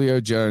receiver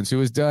Julio Jones, who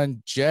has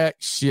done jack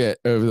shit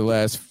over the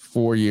last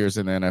 4 years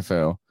in the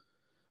NFL.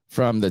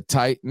 From the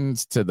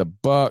Titans to the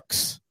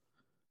Bucks,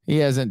 he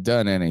hasn't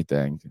done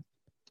anything.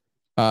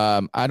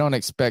 I don't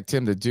expect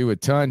him to do a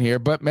ton here,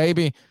 but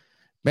maybe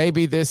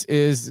this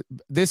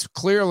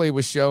clearly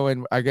was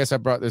showing. I guess I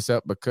brought this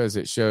up because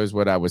it shows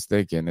what I was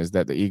thinking, is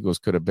that the Eagles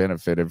could have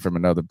benefited from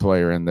another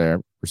player in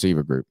their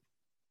receiver group.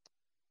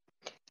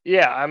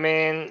 Yeah, I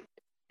mean,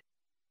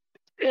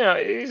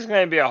 he's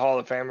going to be a Hall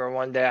of Famer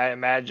one day, I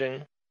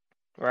imagine.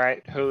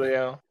 Right,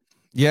 Julio?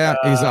 Yeah,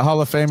 he's a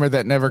Hall of Famer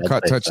that never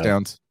caught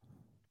touchdowns.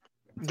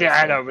 Yeah,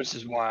 I know, which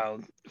is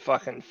wild.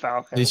 Fucking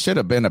Falcons. He should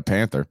have been a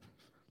Panther.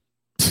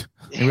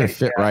 He would have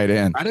fit right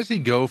in. How does he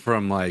go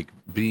from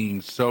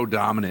being so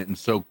dominant and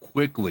so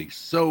quickly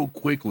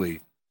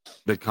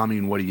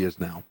becoming what he is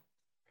now?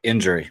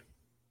 Injury.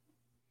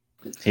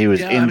 He was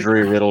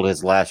injury riddled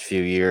his last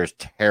few years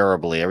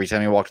terribly. Every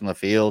time he walked on the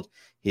field,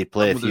 he'd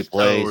play a few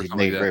plays, he'd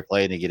make a great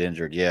play, and he'd get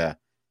injured. Yeah.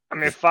 I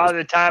mean,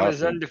 Father Time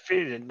is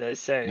undefeated, they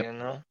say,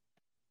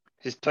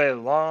 He's played a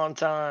long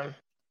time.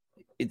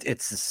 I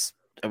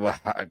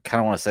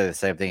kind of want to say the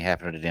same thing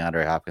happened to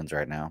DeAndre Hopkins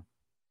right now.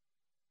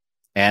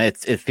 And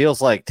it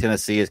feels like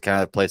Tennessee is kind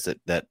of the place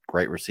that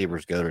great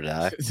receivers go to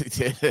die.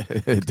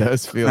 It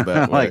does feel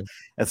that way.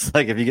 It's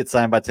like if you get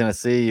signed by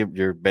Tennessee,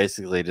 you're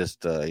basically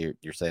just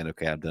you're saying,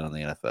 okay, I'm done in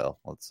the NFL.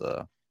 Let's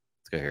go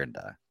here and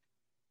die.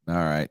 All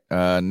right.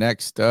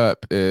 Next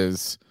up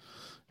is,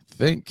 I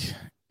think,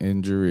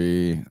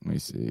 injury. Let me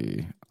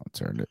see. I'll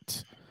turn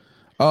it.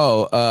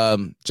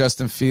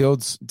 Justin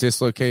Fields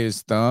dislocated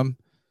his thumb,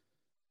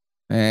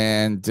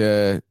 and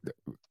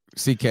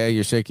CK,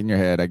 you're shaking your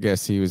head. I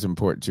guess he was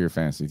important to your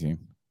fantasy team.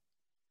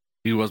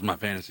 He was my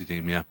fantasy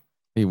team, yeah.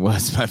 He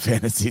was my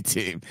fantasy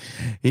team.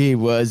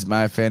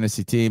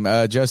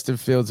 Justin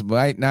Fields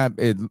might not.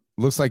 It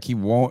looks like he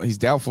won't. He's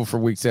doubtful for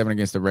Week 7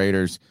 against the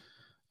Raiders.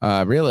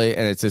 Really,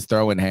 and it's his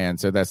throwing hand.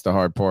 So that's the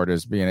hard part,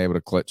 is being able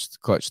to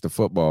clutch the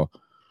football.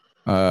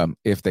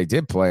 If they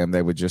did play him,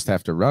 they would just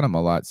have to run him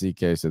a lot,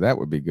 CK. So that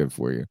would be good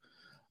for you.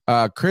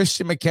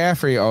 Christian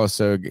McCaffrey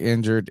also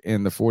injured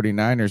in the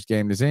 49ers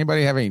game. Does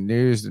anybody have any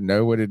news to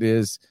know what it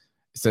is?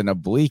 It's an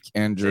oblique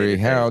injury.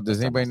 Does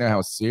anybody know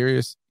how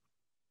serious?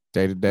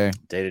 Day to day.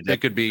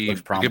 It could be.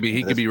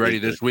 He could be ready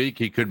this week.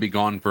 He could be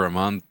gone for a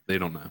month. They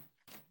don't know.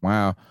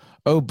 Wow.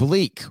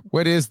 Oblique.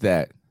 What is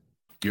that?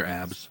 Your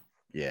abs.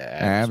 Yeah.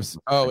 Abs.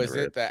 Oh, is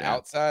it the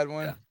outside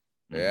one?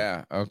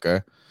 Yeah.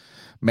 Okay.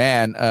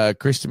 Man,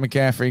 Christian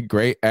McCaffrey,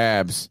 great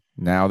abs.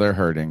 Now they're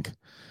hurting.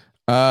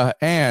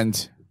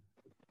 And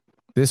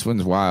this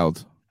one's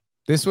wild.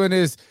 This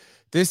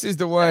is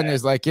the one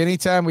is like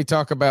anytime we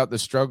talk about the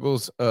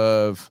struggles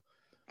of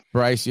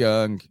Bryce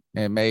Young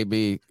and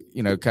maybe,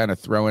 kind of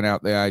throwing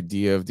out the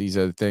idea of these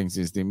other things,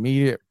 is the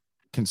immediate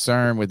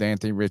concern with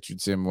Anthony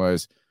Richardson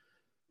was,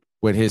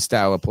 would his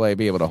style of play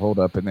be able to hold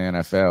up in the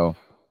NFL?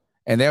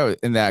 And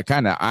that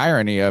kind of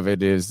irony of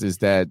it is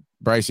that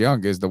Bryce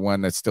Young is the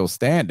one that's still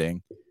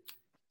standing.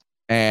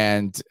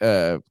 And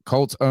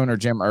Colts owner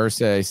Jim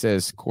Irsay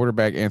says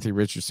quarterback Anthony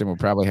Richardson will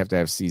probably have to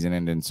have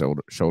season-ending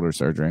shoulder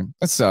surgery.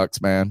 That sucks,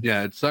 man.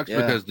 Yeah, it sucks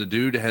because the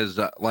dude has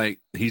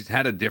he's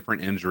had a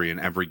different injury in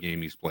every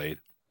game he's played.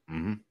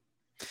 Mm-hmm.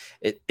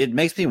 It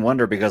makes me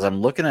wonder because I'm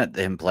looking at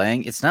him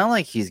playing. It's not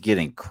like he's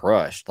getting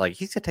crushed. Like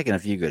he's taking a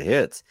few good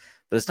hits,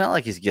 but it's not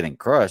like he's getting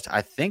crushed.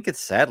 I think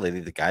it's sadly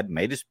the guy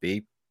may just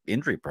be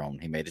injury prone.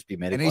 He may just be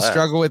made. And he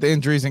struggled with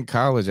injuries in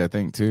college, I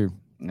think, too.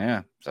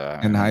 Yeah. So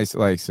in high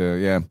school,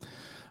 yeah.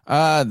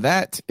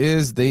 That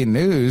is the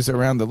news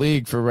around the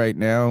league for right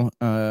now.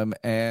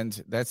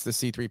 And that's the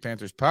C3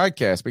 Panthers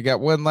podcast. We got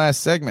one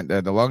last segment.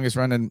 The longest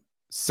running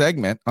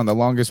segment on the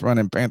longest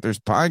running Panthers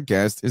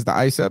podcast is the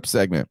Ice Up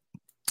segment,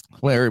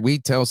 where we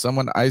tell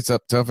someone to ice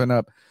up, toughen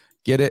up,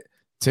 get it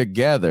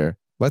together.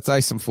 Let's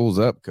ice some fools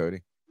up,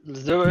 Cody.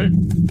 Let's do it.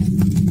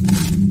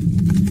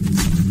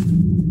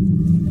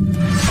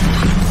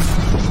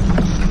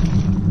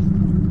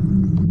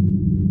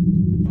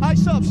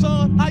 Ice up,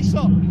 son. Ice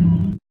up.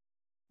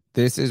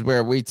 This is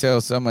where we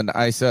tell someone to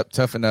ice up,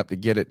 toughen up to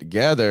get it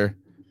together.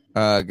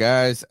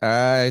 Guys,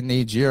 I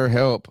need your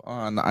help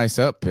on the ice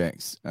up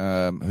picks.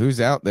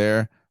 Who's out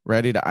there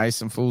ready to ice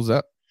some fools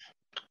up?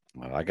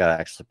 Well, I got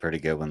actually a pretty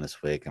good one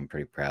this week. I'm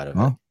pretty proud of it.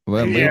 Oh,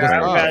 well,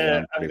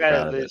 I've got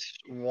at least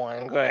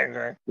one. Go ahead,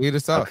 Greg. Lead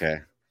us off. Okay.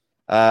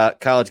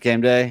 College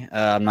game day.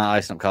 I'm not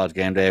icing up college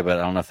game day, but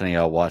I don't know if any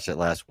of y'all watched it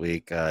last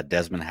week.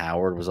 Desmond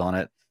Howard was on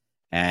it.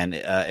 And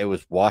it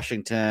was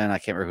Washington. I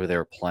can't remember who they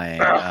were playing.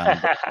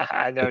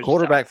 The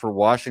quarterback for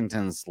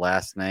Washington's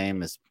last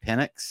name is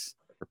Penix.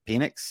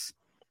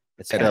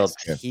 It's spelled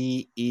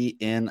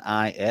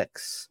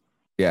Penix.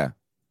 Yeah.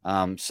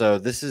 So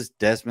this is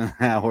Desmond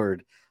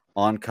Howard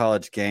on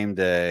College game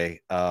day.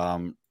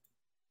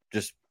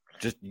 Just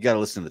you got to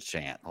listen to the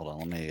chant. Hold on.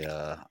 Let me.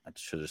 I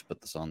should have just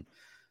put this on.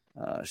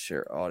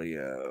 Share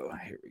audio.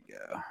 Here we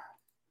go. I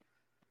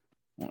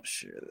want to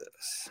share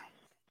this.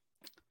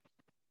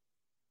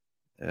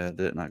 Did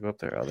it not go up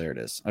there? Oh, there it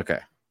is. Okay.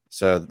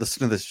 So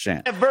listen to this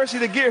chant.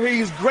 Adversity to get here.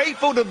 He's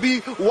grateful to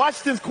be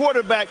Washington's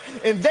quarterback,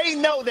 and they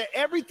know that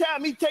every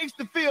time he takes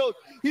the field,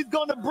 he's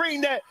going to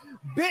bring that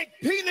big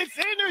Penix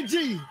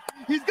energy.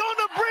 He's going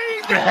to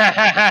bring that.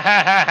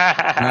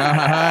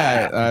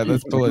 All right.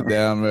 Let's pull it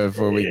down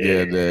before we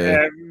get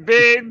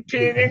big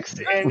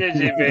Penix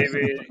energy,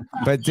 baby.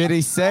 But did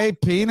he say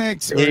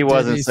Penix? He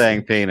wasn't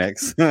saying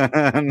Penix.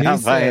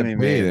 Not by any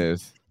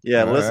means.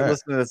 Yeah, listen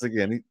to this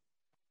again.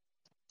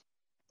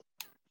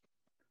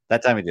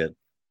 That time he did.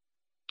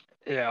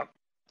 Yeah.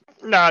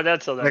 No,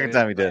 that's hilarious. Second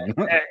time he did.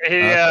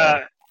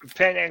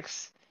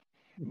 Penix,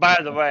 by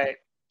the way,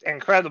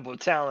 incredible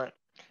talent.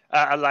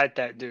 I like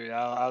that dude.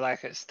 I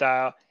like his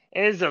style.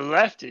 And he's a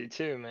lefty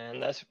too, man.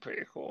 That's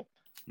pretty cool.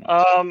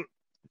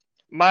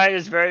 Mine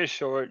is very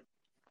short,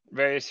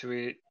 very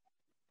sweet,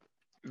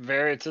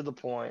 very to the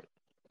point.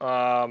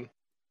 Don't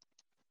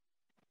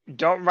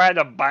ride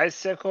a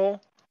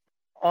bicycle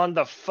on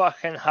the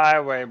fucking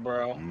highway,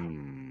 bro.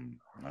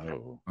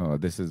 Oh,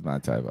 this is my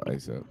type of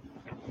ice up.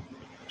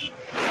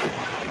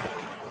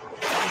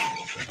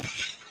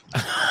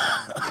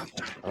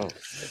 Oh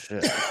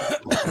shit.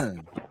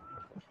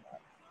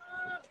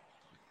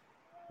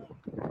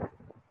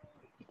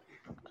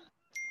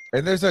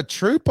 And there's a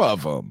troop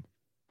of them.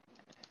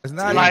 It's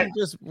not even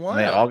just one.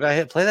 They all got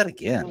hit. Play that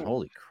again.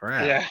 Holy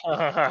crap.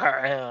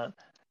 Yeah.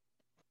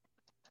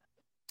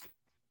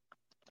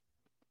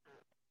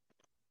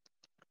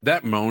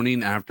 That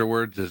moaning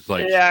afterwards is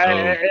like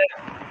Yeah.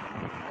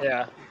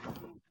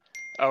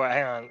 Oh, wait,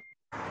 hang on.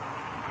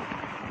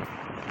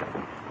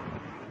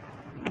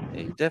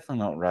 Yeah, you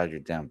definitely don't ride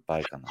your damn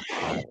bike on the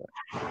highway.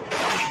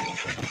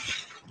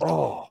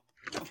 Oh.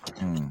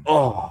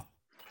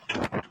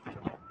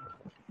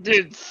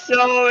 Dude,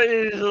 so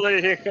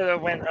easily he could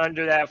have went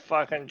under that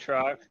fucking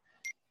truck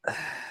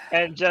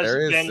and just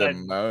there is been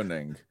some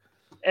moaning.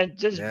 And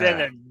just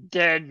been a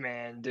dead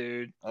man,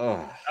 dude.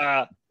 Oh,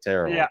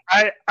 terrible. Yeah,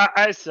 I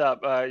ice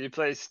up. You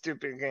play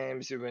stupid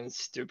games, you win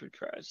stupid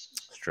prizes.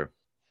 It's true.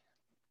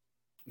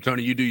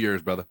 Tony, you do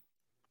yours, brother.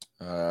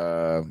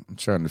 I'm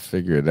trying to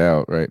figure it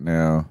out right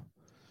now.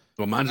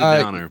 Well, mine's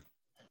a downer.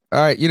 All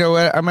right, you know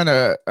what? I'm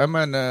gonna.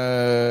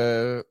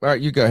 All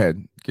right, you go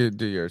ahead.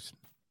 Do yours.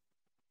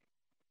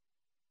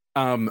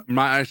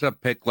 My ice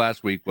up pick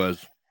last week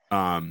was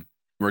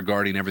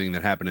regarding everything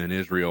that happened in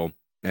Israel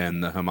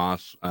and the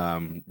Hamas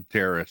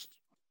terrorists.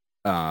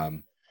 I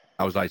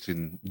I was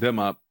icing them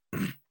up.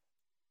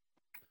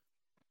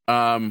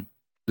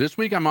 This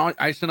week I'm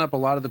icing up a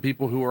lot of the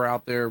people who are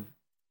out there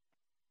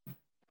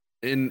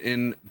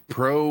in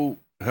pro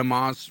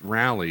Hamas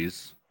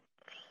rallies,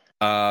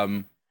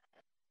 and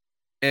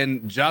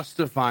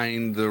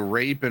justifying the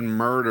rape and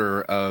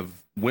murder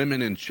of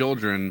women and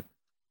children,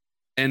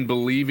 and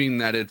believing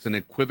that it's an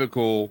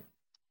equivocal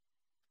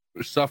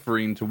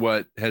suffering to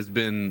what has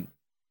been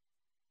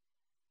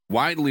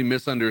widely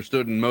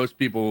misunderstood, and most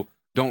people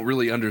don't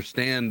really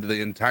understand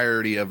the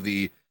entirety of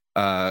the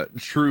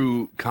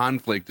true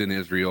conflict in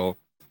Israel.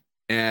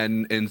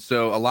 And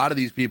so a lot of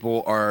these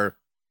people are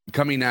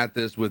coming at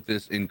this with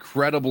this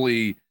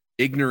incredibly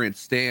ignorant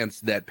stance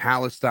that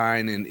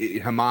Palestine and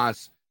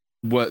Hamas,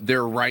 what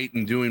they're right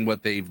in doing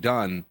what they've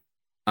done.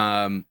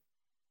 And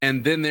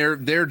then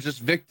they're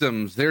just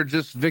victims. They're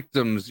just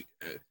victims.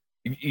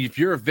 If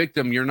you're a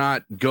victim, you're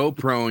not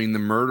GoProing the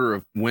murder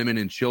of women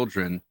and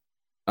children.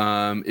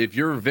 If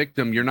you're a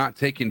victim, you're not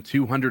taking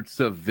 200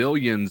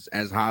 civilians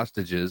as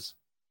hostages.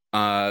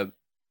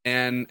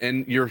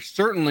 And you're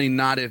certainly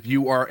not, if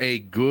you are a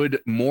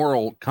good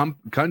moral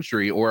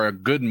country or a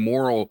good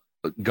moral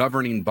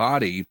governing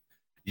body,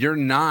 you're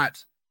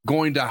not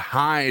going to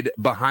hide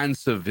behind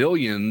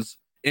civilians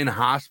in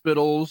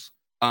hospitals.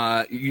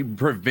 You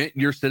prevent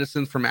your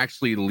citizens from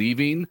actually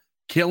leaving,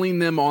 killing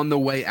them on the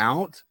way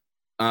out.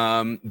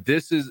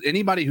 This is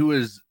anybody who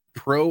is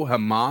pro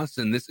Hamas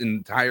in this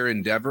entire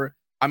endeavor.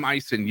 I'm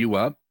icing you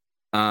up.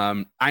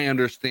 I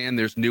understand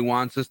there's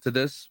nuances to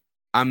this.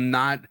 I'm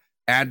not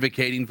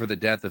advocating for the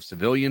death of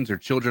civilians or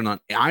children on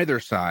either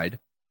side.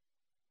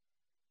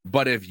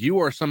 But if you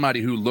are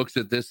somebody who looks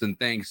at this and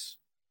thinks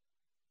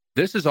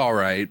this is all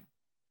right,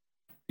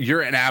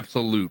 you're an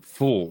absolute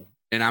fool.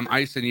 And I'm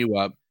icing you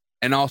up.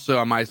 And also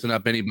I'm icing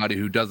up anybody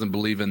who doesn't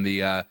believe in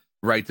the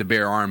right to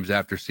bear arms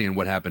after seeing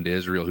what happened to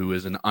Israel, who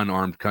is an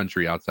unarmed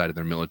country outside of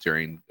their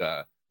military and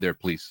their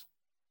police.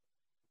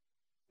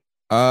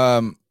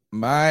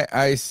 My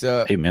ice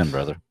up. Amen,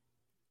 brother.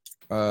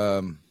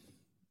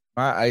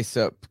 My ice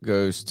up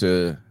goes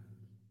to.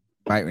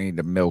 Might need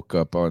to milk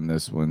up on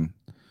this one.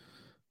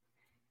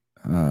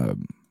 Look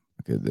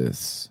at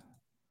this.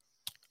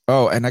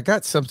 Oh, and I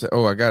got something.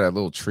 Oh, I got a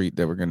little treat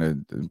that we're gonna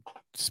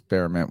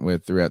experiment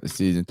with throughout the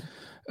season.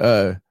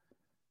 The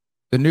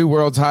new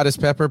world's hottest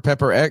pepper,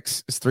 Pepper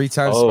X, is 3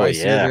 times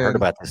spicier. Yeah, I heard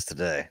about this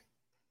today.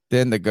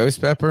 Than the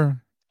ghost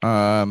pepper.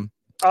 Oh,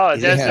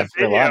 there's a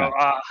video.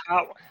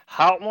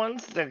 Hot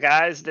Ones, the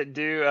guys that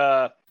do,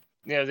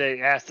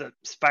 they ask the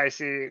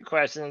spicy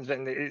questions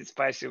and they eat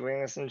spicy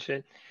wings and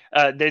shit.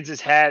 They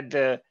just had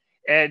the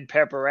Ed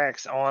Pepper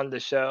X on the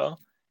show.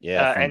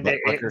 Yeah, and they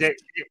ate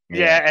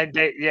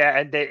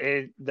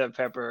the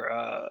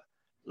pepper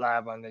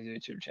live on the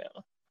YouTube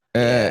channel.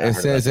 It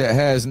says it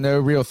has no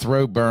real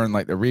throat burn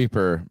like the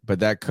Reaper, but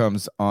that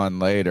comes on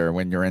later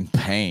when you're in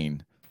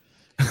pain.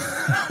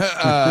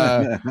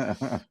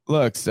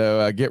 Look,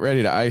 so get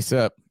ready to ice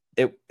up.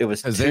 It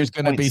was because there's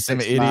going to be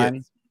some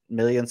idiots.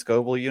 Million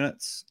Scoville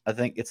units. I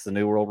think it's the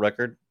new world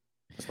record.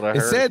 That's what I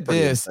heard. It said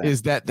this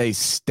is that they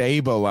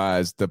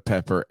stabilized the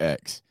Pepper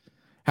X.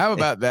 How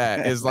about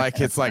that? It's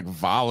like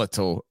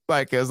volatile,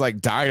 like it's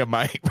like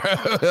dynamite,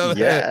 bro.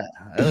 Yeah,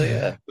 hell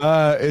yeah.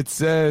 It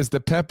says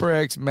the Pepper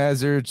X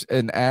measured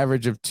an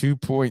average of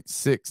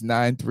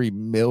 2.693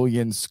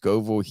 million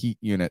Scoville heat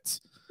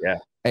units. Yeah.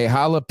 A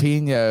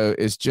jalapeno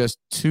is just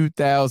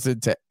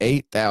 2,000 to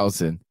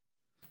 8,000.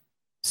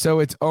 So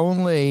it's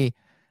only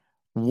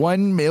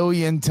 1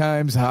 million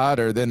times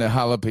hotter than a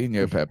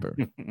jalapeno pepper.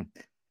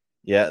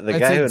 Yeah, the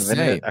guy who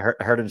invented it,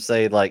 I heard him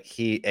say like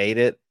he ate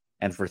it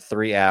and for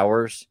 3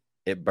 hours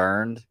it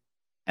burned,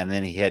 and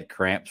then he had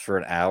cramps for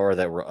an hour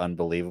that were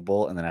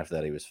unbelievable, and then after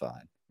that he was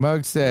fine.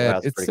 Mug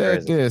said it said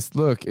crazy. This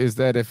look is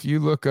that if you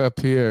look up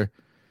here,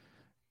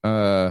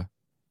 where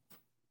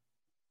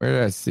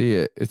did I see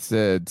it? It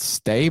said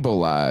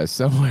stabilize.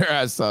 Somewhere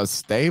I saw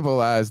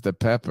stabilize the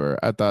pepper.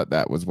 I thought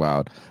that was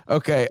wild.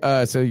 Okay,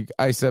 so you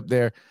ice up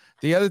there.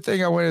 The other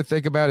thing I want to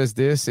think about is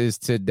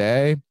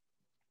today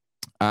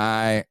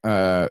I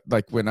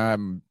like when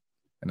I'm,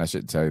 and I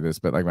shouldn't tell you this,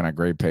 but like when I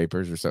grade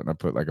papers or something, I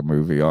put like a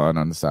movie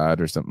on the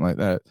side or something like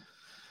that.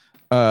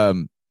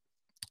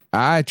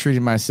 I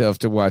treated myself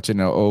to watching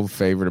an old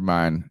favorite of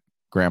mine,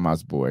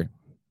 Grandma's Boy.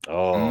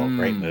 Oh,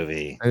 great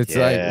movie. It's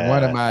like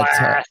one of my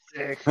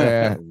classic.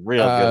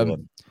 Real good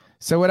one.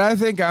 So what I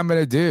think I'm going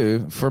to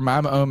do for my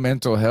own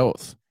mental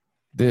health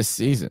this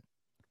season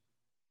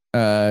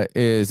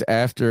is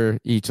after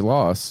each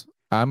loss,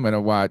 I'm going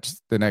to watch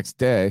the next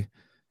day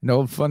an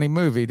old funny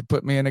movie to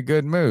put me in a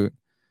good mood.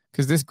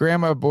 Because this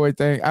Grandma Boy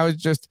thing, I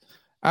was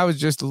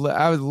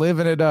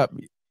living it up.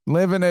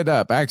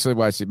 I actually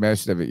watched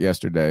most of it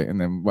yesterday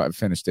and then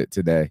finished it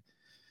today.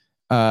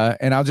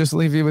 And I'll just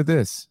leave you with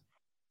this.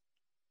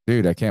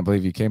 Dude, I can't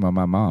believe you came on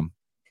my mom.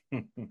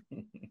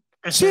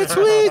 Shit's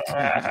weak.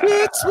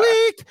 Shit's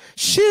weak.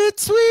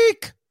 Shit's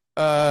weak.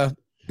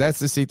 That's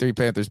the C3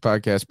 Panthers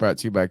podcast brought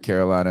to you by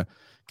Carolina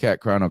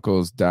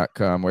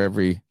CatChronicles.com, where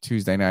every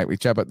Tuesday night we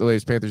chop up the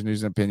latest Panthers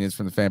news and opinions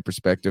from the fan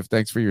perspective.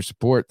 Thanks for your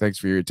support. Thanks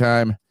for your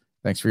time.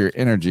 Thanks for your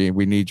energy.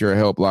 We need your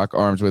help. Lock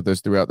arms with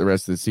us throughout the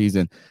rest of the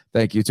season.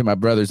 Thank you to my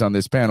brothers on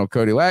this panel.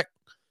 Cody Lack.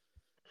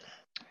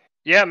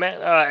 Yeah,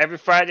 man. Every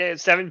Friday at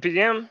 7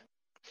 p.m.,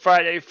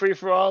 Friday Free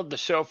For All, the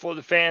show for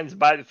the fans,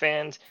 by the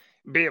fans.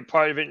 Be a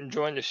part of it and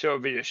join the show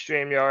via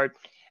StreamYard.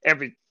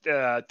 Every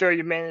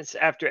 30 minutes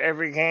after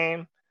every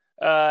game,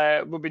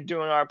 we'll be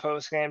doing our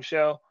post-game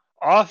show.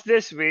 Off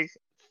this week,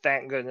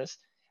 thank goodness.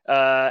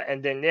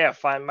 And then,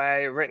 find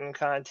my written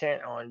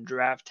content on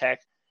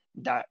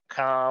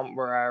drafttech.com,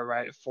 where I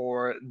write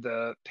for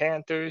the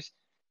Panthers,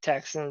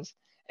 Texans,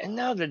 and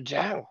now the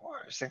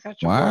Jaguars. They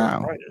got your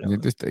Wow. You're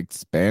just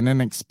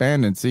expanding.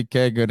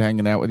 CK, good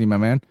hanging out with you, my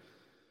man.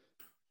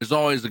 It's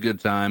always a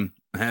good time.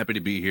 Happy to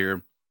be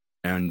here.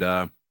 And,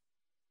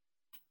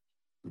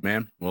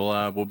 man,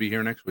 we'll be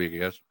here next week, I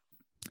guess.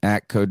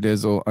 At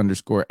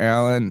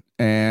Codizzle_Allen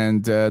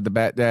and the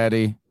Bat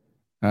Daddy.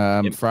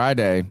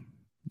 Friday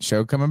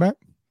show coming back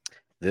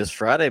this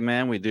Friday,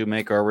 man. We do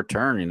make our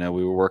return.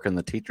 We were working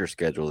the teacher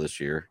schedule this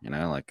year,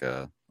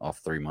 off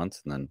 3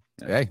 months and then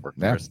work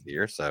the rest of the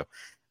year. So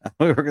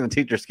we were working the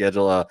teacher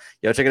schedule.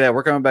 Check it out.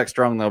 We're coming back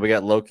strong though. We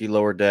got Loki,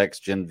 Lower Decks,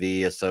 Gen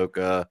V,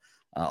 Ahsoka,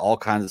 all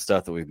kinds of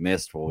stuff that we've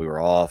missed while we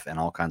were off, and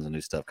all kinds of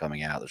new stuff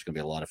coming out. There's going to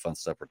be a lot of fun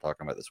stuff we're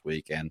talking about this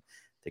week, and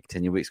to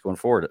continue weeks going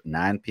forward at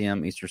 9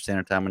 p.m. Eastern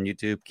Standard Time on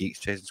YouTube. Geeks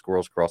Chasing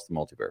Squirrels Across the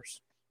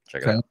Multiverse.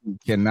 Check it out.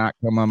 Cannot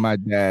come on my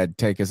dad.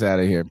 Take us out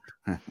of here.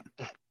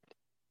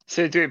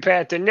 C3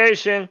 Panther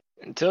Nation.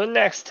 Until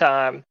next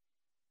time,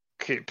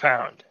 keep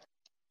pounding.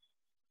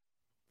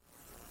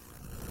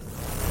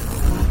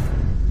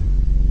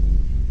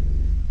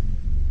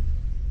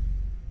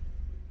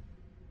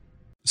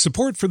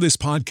 Support for this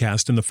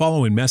podcast and the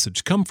following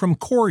message come from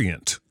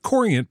Corient.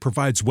 Corient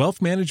provides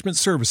wealth management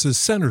services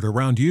centered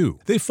around you.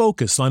 They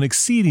focus on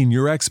exceeding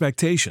your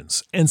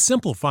expectations and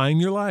simplifying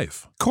your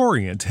life.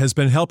 Corient has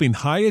been helping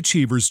high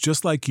achievers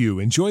just like you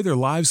enjoy their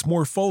lives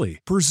more fully,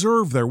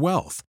 preserve their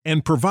wealth,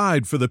 and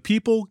provide for the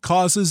people,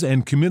 causes,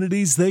 and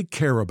communities they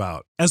care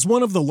about. As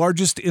one of the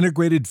largest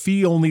integrated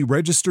fee-only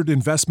registered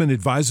investment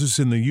advisors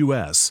in the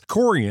U.S.,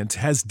 Corient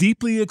has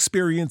deeply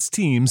experienced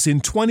teams in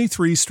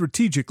 23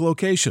 strategic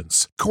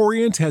locations.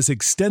 Corient has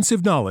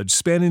extensive knowledge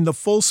spanning the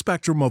full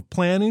spectrum of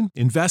planning,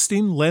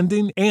 investing,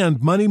 lending,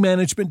 and money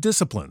management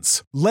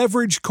disciplines.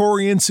 Leverage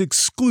Corient's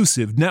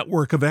exclusive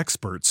network of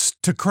experts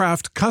to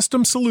craft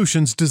custom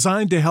solutions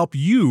designed to help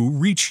you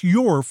reach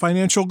your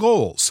financial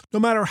goals, no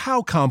matter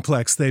how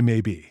complex they may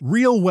be.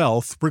 Real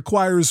wealth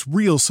requires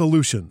real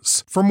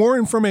solutions. For more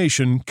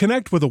information,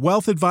 connect with a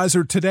wealth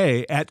advisor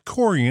today at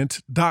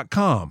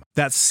Corient.com.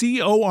 That's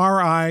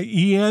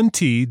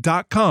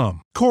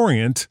Corient.com.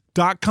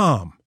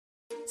 Corient.com.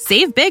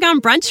 Save big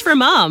on brunch for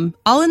mom,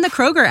 all in the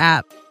Kroger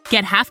app.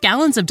 Get half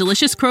gallons of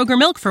delicious Kroger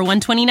milk for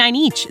 $1.29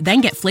 each.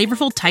 Then get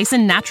flavorful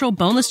Tyson natural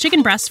boneless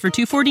chicken breasts for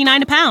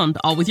 $2.49 a pound,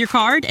 all with your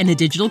card and a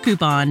digital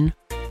coupon.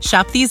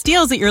 Shop these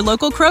deals at your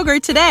local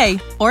Kroger today,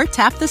 or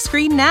tap the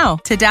screen now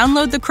to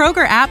download the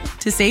Kroger app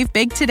to save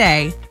big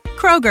today.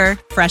 Kroger,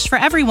 fresh for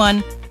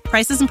everyone.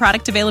 Prices and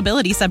product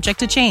availability subject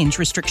to change.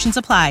 Restrictions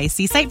apply.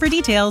 See site for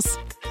details.